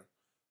there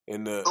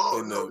in the.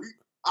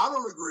 I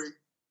don't agree.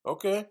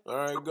 Okay, all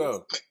right,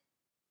 go.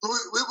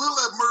 We'll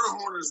let Murder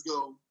Hornets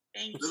go.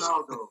 Thank then you.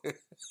 I'll go.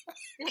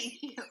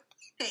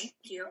 Thank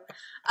you.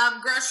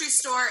 Grocery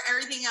store.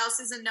 Everything else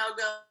is a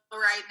no-go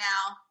right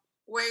now.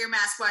 Wear your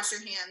mask. Wash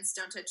your hands.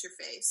 Don't touch your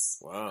face.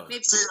 Wow.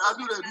 See, I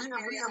do that. Me and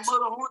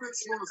Murder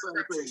Hornets on the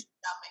same page.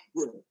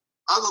 Yeah.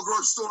 I go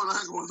grocery store and I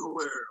ain't going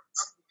nowhere.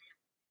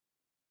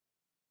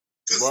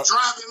 Because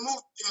drive-in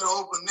movie theater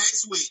open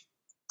next week.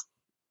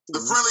 The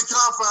Friendly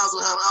Confines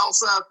will have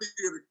outside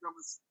theater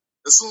coming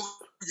as soon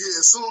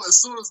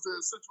as the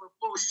central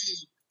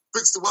employee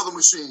fix the weather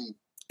machine.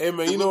 Hey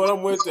man, you know what?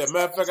 I'm with that.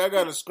 Matter of fact, I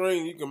got a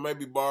screen you can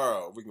maybe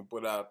borrow. We can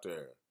put out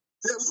there.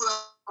 Yeah, we put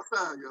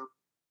outside, yo.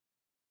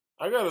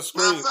 I got a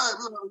screen.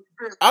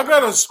 I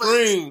got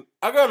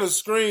a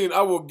screen.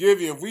 I will give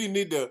you if we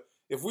need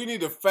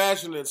to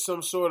fashion it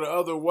some sort of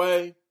other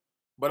way.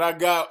 But I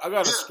got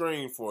a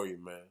screen for you,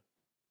 man.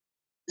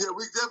 Yeah,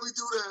 we definitely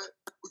do that.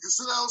 We can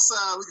sit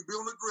outside. We can be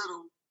on the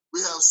griddle.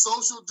 We have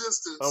social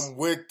distance. I'm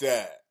with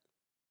that.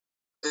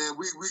 And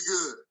we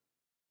good.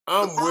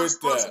 I'm the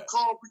first with person that.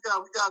 Called, we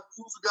got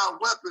crews who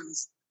got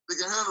weapons. They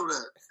can handle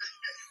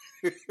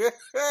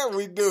that.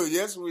 We do.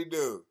 Yes, we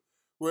do.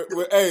 One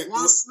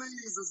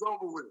sneeze is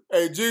over with.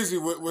 Hey, Jeezy,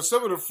 with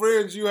some of the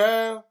friends you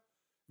have,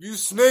 you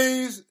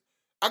sneeze,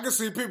 I can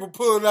see people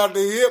pulling out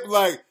their hip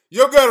like,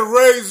 you gotta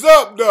raise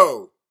up,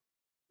 though.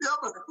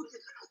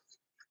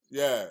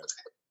 Yeah.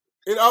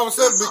 It all of a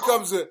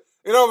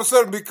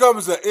sudden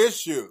becomes an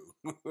issue.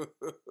 It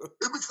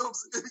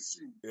becomes an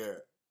issue. Yeah.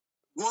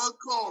 One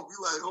call, be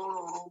like, hold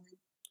on, homie.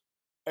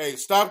 Hey,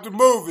 stop the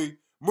movie.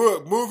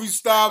 Movie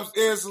stops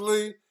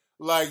instantly.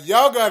 Like,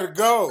 y'all gotta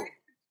go.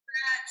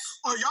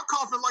 Oh, y'all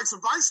coughing like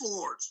some Vice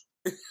Lords.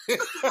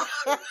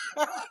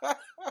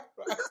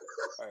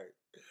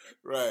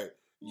 Right.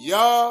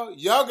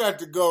 Y'all got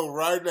to go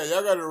right now.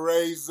 Y'all got to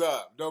raise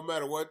up. Don't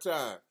matter what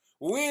time.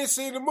 Well, we ain't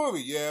seen the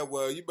movie. Yeah,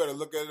 well, you better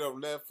look at it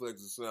on Netflix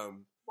or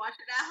something. Watch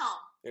it at home.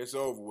 It's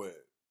over with.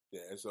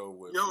 Yeah, it's over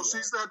with. Yo,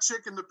 she's that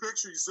chick in the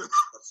picture you sent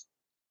us.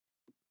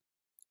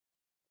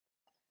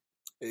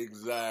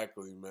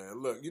 Exactly,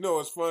 man. Look, you know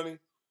what's funny?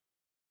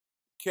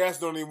 Cats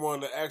don't even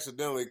want to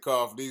accidentally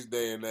cough these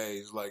day and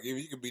age. Like,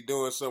 if you could be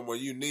doing something where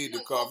you need to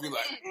cough, you're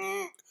like,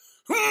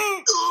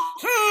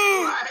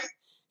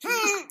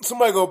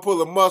 somebody gonna pull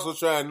a muscle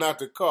trying not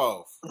to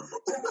cough.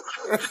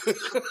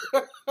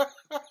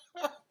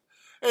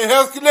 Hey,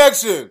 Health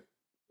Connection.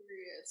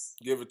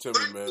 Give it to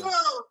me, man.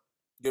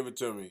 Give it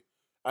to me.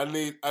 I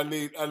need.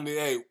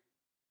 Hey,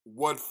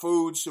 what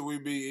food should we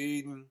be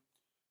eating,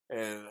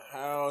 and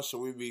how should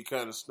we be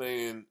kind of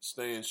staying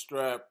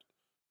strapped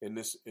in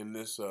this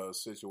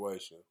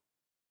situation?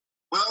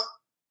 Well,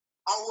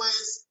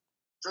 always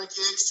drink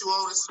your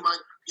H2O. This is my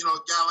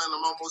gallon.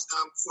 I'm almost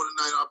done. Before the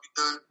night, I'll be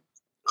done.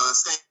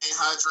 Staying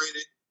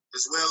hydrated,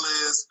 as well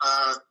as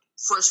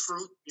fresh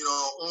fruit.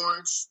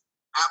 Orange,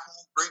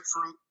 apple,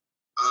 grapefruit.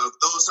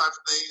 Those type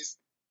of things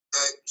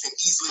that can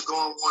easily go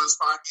in one's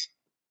pocket.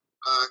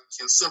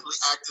 Can simply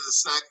act as a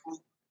snack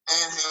food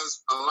and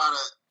has a lot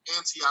of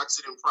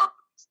antioxidant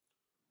properties.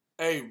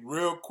 Hey,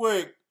 real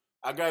quick,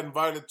 I got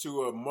invited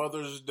to a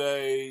Mother's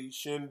Day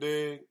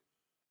shindig,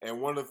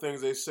 and one of the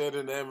things they said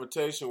in the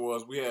invitation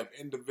was we have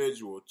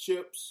individual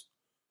chips,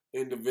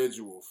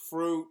 individual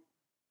fruit,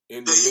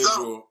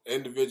 individual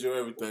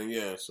everything.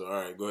 Yeah, so all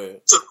right, go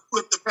ahead. To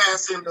quit the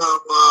passing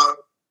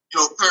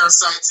of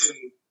parasites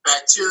and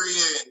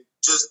bacteria and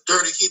just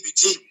dirty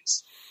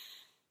heebie-jeebies.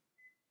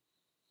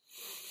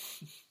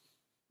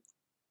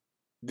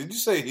 Did you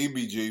say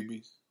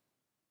heebie-jeebies?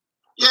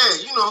 Yeah,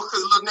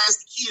 because little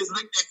nasty kids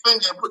lick their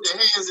finger and put their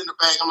hands in the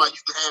bag. I'm like,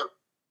 you can have it.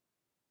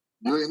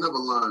 You ain't never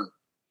lying.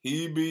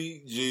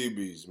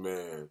 Heebie-jeebies,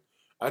 man.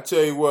 I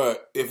tell you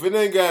what, if it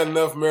ain't got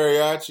enough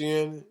mariachi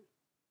in it,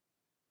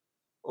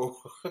 or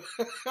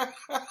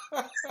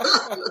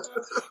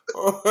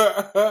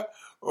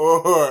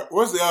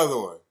what's the other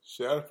one?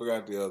 Shit, I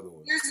forgot the other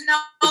one. There's no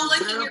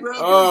licking your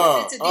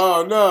fingers.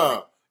 Oh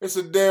no, it's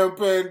a damn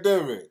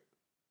pandemic.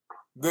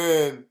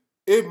 Then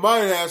it might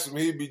have some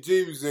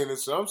heebie-jeebies in it,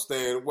 so I'm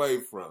staying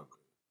away from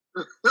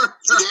it.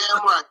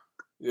 Damn right.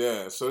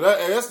 Yeah, so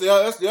that's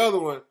the other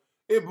one.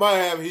 It might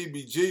have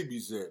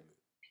heebie-jeebies in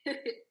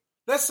it.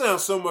 That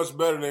sounds so much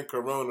better than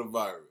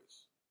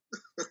coronavirus.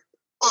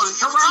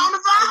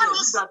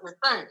 Coronavirus? That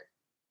thing.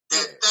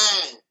 That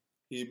thing.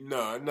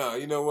 No.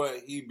 You know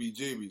what?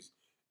 Heebie-jeebies.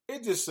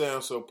 It just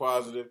sounds so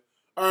positive.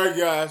 All right,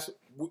 guys.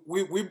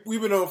 We've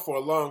been on for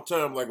a long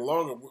time, like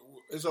longer.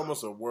 It's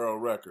almost a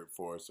world record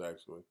for us,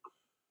 actually.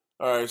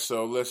 All right,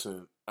 so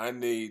listen. I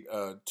need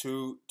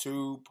two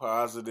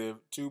positive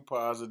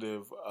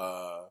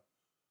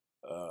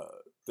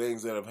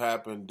things that have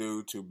happened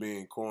due to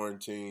being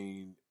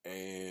quarantined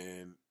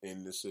and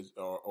in this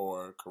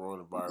or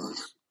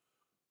coronavirus.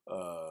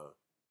 Or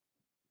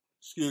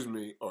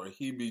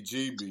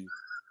heebie-jeebie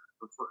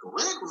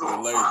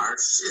related.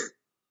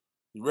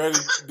 You ready,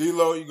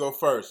 D-Lo? You go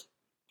first.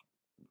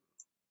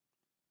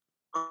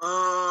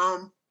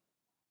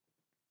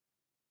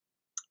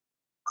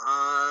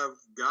 I've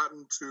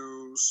gotten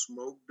to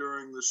smoke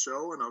during the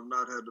show, and I've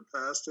not had to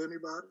pass to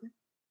anybody.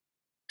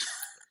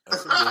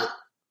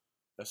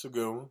 That's a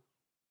good one.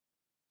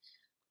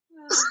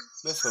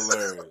 That's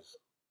hilarious.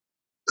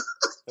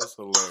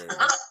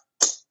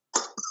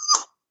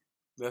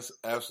 That's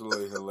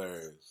absolutely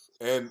hilarious.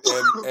 And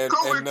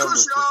number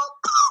two.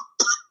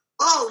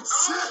 Oh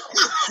shit!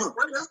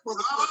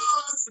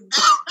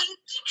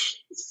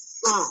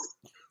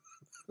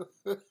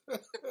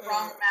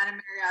 Wrong amount of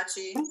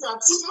mariachi. You got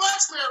too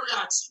much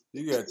mariachi.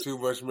 You got too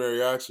much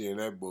mariachi in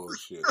that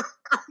bullshit.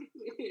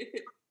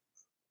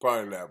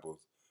 Pineapples.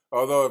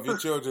 Although if your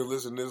children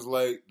listen this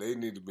late, they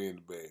need to be in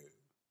the bed.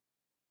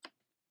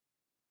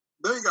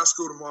 They ain't got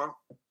school tomorrow.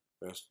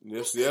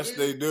 Yes,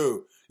 they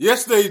do.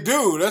 Yes, they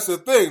do. That's the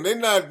thing. They're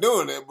not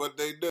doing it, but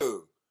they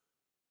do.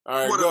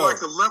 All right, go.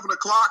 Like 11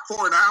 o'clock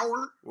for an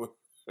hour?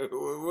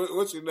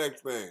 What's your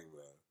next thing,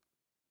 man?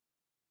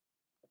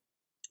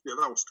 Yeah,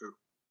 that was 2.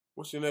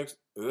 What's your next?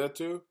 Is that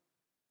 2?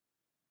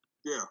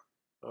 Yeah.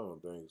 I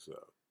don't think so.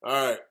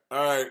 All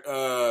right.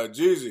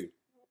 Jeezy,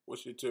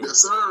 what's your 2?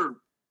 Yes, sir.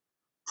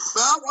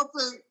 Well, I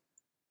think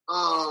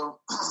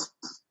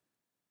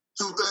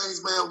 2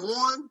 things, man.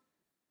 One,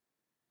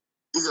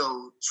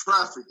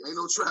 traffic. Ain't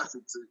no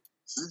traffic.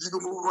 So you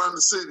can move around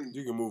the city.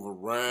 You can move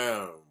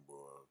around,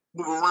 boy.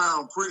 Move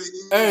around pretty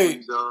easy.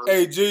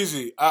 Hey,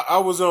 Jeezy, I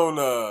was on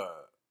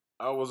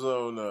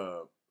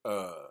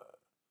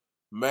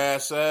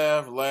Mass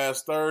Ave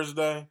last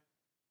Thursday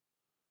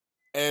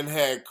and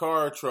had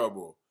car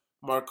trouble.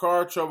 My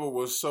car trouble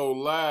was so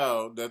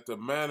loud that the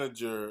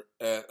manager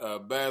at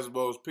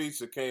Basbo's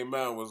Pizza came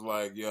out and was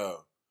like,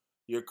 yo,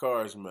 your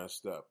car's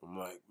messed up. I'm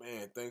like,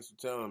 man, thanks for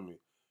telling me.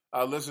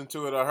 I listened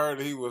to it. I heard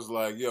it. He was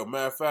like, yo,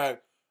 matter of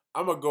fact,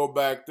 I'm going to go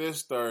back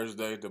this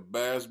Thursday to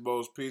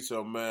Basbo's Pizza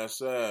on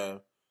Mass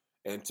Ave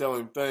and tell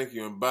him thank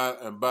you and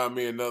buy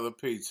me another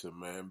pizza,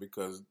 man,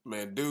 because,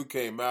 man, dude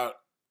came out.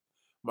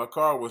 My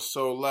car was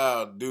so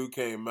loud, dude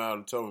came out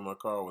and told me my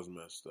car was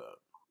messed up.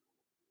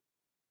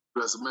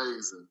 That's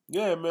amazing.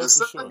 Yeah, man, and for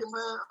second, sure.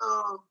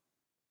 Man,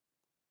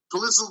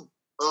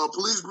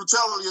 police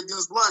brutality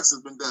against blacks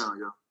has been down,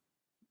 yo.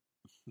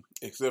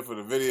 Except for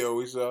the video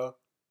we saw.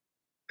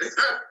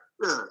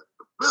 Yeah,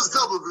 there's a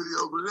couple of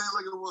videos, but it ain't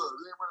like it was.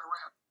 It ain't running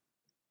around.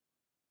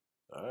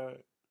 All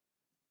right.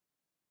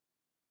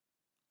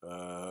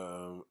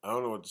 I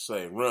don't know what to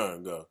say.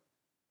 Run, go.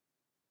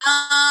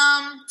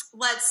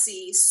 Let's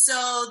see.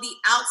 So the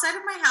outside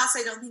of my house,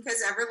 I don't think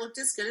has ever looked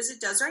as good as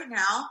it does right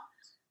now.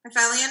 I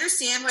finally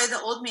understand why the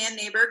old man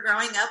neighbor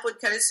growing up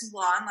would cut his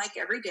lawn like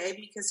every day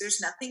because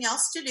there's nothing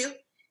else to do.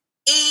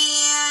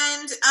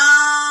 And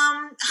I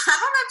don't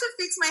have to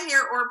fix my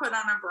hair or put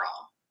on a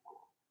bra.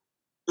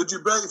 Did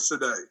you bathe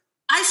today?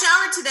 I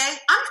showered today.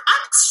 I'm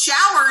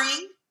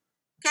showering.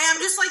 Okay,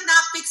 I'm just like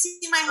not fixing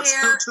my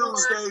hair. 2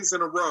 Tuesdays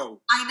in a row.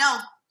 I know.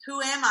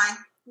 Who am I?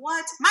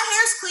 What? My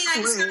hair's clean.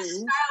 I just haven't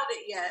styled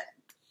it yet.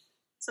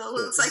 So it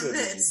looks like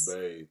this.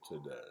 Bathe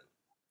today.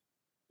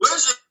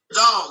 Where's your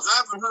dogs? I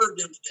haven't heard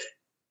them today.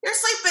 They're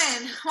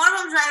sleeping. One of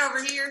them's right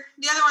over here.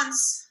 The other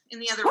one's in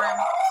the other room.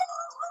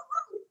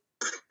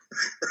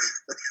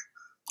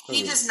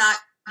 He does not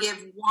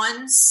give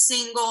one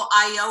single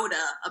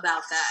iota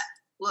about that.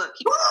 Look.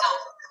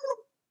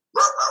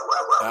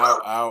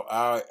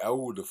 Ow,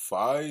 the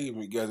 5?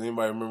 You guys,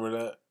 anybody remember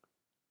that?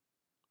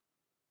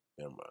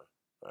 Never mind.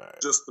 All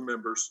right. Just the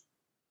members.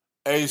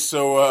 Hey,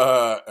 so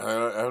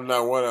I'm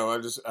not one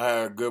of them. I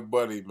had a good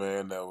buddy,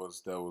 man. That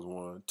was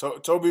one.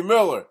 Toby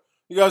Miller.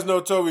 You guys know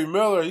Toby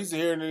Miller. He's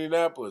here in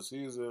Indianapolis.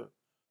 He's an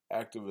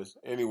activist.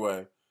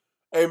 Anyway,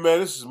 hey man,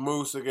 this is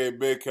Moose, aka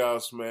Big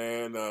House,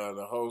 man,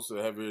 the host of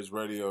the Heavy Hitters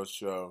Radio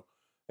Show,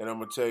 and I'm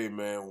gonna tell you,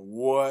 man,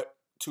 what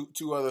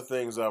two other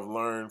things I've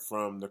learned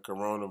from the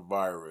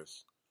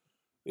coronavirus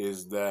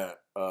is that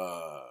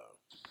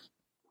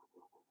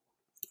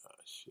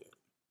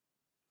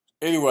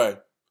Anyway,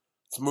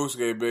 it's Moose,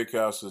 aka Big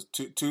House.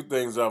 Two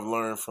things I've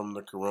learned from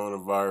the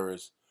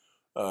coronavirus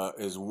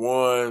is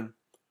one,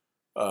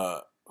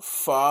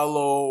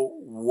 follow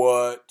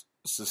what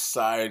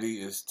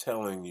society is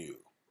telling you.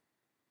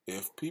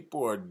 If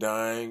people are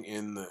dying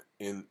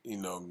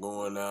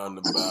going out and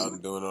about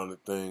and doing all the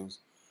things,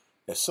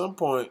 at some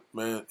point,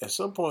 man,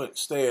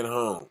 stay at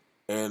home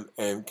and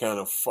kind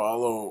of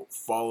follow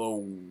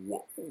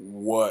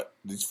what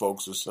these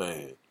folks are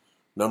saying.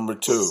 Number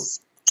 2,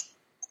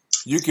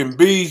 you can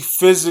be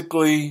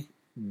physically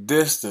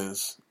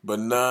distanced, but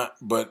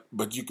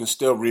you can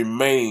still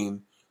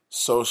remain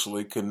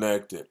socially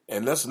connected.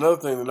 And that's another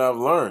thing that I've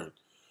learned.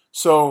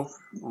 So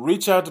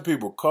reach out to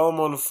people, call them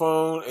on the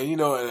phone,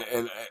 and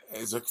and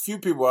there's a few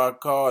people I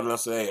called and I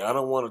say, hey, I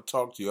don't want to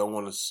talk to you, I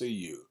want to see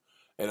you.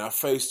 And I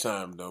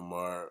FaceTimed them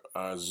or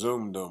I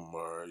Zoomed them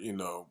or,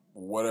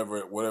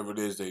 whatever it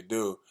is they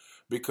do.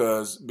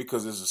 Because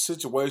it's a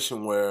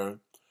situation where,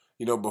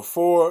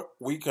 before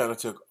we kind of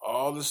took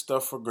all this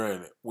stuff for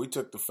granted. We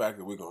took the fact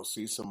that we're going to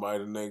see somebody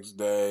the next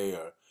day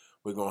or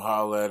we're going to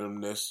holler at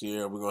them this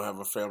year. We're going to have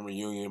a family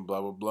reunion,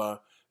 blah, blah, blah.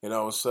 And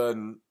all of a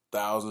sudden,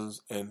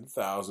 thousands and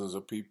thousands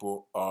of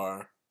people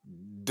are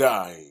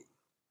dying.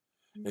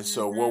 And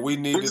so what we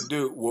need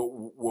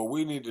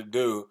to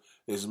do,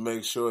 is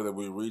make sure that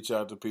we reach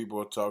out to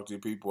people, talk to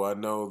people. I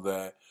know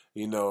that,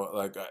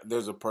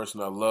 there's a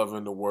person I love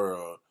in the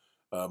world.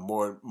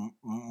 More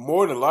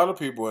than a lot of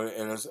people,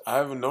 and I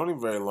haven't known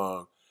him very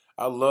long.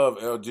 I love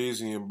El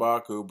Jeezy and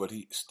Baku, but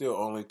he still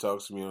only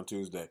talks to me on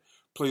Tuesday.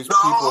 Please,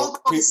 people,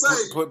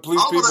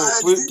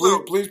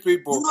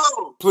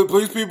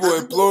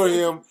 implore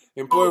him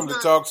to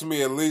talk to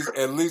me at least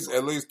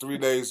 3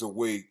 days a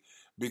week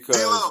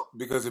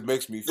because it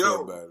makes me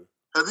feel better.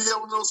 Have you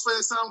got one of those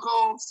FaceTime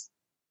calls?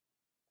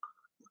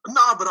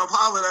 Nah, but I've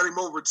hollered at him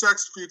over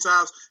text a few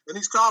times, and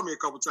he's called me a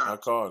couple times. I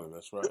called him.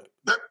 That's right.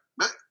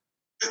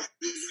 We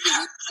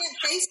can't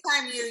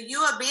FaceTime you.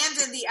 You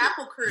abandoned the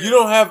Apple crew. You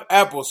don't have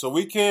Apple, so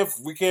we can't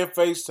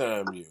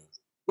FaceTime you.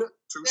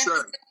 Touche.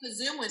 To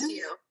Zoom with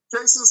you.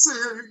 Case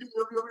sincere,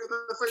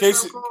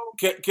 Case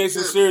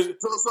sincere.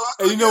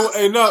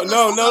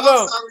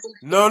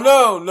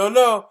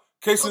 No.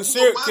 Case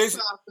sincere. I see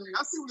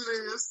what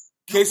it is.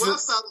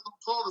 West side is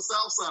called the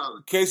South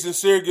side. Case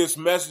sincere gets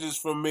messages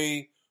from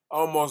me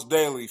almost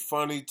daily.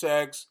 Funny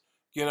texts.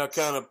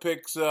 Kind of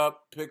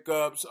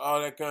pickups, all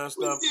that kind of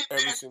stuff.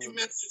 Every single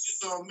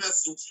messages on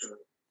Messenger.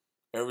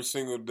 Every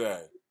single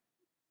day.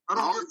 I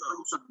don't get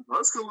those.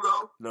 That's cool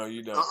though. No,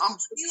 you don't.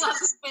 You are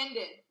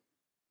suspended.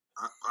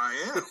 I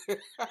am.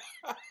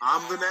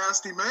 I'm the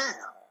nasty man.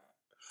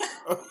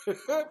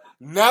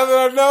 Now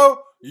that I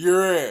know,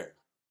 you're in.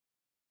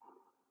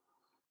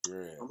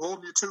 I'm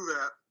holding you to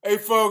that. Hey,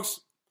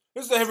 folks,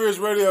 this is the Heavy Hitters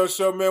Radio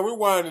Show, man. We're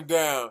winding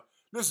down.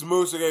 This is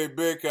Moose at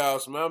Big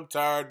House, man. I'm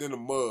tired than a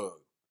mug.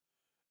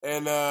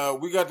 And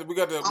we got the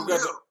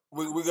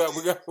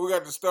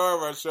star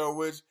of our show,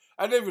 which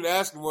I didn't even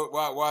ask him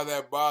why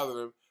that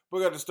bothered him.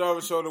 We got the star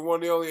of the show, the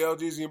one, the only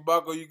LGZ and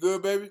Baco. You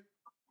good, baby?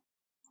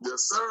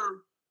 Yes,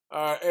 sir.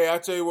 All right. Hey, I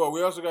tell you what,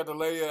 we also got the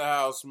lady of the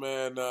house,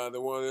 man,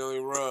 the one, the only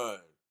Run.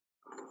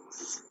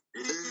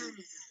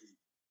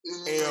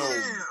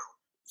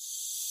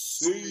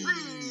 LC.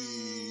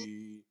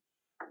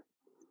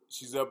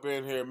 She's up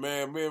in here,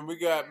 man. We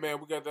got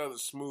the other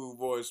smooth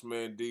voice,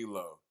 man,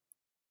 D-Lo.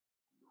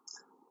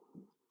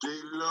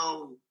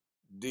 D-Lo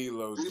G. Hey,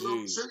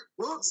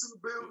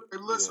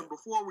 listen,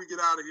 before we get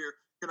out of here,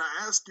 can I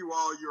ask you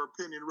all your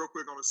opinion real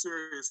quick on a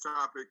serious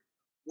topic?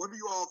 What do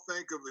you all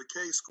think of the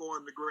case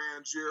going to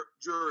grand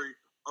jury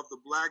of the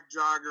black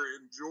jogger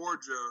in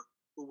Georgia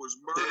who was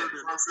murdered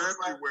in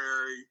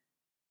February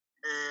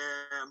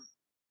and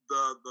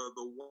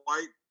the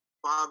white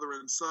father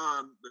and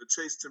son that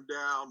chased him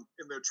down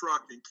in their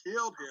truck and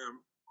killed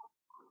him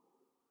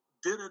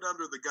did it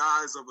under the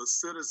guise of a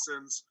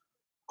citizen's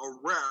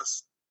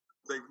arrest?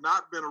 They've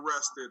not been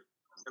arrested,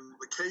 and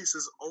the case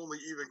is only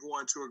even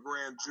going to a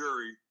grand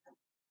jury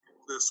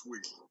this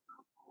week.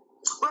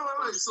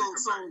 Wait. So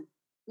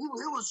he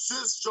was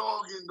just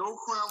jogging, no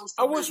crime was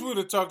I wish we would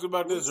have talked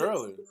about this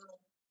earlier.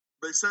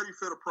 They said he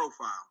fit a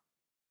profile.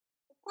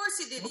 Of course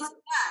he did. He's black.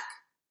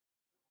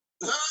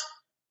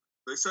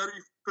 They said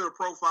he fit a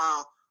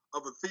profile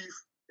of a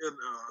thief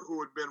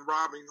who had been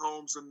robbing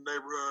homes in the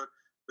neighborhood.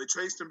 They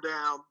chased him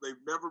down.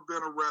 They've never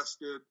been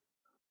arrested.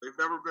 They've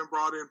never been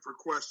brought in for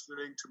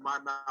questioning, to my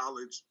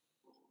knowledge.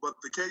 But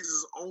the case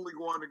is only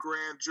going to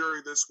grand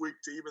jury this week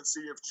to even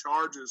see if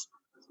charges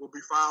will be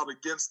filed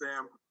against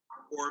them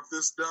or if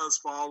this does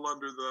fall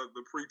under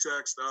the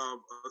pretext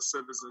of a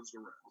citizen's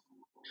arrest.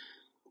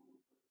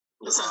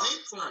 It's a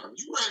hate crime.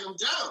 You ran them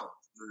down.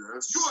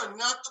 Yes. You are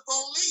not the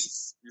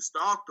police. You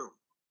stalked them.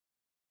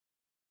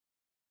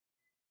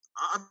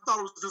 I thought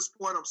it was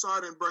disappointing. I'm sorry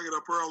I didn't bring it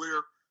up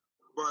earlier,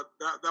 but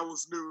that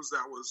was news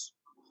that was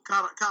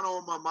kind of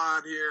on my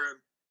mind here, and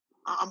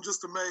I'm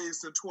just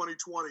amazed in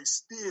 2020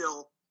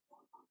 still.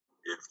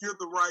 If you're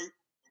the right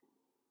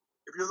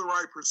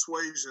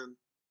persuasion,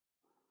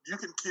 you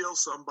can kill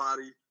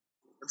somebody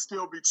and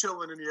still be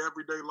chilling in your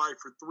everyday life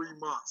for 3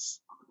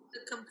 months. The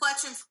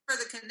complexion for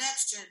the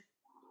connection.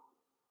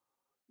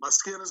 My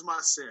skin is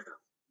my sin.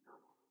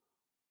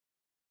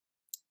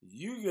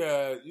 You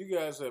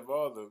guys have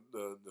all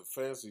the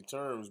fancy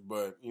terms,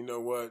 but you know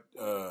what,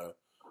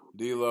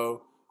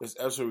 D-Lo? It's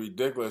absolutely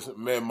ridiculous,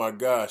 man. My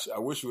gosh, I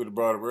wish you would have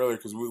brought it up earlier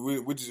because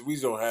we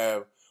don't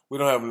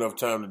have enough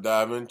time to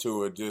dive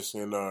into it just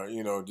in our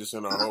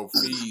whole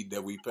feed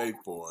that we pay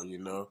for,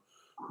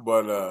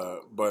 But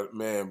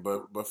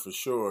for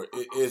sure,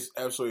 it's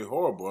absolutely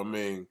horrible. I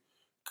mean,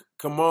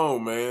 come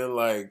on, man.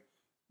 Like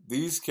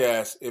these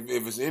cats, if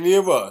it's any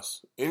of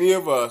us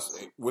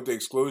with the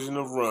exclusion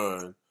of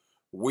Ron,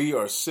 we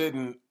are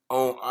sitting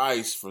on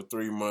ice for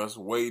 3 months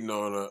waiting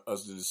on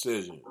us the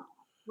decision.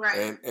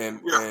 Right.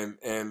 And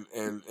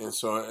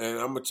so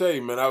I'm gonna tell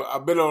you, man,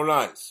 I've been on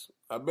ice.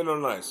 I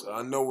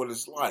know what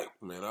it's like,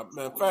 man.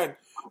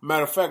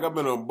 Matter of fact, I've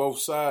been on both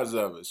sides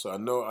of it, so I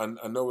know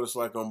what it's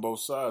like on both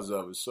sides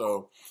of it.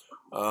 So,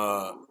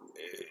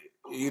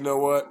 you know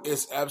what?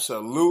 It's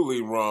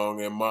absolutely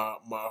wrong, and my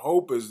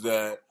hope is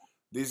that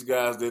these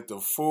guys get the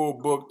full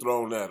book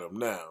thrown at them.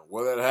 Now,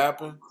 will that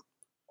happen?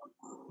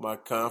 My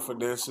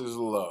confidence is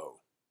low.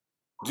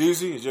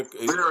 Jeezy, is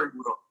very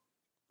low.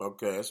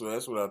 Okay, that's what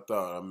I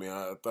thought. I mean,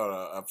 I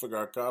figure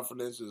our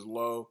confidence is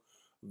low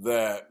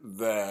that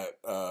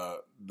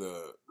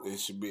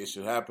it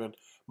should happen.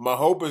 My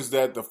hope is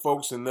that the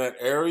folks in that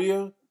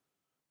area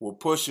will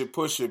push it,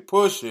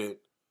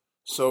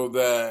 so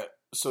that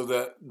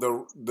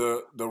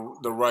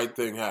the right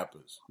thing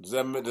happens. Does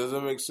that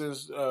make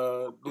sense,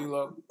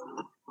 D-Lo?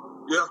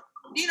 Yeah.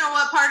 Do you know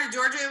what part of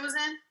Georgia it was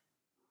in?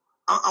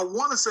 I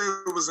want to say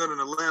it was in an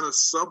Atlanta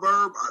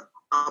suburb.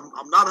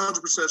 I'm not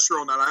 100% sure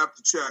on that. I have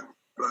to check.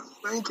 But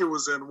I think it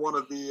was in one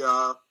of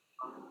the,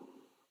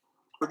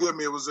 forgive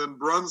me, it was in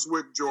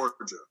Brunswick,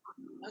 Georgia.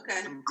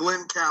 Okay. In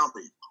Glenn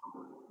County.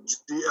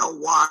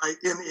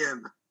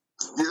 Glynn.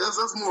 Yeah,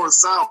 that's more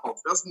south.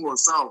 That's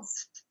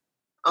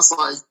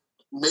like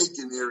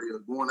Macon area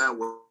going that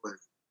way.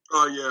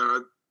 Oh,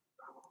 yeah.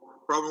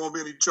 Probably won't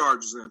be any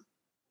charges then.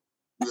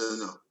 Yeah,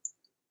 no.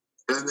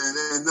 And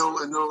no,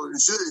 it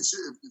should.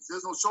 If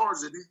there's no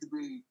charges, it needs to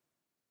be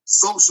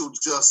social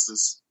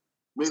justice,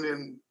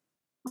 meaning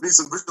we need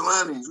some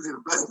vigilantes. We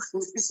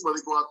need somebody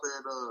to go out there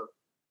and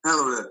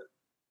handle that.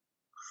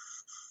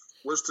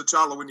 Where's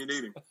T'Challa when you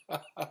need him?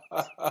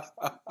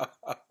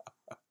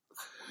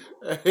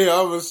 Hey,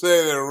 I'm gonna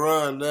say that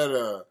Ron,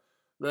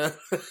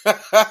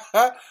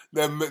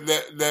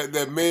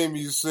 that meme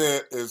you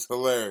sent is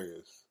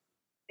hilarious.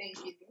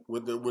 Thank you.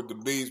 With the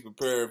bees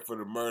preparing for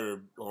the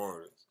murder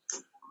hornets.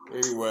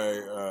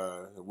 Anyway,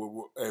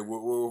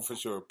 we'll for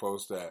sure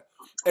post that.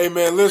 Hey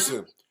man,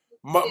 listen.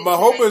 My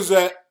hope is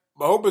that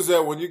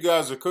when you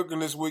guys are cooking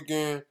this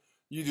weekend,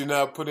 you do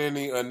not put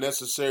any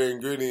unnecessary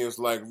ingredients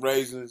like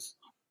raisins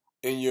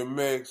in your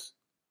mix,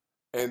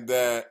 and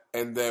that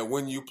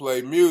when you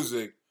play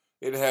music,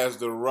 it has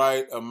the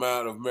right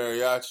amount of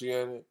mariachi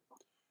in it.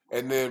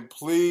 And then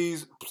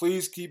please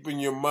keep in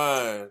your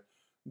mind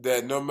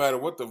that no matter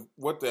what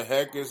the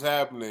heck is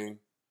happening,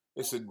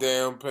 it's a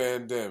damn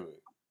pandemic.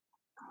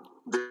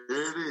 There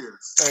it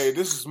is. Hey,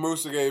 this is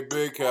Musage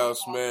Big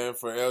House, man,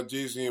 for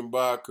LGZ and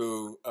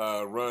Baku,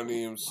 Run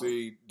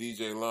EMC,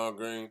 DJ Long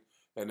Green,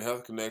 and the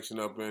Health Connection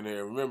up in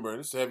here. Remember,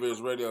 this is the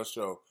Heaviest Radio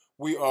Show.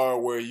 We are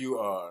where you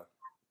are.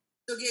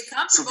 So get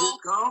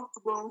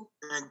comfortable.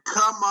 And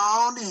come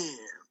on in.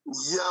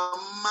 Yeah,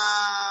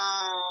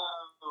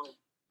 man.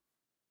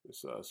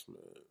 It's us,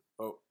 man.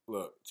 Oh,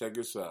 look, check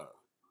this out.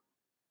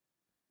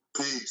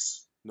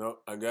 Peace. No,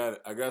 I got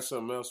it. I got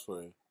something else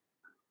for you.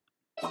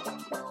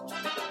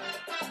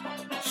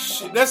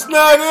 Shit, that's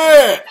not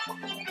it!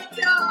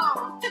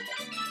 No.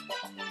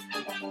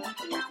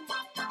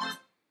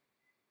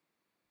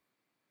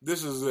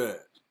 This is it.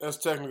 That's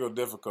technical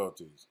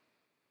difficulties.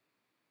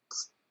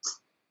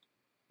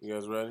 You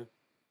guys ready?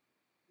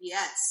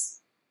 Yes.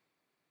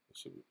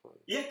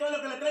 Y esto es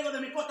lo que le traigo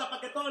de mi costa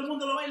para que todo el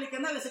mundo lo baile y que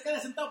nadie se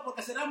quede sentado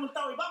porque será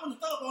multado. Y vámonos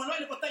todos con el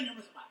baile costeño.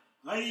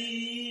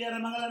 Ay,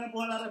 arremanga la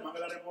rempuja, la remanga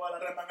la rempuja, la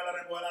remanga la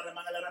rempuja, la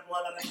remanga la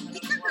rempuja, la remanga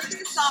la rempuja.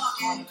 This song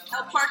in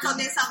El Puerto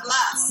de San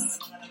Blas.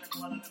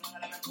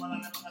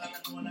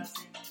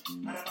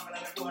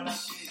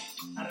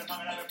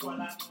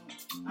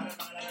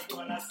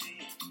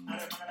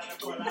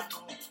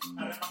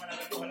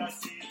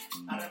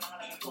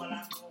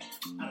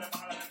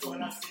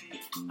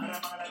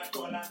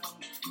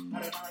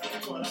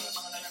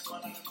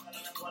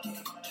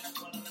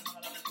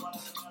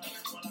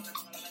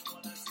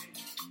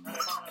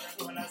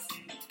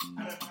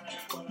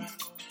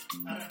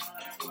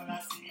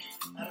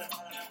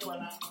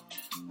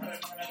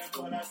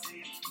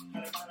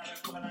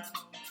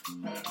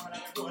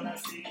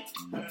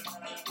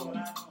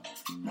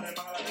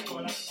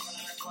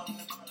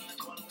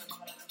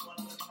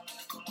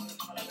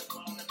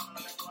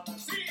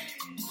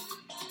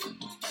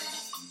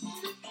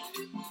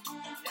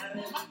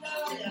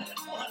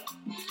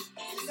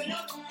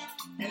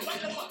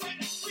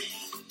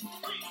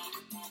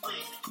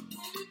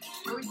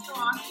 Are we still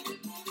on?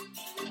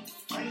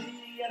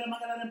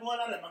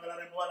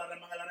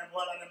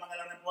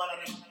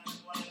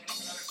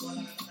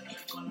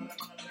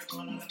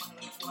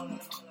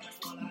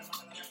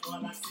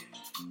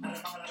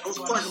 Those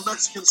are like a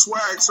Mexican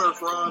swag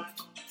surf, Ron.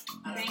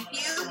 Thank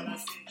you.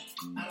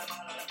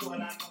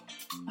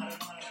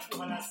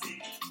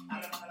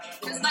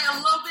 It's like a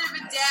little bit of a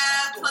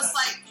dad plus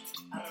like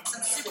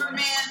some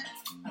Superman.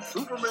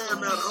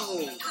 Superman at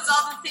home. It was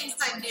all the things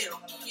I knew,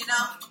 you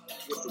know?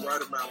 With the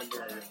right amount of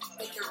mariachi.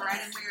 With the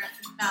right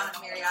amount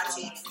of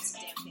mariachi and it's a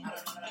damn panda.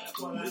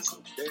 It's a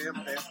damn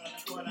panda.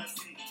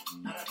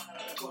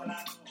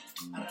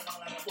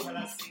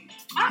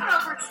 I don't know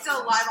if we're still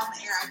live on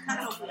the air. I kind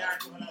of hope we are.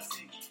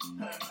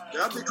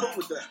 Yeah, I'd be cool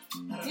with that.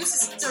 This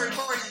is still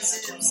recording the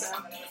Zoom, so.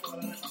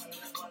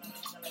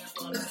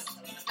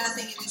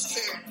 Nothing in his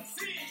chair.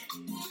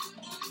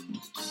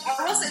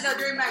 I will say though,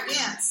 during my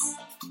dance,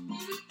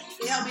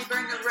 it helped me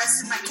burn the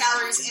rest of my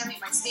calories and meet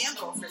my stand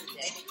goal for the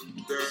day.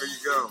 There you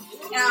go.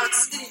 And I was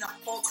sitting the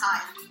whole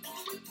time.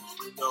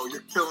 No,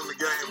 you're killing the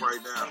game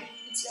right now.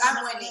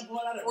 I'm winning,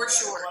 for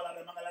sure.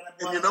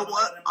 And you know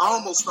what? I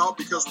almost thought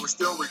because we're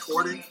still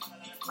recording,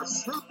 I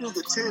should do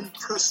the 10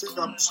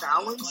 push-up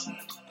challenge,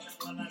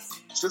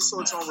 just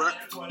so it's on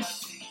record.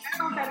 I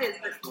don't know what that is,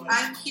 but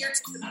I'm here to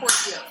support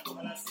you.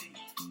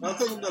 I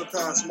think I'm going to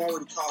pass. I'm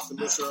already coughing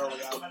this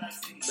early. I'll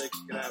make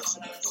an ass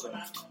of that. So.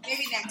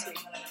 Maybe next week.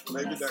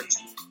 Maybe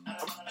next week.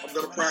 I'm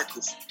going to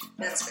practice.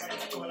 That's fair.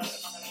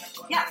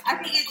 Yeah, I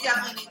think it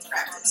definitely needs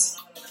practice.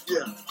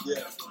 Yeah.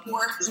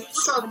 More. We're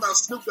talking about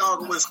Snoop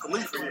Dogg and Wiz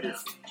Khalifa here.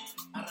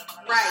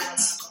 Right.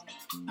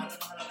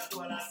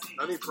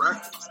 I need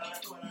practice.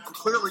 I'm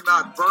clearly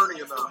not burning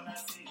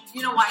enough.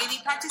 You know why you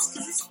need practice?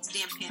 Because it's a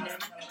damn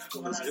pandemic.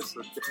 It's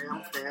a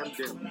damn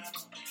pandemic.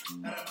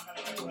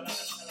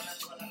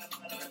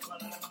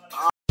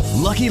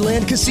 Lucky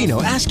Land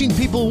Casino, asking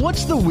people,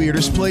 what's the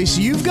weirdest place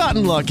you've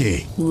gotten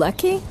lucky?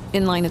 Lucky?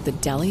 In line at the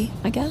deli,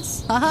 I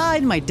guess? Aha,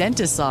 in my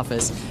dentist's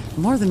office.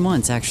 More than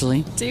once,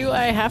 actually. Do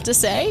I have to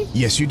say?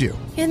 Yes, you do.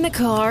 In the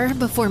car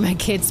before my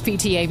kids'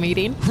 PTA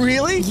meeting.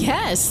 Really?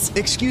 Yes.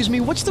 Excuse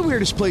me, what's the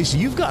weirdest place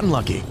you've gotten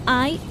lucky?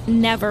 I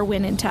never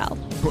win and tell.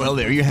 Well,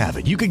 there you have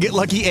it. You can get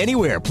lucky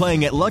anywhere,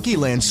 playing at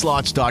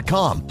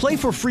LuckyLandSlots.com. Play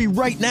for free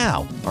right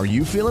now. Are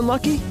you feeling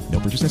lucky? No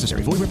purchase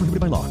necessary. Void where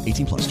prohibited by law.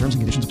 18+. Terms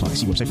and conditions apply.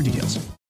 See website for details.